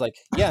kind of thing is like,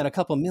 "Yeah, in a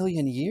couple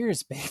million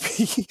years,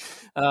 baby."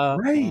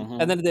 Right.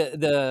 And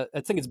then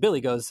I think it's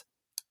Billy goes,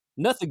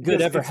 "Nothing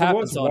good ever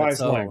happens on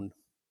its own."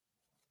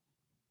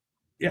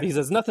 Yeah. He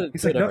says, "Nothing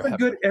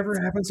good ever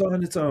happens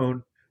on its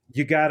own.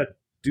 You got to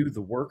do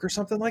the work," or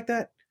something like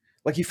that.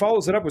 Like, he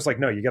follows it up with like,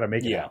 "No, you got to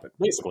make it happen."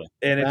 Basically.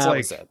 And it's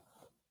like,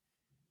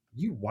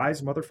 you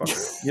wise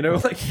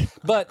motherfucker, like.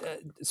 But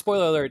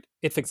spoiler alert: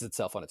 it fixes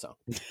itself on its own.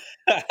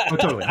 Oh,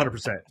 totally,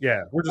 100%.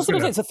 Yeah, we're just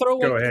gonna it's a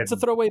throwaway. go ahead. It's a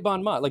throwaway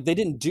bon mot. Like, they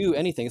didn't do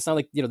anything. It's not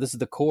like this is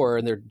the core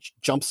and they're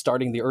jump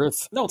starting the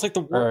Earth. No, it's like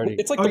the world.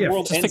 It's like the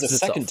world ends a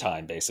second itself.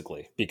 time,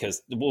 basically,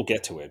 because we'll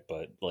get to it.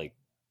 But like,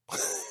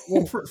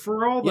 well,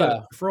 for all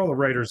the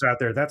writers out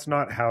there, that's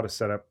not how to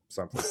set up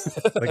something.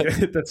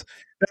 Like,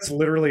 that's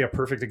literally a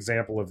perfect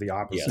example of the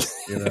opposite.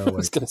 I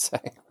was gonna say.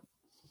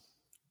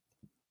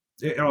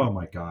 Oh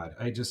my God!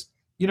 I just.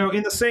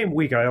 In the same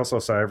week, I also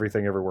saw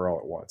Everything Everywhere All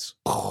at Once.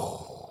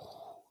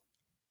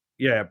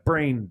 Yeah,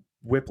 brain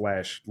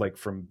whiplash, like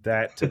from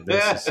that to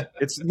this.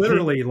 It's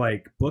literally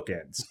like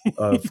bookends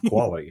of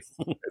quality.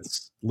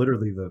 It's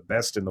literally the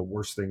best and the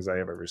worst things I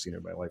have ever seen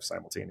in my life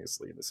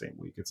simultaneously in the same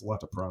week. It's a lot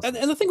to process.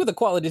 And the thing with the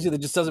quality too that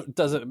just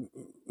doesn't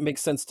make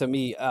sense to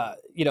me.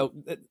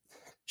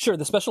 Sure,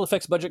 the special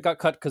effects budget got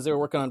cut because they were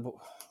working on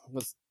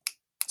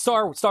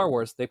Star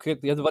Wars. They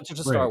had a bunch of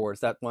Star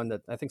Wars. That one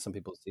that I think some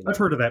people have seen. I've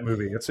heard of that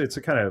movie. It's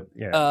a kind of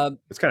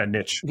it's kind of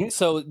niche.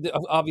 So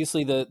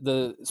obviously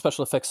the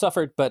special effects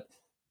suffered, but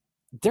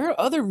there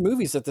are other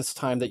movies at this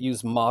time that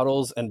use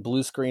models and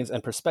blue screens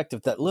and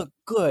perspective that look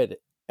good.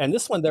 And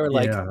this one, they were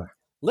like,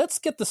 let's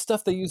get the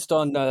stuff they used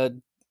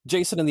on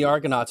Jason and the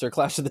Argonauts or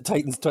Clash of the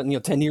Titans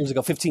 10 years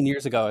ago, 15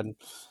 years ago, and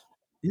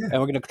we're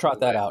going to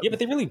trot that out. Yeah, but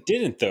they really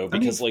didn't, though,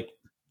 because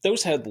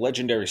those had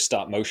legendary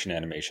stop motion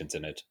animations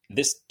in it.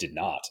 This did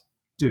not.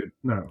 Dude,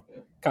 no.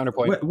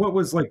 Counterpoint. What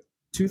was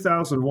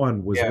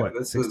 2001 was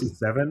what,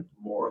 67?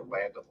 More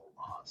Land of the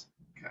Lost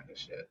kind of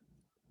shit.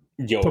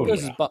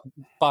 This is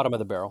bottom of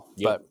the barrel.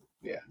 But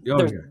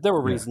there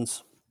were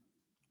reasons.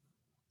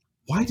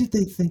 Why did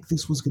they think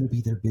this was going to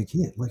be their big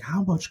hit? Like,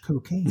 how much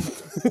cocaine?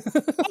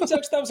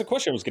 That was a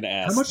question I was going to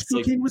ask. How much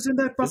cocaine was in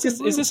that fucking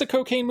movie? Is this a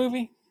cocaine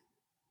movie?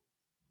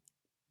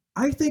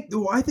 I think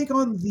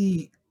on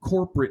the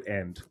corporate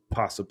end,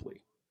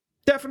 possibly.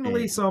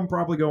 Definitely some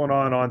probably going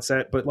on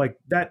set, but like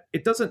that,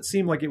 it doesn't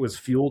seem like it was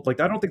fueled. Like,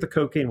 I don't think the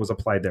cocaine was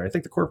applied there. I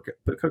think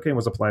the cocaine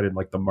was applied in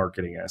like the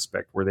marketing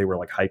aspect where they were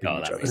like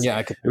hyping each other.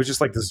 It was just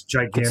like this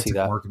gigantic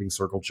marketing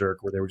circle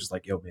jerk where they were just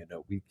like, "Yo, man,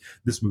 no,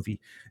 this movie."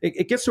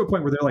 It gets to a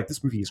point where they're like,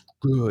 "This movie is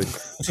good,"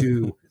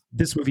 to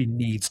 "This movie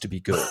needs to be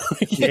good,"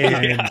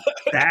 and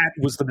that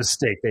was the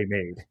mistake they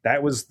made.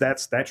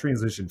 That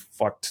transition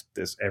fucked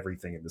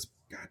everything in this.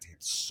 Goddamn,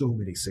 so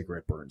many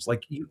cigarette burns.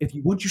 Like,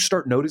 once you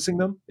start noticing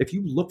them, if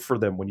you look for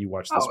them when you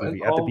watch this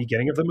movie at the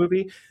beginning of the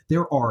movie,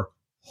 there are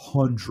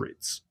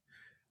hundreds.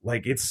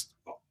 Like,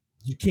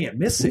 you can't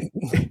miss it.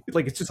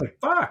 Like, it's just like,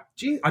 fuck,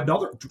 gee,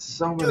 another.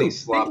 So many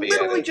sloppy. They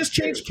literally just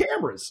changed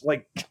cameras.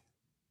 Like,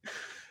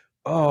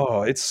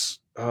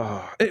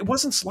 it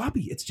wasn't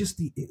sloppy. It's just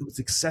it was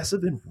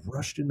excessive and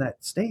rushed in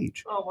that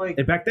stage.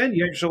 And back then,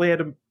 you actually had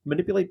to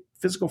manipulate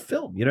physical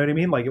film. You know what I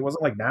mean? Like, it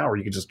wasn't like now where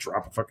you could just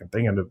drop a fucking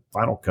thing into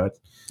Final Cut.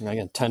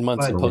 Again, 10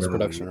 months in post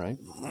production, right?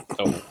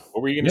 Oh,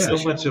 what were you going to say?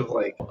 So much of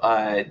like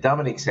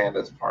Dominique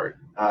Sanda's part,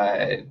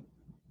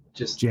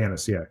 just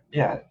Janice,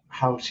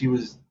 how she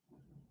was.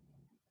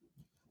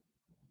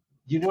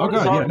 You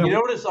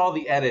notice all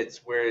the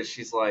edits where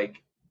she's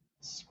like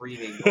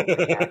screaming over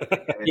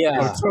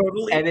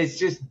totally, and it's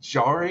just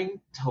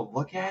jarring to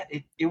look at.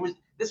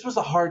 This was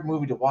a hard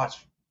movie to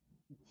watch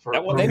for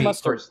me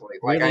personally.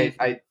 Like,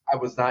 I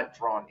was not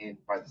drawn in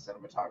by the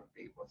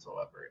cinematography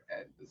whatsoever.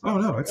 And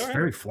it's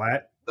very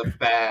flat. The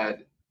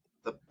bad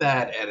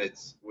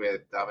edits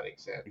with Dominique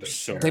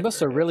Sanda. They must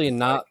have really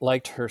not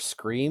liked her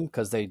scream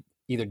because they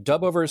either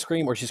dub over a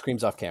scream or she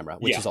screams off camera,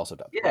 which is also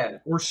dub. Yeah.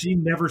 Or she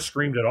never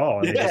screamed at all.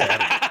 And they just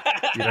added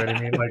it. You know what I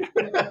mean?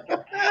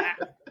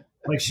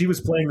 Like she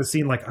was playing the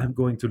scene like, I'm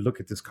going to look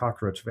at this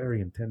cockroach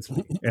very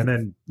intensely. And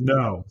then,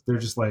 no, they're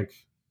just like,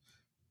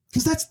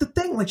 because that's the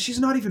thing. Like, she's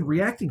not even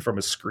reacting from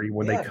a scream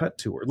when they cut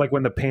to her. Like,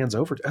 when the pan's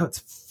over. Oh,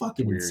 it's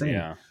fucking Weird, insane.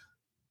 yeah.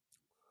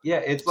 Yeah,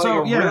 it's like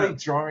a really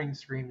jarring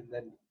scream. And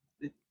then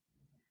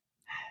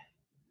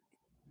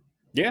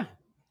Yeah.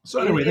 So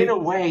anyway, in a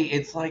way,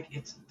 it's like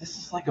this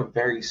is like a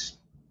very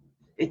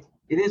it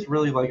is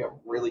really like a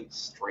really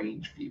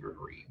strange fever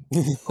dream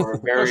or a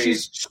very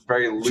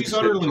very lucid she's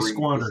utterly dream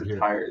squandered this here.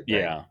 entire thing,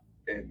 Yeah.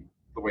 and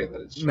the way that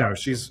it's shot. No,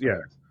 she's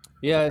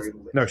It's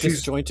no, she's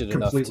disjointed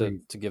enough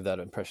completely. to give that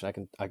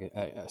impression. I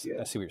see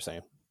what you're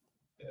saying.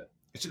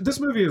 This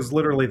movie is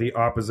literally the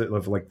opposite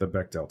of like the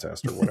Bechdel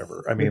test or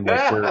whatever. I mean,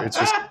 like where it's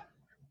just.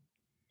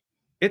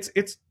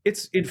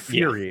 It's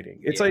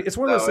infuriating. It's like it's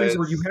one of those things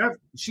where you have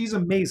she's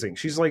amazing.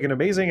 She's like an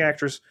amazing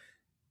actress,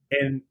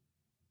 and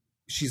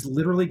she's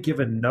literally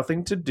given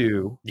nothing to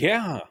do.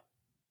 Yeah.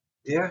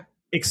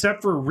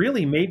 Except for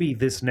really maybe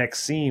this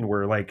next scene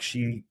where like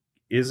she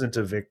isn't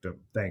a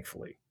victim,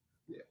 thankfully.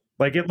 Yeah.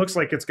 Like it looks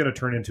like it's going to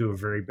turn into a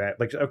very bad.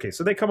 Like okay,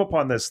 so they come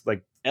upon this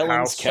like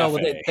Ellen's house.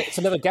 Cafe. It's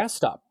another gas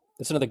stop.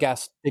 It's another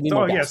gas. They need Oh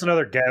more yeah, gas. it's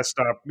another gas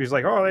stop. He's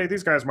like, oh,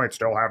 these guys might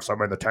still have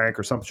some in the tank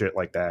or some shit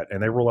like that,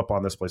 and they roll up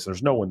on this place.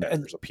 There's no one there.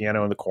 There's a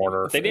piano in the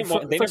corner. They didn't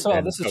want. First of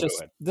all, this is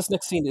just this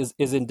next scene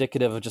is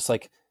indicative of just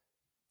like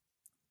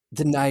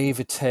the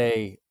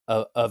naivete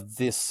of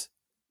this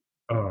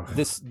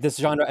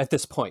genre at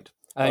this point.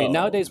 I mean,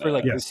 nowadays we're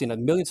like we've seen a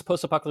millions of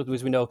post-apocalyptic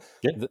movies. We know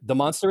the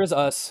monster is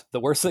us. The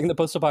worst thing in the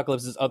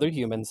post-apocalypse is other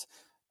humans,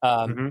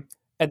 and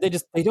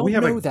they don't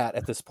know that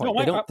at this point.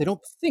 They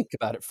don't think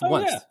about it for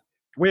once. Yeah.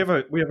 We have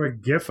a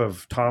GIF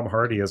of Tom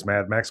Hardy as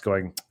Mad Max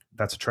going,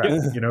 "That's a trap."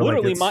 You know,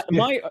 literally, like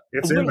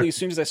literally, as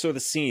soon as I saw the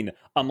scene,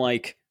 I'm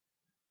like,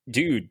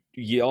 "Dude,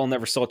 y'all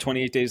never saw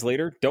 28 Days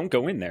Later? Don't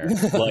go in there."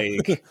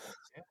 Like,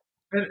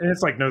 and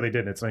it's like, no, they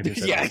didn't. It's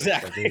 1970. Yeah,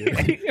 exactly.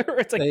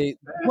 It's like,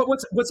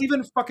 what's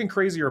even fucking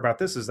crazier about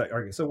this is that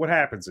okay, so what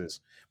happens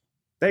is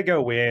they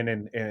go in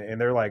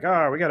and they're like,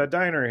 oh, we got a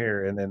diner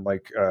here, and then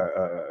like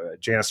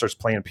Janice starts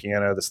playing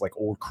piano, this like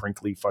old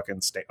crinkly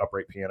fucking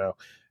upright piano.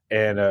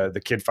 And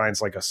the kid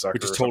finds like a sucker,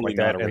 which is or something totally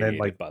like not that. And then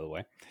like, by the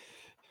way,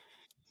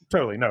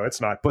 totally no,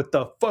 it's not. But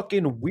the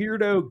fucking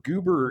weirdo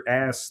goober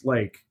ass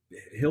like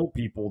hill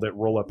people that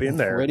roll up in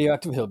there,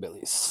 radioactive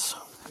hillbillies,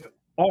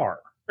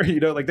 are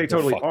like they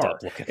totally are,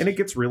 and it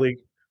gets really,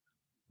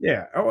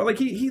 like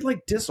he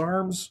like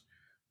disarms.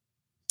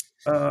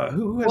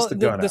 Who has the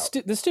gun out?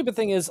 The stupid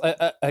thing is,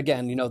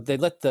 again, they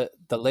let the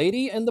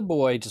lady and the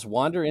boy just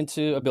wander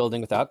into a building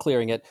without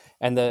clearing it,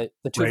 and the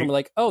two of them are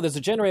like, "Oh, there's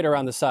a generator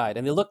on the side,"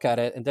 and they look at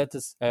it, and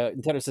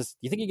Tanner says,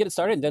 "You think you get it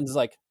started?" And Denton's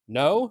like,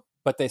 "No,"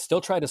 but they still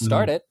try to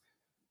start it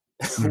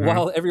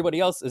while everybody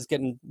else is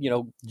getting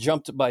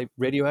jumped by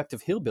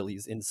radioactive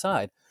hillbillies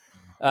inside.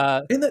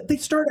 And they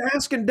start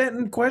asking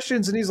Denton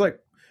questions, and he's like,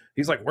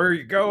 "Where are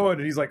you going?"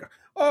 And he's like,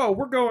 "Oh,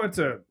 we're going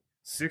to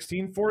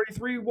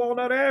 1643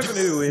 Walnut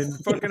Avenue in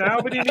fucking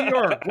Albany, New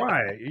York.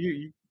 Why?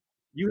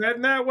 You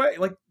heading that way?"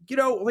 Like,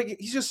 like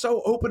he's just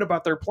so open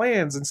about their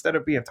plans instead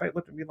of being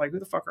tight-lipped and being like, "Who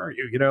the fuck are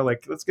you?"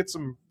 Like, let's get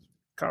some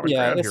common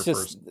ground here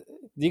first.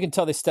 You can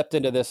tell they stepped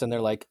into this and they're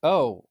like,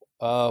 "Oh,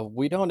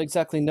 we don't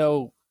exactly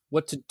know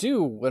what to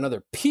do when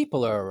other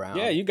people are around."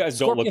 Yeah, you guys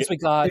don't look at we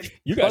got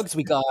bugs,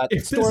 we got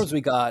storms,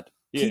 we got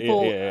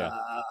people.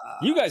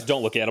 You guys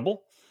don't look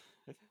edible.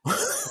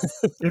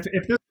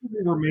 If this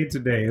movie were made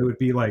today, it would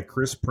be like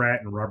Chris Pratt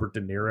and Robert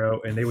De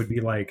Niro, and they would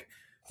be like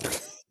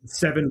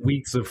 7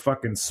 weeks of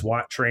fucking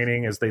SWAT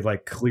training as they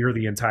like clear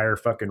the entire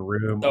fucking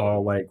room,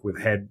 all like with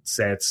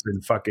headsets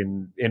and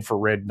fucking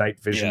infrared night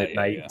vision at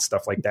night and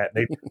stuff like that.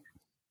 And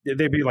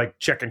they'd be like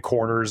checking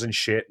corners and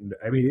shit. And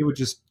I mean,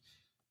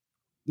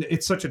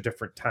 it's such a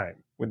different time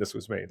when this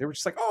was made. They were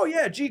just like, "Oh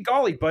yeah, gee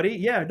golly, buddy,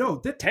 yeah, no,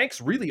 that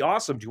tank's really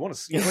awesome. Do you want to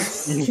see it?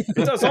 Like,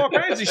 it does all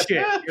kinds of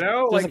shit,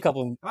 There's like a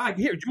couple.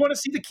 Here, do you want to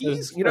see the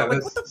keys? Like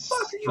what the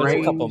fuck? There's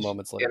a couple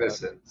moments like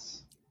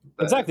innocence.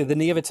 That. Exactly, the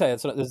naivete.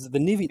 The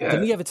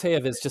naivete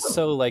of it is just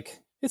so like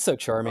it's so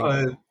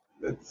charming.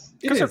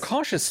 Because they're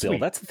cautious still.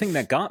 That's the thing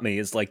that got me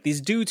is like these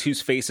dudes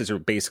whose faces are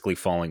basically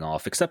falling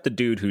off, except the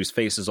dude whose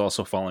face is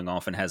also falling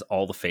off and has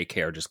all the fake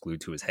hair just glued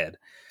to his head.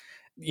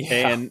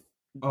 Yeah. And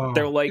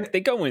they're like, they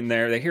go in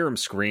there, they hear him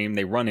scream,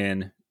 they run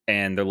in,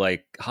 and they're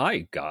like,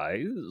 "Hi,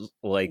 guys!"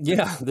 Like,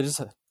 yeah,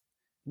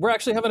 we're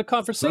actually having a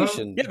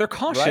conversation. Yeah, they're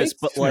cautious, right?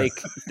 But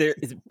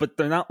like,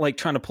 they're not like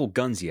trying to pull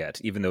guns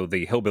yet, even though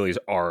the hillbillies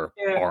are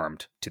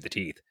armed to the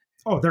teeth.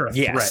 Oh, they're a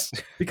threat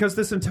because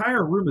this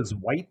entire room is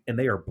white and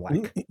they are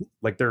black.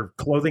 Like their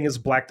clothing is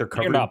black. They're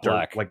covered in dirt.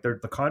 Black. Like the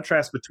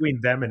contrast between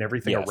them and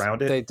everything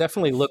around it. They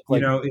definitely look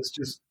like it's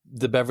just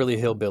the Beverly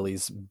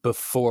Hillbillies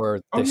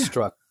before they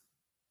struck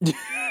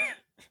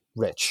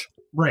rich.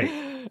 Right.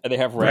 And they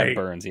have red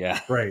burns,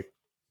 Right.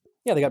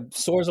 Yeah, they got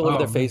sores all over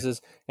their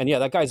faces. And yeah,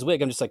 that guy's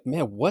wig, I'm just like,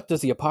 man, what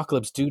does the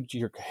apocalypse do to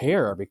your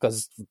hair?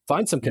 Because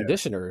find some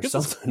conditioner or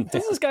something.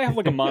 Does this guy have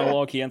like a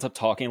monologue? He ends up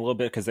talking a little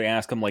bit because they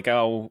ask him like,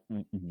 oh,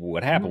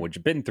 what happened? What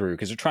you been through?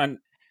 Because they're trying...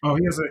 Oh,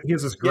 he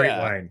has this great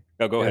line.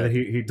 Oh, go ahead. That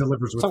he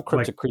delivers with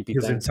like creepy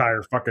his thing.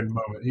 entire fucking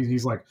moment.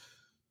 He's like,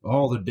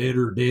 all the dead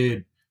are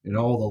dead and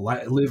all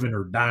the living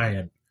are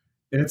dying.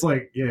 And it's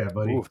like, yeah,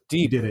 buddy. Ooh,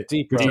 deep, you did it.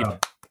 Deep. Good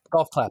job.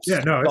 Golf claps. Yeah,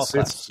 no,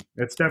 claps.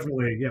 it's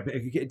definitely,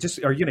 yeah.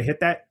 Just, are you going to hit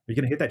that? Are you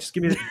going to hit that? Just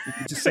give me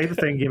just say the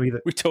thing. Give me the.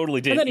 We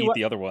totally did eat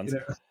the other ones.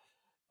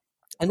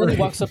 And then he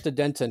walks up to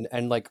Denton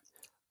and like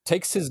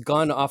takes his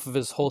gun off of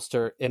his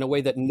holster in a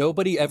way that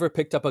nobody ever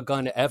picked up a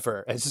gun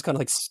ever. And it's just kind of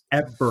like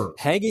ever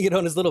hanging it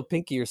on his little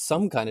pinky or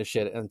some kind of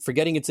shit and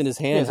forgetting it's in his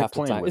hand half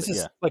the time. It's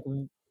just like,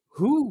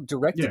 who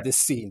directed this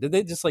scene? Did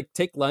they just like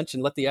take lunch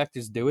and let the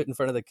actors do it in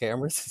front of the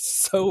cameras?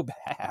 It's so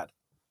bad.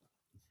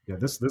 Yeah,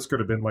 this could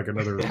have been like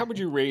another. How would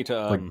you rate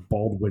like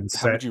Baldwin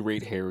set? How would you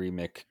rate Harry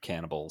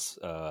McCannibal's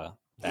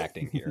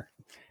acting here?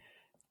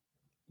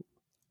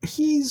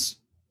 He's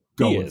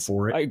going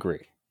for it. I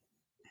agree.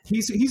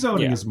 He's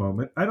owning his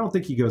moment. I don't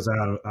think he goes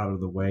out of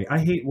the way. I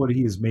hate what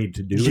he is made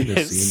to do in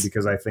this scene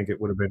because I think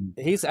it would have been.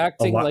 He's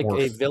acting like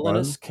a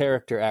villainous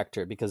character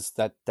actor because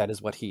that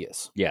is what he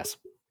is. Yes,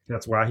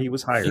 that's why he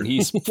was hired.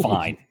 He's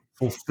fine.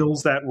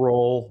 Fulfills that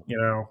role. You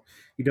know,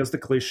 he does the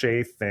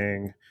cliche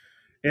thing.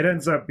 It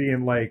ends up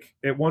being like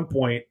at one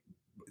point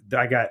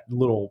I got a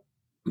little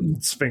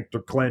sphincter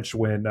clench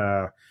when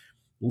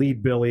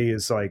lead Billy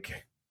is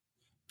like,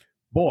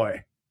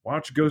 "Boy, why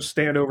don't you go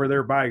stand over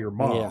there by your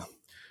mom?" Yeah.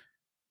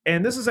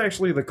 And this is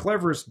actually the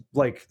cleverest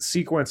like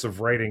sequence of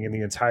writing in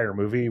the entire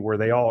movie, where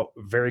they all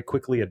very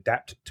quickly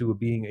adapt to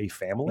being a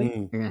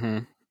family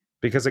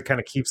because it kind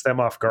of keeps them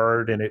off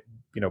guard and it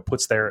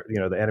puts their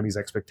the enemy's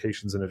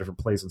expectations in a different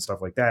place and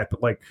stuff like that.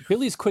 But like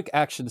Billy's quick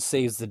action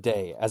saves the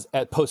day as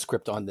at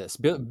postscript on this.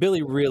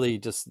 Billy really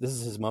this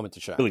is his moment to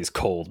shine. Billy's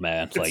cold,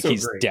 man. Like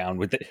he's down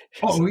with it.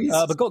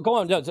 But go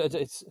on. No,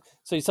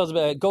 so he tells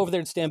him, "Go over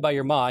there and stand by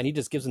your ma," and he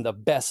just gives him the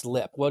best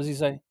lip. What does he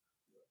say?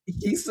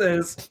 He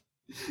says,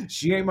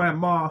 "She ain't my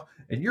ma,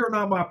 and you're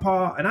not my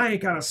pa, and I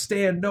ain't gotta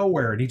stand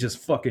nowhere." And he just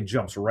fucking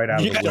jumps right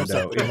out of the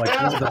window in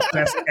like one of the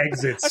best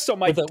exits. I saw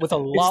my with a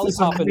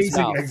lollipop in his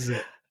mouth.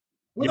 Exit.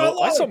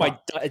 I saw my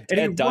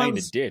dad die in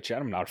a ditch.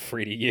 I'm not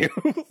afraid of you.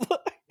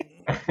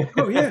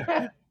 Oh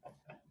yeah.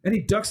 And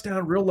he ducks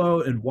down real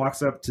low and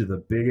walks up to the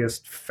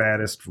biggest,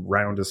 fattest,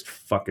 roundest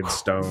fucking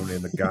stone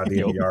in the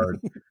goddamn yard.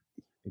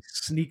 He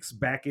sneaks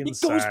back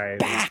inside. He goes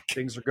back.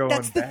 Things are going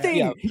That's the bad. thing.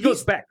 Yeah, he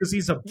goes back because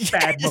he's a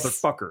bad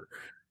motherfucker.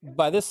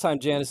 By this time,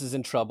 Janice is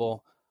in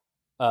trouble.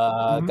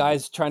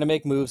 Guy's trying to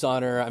make moves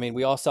on her. I mean,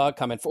 we all saw it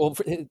coming.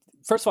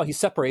 First of all, he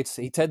separates.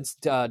 He heads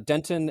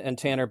Denton and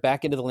Tanner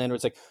back into the landlord.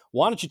 It's like,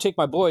 why don't you take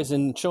my boys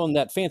and show them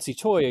that fancy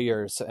toy of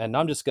yours? And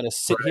I'm just going to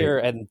sit here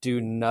and do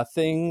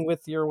nothing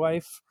with your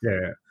wife.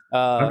 Yeah.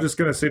 I'm just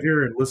going to sit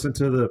here and listen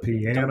to the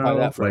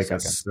piano like a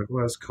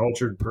civilized,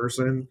 cultured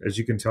person, as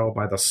you can tell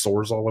by the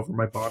sores all over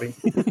my body.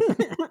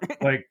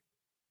 Like,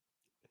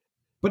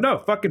 but no,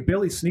 fucking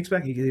Billy sneaks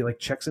back. He like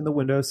checks in the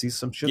window, sees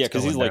some shit. Yeah,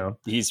 because he's like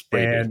he's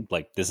raping.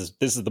 Like this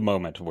is the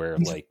moment where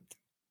like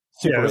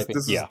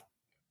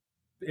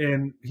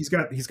and he's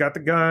got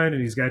the gun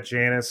and he's got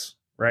Janice,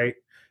 right?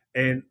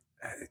 And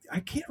I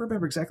can't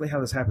remember exactly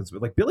how this happens,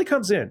 but like Billy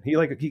comes in,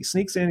 he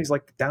sneaks in, he's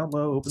like down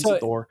low, opens the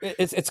door.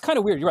 It's kind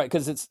of weird, you're right,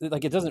 because it's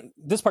like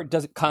this part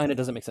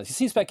doesn't make sense. He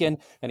sneaks back in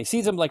and he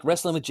sees him like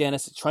wrestling with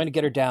Janice, trying to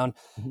get her down,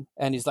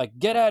 and he's like,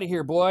 "Get out of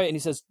here, boy!" And he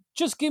says,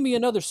 "Just give me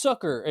another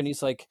sucker." And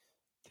he's like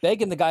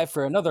begging the guy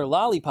for another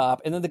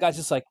lollipop, and then the guy's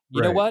just like,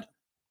 "You know what?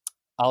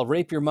 I'll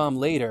rape your mom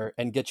later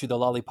and get you the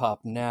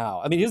lollipop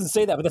now." I mean, he doesn't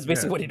say that, but that's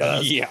basically what he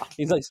does. Yeah.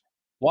 He's like,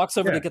 walks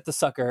over to get the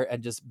sucker,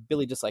 and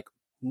Billy just like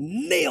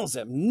nails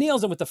him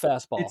with the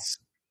fastball. It's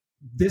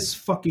this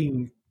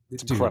fucking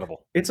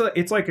incredible. It's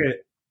like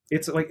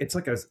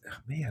a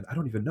man, I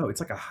don't even know.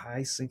 It's like a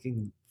high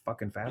sinking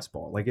fucking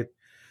fastball. Like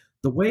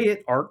the way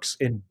it arcs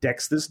and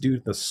decks this dude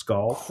in the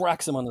skull,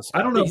 cracks him on the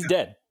skull. I don't know. He's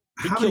dead.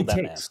 He killed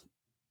that man.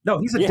 No,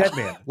 he's a dead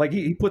man. Like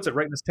he puts it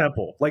right in his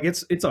temple. Like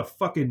it's a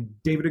fucking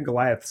David and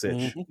Goliath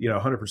sitch,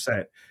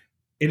 100%.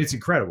 And it's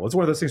incredible. It's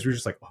one of those things where you're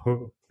just like,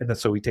 oh. And then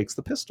so he takes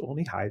the pistol and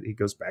he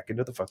goes back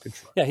into the fucking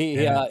truck. Yeah,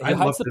 he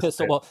hides the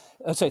pistol. Well,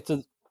 sorry,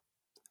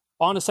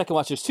 on a second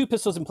watch, there's two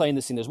pistols in play in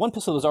this scene. There's one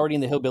pistol that was already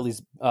in the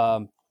hillbillies.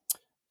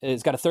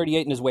 It's got a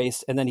 38 in his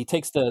waist, and then he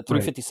takes the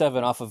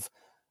 357 off of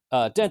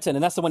Denton,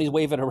 and that's the one he's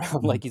waving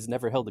around like he's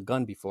never held a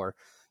gun before.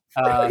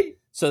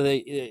 So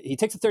he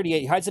takes the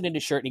 38, he hides it in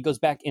his shirt, and he goes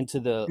back into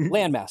the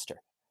landmaster.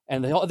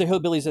 And the other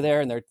hillbillies are there,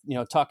 and they're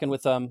talking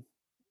with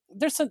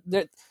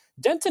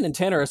Denton and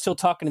Tanner are still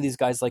talking to these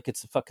guys like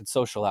it's a fucking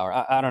social hour.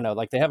 I don't know,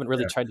 like they haven't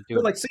really tried to do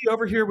it. Like, see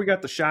over here, we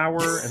got the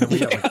shower, and then we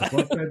got like the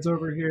bunk beds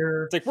over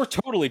here. It's like we're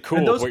totally cool.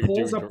 And those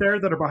poles up there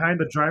that are behind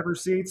the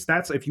driver's seats,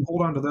 that's if you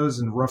hold on to those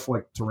in rough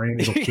like terrain,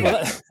 it'll kill.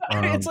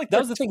 It's like that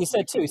was the thing he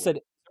said too. He said,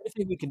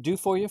 "Anything we can do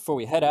for you before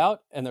we head out?"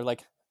 And they're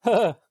like,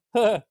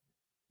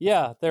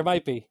 "Yeah, there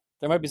might be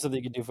something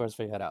you can do for us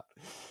before you head out."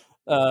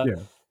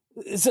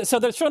 So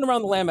they're throwing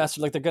around the Landmaster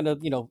like they're gonna,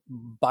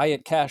 buy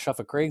it cash off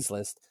of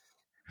Craigslist.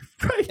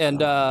 Right.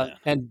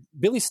 And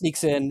Billy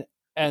sneaks in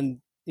and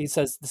he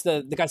says,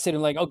 the guy's saying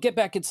like, "Oh, get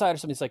back inside" or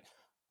something. He's like,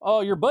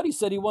 "Oh, your buddy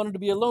said he wanted to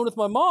be alone with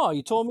my ma.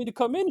 He told me to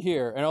come in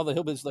here." And all the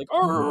hillbillies like,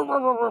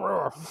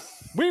 "Oh,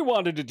 we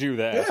wanted to do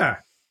that." Yeah.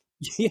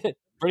 Yeah,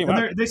 pretty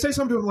much. They say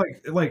something to him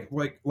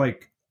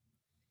like,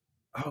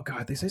 oh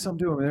God, they say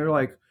something to him, and they're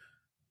like,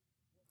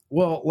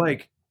 well,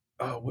 like,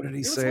 oh, what did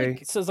he say?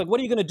 He says like,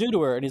 "What are you going to do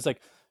to her?" And he's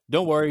like,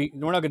 "Don't worry,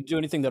 we're not going to do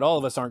anything that all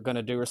of us aren't going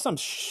to do," or some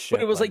shit.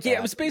 But it was like that.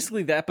 it was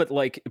basically that, but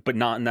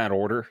not in that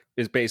order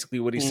is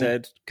basically what he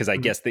said. Because I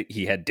guess that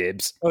he had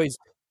dibs. Oh, he's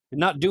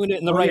not doing it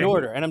in the right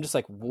order, and I'm just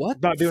like,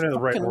 what? Not doing it in the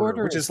right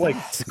order, which is like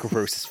it's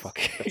gross as fuck.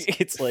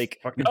 It's like,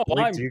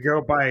 do you go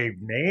by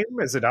name?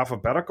 Is it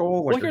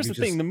alphabetical? Well, here's the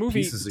thing: the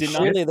movie did not.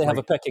 Clearly, they have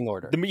a pecking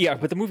order.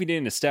 But the movie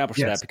didn't establish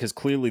that because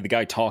clearly the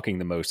guy talking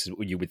the most is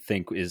what you would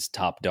think is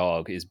top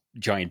dog, is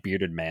giant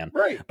bearded man,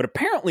 right? But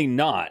apparently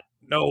not.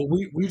 No,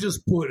 we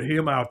just put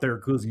him out there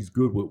because he's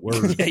good with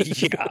words.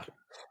 Yeah.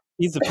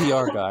 He's the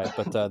PR guy,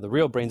 but the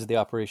real brains of the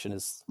operation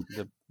is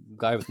the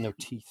guy with no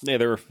teeth. Yeah,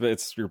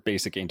 it's your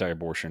basic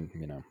anti-abortion,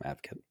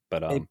 advocate.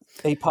 But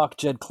APOC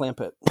Jed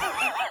Clampett.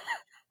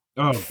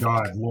 Oh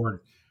God,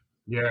 Lord,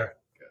 yeah.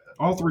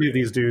 All three of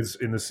these dudes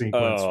in the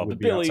sequence would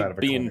be Billy outside of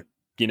a being,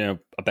 clinic.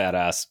 A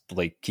badass.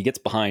 Like he gets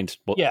behind.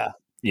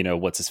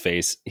 What's his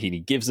face? He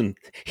gives him.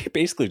 He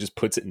basically just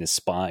puts it in his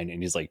spine,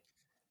 and he's like,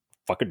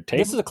 "Fucking take."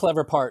 This is a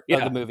clever part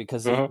of the movie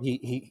because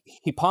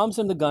he palms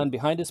him the gun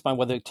behind his spine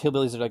while the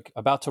hillbillies are like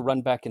about to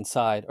run back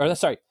inside. Or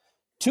sorry,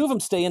 two of them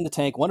stay in the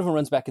tank. One of them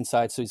runs back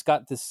inside, so he's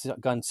got this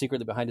gun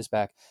secretly behind his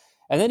back.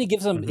 And then he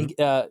gives him.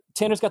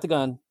 Tanner's got the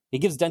gun. He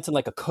gives Denton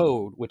like a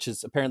code, which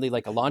is apparently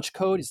like a launch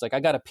code. He's like,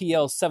 "I got a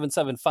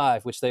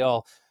PL775," which they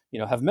all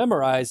have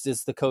memorized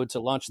is the code to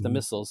launch the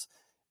missiles.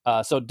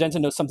 So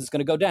Denton knows something's going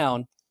to go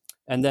down.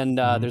 And then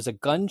there's a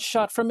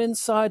gunshot from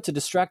inside to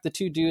distract the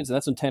two dudes, and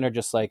that's when Tanner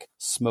just like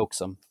smokes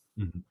them.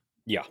 Mm-hmm.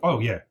 Yeah. Oh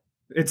yeah.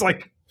 It's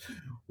like,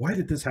 why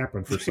did this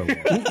happen for so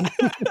long?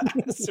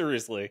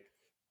 Seriously.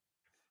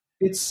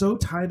 It's so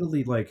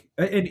tidily like,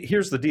 and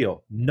here's the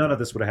deal: none of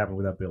this would have happened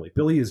without Billy.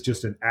 Billy is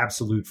just an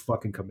absolute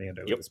fucking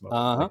commando at this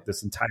moment. Like,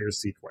 this entire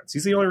sequence,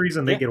 he's the only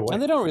reason they get away, and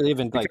they don't really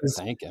even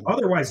thank him.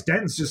 Otherwise,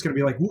 Denton's just gonna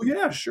be like, "Well,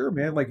 yeah, sure,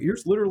 man. Like,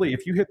 here's literally,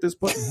 if you hit this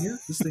button here,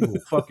 this thing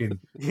will fucking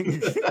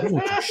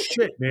oh,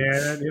 shit,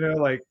 man.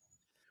 Like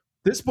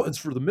this button's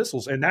for the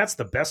missiles, and that's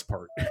the best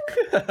part."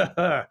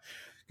 Because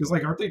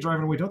like, aren't they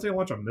driving away? Don't they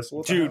launch a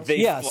missile? Dude, go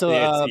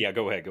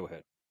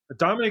ahead.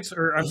 Janice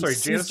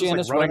is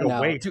like running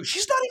away too.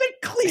 She's not even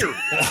clear.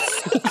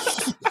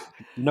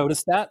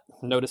 Notice that?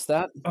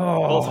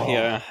 Oh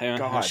yeah.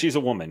 God. She's a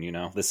woman.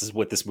 This is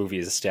what this movie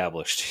is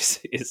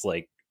established. Is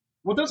like.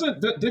 Well,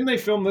 didn't they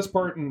film this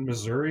part in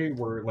Missouri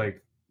where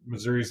like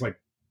Missouri's like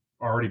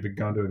already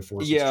begun to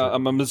enforce? Yeah, a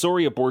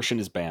Missouri abortion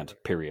is banned.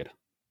 Period.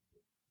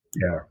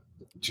 Yeah.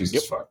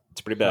 Jesus fuck.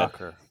 It's pretty bad.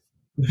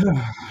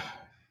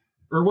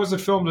 Or was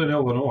it filmed in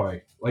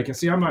Illinois? Like,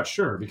 see, I'm not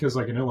sure because,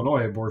 like, in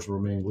Illinois, abortion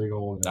remained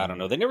legal. I don't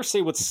know. They never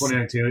say what's.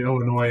 2019,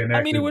 Illinois.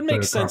 I mean, it would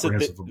make sense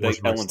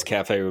that Ellen's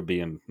Cafe would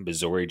be in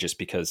Missouri just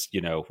because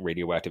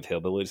radioactive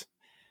hillbillies.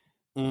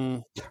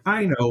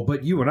 I know,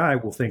 but you and I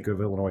will think of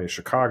Illinois as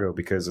Chicago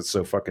because it's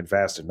so fucking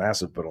vast and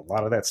massive. But a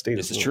lot of that state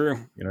is true.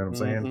 You know what I'm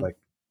saying? Like,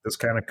 this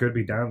kind of could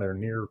be down there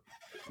near.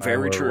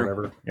 Very Iowa true. Or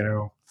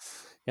whatever.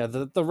 Yeah,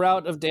 the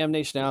route of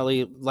damnation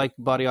alley, like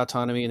body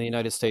autonomy in the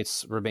United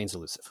States, remains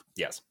elusive.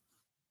 Yes.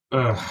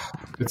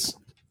 It's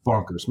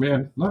bonkers,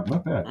 man. Not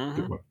bad.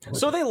 Good one.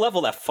 So they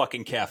level that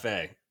fucking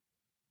cafe.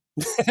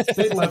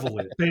 They level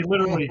it. They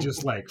literally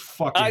just like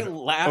fucking. I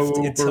laughed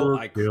until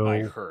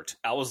I hurt.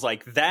 I was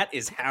like, "That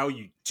is how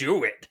you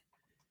do it."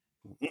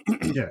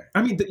 Yeah,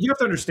 I mean, you have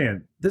to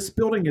understand. This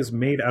building is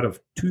made out of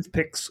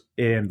toothpicks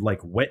and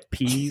like wet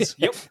peas.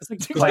 Yep.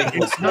 Like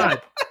it's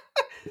not.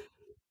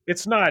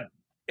 It's not.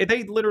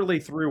 They literally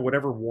threw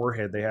whatever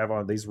warhead they have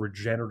on these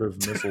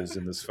regenerative missiles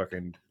in this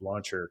fucking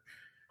launcher.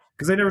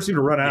 Because they never seem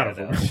to run out of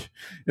them. And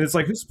it's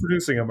like, who's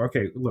producing them?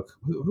 Okay, look,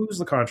 who's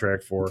the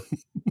contract for?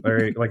 All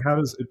right, like,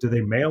 do they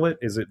mail it?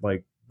 Is it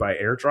like by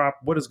airdrop?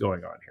 What is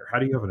going on here? How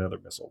do you have another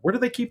missile? Where do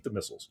they keep the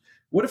missiles?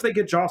 What if they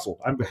get jostled?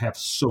 I have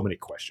so many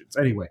questions.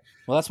 Anyway.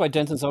 Well, that's why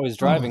Denton's always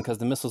driving, because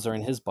the missiles are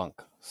in his bunk.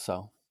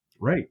 So.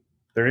 Right.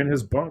 They're in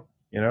his bunk,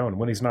 and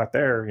when he's not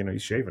there,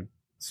 he's shaving.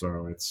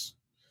 So it's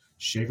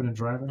shaving and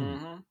driving.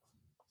 And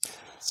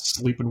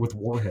sleeping with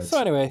warheads. So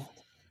anyway,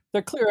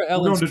 they're clear at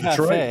Ellen's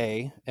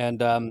Cafe,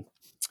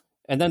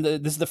 and then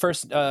this is the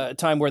first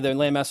time where the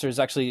Landmaster is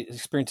actually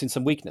experiencing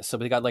some weakness. So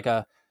they got like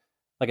a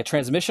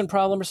transmission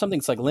problem or something.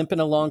 It's like limping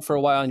along for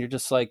a while, and you're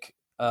just like,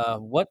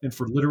 what? And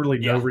for literally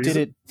no reason.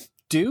 Did it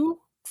do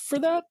for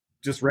that?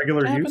 Just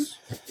regular use?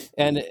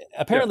 And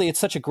apparently it's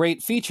such a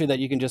great feature that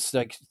you can just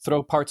like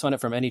throw parts on it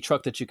from any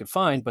truck that you could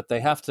find, but they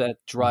have to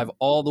drive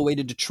all the way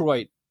to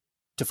Detroit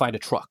to find a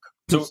truck.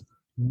 So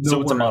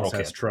it's a model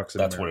kit. Trucks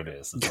That's what it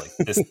is. It's like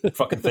this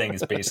fucking thing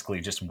is basically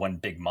just one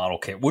big model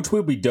kit, which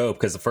would be dope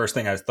because the first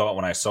thing I thought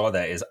when I saw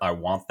that is I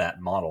want that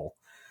model.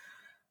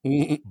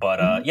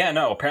 But yeah,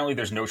 no. Apparently,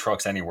 there's no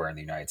trucks anywhere in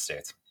the United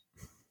States.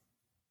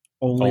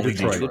 Only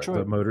Detroit,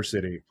 the Motor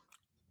City.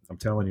 I'm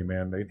telling you,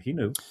 man. He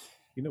knew.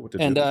 He knew what to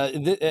do. And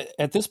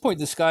at this point,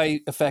 the sky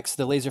effects,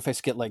 the laser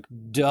effects get like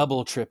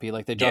double trippy.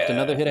 Like they dropped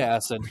another hit of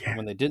acid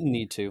when they didn't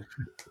need to.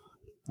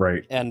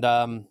 Right. And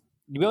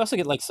you also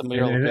get like some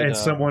real and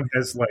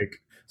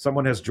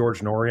someone has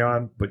George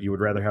Norion, but you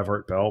would rather have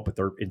Art Bell, but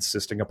they're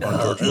insisting upon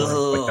George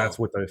Norion. Like that's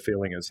what the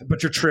feeling is.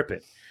 But you're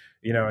tripping,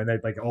 you know, and they,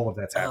 like all of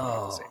that's happening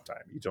at the same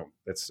time. You don't.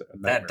 That's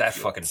that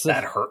fucking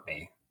that hurt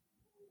me.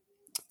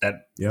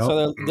 That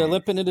So they're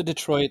limping into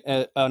Detroit.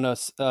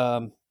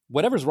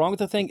 Whatever's wrong with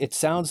the thing, it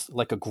sounds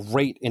like a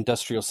great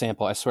industrial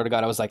sample. I swear to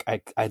God, I was like,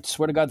 I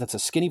swear to God, that's a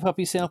Skinny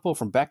Puppy sample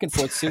from Back and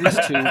Forth Series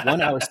 2,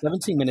 1 hour,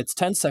 17 minutes,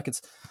 10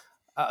 seconds.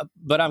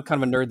 But I'm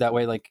kind of a nerd that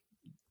way. Like,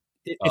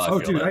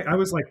 I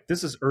was like,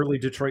 this is early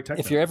Detroit techno.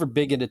 If you're ever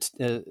big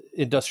into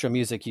industrial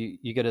music,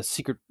 you get a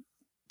secret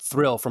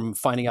thrill from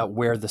finding out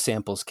where the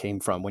samples came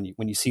from when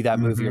you see that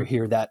movie or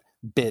hear that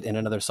bit in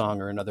another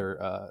song or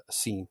another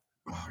scene.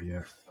 Oh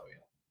yeah.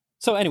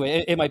 So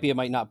anyway, it might be, it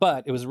might not,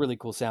 but it was a really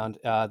cool sound.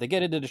 They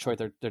get into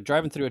Detroit. They're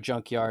driving through a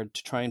junkyard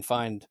to try and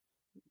find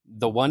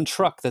the one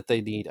truck that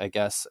they need, I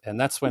guess, and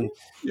that's when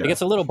it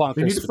gets a little bonkers.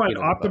 They need to find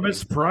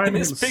Optimus Prime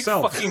this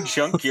himself. big fucking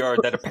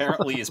junkyard that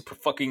apparently is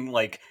fucking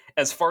like,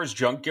 as far as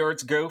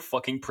junkyards go,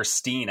 fucking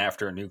pristine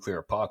after a nuclear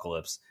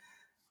apocalypse.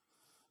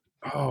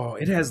 Oh,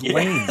 it has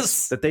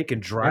lanes that they can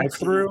drive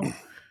through,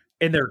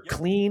 and they're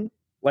clean.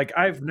 Like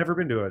I've never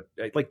been to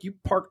like you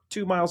park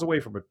 2 miles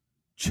away from a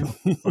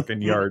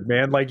fucking yard,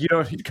 man. Like you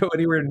don't need to go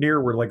anywhere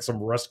near where like some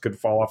rust could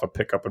fall off a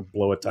pickup and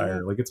blow a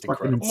tire. Like it's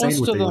fucking insane. Most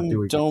what of they were them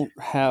doing. don't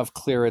have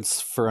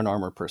clearance for an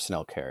armored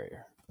personnel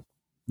carrier.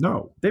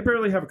 No, they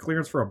barely have a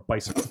clearance for a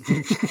bicycle.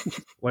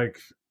 Like,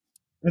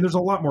 and there's a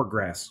lot more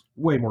grass,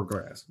 way more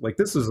grass. Like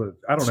this is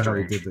I don't know how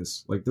they did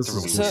this. Like this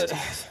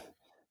is.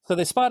 So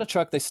they spot a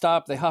truck, they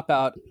stop, they hop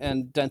out,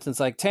 and Denton's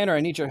like, Tanner, I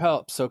need your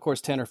help. So of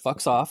course Tanner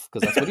fucks off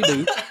because that's what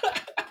he do.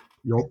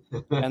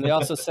 Yep. And they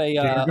also say,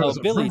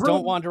 Billy,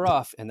 don't wander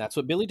off. And that's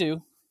what Billy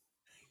do.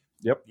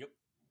 Yep.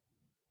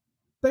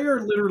 They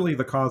are literally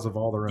the cause of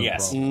all their own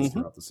problems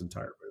throughout this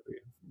entire movie,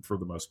 for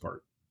the most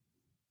part.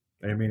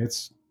 I mean,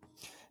 it's...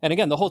 And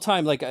again, the whole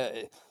time, like,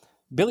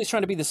 Billy's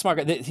trying to be the smart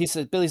guy.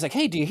 Billy's like,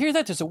 hey, do you hear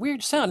that? There's a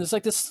weird sound. It's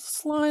like this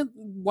slight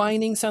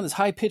whining sound, this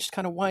high-pitched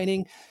kind of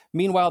whining.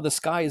 Meanwhile, the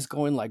sky is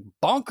going, like,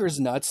 bonkers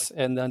nuts.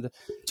 And then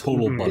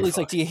Billy's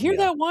like, do you hear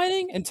that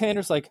whining? And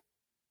Tanner's like,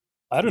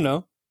 I don't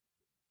know.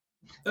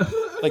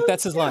 Like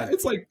that's his line.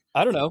 It's like,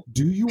 I don't know.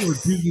 Do you or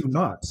do you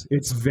not?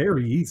 It's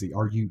very easy.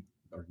 Are you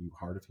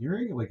hard of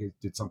hearing? Like,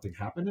 did something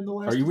happen in the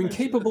last? Are you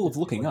incapable of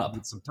looking up?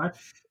 Need some time.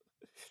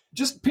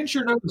 Just pinch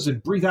your nose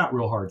and breathe out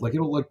real hard. Like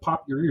it'll like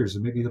pop your ears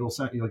and maybe it'll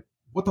sound. You're like,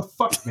 what the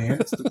fuck, man?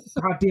 It's the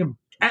goddamn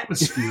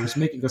atmosphere is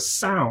making a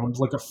sound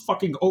like a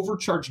fucking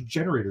overcharged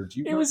generator.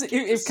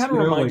 It kind of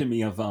reminded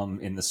me of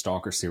in the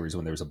Stalker series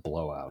when there's a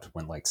blowout,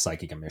 when like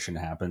psychic emission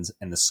happens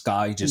and the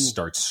sky just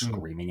starts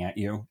screaming at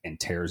you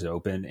and tears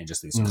open and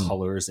just these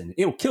colors and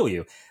it'll kill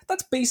you.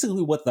 That's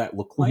basically what that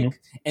looked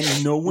like,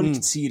 and no one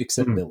could see it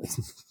except Billy.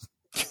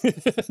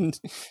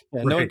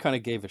 No one kind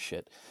of gave a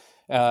shit.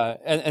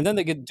 And then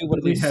they could do one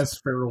of these. He has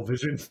feral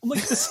vision.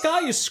 Like the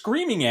sky is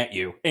screaming at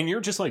you, and you're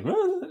just like.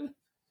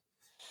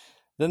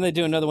 Then they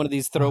do another one of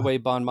these throwaway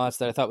bon mots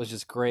that I thought was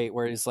just great,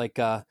 where he's like,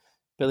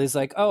 Billy's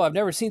like, oh, I've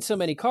never seen so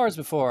many cars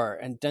before.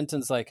 And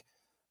Denton's like,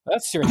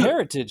 that's your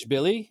heritage,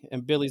 Billy.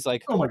 And Billy's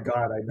like, oh my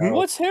God, I know.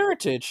 What's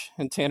heritage?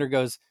 And Tanner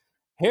goes,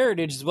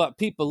 heritage is what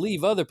people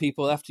leave other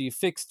people after you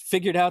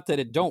figured out that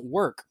it don't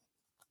work.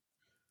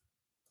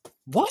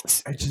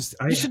 What?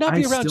 You should not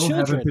be around children.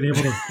 Haven't been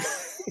able to,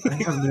 I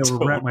haven't been able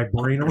to wrap my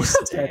brain around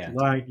that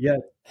line yet.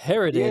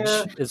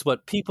 Heritage is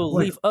what people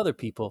leave other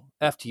people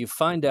after you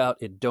find out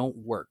it don't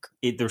work.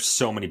 There's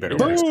so many better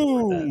ways to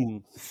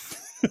word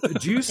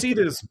that. Do you see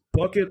this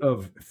bucket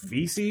of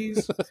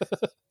feces?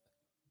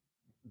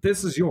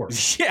 This is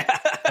yours. Yeah.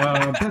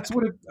 That's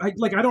what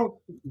I don't.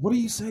 What are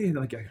you saying?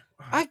 Like,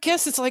 I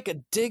guess it's like a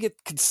dig at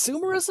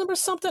consumerism or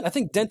something. I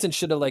think Denton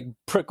should have like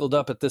prickled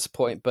up at this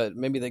point, but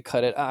maybe they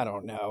cut it. I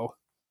don't know.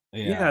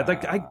 Yeah,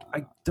 like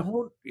I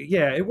don't.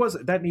 Yeah, it was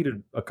that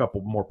needed a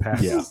couple more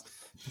passes. Yeah.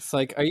 It's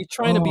like, are you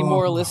trying to be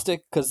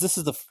moralistic? Because this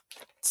is the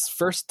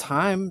first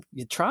time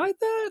you tried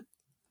that.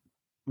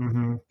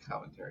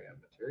 Commentary on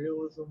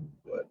materialism.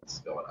 What's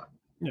going on?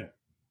 Yeah.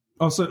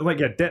 Also, like,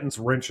 Denton's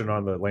wrenching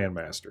on the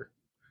Landmaster,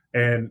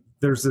 and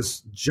there's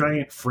this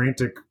giant,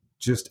 frantic,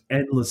 just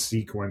endless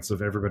sequence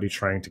of everybody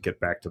trying to get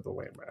back to the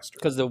Landmaster.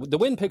 Because the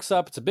wind picks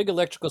up. It's a big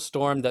electrical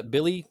storm that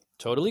Billy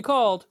totally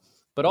called,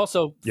 but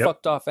also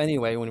fucked off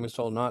anyway when he was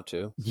told not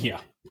to.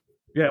 Yeah.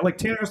 Yeah, like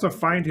Tanner has to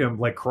find him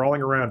like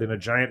crawling around in a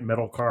giant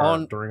metal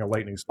car during a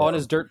lightning storm. On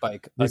his dirt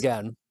bike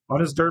again.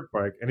 On his dirt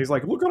bike. And he's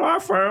like, look what I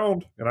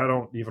found. And I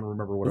don't even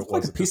remember what it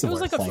was. It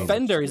was like a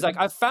fender. He's like,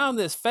 I found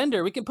this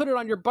fender. We can put it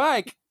on your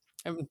bike.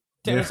 And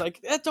Tanner's like,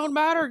 it don't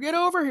matter. Get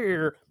over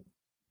here.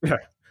 Yeah.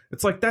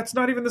 It's like, that's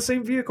not even the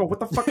same vehicle. What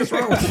the fuck is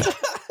wrong with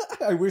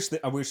you?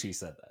 I wish he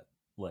said that.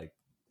 Like,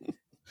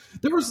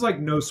 There was like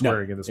no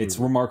swearing in this movie. It's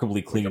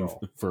remarkably clean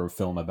for a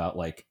film about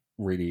like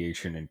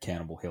radiation and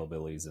cannibal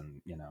hillbillies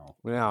and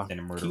and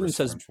a murderous Keegan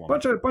says French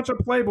woman. bunch of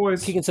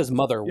playboys. Keegan says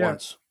mother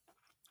once.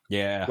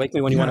 Yeah. Wake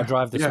me when you want to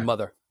drive. This is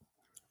mother.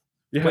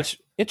 Yeah.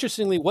 Which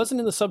interestingly wasn't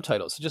in the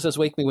subtitles. It just says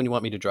wake me when you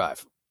want me to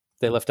drive.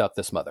 They left out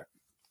this mother.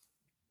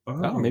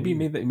 Oh,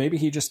 maybe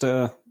he just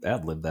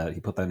ad-libbed that. He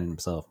put that in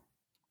himself.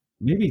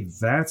 Maybe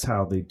that's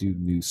how they do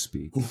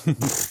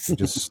newspeak. You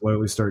just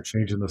slowly start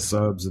changing the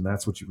subs, and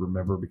that's what you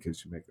remember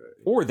because you make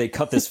a. Or they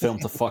cut this film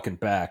to fucking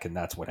back, and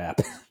that's what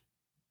happened.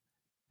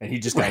 And he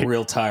just got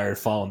real tired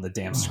following the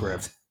damn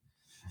script.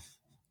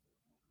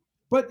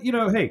 But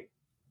hey,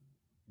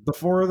 the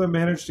four of them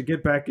managed to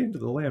get back into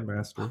the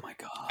Landmaster. Oh my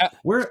god!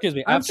 Excuse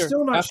me. After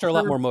a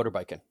lot more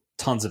motorbiking,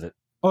 tons of it.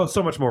 Oh,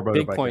 so much more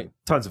motorbiking. Big point.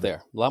 Tons of there.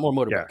 it. A lot more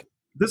motorbiking. Yeah.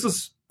 This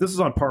is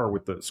on par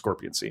with the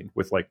Scorpion scene.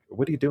 With like,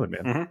 what are you doing,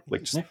 man? Mm-hmm.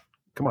 Like, just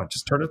come on,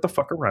 just turn it the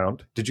fuck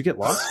around. Did you get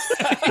lost?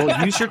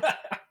 Well,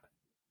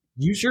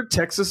 use your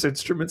Texas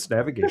Instruments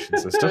navigation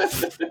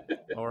system.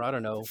 Or I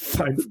don't know.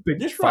 Find a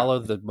big truck. Follow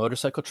the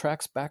motorcycle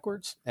tracks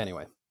backwards.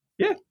 Anyway.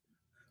 Yeah.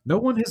 No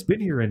one has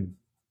been here in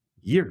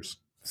years.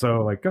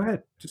 So like, go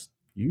ahead. Just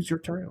use your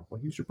trail.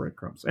 Like, use your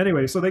breadcrumbs.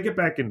 Anyway, so they get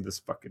back into this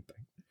fucking thing.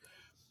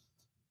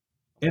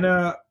 In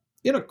a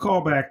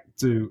callback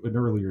to an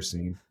earlier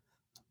scene,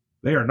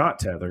 they are not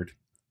tethered.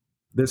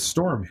 This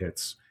storm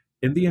hits,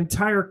 and the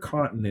entire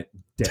continent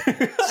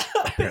dead.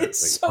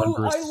 It's so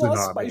I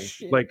lost my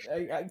shit. Like,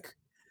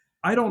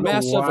 I don't know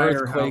massive why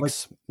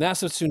earthquakes,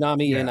 massive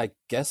tsunami, and I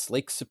guess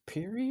Lake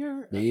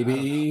Superior.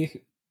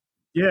 Maybe.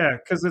 Yeah,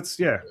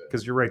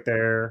 because you're right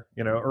there,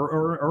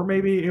 or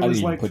maybe it was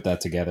didn't like put that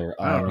together.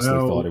 I honestly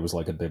thought it was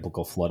like a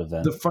biblical flood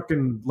event. The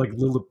fucking like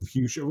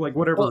Lilliputian, like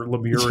whatever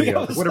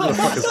Lemuria, whatever the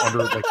fuck is under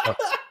like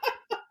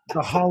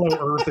the hollow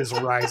earth is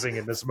rising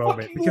in this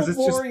moment because it's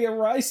just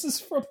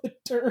rises from the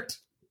dirt.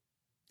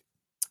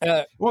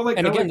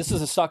 This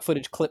is a stock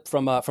footage clip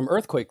from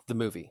Earthquake, the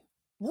movie.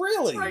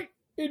 Really? Right.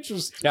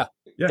 Interesting.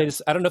 Yeah.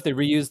 I don't know if they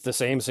reused the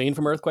same scene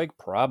from Earthquake,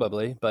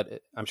 probably,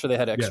 but I'm sure they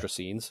had extra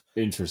scenes.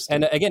 Interesting.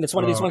 And again, it's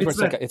one of these ones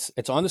where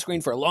it's on the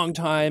screen for a long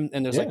time,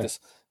 and there's like this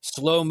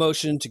slow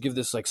motion to give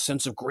this like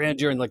sense of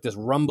grandeur and like this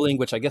rumbling,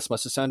 which I guess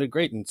must have sounded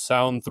great in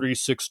Sound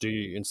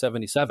 360 in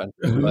 '77,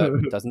 but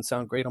it doesn't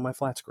sound great on my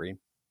flat screen.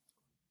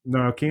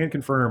 No, can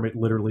confirm it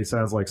literally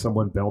sounds like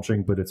someone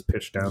belching, but it's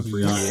pitched down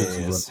 3 octaves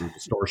and run through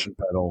distortion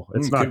pedal.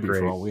 It's not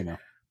great. For all we know.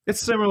 It's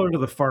similar to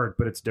the fart,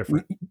 but it's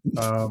different.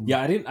 I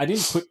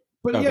didn't put.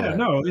 But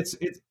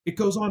it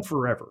goes on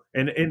forever,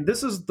 and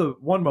this is the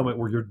one moment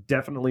where you're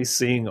definitely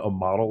seeing a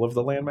model of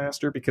the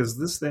Landmaster because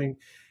this thing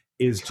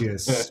is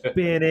just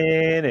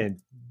spinning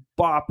and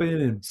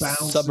bopping and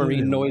bouncing, submarine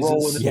and noises,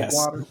 rolling in the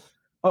water.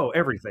 Oh,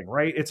 everything,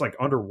 right? It's like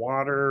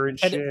underwater and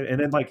shit, and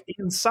then like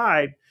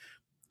inside.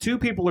 2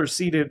 people are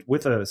seated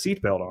with a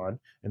seatbelt on,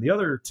 and the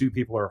other 2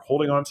 people are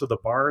holding onto the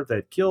bar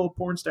that killed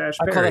Pornstache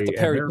Perry. I call that the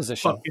Perry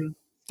position.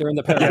 They're in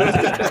the Perry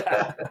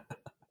position.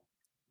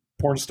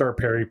 Porn star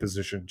Perry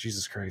position.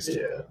 Jesus Christ.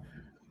 Yeah.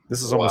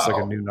 This is almost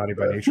like a new Naughty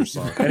by Nature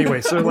song.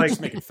 Anyway, so like... just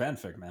making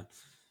fanfic, man.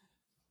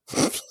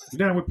 You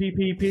down with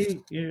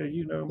PPP?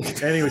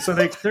 Yeah, Anyway, so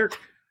they're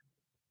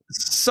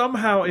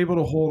somehow able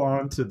to hold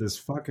on to this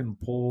fucking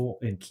pole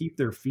and keep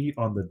their feet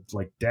on the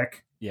like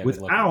deck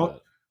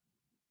without...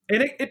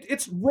 And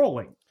it's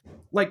rolling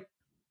like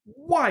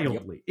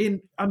wildly.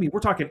 We're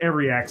talking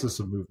every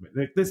axis of movement.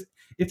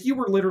 If you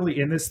were literally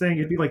in this thing,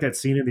 it'd be like that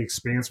scene in The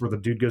Expanse where the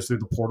dude goes through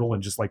the portal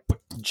and just like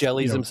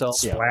jellies himself.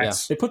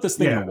 Splats. They put this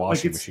thing in a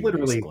washing machine,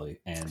 literally, basically,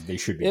 and they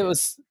should be.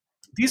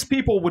 These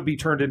people would be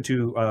turned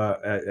into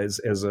as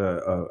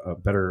a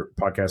better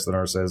podcast than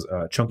ours says,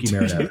 chunky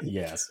marinara.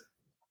 Yes.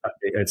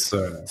 It's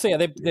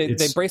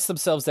they brace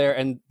themselves there,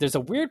 and there's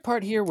a weird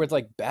part here with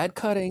like bad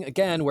cutting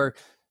again where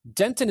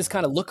Denton is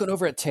kind of looking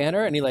over at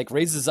Tanner and he like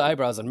raises his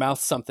eyebrows and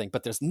mouths something,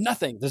 but there's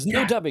nothing. There's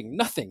no dubbing,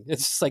 nothing.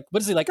 It's just like,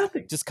 what is he like?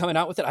 Nothing. Just coming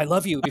out with it. I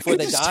love you before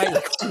they die.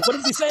 Like, what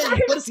does he say?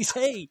 What does he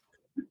say?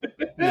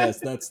 Yes,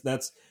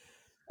 that's.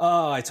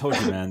 Oh, I told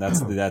you, man.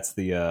 That's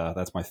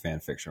my fan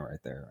fiction right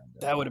there.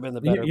 And, that would have been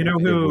the better. It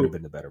would have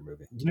been the better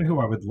movie. You know who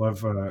I would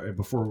love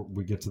before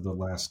we get to the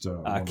last.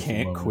 I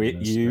can't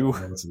quit you.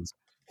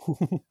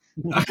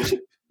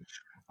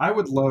 I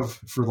would love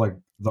for like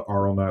the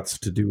Aeronauts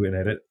to do an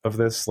edit of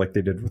this, like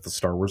they did with the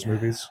Star Wars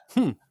movies,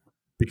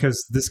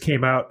 because this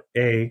came out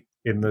in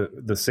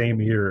the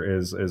same year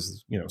as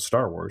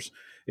Star Wars,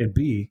 and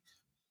B,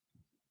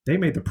 they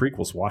made the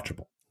prequels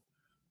watchable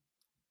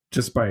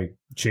just by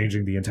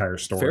changing the entire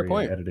story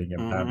and editing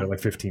them down to like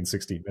 15,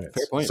 16 minutes.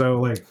 Fair point. So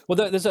like, well,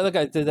 there's other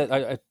guy that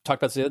I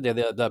talked about the other day,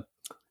 the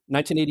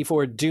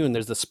 1984 Dune.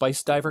 There's the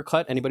Spice Diver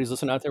cut. Anybody's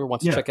listening out there who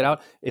wants to check it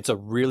out. It's a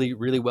really,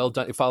 really well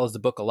done. It follows the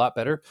book a lot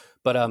better.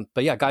 But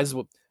yeah, guys,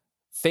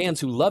 fans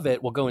who love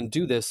it will go and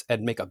do this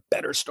and make a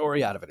better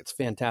story out of it. It's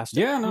fantastic.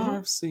 Yeah,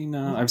 no,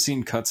 I've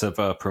seen cuts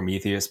of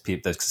Prometheus.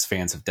 Because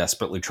fans have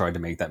desperately tried to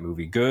make that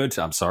movie good.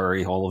 I'm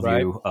sorry, all of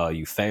you,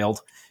 you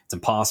failed. It's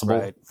impossible.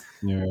 Right.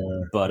 Yeah,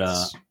 but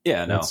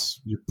no,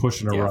 you're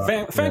pushing a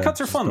rock. Fan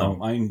cuts are fun though.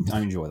 I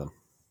enjoy them.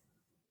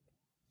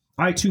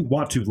 I too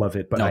want to love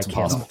it, but No, I it's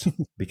cannot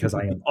because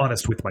I am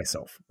honest with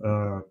myself.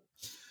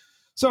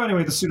 So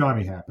anyway, the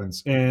tsunami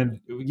happens, and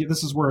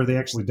this is where they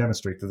actually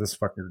demonstrate that this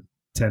fucking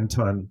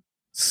 10-ton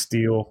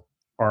steel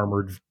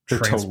armored They're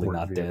transport totally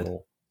not vehicle. dead.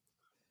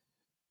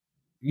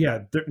 Yeah,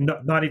 they're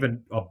not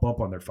even a bump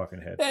on their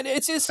fucking head. And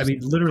it's I mean,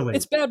 literally,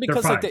 it's bad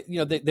because they're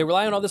like they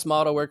rely on all this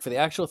model work for the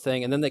actual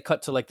thing, and then they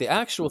cut to like the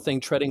actual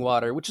thing treading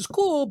water, which is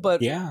cool,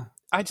 but Yeah.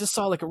 I just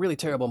saw like a really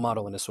terrible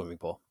model in a swimming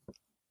pool.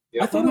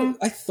 I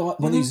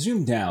thought when they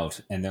zoomed out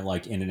and they're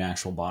like in an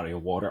actual body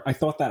of water, I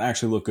thought that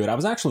actually looked good. I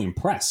was actually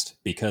impressed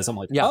because I'm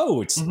like,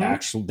 oh, it's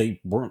actual. They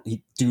weren't.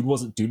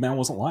 Dude man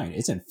wasn't lying.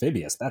 It's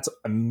amphibious. That's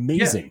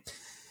amazing.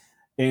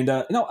 Yeah. And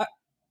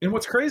and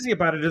what's crazy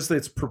about it is that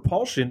its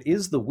propulsion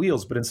is the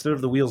wheels, but instead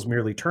of the wheels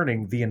merely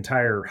turning, the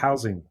entire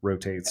housing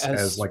rotates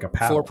as like a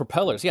paddle. For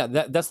propellers. Yeah,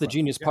 that's the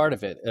genius part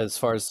of it as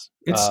far as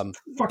it's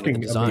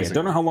fucking design. amazing. I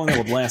don't know how long that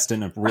would last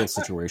in a real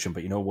situation,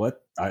 but you know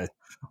what?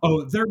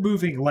 They're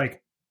moving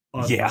like a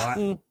lot.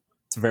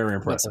 It's very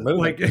impressive.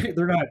 Like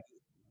they're not.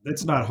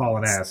 It's not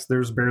hauling ass.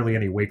 There's barely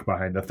any wake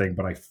behind the thing,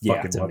 but I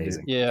fucking loved it.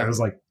 Yeah, I was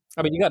like,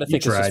 I mean, you got to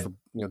think it's just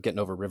for, getting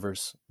over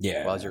rivers.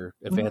 Yeah, while you're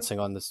advancing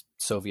on this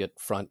Soviet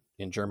front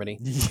in Germany.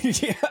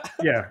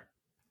 Yeah.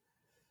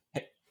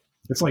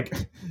 It's like,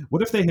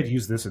 what if they had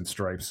used this in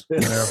Stripes? You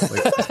know,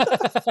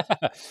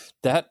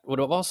 that would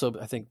have also,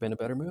 I think, been a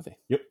better movie.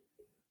 Yep.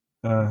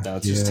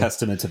 It's just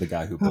testament to the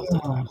guy who built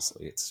it.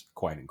 Honestly, it's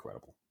quite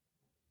incredible.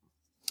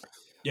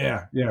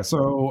 Yeah.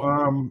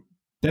 So,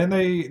 then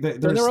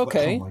they're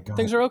okay. Oh my God.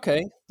 Things are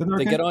okay.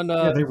 They get on.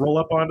 They roll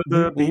up onto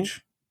the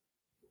beach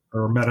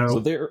or meadow.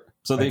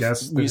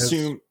 We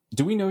assume.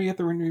 Do we know yet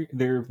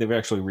they've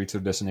actually reached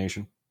their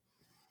destination?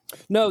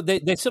 No,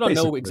 they still don't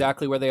know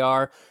exactly where they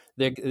are.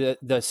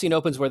 The scene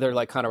opens where they're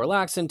like kind of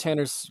relaxing.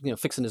 Tanner's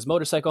fixing his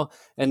motorcycle,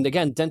 and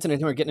again, Denton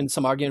and him are getting into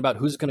some argument about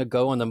who's going to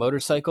go on the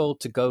motorcycle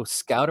to go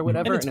scout or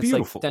whatever. And it's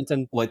beautiful.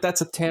 Like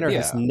Denton, Tanner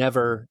has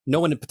never. No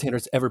one in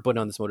Tanner's ever been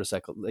on this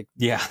motorcycle. Like,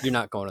 you're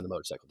not going on the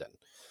motorcycle, Denton.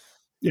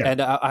 Yeah.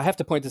 And I have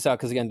to point this out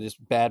because, again, just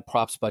bad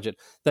props budget.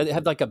 That they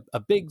had like a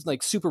big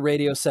like super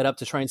radio set up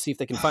to try and see if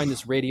they can find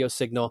this radio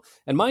signal.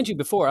 And mind you,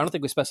 before, I don't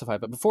think we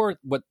specified, but before,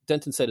 what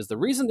Denton said is the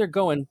reason they're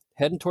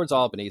heading towards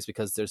Albany is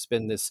because there's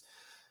been this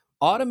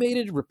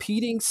automated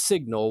repeating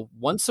signal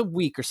once a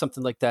week or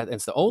something like that. And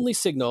it's the only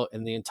signal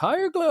in the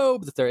entire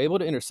globe that they're able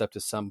to intercept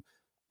is some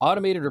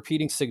automated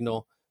repeating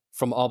signal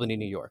from Albany,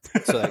 New York.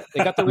 So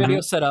they got the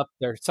radio set up.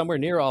 They're somewhere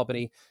near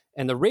Albany.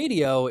 And the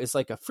radio is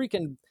like a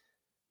freaking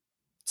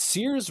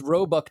Sears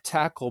Roebuck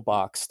tackle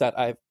box that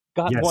I've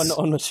got one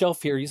on the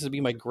shelf here. It used to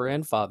be my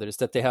grandfather's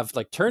that they have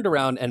like turned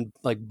around and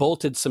like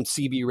bolted some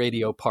CB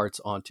radio parts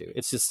onto.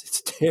 It's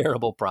a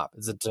terrible prop.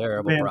 It's a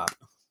terrible prop.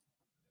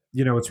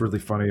 You know what's really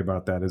funny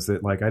about that is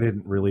that like I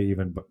didn't really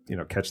even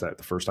catch that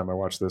the first time I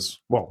watched this.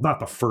 Well, not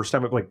the first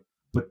time,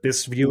 but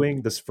this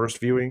first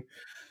viewing,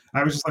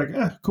 I was just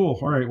like, cool,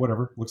 all right,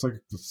 whatever. Looks like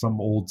some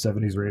old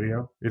 70s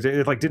radio.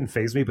 It like didn't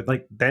faze me, but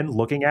like then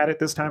looking at it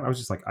this time, I was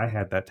just like, I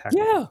had that tackle.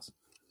 Yeah.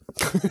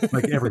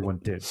 Like everyone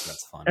did.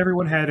 That's fun.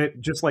 Everyone had it,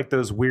 just like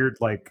those weird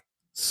like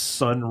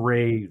sun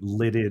ray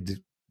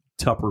lidded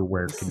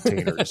Tupperware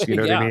containers. You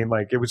know what I mean?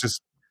 Like it was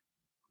just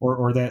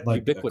or that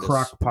like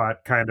crock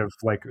pot kind of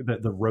like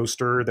the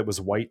roaster that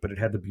was white, but it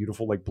had the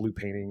beautiful like blue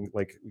painting,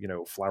 like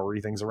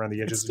flowery things around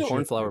the edges. It's still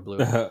cornflower blue.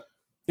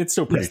 It's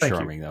still pretty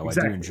charming though.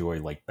 Exactly. I do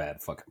enjoy like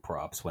bad fucking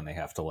props when they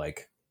have to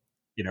like.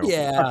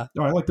 Yeah.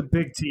 No, I like the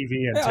big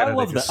TV antenna. I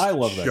love that. I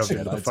love that shit.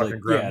 Into the it's fucking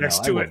ground next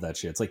to I it. love that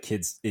shit. It's like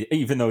kids,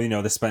 even though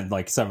they spend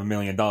like $7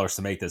 million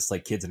to make this,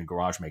 like kids in a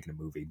garage making a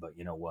movie. But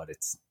you know what?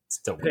 It's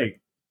still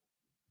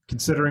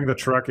considering the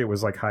truck, it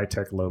was like high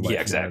tech, low life.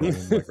 Yeah, exactly.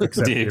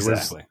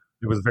 Exactly.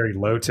 It was very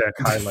low tech,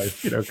 high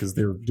life, because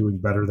they're doing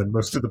better than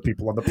most of the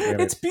people on the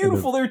planet. It's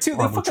beautiful there too.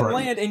 They fucking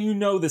land,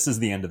 and this is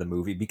the end of the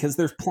movie because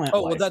there's plant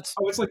life.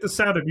 It's like the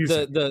Sound of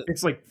Music.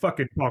 It's like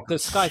fucking bonkers. The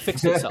sky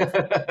fixed itself.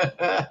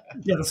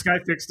 Yeah, the sky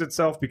fixed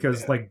itself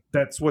because like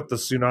that's what the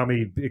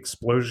tsunami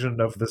explosion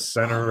of the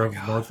center of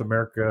North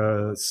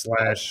America /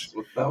 That's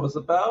what that was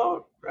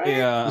about, right?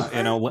 Yeah,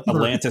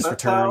 Atlantis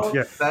returned.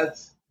 Yeah,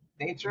 that's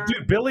nature.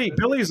 Dude,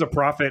 Billy's a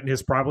prophet and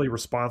is probably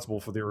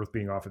responsible for the Earth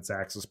being off its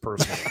axis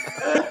personally.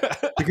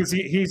 Because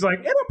he's like,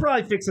 it'll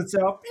probably fix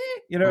itself,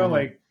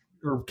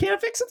 or can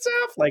it fix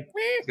itself?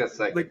 He's got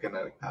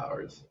psychokinetic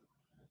powers.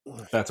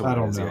 That's what I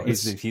don't know.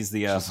 He's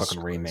the fucking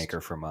rainmaker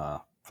from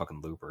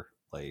fucking Looper.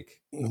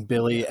 Like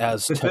Billy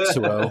as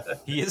Tetsuo.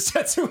 He is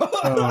Tetsuo.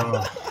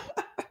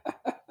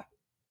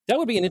 That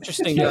would be an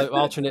interesting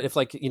alternate if,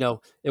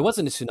 it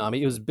wasn't a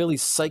tsunami. It was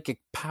Billy's psychic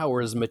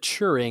powers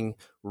maturing,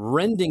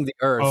 rending the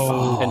earth,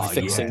 and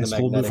fixing the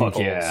magnetic poles.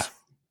 Yeah.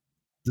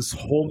 This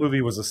whole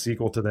movie was a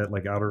sequel to that,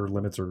 like Outer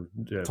Limits or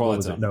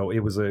Twilight Zone. No,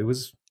 it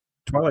was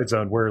Twilight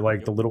Zone, where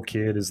like the little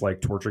kid is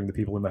like torturing the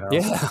people in the house.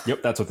 Yeah.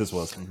 Yep, that's what this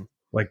was.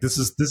 Like this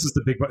is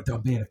the big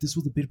oh man, if this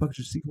was the big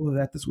budget sequel to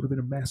that, this would have been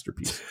a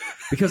masterpiece.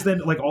 Because then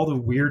like all the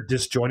weird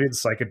disjointed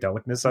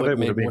psychedelicness of it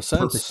would have made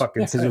perfect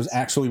fucking sense. Because it was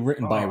actually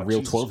written by a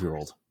real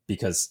 12-year-old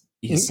because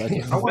he's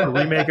psychic. I want a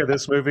remake of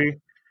this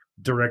movie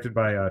directed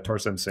by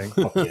Tarsem Singh.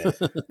 Oh,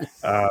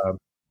 yeah.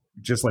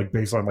 Just like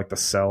based on like The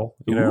Cell,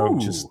 you know, Ooh.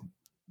 just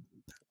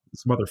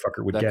this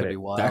motherfucker would That get could be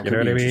it. wild. That You know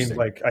could what I be mean? interesting.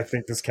 Like, I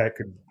think this cat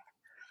could.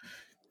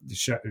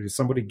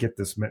 Somebody get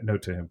this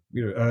note to him.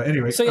 You know,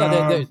 anyway, So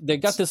yeah, they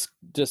got this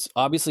just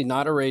obviously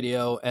not a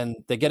radio, and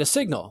they get a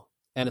signal,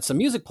 and it's a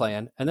music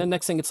playing, and then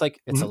next thing it's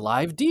like it's a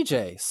live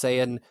DJ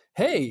saying,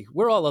 "Hey,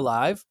 we're all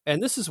alive,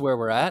 and this is where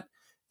we're at,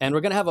 and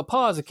we're gonna have a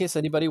pause in case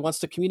anybody wants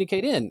to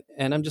communicate in."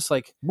 And I'm just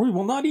like, We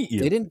will not eat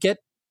you. they didn't get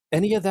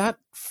any of that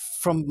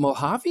from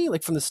Mojave,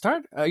 like from the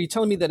start. Are you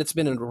telling me that it's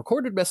been a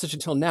recorded message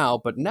until now,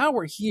 but now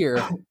we're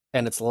here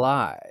and it's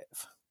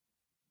live?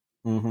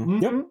 Mm-hmm.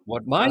 Yep.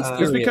 What my it's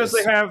theory because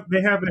is,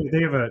 they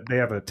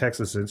have a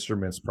Texas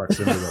Instruments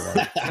proximity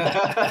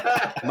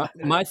alarm.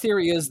 my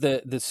theory is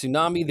that the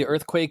tsunami, the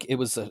earthquake, it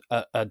was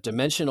a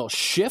dimensional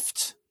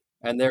shift,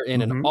 and they're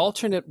in an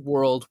alternate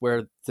world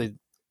where the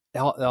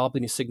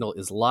Albany signal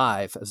is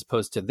live, as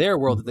opposed to their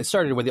world that they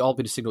started, where the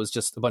Albany signal is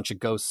just a bunch of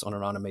ghosts on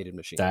an automated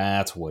machine.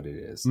 That's what it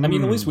is. I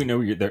mean, at least we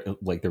know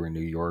they're in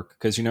New York,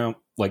 because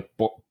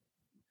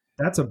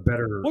That's a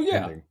better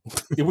ending.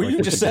 What you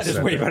Like, just said is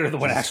way better than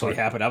what Jesus actually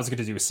fuck. happened. I was going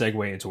to do a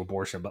segue into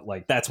abortion, but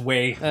like that's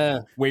way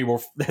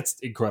more. That's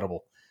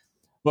incredible.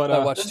 But I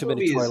watched This too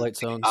many movie is Twilight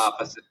Zones.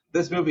 Opposite.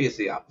 This movie is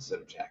the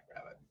opposite of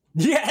Jackrabbit.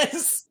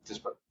 Yes,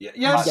 Just Yes.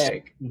 hot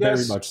take.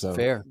 very much so.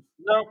 Fair.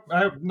 No,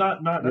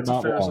 not. That's You're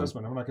a fair not wrong.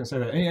 assessment. I'm not going to say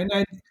that.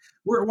 And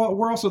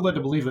we're also led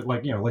to believe that,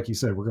 like you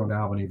said, we're going to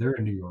Albany. They're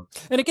in New York,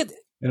 And it gets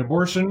and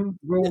abortion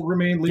will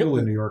remain legal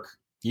in New York.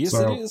 Yes,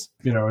 So, it is.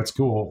 You know, it's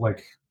cool.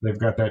 Like they've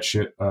got that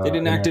shit. They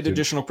enacted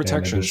additional and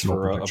protections additional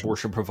for protection.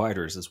 abortion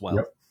providers as well.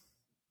 Yep.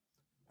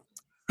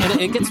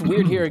 and it gets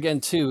weird here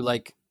again too.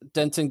 Like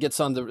Denton gets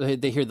on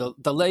they hear the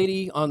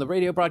lady on the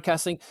radio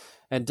broadcasting,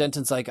 and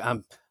Denton's like,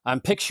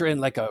 I'm picturing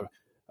like a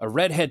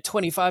redhead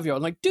 25-year-old.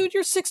 I'm like, dude,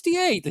 you're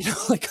 68. You know,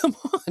 like, come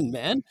on,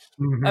 man.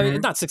 Mhm. I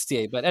mean, not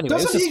 68, but anyway,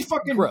 Doesn't it's he just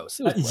fucking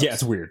gross. It was gross. Yeah,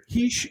 it's weird.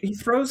 He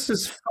throws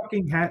his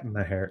fucking hat in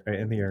the air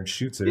and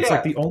shoots it. It's Yeah.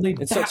 like the only.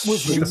 It's That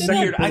was the second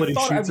weird. I bullet he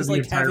thought I shoots was in the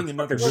like entire having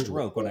another fucking movie.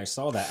 stroke when I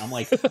saw that. I'm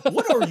like,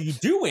 what are you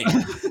doing?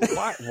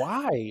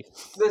 Why?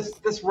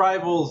 This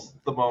rivals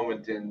the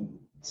moment in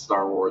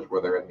Star Wars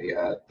where they're in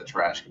the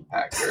trash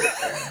compactor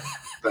and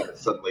then it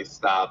suddenly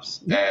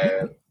stops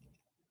and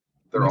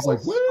they're He's all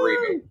like, "Woo!"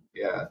 screaming.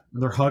 Yeah.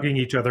 They're hugging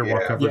each other while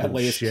Yeah. covered Yeah, in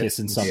Leia's shit.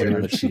 kissing somebody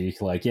on the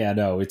cheek. Like, yeah,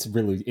 no, it's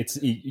really,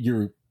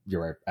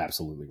 you're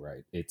absolutely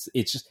right. It's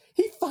just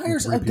he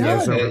fires a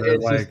 3PO's gun. over there,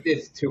 It's like- just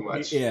it's too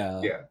much.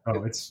 Yeah. Yeah.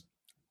 Oh, it's.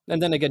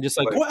 And then again, just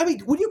like, Well, I mean,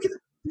 when you get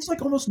there's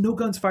like almost no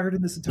guns fired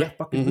in this entire Yeah.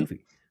 fucking Mhm.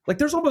 movie. Like,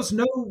 there's almost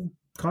no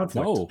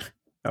conflict No,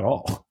 at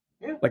all.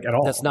 Yeah. Like at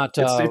all. that's not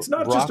It's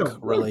not rock just a road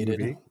related.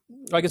 movie.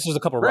 I guess there's a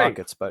couple Right.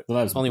 rockets, but well,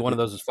 that was only one of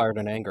those was fired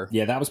in anger.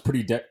 Yeah, that was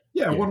pretty. Yeah,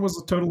 Yeah. one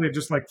was totally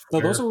just like. So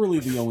fair. those are really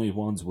the only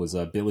ones. Was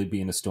Billy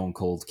being a stone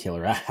cold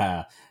killer,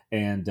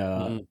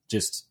 and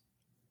just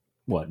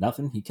what?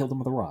 Nothing. He killed him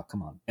with a rock.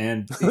 Come on,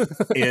 and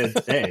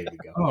there you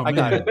go. Oh, I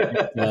got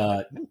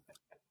man.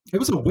 It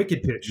was a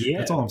wicked pitch. Yeah.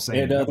 That's all I'm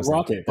saying. And That the was like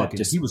rocket that fucking-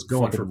 just he was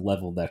going fucking for.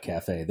 leveled that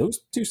cafe.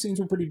 Those two scenes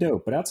were pretty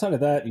dope. But outside of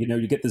that,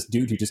 you get this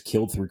dude who just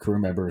killed 3 crew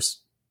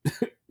members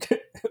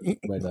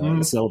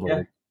when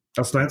celebrating.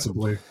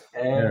 Ostensibly.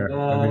 And Yeah,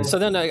 I mean- So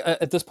then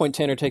at this point,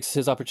 Tanner takes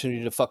his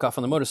opportunity to fuck off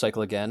on the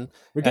motorcycle again.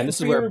 We're And getting this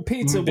is where beer and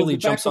pizza. Billy We'll be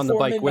back jumps on the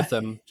before bike with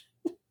midnight.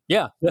 him.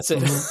 Yeah, that's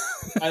it.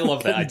 I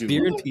love that. I do.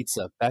 Beer love and that.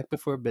 pizza back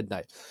before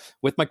midnight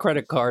with my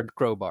credit card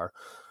crowbar.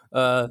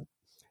 And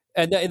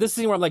this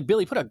scene where I'm like,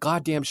 Billy, put a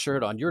goddamn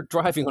shirt on. You're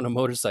driving on a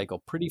motorcycle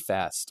pretty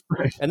fast.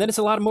 Right. And then it's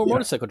a lot of more Yeah.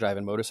 motorcycle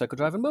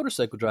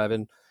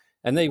driving.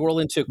 And they roll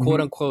into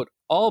quote unquote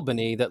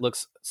Albany that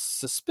looks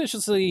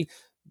suspiciously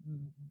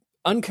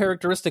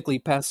uncharacteristically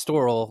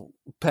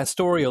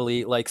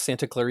pastorally like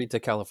Santa Clarita,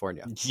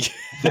 California. It's just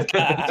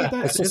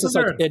this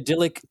Isn't like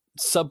idyllic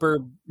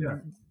suburb Yeah.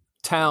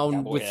 town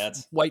Cowboy with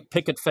hats. white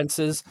picket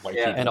fences White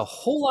Yeah. people. and a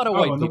whole lot of Oh,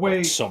 white and the people.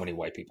 way So many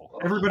white people.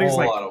 Everybody's whole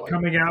like lot of white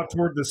coming out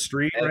toward the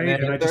street, And right?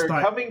 then And I just they're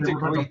thought coming they to were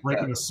about to greet break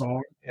them. in a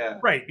song. yeah.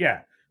 Right?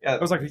 Yeah. Yeah. I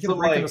was like, "You So, can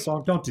break in like, a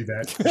song. Don't do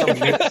that." some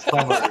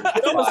midsummer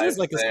It almost is vibes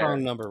like a there.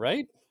 strong number,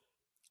 right?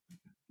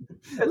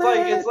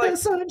 It's like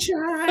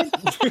sunshine.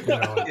 You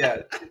know, yeah,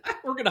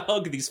 We're gonna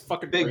hug these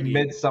fucking big pretty-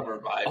 midsummer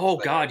vibes. Oh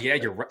there. God, yeah,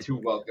 you're right. Too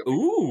welcome.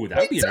 Ooh, that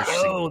would be interesting.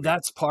 Oh,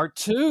 that's part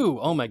 2.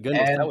 Oh my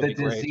goodness, that And would the be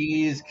great.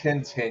 disease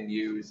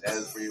continues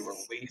as we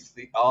release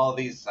all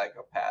these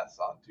psychopaths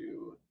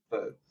onto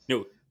the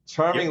No.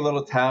 charming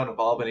little town of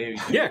Albany.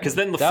 Yeah, because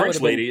then the That French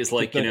would've been lady is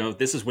like, good.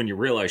 this is when you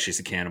realize she's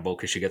a cannibal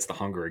because she gets the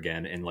hunger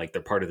again, and like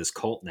they're part of this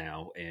cult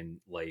now, and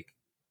like,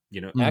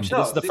 Actually, No,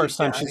 this is the see, first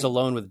time yeah, I she's mean-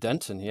 alone with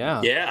Denton.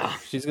 Yeah, yeah.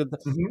 she's gonna,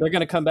 they're going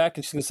to come back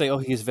and she's going to say, "Oh,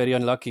 he's very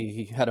unlucky.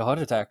 He had a heart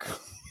attack."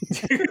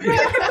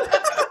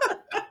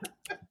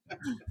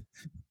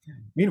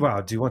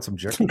 Meanwhile, do you want some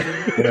jerky?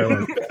 You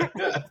know,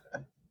 like,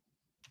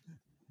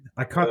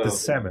 I caught this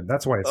salmon.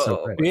 That's why it's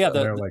so great. But yeah,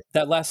 You know, like,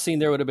 that last scene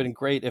there would have been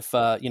great if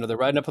they're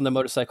riding up on the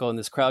motorcycle and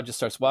this crowd just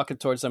starts walking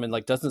towards them and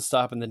like doesn't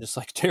stop and then just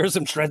like tears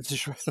them shreds to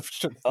shreds,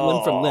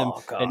 limb from limb,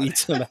 Oh, God. and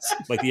eats them.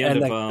 Like the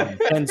end And,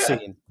 of end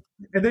scene.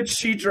 And then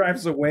she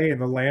drives away in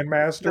the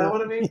Landmaster. That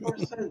would have made more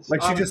sense.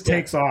 Like she just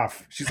takes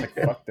off. She's like,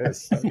 "Fuck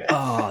this." Okay.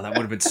 Oh, that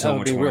would have been so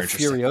much more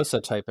interesting.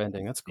 Furiosa type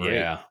ending. That's great.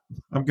 Yeah,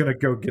 I'm gonna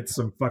go get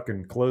some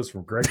fucking clothes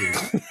from Gregory.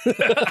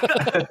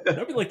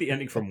 that'd be like the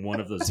ending from one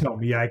of those. Tell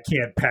me I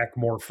can't pack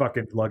more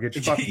fucking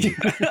luggage. Fuck you.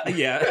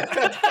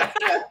 Yeah.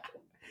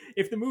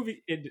 If the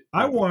movie,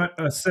 I want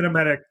a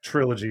cinematic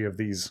trilogy of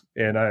these,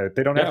 and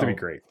they don't have to be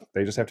great.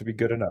 They just have to be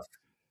good enough.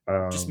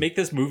 Just make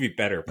this movie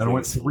better. Please. I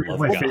want 3 of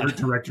my favorite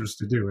directors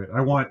to do it.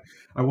 I want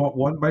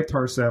one by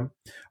Tarsem,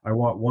 I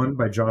want one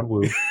by John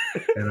Woo,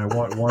 and I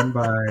want one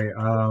by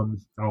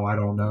I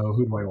don't know,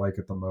 who do I like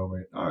at the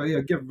moment? Oh yeah,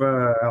 give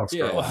Alex.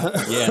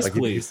 Yes,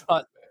 please.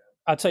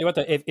 I'll tell you what,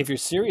 if you're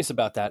serious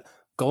about that,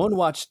 go and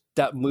watch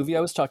that movie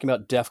I was talking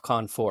about,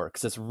 DEFCON 4,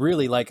 because it's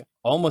really like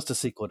almost a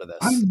sequel to this.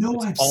 I know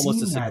it's I've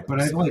seen that,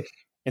 but I like.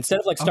 Instead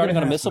of like starting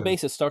on a missile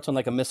base, it starts on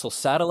like a missile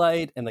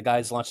satellite, and the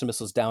guys launch the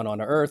missiles down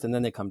onto Earth, and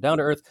then they come down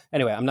to Earth.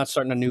 Anyway, I'm not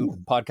starting a new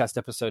podcast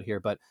episode here,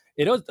 but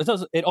it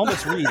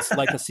almost reads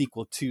like a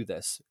sequel to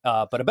this,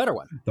 but a better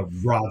one. The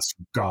Rods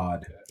of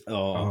God.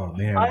 Oh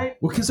man.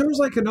 Well, because there was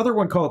like another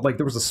one called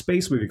there was a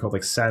space movie called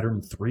like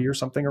Saturn 3 or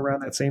something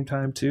around that same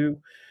time too.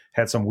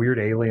 Had some weird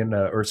alien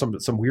or some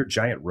weird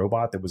giant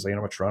robot that was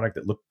animatronic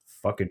that looked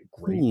fucking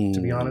great,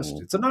 to be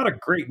honest. It's not a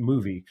great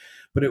movie,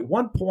 but at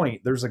one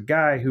point there's a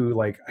guy who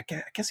I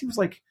guess he was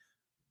like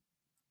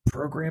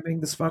programming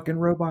this fucking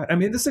robot. I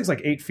mean, this thing's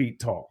like 8 feet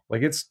tall.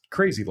 Like it's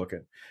crazy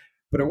looking.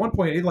 But at one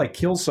point it like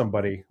kills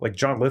somebody, like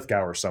John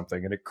Lithgow or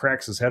something, and it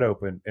cracks his head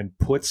open and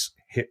puts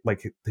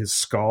his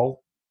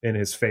skull and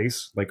his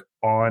face like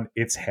on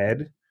its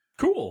head.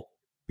 Cool.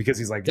 Because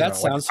he's like, that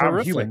sounds I'm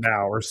horrific. human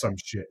now or some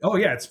shit. Oh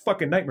yeah, it's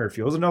fucking Nightmare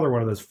Fuel. It was another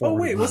one of those. Oh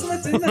wait,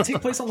 didn't that take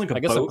place on like a boat?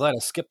 I guess I'm glad I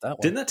skipped that one.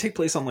 Didn't that take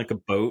place on like a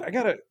boat? I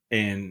got it.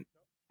 And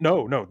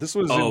no, this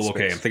was. Oh, in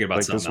okay. space. I'm thinking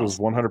about something this was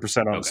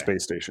 100% on the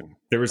space station.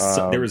 There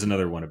was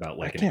another one about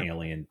like an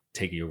alien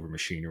taking over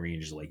machinery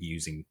and just like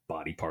using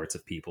body parts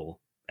of people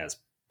as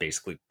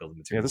basically building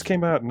materials. Yeah, this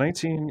came out in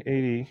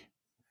 1980,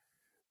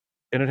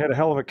 and it had a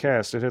hell of a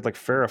cast. It had like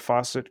Farrah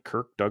Fawcett,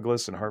 Kirk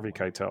Douglas, and Harvey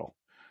Keitel.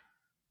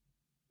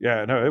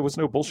 Yeah, no, it was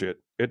no bullshit.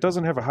 It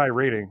doesn't have a high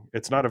rating.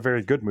 It's not a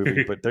very good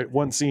movie, but that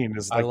one scene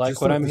is like, I like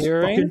just what like I'm this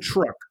hearing. Fucking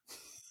truck.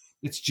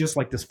 It's just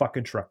like this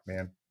fucking truck,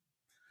 man.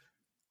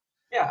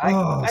 Yeah, I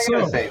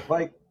gotta say,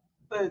 like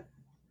the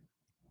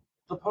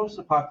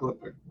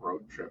post-apocalyptic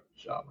road trip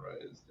genre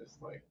is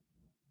just like,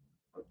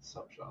 or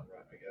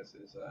subgenre, I guess,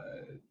 is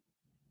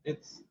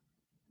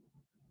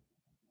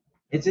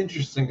it's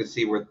interesting to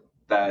see where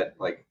that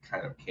like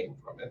kind of came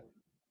from. And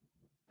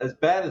as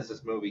bad as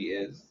this movie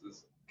is,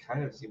 this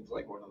kind of seems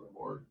like one of the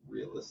more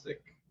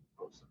realistic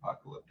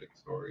post-apocalyptic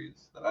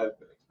stories that I've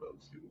been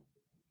exposed to.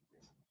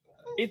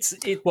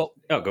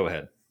 Go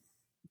ahead.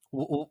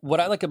 What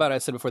I like about it, I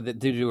said before,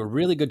 that they do a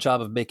really good job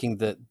of making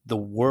the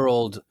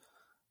world,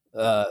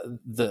 the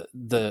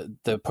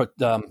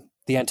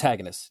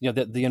antagonist,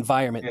 the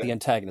environment, the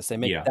antagonist. They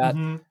make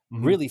that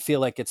really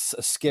feel like it's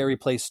a scary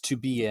place to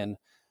be in,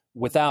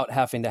 without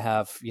having to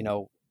have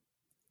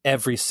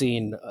every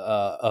scene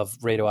of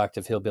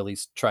radioactive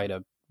hillbillies try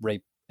to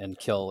rape and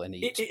kill and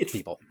eat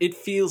people. It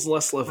feels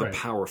less of a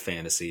power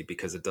fantasy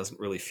because it doesn't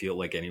really feel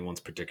like anyone's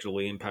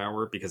particularly in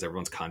power because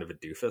everyone's kind of a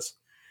doofus.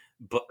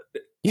 But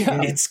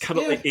it's kind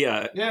of like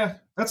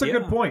that's a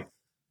good point.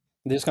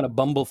 They're just going to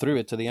bumble through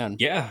it to the end.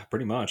 Yeah,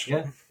 pretty much.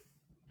 Yeah,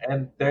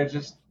 and they're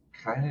just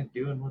kind of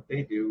doing what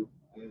they do,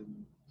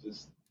 and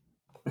just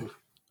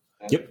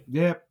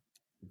Yep.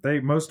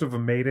 Most of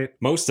them made it.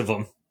 Most of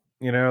them,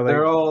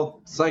 they're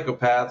all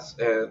psychopaths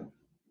and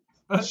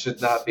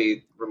should not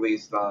be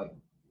released on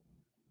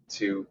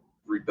to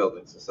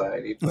rebuilding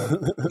society. But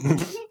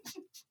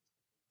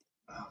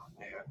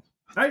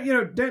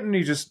Denton,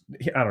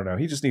 I don't know.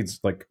 He just needs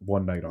like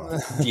one night off.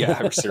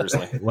 Yeah,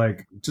 seriously.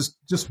 Like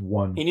just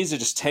one. He needs to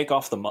just hang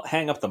up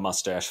the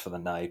mustache for the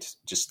night.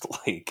 Just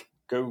like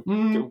go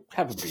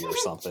have a beer or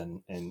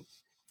something,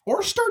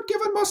 or start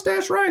giving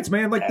mustache rights,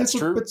 man. Like that's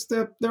true.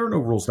 There are no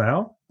rules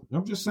now.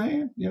 I'm just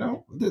saying,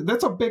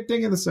 that's a big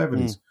thing in the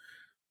 70s.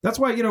 That's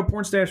why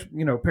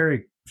Pornstache,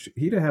 Perry,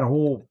 he'd have had a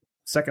whole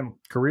second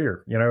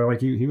career. Like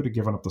he would have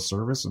given up the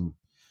service and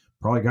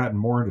probably gotten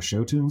more into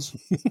show tunes.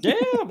 Yeah,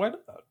 why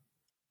not?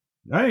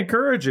 I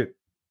encourage it.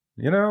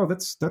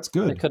 That's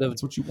good.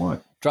 That's what you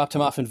want. Dropped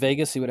him off in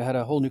Vegas, he would have had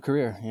a whole new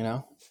career.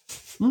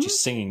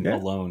 Just singing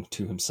alone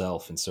to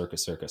himself in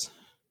Circus Circus.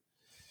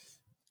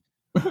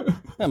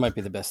 That might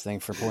be the best thing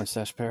for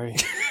Pornstache Perry.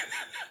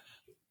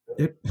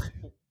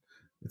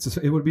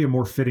 It would be a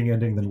more fitting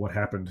ending than what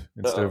happened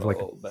instead of like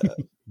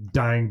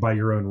dying by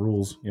your own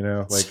rules.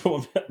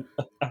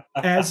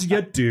 As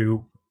you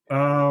do.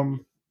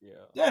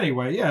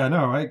 Anyway,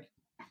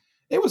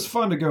 it was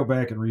fun to go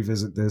back and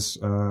revisit this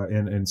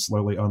and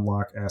slowly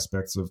unlock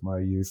aspects of my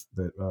youth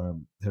that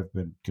have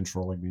been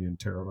controlling me and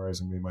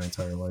terrorizing me my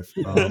entire life.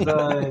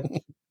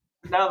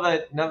 Now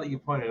that you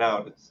pointed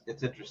out,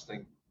 it's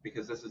interesting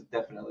because this is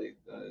definitely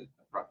a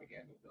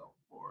propaganda film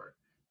for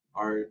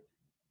our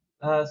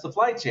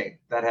supply chain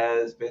that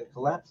has been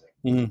collapsing.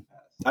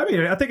 I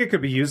mean, I think it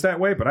could be used that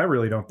way, but I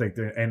really don't think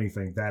that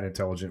anything that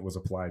intelligent was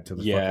applied to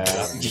the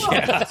fucking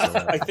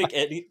movie. I think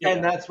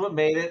and that's what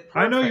made it perfect.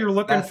 I know you're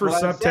looking That's for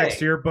what I'm subtext saying.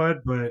 here,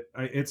 bud, but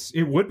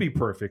it would be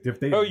perfect if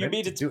they. Oh, you meant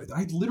mean to it- do it?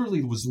 I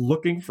literally was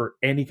looking for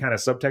any kind of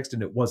subtext,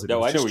 and it wasn't. No,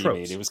 It was I know just what you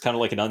tropes. mean. It was kind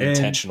of like an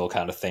unintentional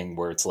kind of thing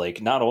where it's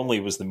like not only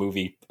was the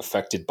movie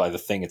affected by the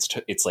thing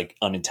it's like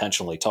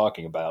unintentionally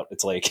talking about.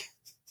 It's like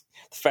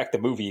the fact the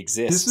movie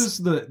exists.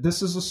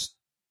 This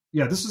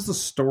is the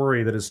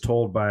story that is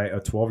told by a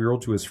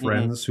 12-year-old to his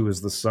friends, who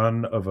is the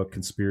son of a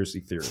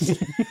conspiracy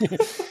theorist.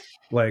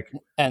 Like,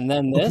 and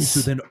then okay, this, so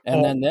then and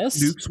all then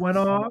this. nukes went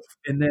off,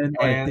 and then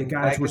like the And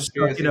guys that were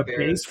stuck in a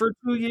conspiracy base for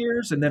 2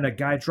 years, and then a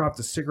guy dropped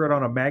a cigarette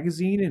on a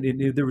magazine,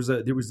 and there was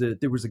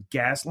a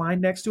gas line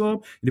next to him,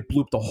 and it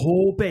blew up the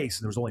whole base,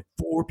 and there was only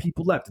 4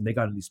 people left, and they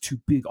got in these 2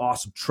 big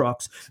awesome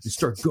trucks. They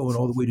started going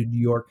all the way to New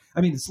York.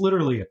 I mean, it's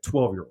literally a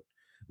 12-year-old,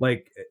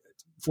 like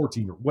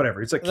 14-year-old,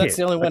 whatever. It's a kid. That's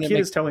the only one. A kid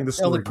is telling the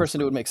The only story.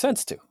 person it would make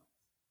sense to.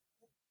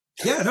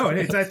 Yeah, no,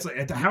 that's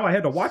how I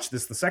had to watch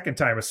this the second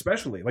time,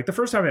 especially. Like the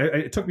first time,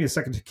 it took me a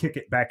second to kick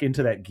it back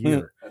into that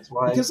gear. That's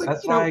why. Because, like,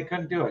 that's you know, why I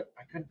couldn't do it.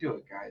 I couldn't do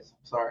it, guys.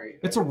 I'm sorry.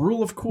 It's a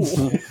rule of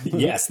cool.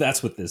 Yes,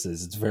 that's what this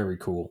is. It's very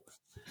cool.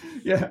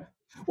 Yeah.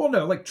 Well,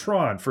 no, like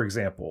Tron, for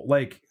example.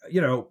 Like, you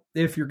know,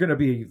 if you're going to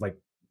be like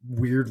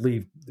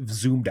weirdly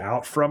zoomed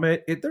out from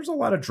it, there's a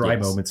lot of dry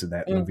Yes. moments in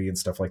that movie and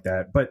stuff like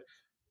that. But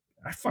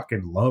I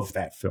fucking love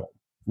that film.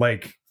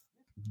 Like,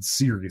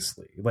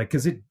 seriously. Like,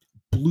 because it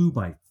blew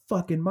my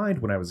fucking mind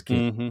when I was a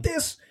kid.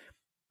 Mhm.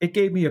 It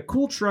gave me a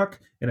cool truck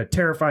and a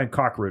terrifying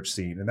cockroach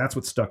scene. And that's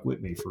what stuck with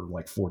me for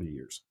like 40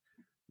 years.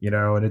 You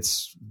know, and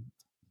it's,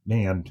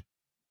 man,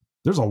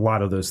 there's a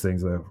lot of those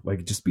things though.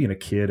 Like just being a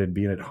kid and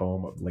being at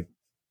home, like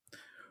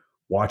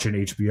watching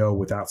HBO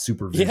without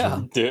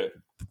supervision. Yeah.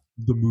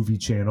 The movie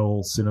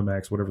channel,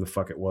 Cinemax, whatever the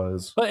fuck it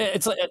was. But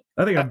it's like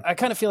I think I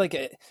kind of feel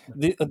like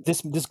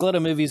this glut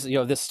of movies, you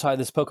know, this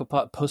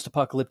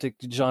post-apocalyptic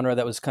genre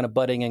that was kind of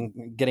budding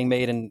and getting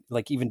made, and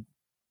like even,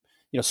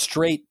 you know,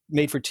 straight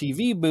made for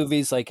TV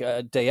movies like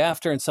Day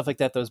After and stuff like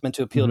that was meant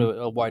to appeal to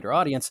a wider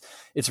audience.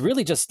 It's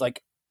really just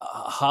like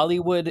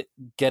Hollywood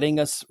getting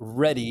us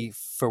ready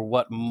for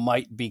what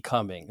might be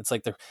coming. It's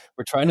like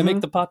we're trying to make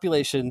the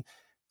population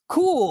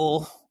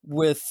cool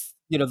with,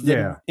 you know,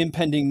 the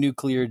impending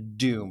nuclear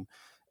doom.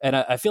 And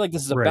I feel like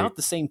this is about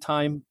the same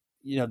time,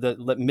 you know, the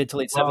mid to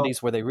late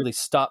 70s, where they really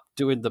stopped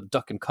doing the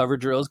duck and cover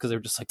drills because they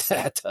were just like,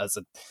 that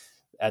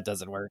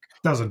doesn't work.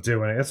 Doesn't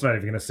do anything. It's not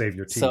even going to save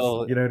your teeth.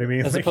 So, you know what I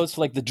mean? As opposed to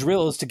like the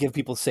drills to give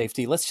people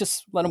safety, let's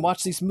just let them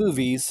watch these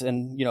movies.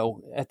 And, you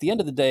know, at the end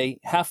of the day,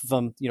 half of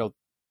them, you know,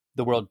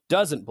 the world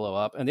doesn't blow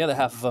up, and the other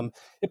half of them,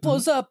 it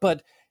blows up,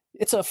 but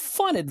it's a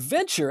fun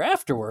adventure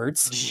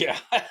afterwards. Yeah.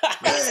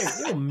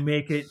 You'll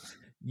make it.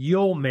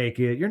 You'll make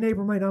it. Your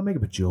neighbor might not make it,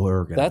 but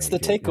you're gonna That's the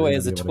make it. takeaway You're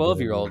as a gonna be able to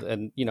get 12-year-old. it.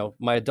 And, you know,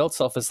 my adult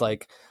self is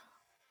like,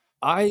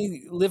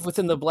 I live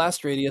within the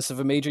blast radius of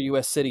a major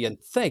U.S. city, and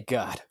thank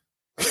God.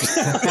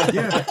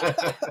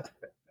 Yeah.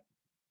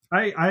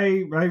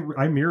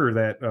 I mirror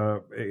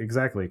that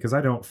exactly, because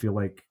I don't feel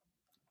like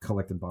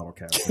collecting bottle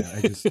caps. Man.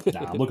 I just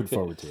I'm looking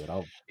forward to it.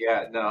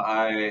 Yeah, no,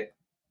 I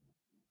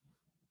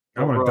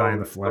want to die in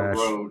the flash.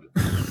 The road,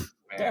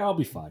 Yeah, I'll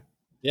be fine.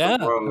 Yeah,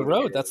 The Road the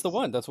road. is- That's the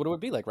one. That's what it would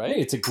be like, right?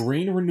 Hey, it's a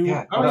green renewable.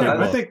 Yeah, Oh, no, yeah,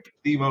 that's I think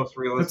the most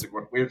realistic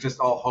one. We're just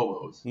all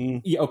hobos.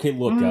 Yeah, okay,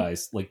 look,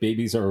 guys. Like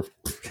babies are a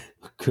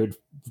good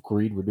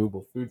green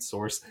renewable food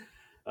source.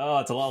 Oh,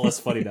 it's a lot less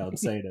funny now I'm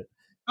saying it.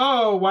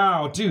 Oh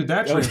wow, dude,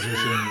 that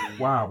transition.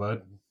 Wow,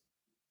 bud.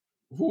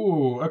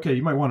 Ooh, okay,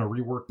 you might want to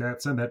rework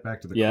that. Send that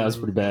back to the Yeah, crew. that's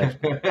pretty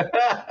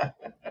bad.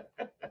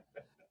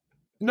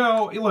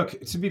 No, look,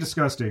 to be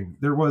disgusting,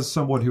 there was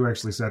someone who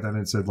actually said that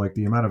and said like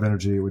the amount of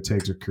energy it would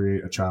take to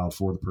create a child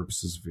for the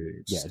purposes of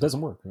age. Yeah, it doesn't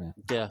work. Man.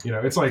 Yeah. You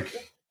know, it's like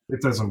it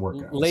doesn't work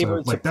out.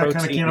 Labor So, like to that kind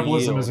of protein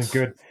cannibalism yield. isn't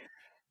good.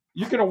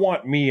 You're gonna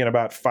want me in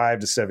about 5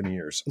 to 7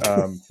 years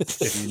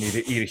if you need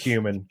to eat a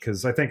human,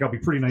 because I think I'll be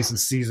pretty nice and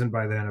seasoned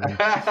by then. I mean,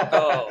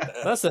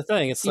 That's the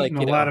thing. It's like,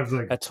 eating you a lot know, of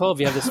like at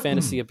 12, you have this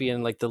fantasy of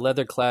being like the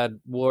leather-clad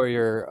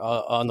warrior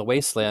on the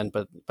wasteland,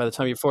 but by the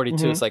time you're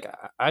 42, it's like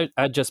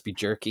I'd just be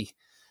jerky,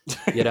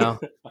 you know.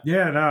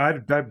 yeah, no,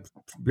 I'm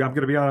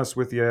gonna be honest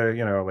with you.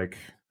 You know, like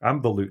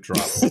I'm the loot drop.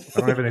 I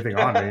don't have anything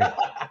on me.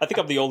 I think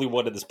I'm the only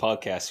one in this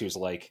podcast who's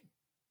like,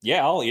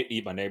 yeah, I'll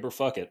eat my neighbor.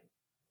 Fuck it.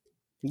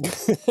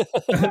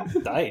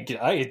 I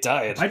ain't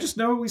dying. I just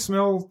know we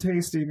smell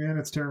tasty, man.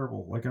 It's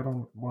terrible. Like I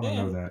don't want to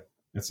know that.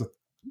 It's a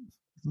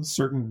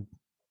certain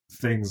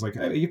things like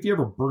if you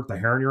ever burnt the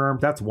hair on your arm,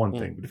 that's one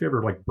thing. But if you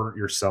ever like burnt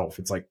yourself,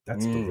 it's like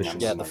that's delicious.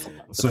 Yeah, the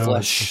So-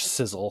 flesh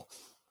sizzle.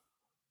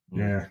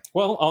 Yeah.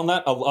 Well, on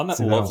that See,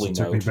 that lovely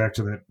also took me note, back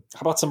to that.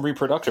 how about some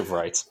reproductive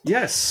rights?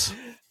 Yes.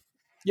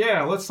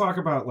 Yeah, let's talk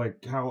about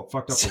like how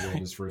fucked up the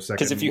world is for a second.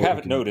 Because if you What we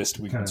haven't can noticed,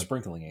 we've been kinda-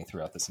 sprinkling it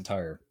throughout this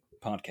entire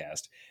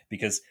podcast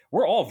because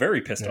we're all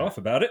very pissed off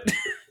about it.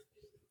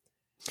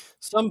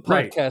 Some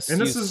Right. podcasts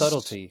And this use is-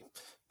 subtlety,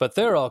 but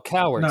they're all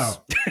cowards. No.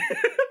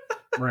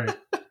 Right.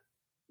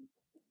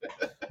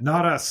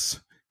 Not us.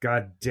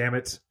 God damn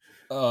it.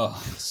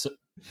 So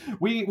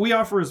We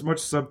offer as much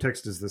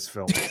subtext as this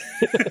film.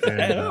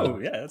 And, I know.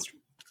 Yeah, that's true.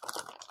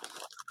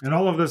 And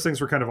all of those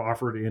things were kind of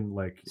offered in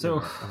like,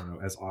 So, I don't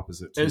know, as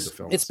opposite to the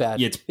film. It's bad.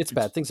 Yeah, it's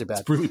bad. Things are bad.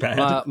 It's really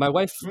bad. My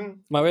wife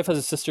has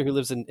a sister who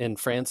lives in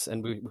France,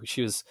 and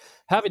she was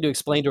having to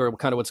explain to her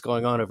kind of what's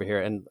going on over here.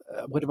 And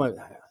I'm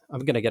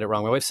going to get it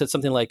wrong. My wife said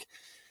something like,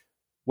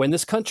 "When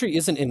this country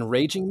isn't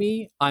enraging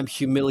me, I'm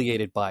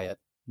humiliated by it.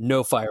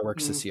 No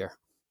fireworks this year."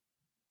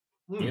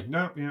 Yeah,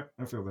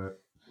 I feel that.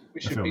 We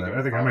I should feel be that. doing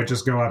I think I might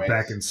just go out fireworks,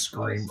 back and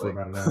scream for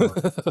honestly.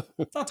 about an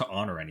hour. Not to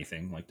honor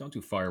anything. Like, don't do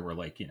fireworks.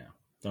 Like,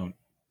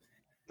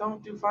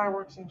 Don't do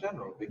fireworks in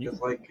general because,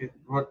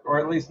 or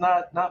at least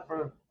not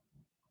for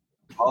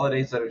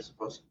holidays that are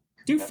supposed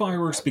to do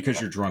fireworks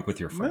because you're drunk with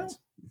your friends.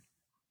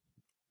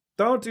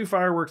 Don't do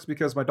fireworks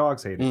because my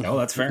dogs hate it. Oh,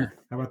 that's fair.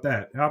 How about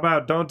that? How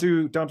about don't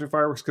do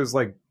fireworks because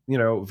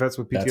vets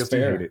with That's PTSD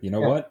fair. hate it. You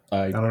know what?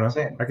 I don't know.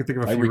 Same. I can think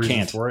of a I few reasons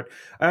recant. for it.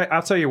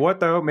 I'll tell you what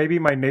though, maybe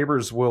my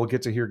neighbors will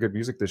get to hear good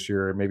music this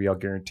year, and maybe I'll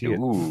guarantee it.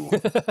 Ooh.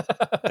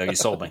 No, you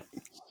sold me.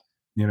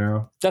 You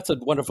know, That's a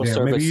wonderful Yeah,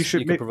 service maybe you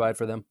you can provide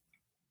for them.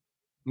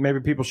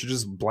 Maybe people should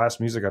just blast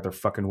music out their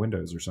fucking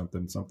windows or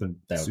something That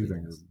would be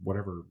soothing nice. or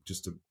whatever.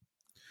 Just to.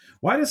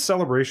 Why does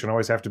celebration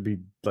always have to be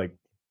like?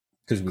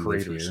 Because we live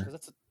Creators. here. 'Cause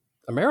that's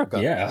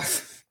America, Yeah.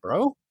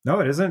 bro. No,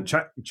 it isn't.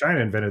 China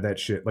invented that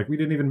shit. Like we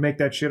didn't even make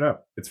that shit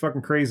up. It's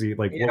fucking crazy.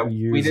 Like Yeah, what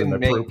we we use and didn't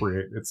make-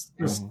 appropriate. It's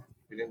just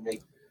We didn't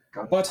make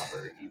gunpowder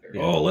But-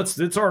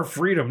 either. it's our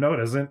freedom. No, it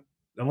isn't.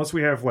 Unless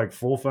we have like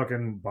full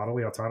fucking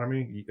bodily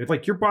autonomy. It's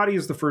like your body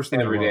is the first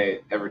thing. Every you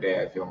love.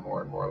 day, I feel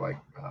more and more like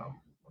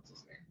what's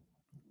his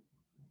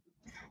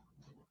name?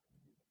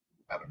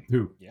 I don't know.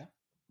 Who? Yeah.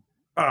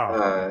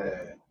 Oh,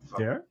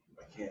 yeah.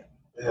 I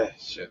can't.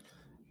 Shit.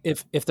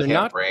 If they're Can't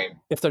not brain.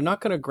 if they're not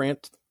going to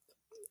grant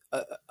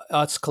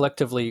us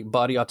collectively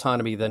body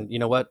autonomy, then you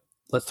know what?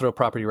 Let's throw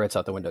property rights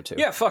out the window too.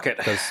 Yeah, fuck it.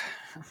 Because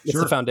it's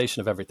Sure. the foundation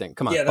of everything.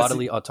 Come on, Yeah, that's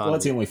bodily Well, autonomy.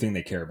 that's the only thing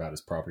they care about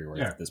is property rights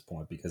Yeah. at this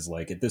point, because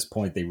like at this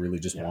point they really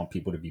just Yeah. want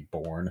people to be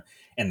born,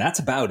 and that's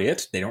about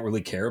it. They don't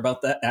really care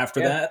about that after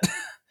Yeah. that.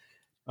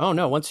 Oh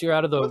no! Once you're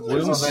out of the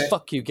womb, Well, they-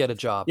 fuck you, get a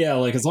job. Yeah,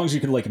 like as long as you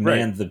can like Right.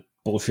 man the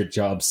bullshit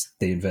jobs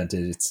they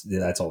invented,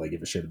 that's all they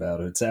give a shit about.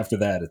 It's after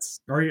that,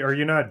 it's Are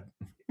you not?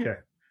 Yeah.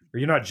 Are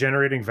you not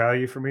generating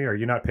value for me? Are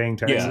you not paying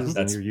taxes? yeah, Then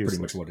that's you're pretty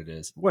useless. much what it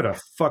is. What a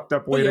fucked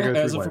up way Well, to yeah, go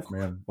as through of- life,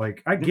 man.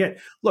 Like I get.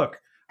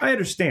 Look, I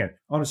understand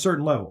on a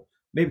certain level.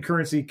 Maybe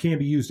currency can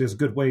be used as a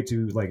good way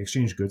to like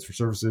exchange goods for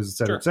services, et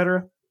cetera, Sure. et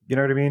cetera. You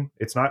know what I mean?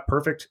 It's not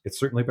perfect. It's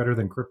certainly better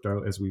than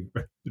crypto, as we've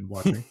been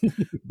watching.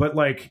 But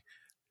like,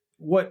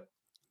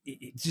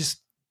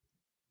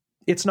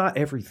 it's not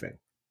everything.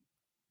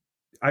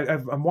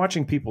 I'm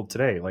watching people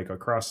today, like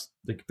across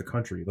the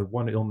country. They're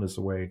one illness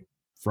away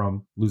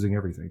from losing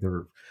everything.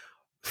 They're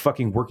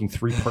fucking working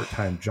 3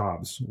 part-time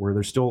jobs where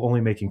they're still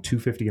only making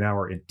 $2.50 an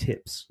hour in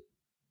tips,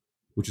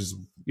 which is,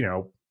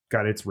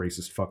 got its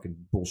racist fucking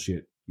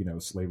bullshit,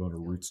 slave owner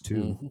roots too.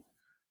 Mhm.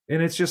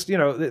 And it's just,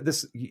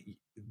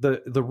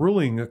 the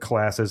ruling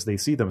class as they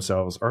see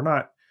themselves are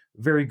not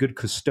very good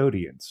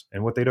custodians.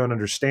 And what they don't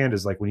understand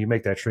is like when you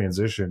make that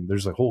transition,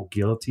 there's a whole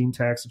guillotine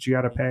tax that you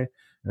got to pay,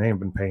 and they ain't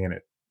been paying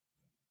it.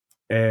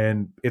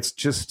 And it's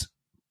just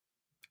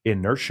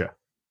inertia.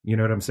 You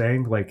know what I'm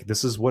saying? Like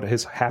this is what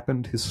has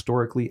happened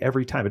historically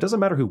every time. It doesn't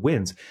matter who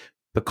wins.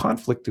 The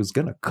conflict is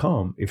going to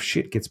come if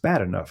shit gets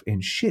bad enough,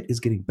 and shit is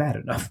getting bad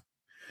enough.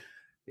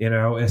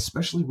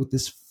 Especially with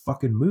this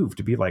fucking move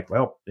to be like,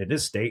 well, in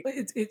this state,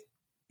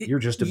 you're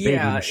just a baby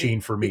machine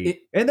for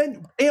me. And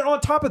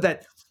on top of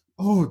that,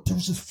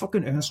 there's this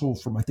fucking asshole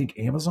from I think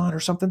Amazon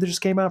or something that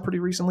just came out pretty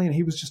recently, and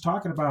he was just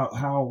talking about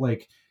how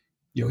like,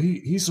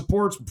 he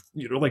supports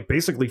like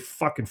basically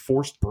fucking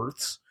forced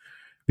births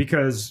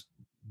because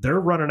they're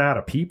running out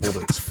of people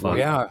to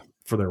exploit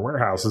for their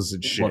warehouses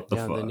and shit. What the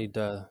Yeah, fuck?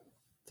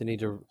 they need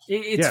to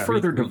It's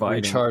further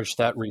dividing. recharge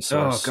that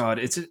resource. Oh god,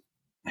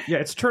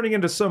 it's turning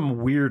into some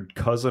weird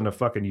cousin of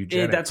fucking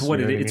eugenics. That's what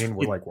you know it is. I mean?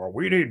 We're like, well,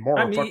 we need more.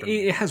 I mean, fucking...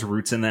 it has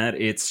roots in that.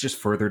 It's just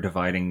further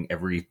dividing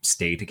every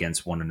state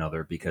against one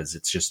another because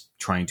it's just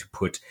trying to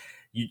put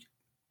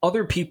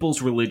other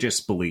people's religious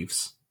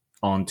beliefs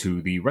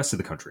onto the rest of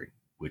the country,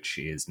 which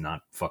is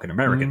not fucking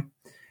American.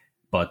 Mm-hmm.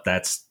 But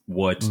that's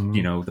what,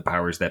 the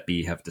powers that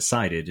be have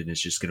decided, and it's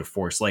just going to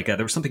force, like, there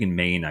was something in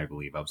Maine, I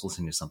believe. I was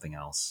listening to something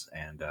else,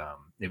 and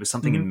it was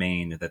something in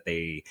Maine that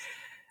they,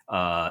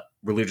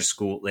 religious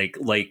school, like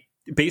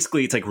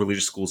basically it's like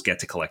religious schools get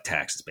to collect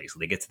taxes,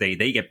 basically.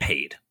 They get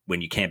paid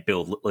when you can't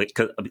build,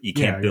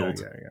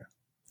 build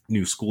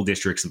new school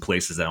districts in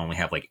places that only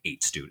have, like,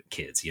 8 student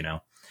kids,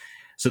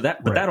 So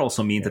that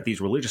also means that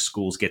these religious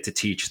schools get to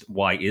teach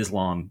why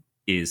Islam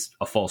is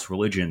a false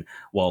religion,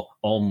 while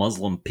all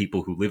Muslim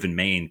people who live in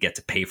Maine get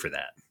to pay for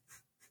that.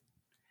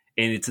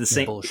 And it's the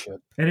same bullshit.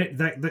 And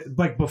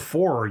like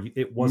before,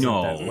 it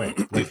wasn't that way.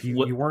 Like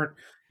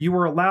you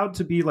were allowed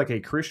to be like a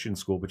Christian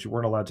school, but you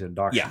weren't allowed to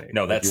indoctrinate. Yeah,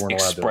 no, that's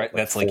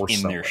that's like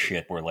in their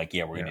shit. We're like,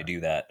 we're going to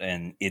do that,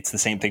 and it's the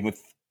same thing with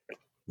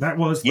that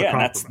was the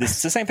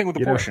it's the same thing with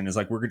abortion. Is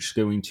like we're just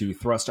going to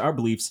thrust our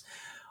beliefs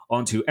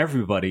onto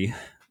everybody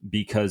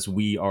because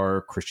we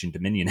are Christian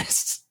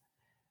dominionists.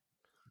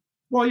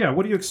 Well, yeah.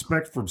 What do you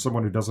expect from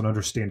someone who doesn't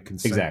understand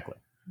consent? Exactly.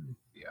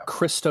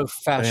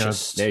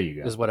 Christo-fascist. There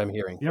you go. Is what I'm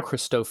hearing. Yep.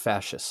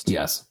 Christo-fascist.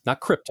 Yes. Not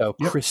crypto.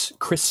 Yep.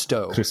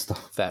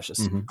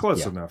 Christo-fascist. Mm-hmm.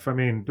 Close enough. I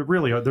mean,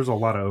 really, there's a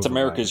lot of. It's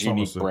America's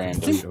unique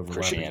brand of of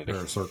Christianity.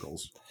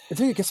 circles. The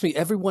thing that gets me,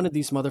 every one of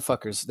these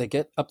motherfuckers, they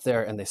get up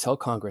there and they sell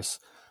Congress.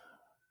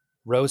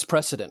 Rose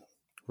precedent.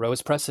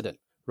 Rose precedent.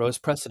 Rose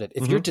precedent.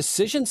 If your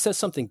decision says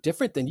something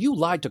different, then you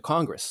lied to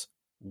Congress.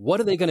 What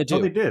are they going to do?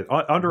 Oh, they did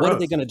under What oath. are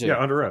they going to do? Yeah,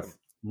 under oath.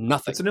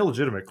 Nothing. It's an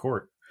illegitimate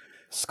court.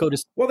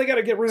 SCOTUS. Well, they got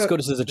to get rid of.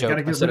 SCOTUS is a joke.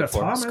 Gotta I get said rid it of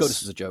for Thomas.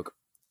 SCOTUS is a joke.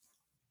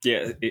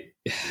 Yeah.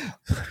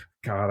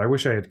 God, I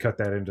wish I had cut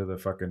that into the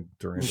fucking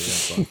Duran Duran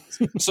song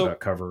So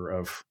cover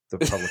of the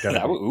Public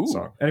Enemy Ooh.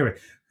 song. Anyway,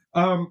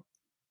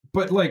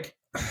 but like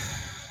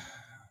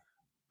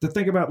the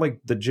thing about like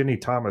the Ginny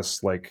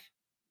Thomas, like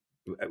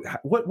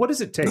what does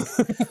it take?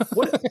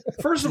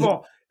 First of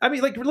all, I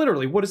mean, like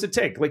literally, what does it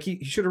take? Like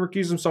he should have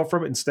recused himself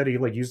from it. Instead, he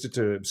like used it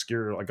to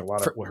obscure like a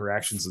lot of her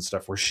actions and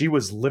stuff, where she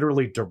was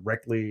literally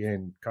directly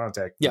in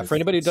contact. Yeah, with for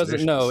anybody who doesn't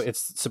seditionists. know,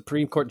 it's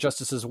Supreme Court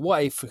Justice's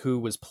wife who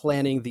was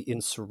planning the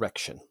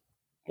insurrection,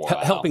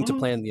 Wow. helping to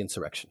plan the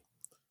insurrection.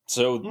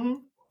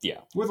 So, yeah.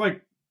 with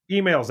like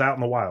emails out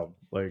in the wild,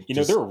 like You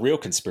know, there are real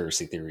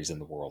conspiracy theories in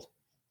the world.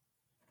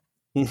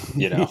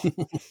 You know?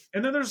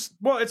 And then there's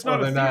it's not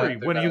Well, a they're theory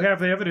not- when they're you not- have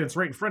the evidence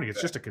right in front of you.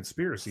 It's just a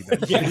conspiracy.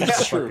 That Yeah, it's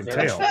that's a true. fucking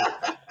Very tale.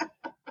 true.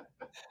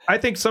 I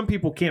think some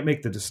people can't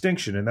make the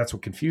distinction, and that's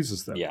what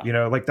confuses them. Yeah. You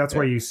know, like that's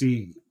why you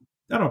see,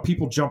 I don't know,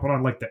 people jumping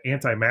on like the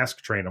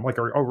anti-mask train. I'm like,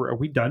 are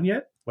we done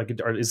yet? Like,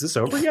 is this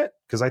over yet?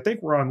 Because I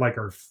think we're on like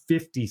our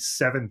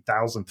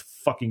 57,000th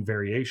fucking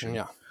variation.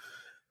 Yeah.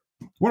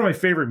 One of my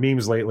favorite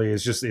memes lately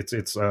is just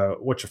it's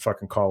what you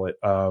fucking call it,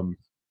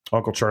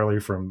 Uncle Charlie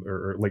from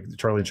or like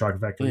Charlie and Chocolate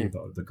Factory,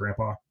 the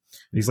grandpa. And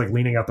he's like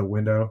leaning out the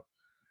window,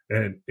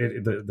 and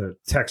the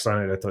text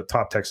on it at the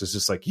top text is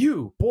just like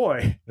 "you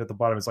boy." At the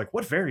bottom, it's like,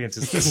 "What variant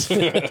is this?"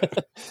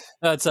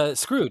 It's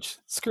Scrooge.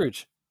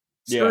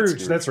 Yeah, it's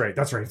Scrooge. That's right.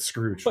 It's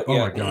Scrooge. But Oh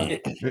yeah, my god,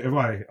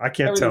 I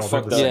can't Everything tell.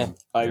 fucked They're up.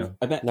 the same.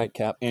 I bet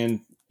Nightcap. And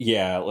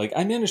yeah, like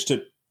I managed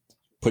to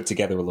put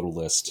together a little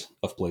list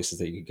of places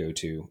that you could go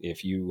to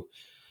if you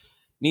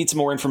need some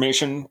more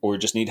information or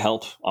just need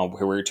help on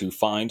where to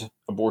find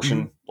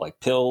abortion, like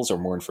pills or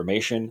more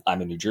information. I'm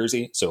in New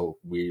Jersey, so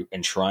we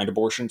enshrined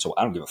abortion, so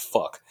I don't give a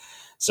fuck.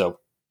 So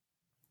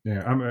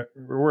Yeah,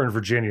 we're in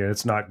Virginia.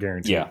 It's not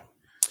guaranteed. yeah,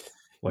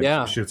 Like,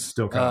 Yeah. shit's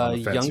still kind of on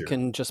the fence here.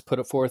 Youngkin just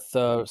put forth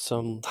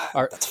some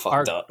that's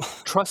fucked up.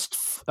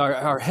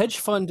 our hedge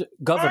fund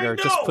governor I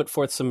just know! put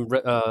forth some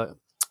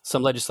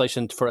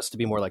legislation for us to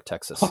be more like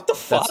Texas. What the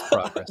fuck? That's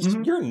progress.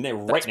 You're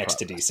right next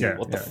to DC. Yeah,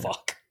 what the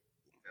fuck?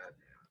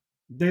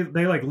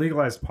 They like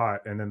legalized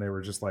pot, and then they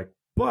were just like,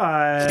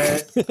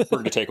 but We're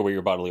going to take away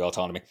your bodily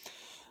autonomy.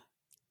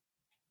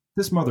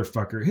 this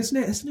motherfucker, his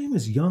name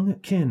is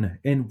Youngkin,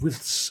 and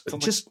with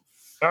just.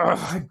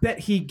 I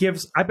bet you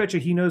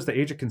he knows the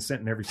age of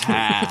consent in every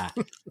state.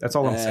 That's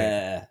all I'm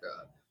saying.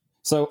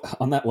 So,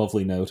 on that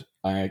lovely note,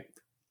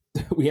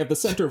 we have the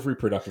Center of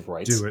Reproductive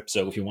Rights. Do it.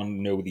 So, if you want to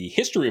know the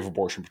history of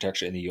abortion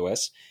protection in the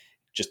U.S.,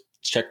 just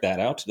check that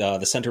out.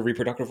 The Center of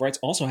Reproductive Rights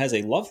also has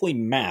a lovely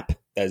map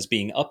that is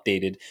being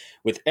updated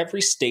with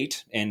every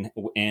state and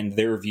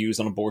their views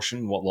on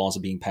abortion, what laws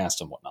are being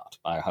passed, and whatnot.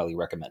 I highly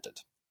recommend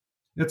it.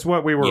 It's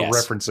what we were Yes.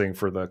 referencing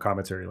for the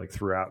commentary, like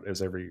throughout,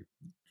 as every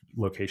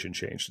location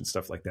changed and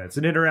stuff like that. It's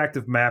an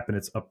interactive map, and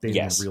it's updating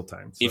Yes. in real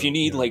time. If So, you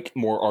need know. like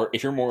more art,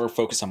 if you're more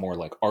focused on more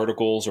like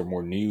articles or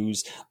more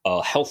news,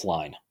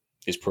 Healthline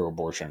is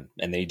pro-abortion,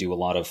 and they do a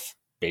lot of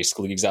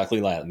basically exactly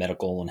that,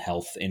 medical and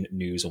health and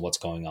news and what's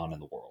going on in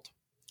the world.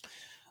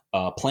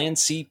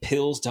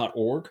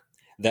 PlanCpills.org,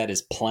 that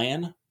is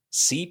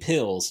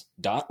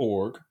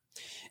PlanCpills.org,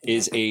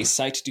 is a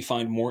site to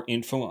find more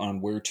info on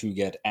where to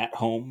get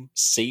at-home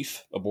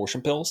safe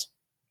abortion pills.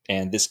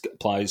 And this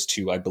applies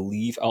to, I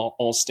believe,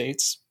 all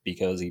states,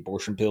 because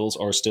abortion pills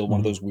are still one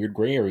of those weird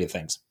gray area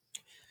things.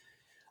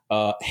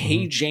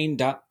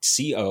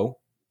 HeyJane.co,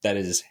 that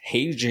is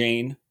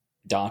HeyJane.co,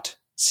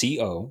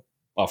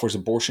 offers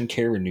abortion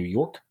care in New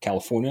York,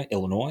 California,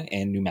 Illinois,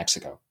 and New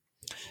Mexico.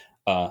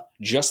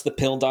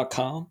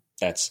 JustThePill.com,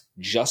 that's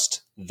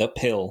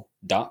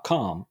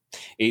JustThePill.com,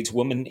 aids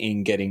women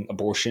in getting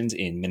abortions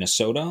in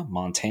Minnesota,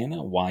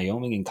 Montana,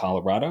 Wyoming, and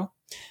Colorado.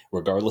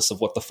 Regardless of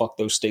what the fuck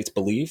those states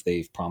believe,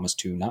 they've promised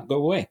to not go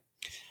away.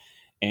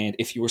 And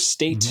if your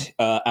state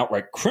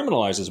outright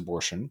criminalizes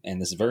abortion,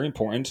 and this is very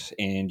important,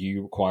 and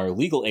you require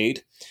legal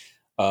aid,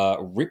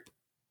 REPRO,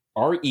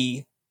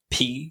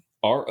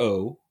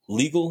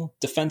 Legal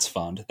Defense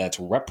Fund, that's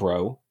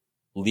REPRO,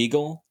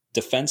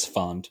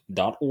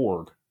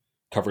 LegalDefenseFund.org,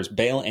 covers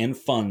bail and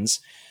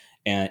funds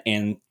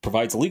and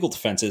provides legal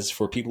defenses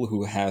for people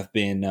who have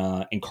been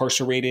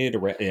incarcerated,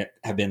 or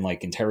have been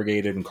like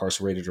interrogated,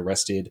 incarcerated,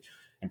 arrested,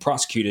 and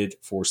prosecuted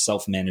for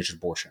self-managed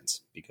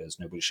abortions, because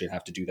nobody should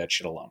have to do that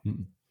shit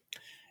alone.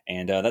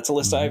 And that's a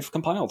list I've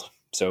compiled.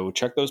 So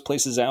check those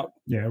places out.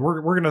 Yeah,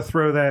 we're going to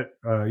throw that.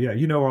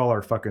 You know all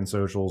our fucking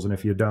socials. And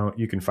if you don't,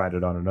 you can find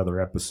it on another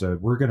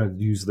episode. We're going to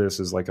use this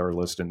as like our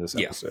list in this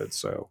episode.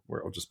 So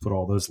I'll just put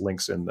all those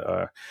links in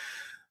the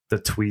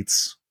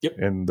tweets. Yep.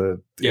 And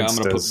the I'm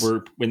going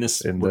to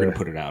we're going to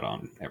put it out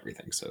on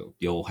everything. So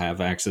you'll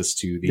have access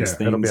to these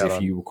things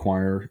if you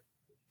require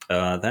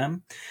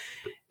them.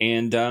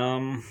 And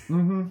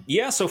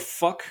so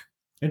fuck.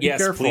 And be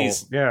careful.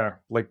 Please. Yeah,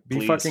 like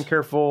be fucking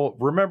careful.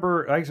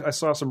 Remember, I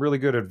saw some really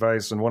good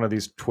advice in one of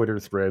these Twitter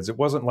threads. It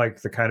wasn't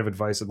like the kind of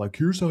advice that like,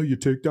 here's how you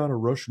take down a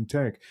Russian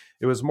tank.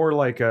 It was more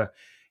like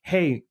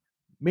hey,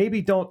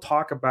 maybe don't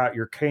talk about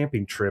your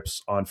camping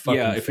trips on fucking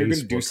if you're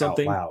gonna Facebook do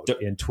something, out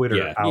loud and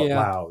Twitter out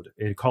loud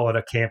and call it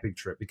a camping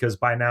trip, because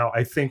by now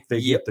I think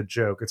they get the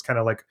joke. It's kind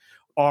of like,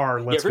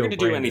 let's if you're going to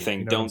do anything,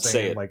 you know don't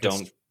say it. Like,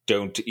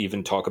 Don't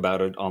even talk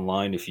about it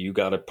online. If you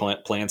got to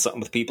plan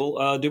something with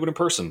people, do it in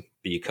person,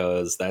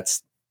 because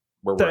that's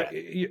where we're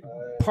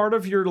at. Part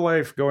of your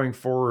life going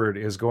forward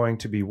is going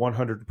to be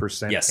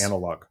 100%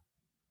 analog.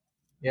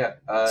 Yeah.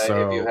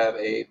 If you have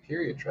a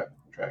period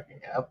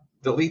tracking app,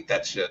 delete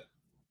that shit.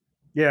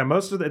 Yeah,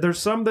 there's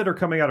some that are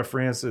coming out of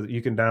France that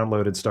you can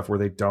download and stuff where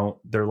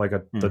they're like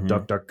the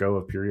DuckDuckGo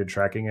of period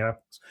tracking apps.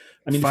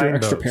 I mean, if you're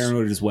extra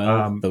paranoid as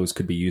well, those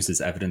could be used as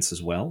evidence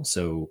as well.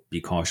 So be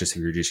cautious if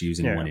you're just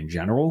using one in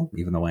general,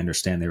 even though I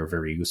understand they were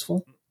very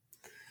useful.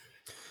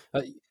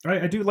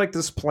 I do like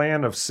this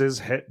plan of cis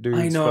het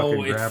dudes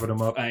fucking grabbing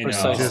them up. I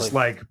know. Just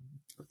like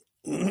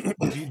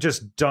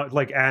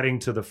like adding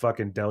to the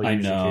fucking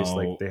deluge in case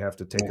like they have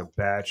to take a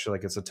batch,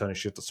 like it's a ton of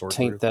shit to sort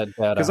through. That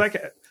data. Because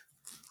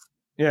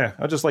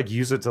I'll just like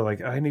use it to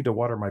like, I need to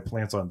water my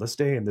plants on this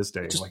day and this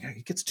day. Like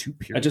it gets too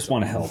pure. I just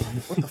want to help.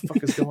 What the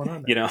fuck is going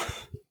on there?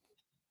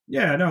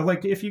 Yeah, no,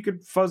 like if you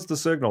could fuzz the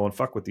signal and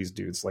fuck with these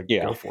dudes, like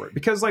go for it.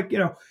 Because like,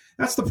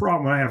 that's the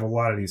problem when I have a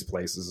lot of these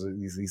places,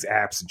 these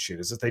apps and shit,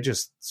 is that they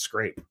just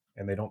scrape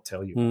and they don't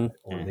tell you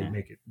or they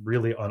make it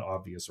really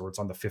unobvious, or it's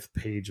on the 5th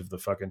page of the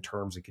fucking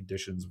terms and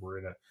conditions. We're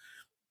in a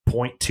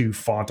 0.2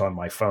 font on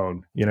my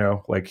phone,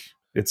 like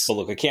it's. But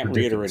look, I can't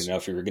reiterate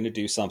enough. If you're going to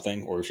do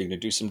something, or if you're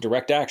going to do some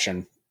direct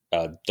action,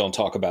 don't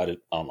talk about it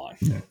online.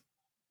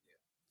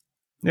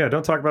 Yeah,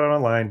 don't talk about it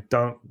online.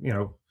 Don't,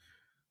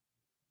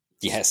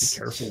 Yes. Be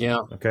careful. Yeah.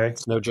 Okay.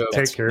 It's no joke.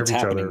 Take care of each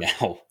other.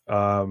 Now.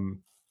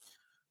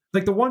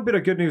 Like the one bit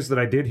of good news that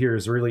I did hear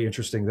is really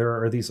interesting.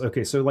 There are these.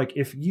 Okay, so like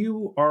if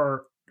you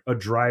are a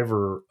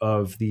driver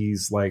of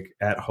these like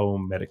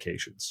at-home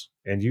medications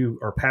and you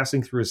are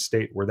passing through a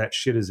state where that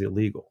shit is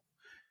illegal,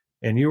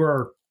 and you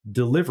are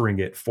delivering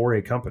it for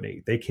a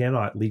company, they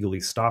cannot legally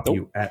stop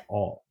you at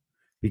all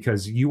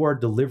because you are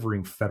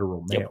delivering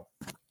federal mail.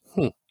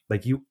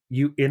 Like you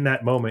in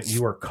that moment,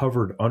 you are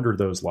covered under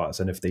those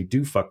laws. And if they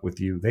do fuck with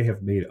you, they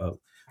have made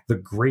the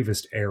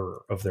gravest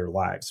error of their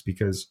lives,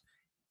 because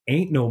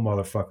ain't no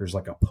motherfuckers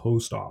like a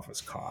post office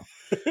cop.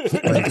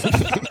 Like,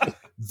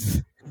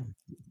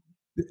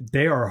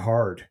 they are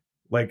hard.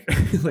 Like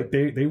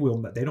they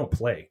don't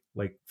play.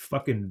 Like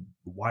fucking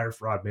wire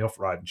fraud, mail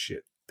fraud and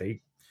shit.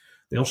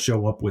 They'll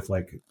show up with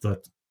like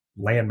the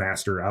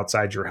Landmaster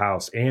outside your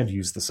house and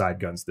use the side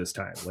guns this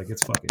time. Like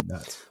it's fucking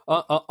nuts.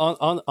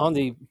 On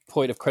the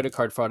point of credit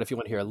card fraud, if you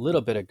want to hear a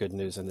little bit of good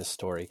news in this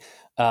story,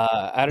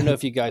 I don't know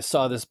if you guys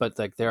saw this, but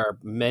like there are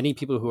many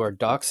people who are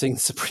doxing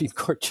Supreme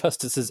Court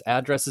justices'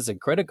 addresses and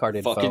credit card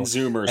info, fucking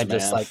Zoomers, and man.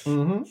 just like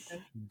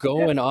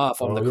going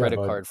off on the credit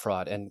card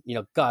fraud, and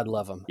God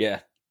love them.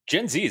 Yeah,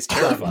 Gen Z is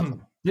terrified.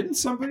 Didn't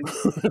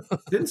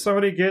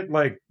somebody get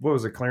like, what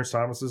was it, Clarence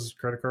Thomas's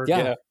credit card?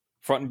 Yeah.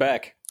 Front and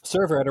back.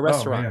 Server at a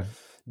restaurant.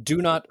 Do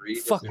not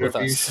fuck with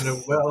us.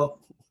 Well,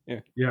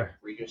 yeah.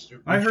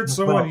 I heard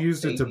someone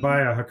used it to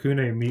buy a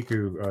Hakune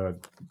Miku,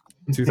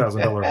 $2,000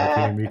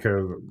 Hakune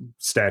Miku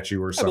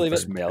statue or something. I believe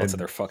it's mail it to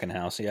their fucking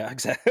house. Yeah,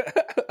 exactly.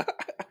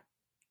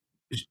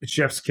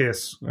 Chef's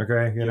kiss.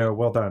 Okay,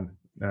 well done.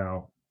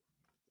 Now,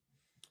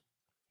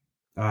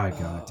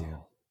 goddamn,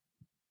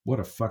 what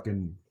a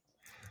fucking.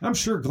 I'm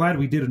sure glad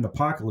we did an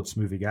apocalypse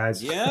movie,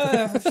 guys.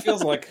 Yeah, it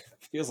feels like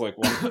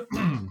one.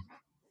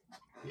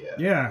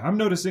 Yeah, I'm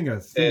noticing a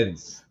theme.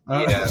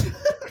 An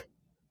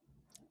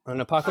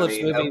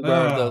apocalypse movie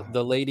where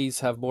the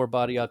ladies have more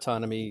body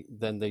autonomy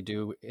than they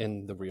do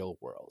in the real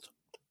world.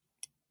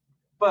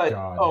 But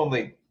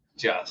only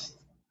just.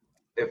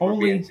 If we're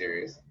being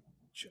serious.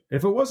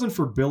 If it wasn't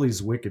for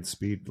Billy's wicked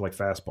speed, like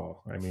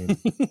fastball, I mean,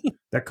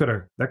 that could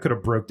have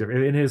broke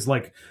different. In his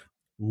like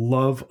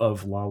love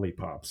of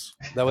lollipops,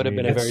 that would have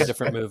been a very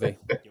different movie.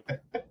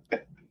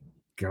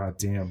 God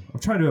damn. I'm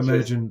trying to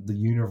imagine the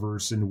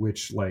universe in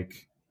which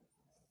like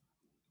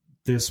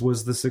this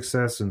was the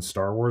success and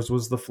Star Wars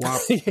was the flop.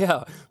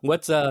 Yeah.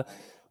 What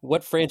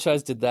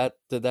franchise did that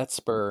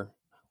spur?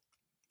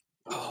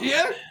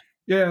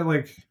 Yeah,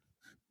 like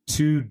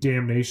 2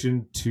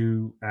 Damnation,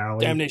 2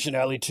 Alley. Damnation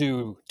Alley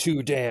 2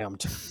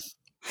 Damned.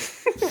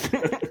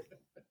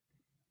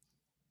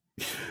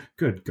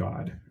 Good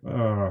God.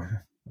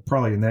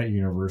 Probably in that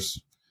universe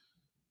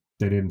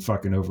they didn't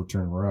fucking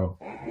overturn Roe.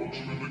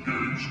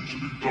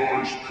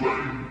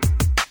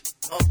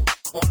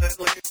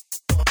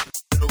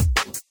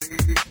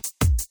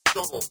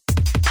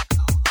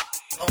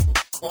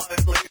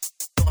 quietly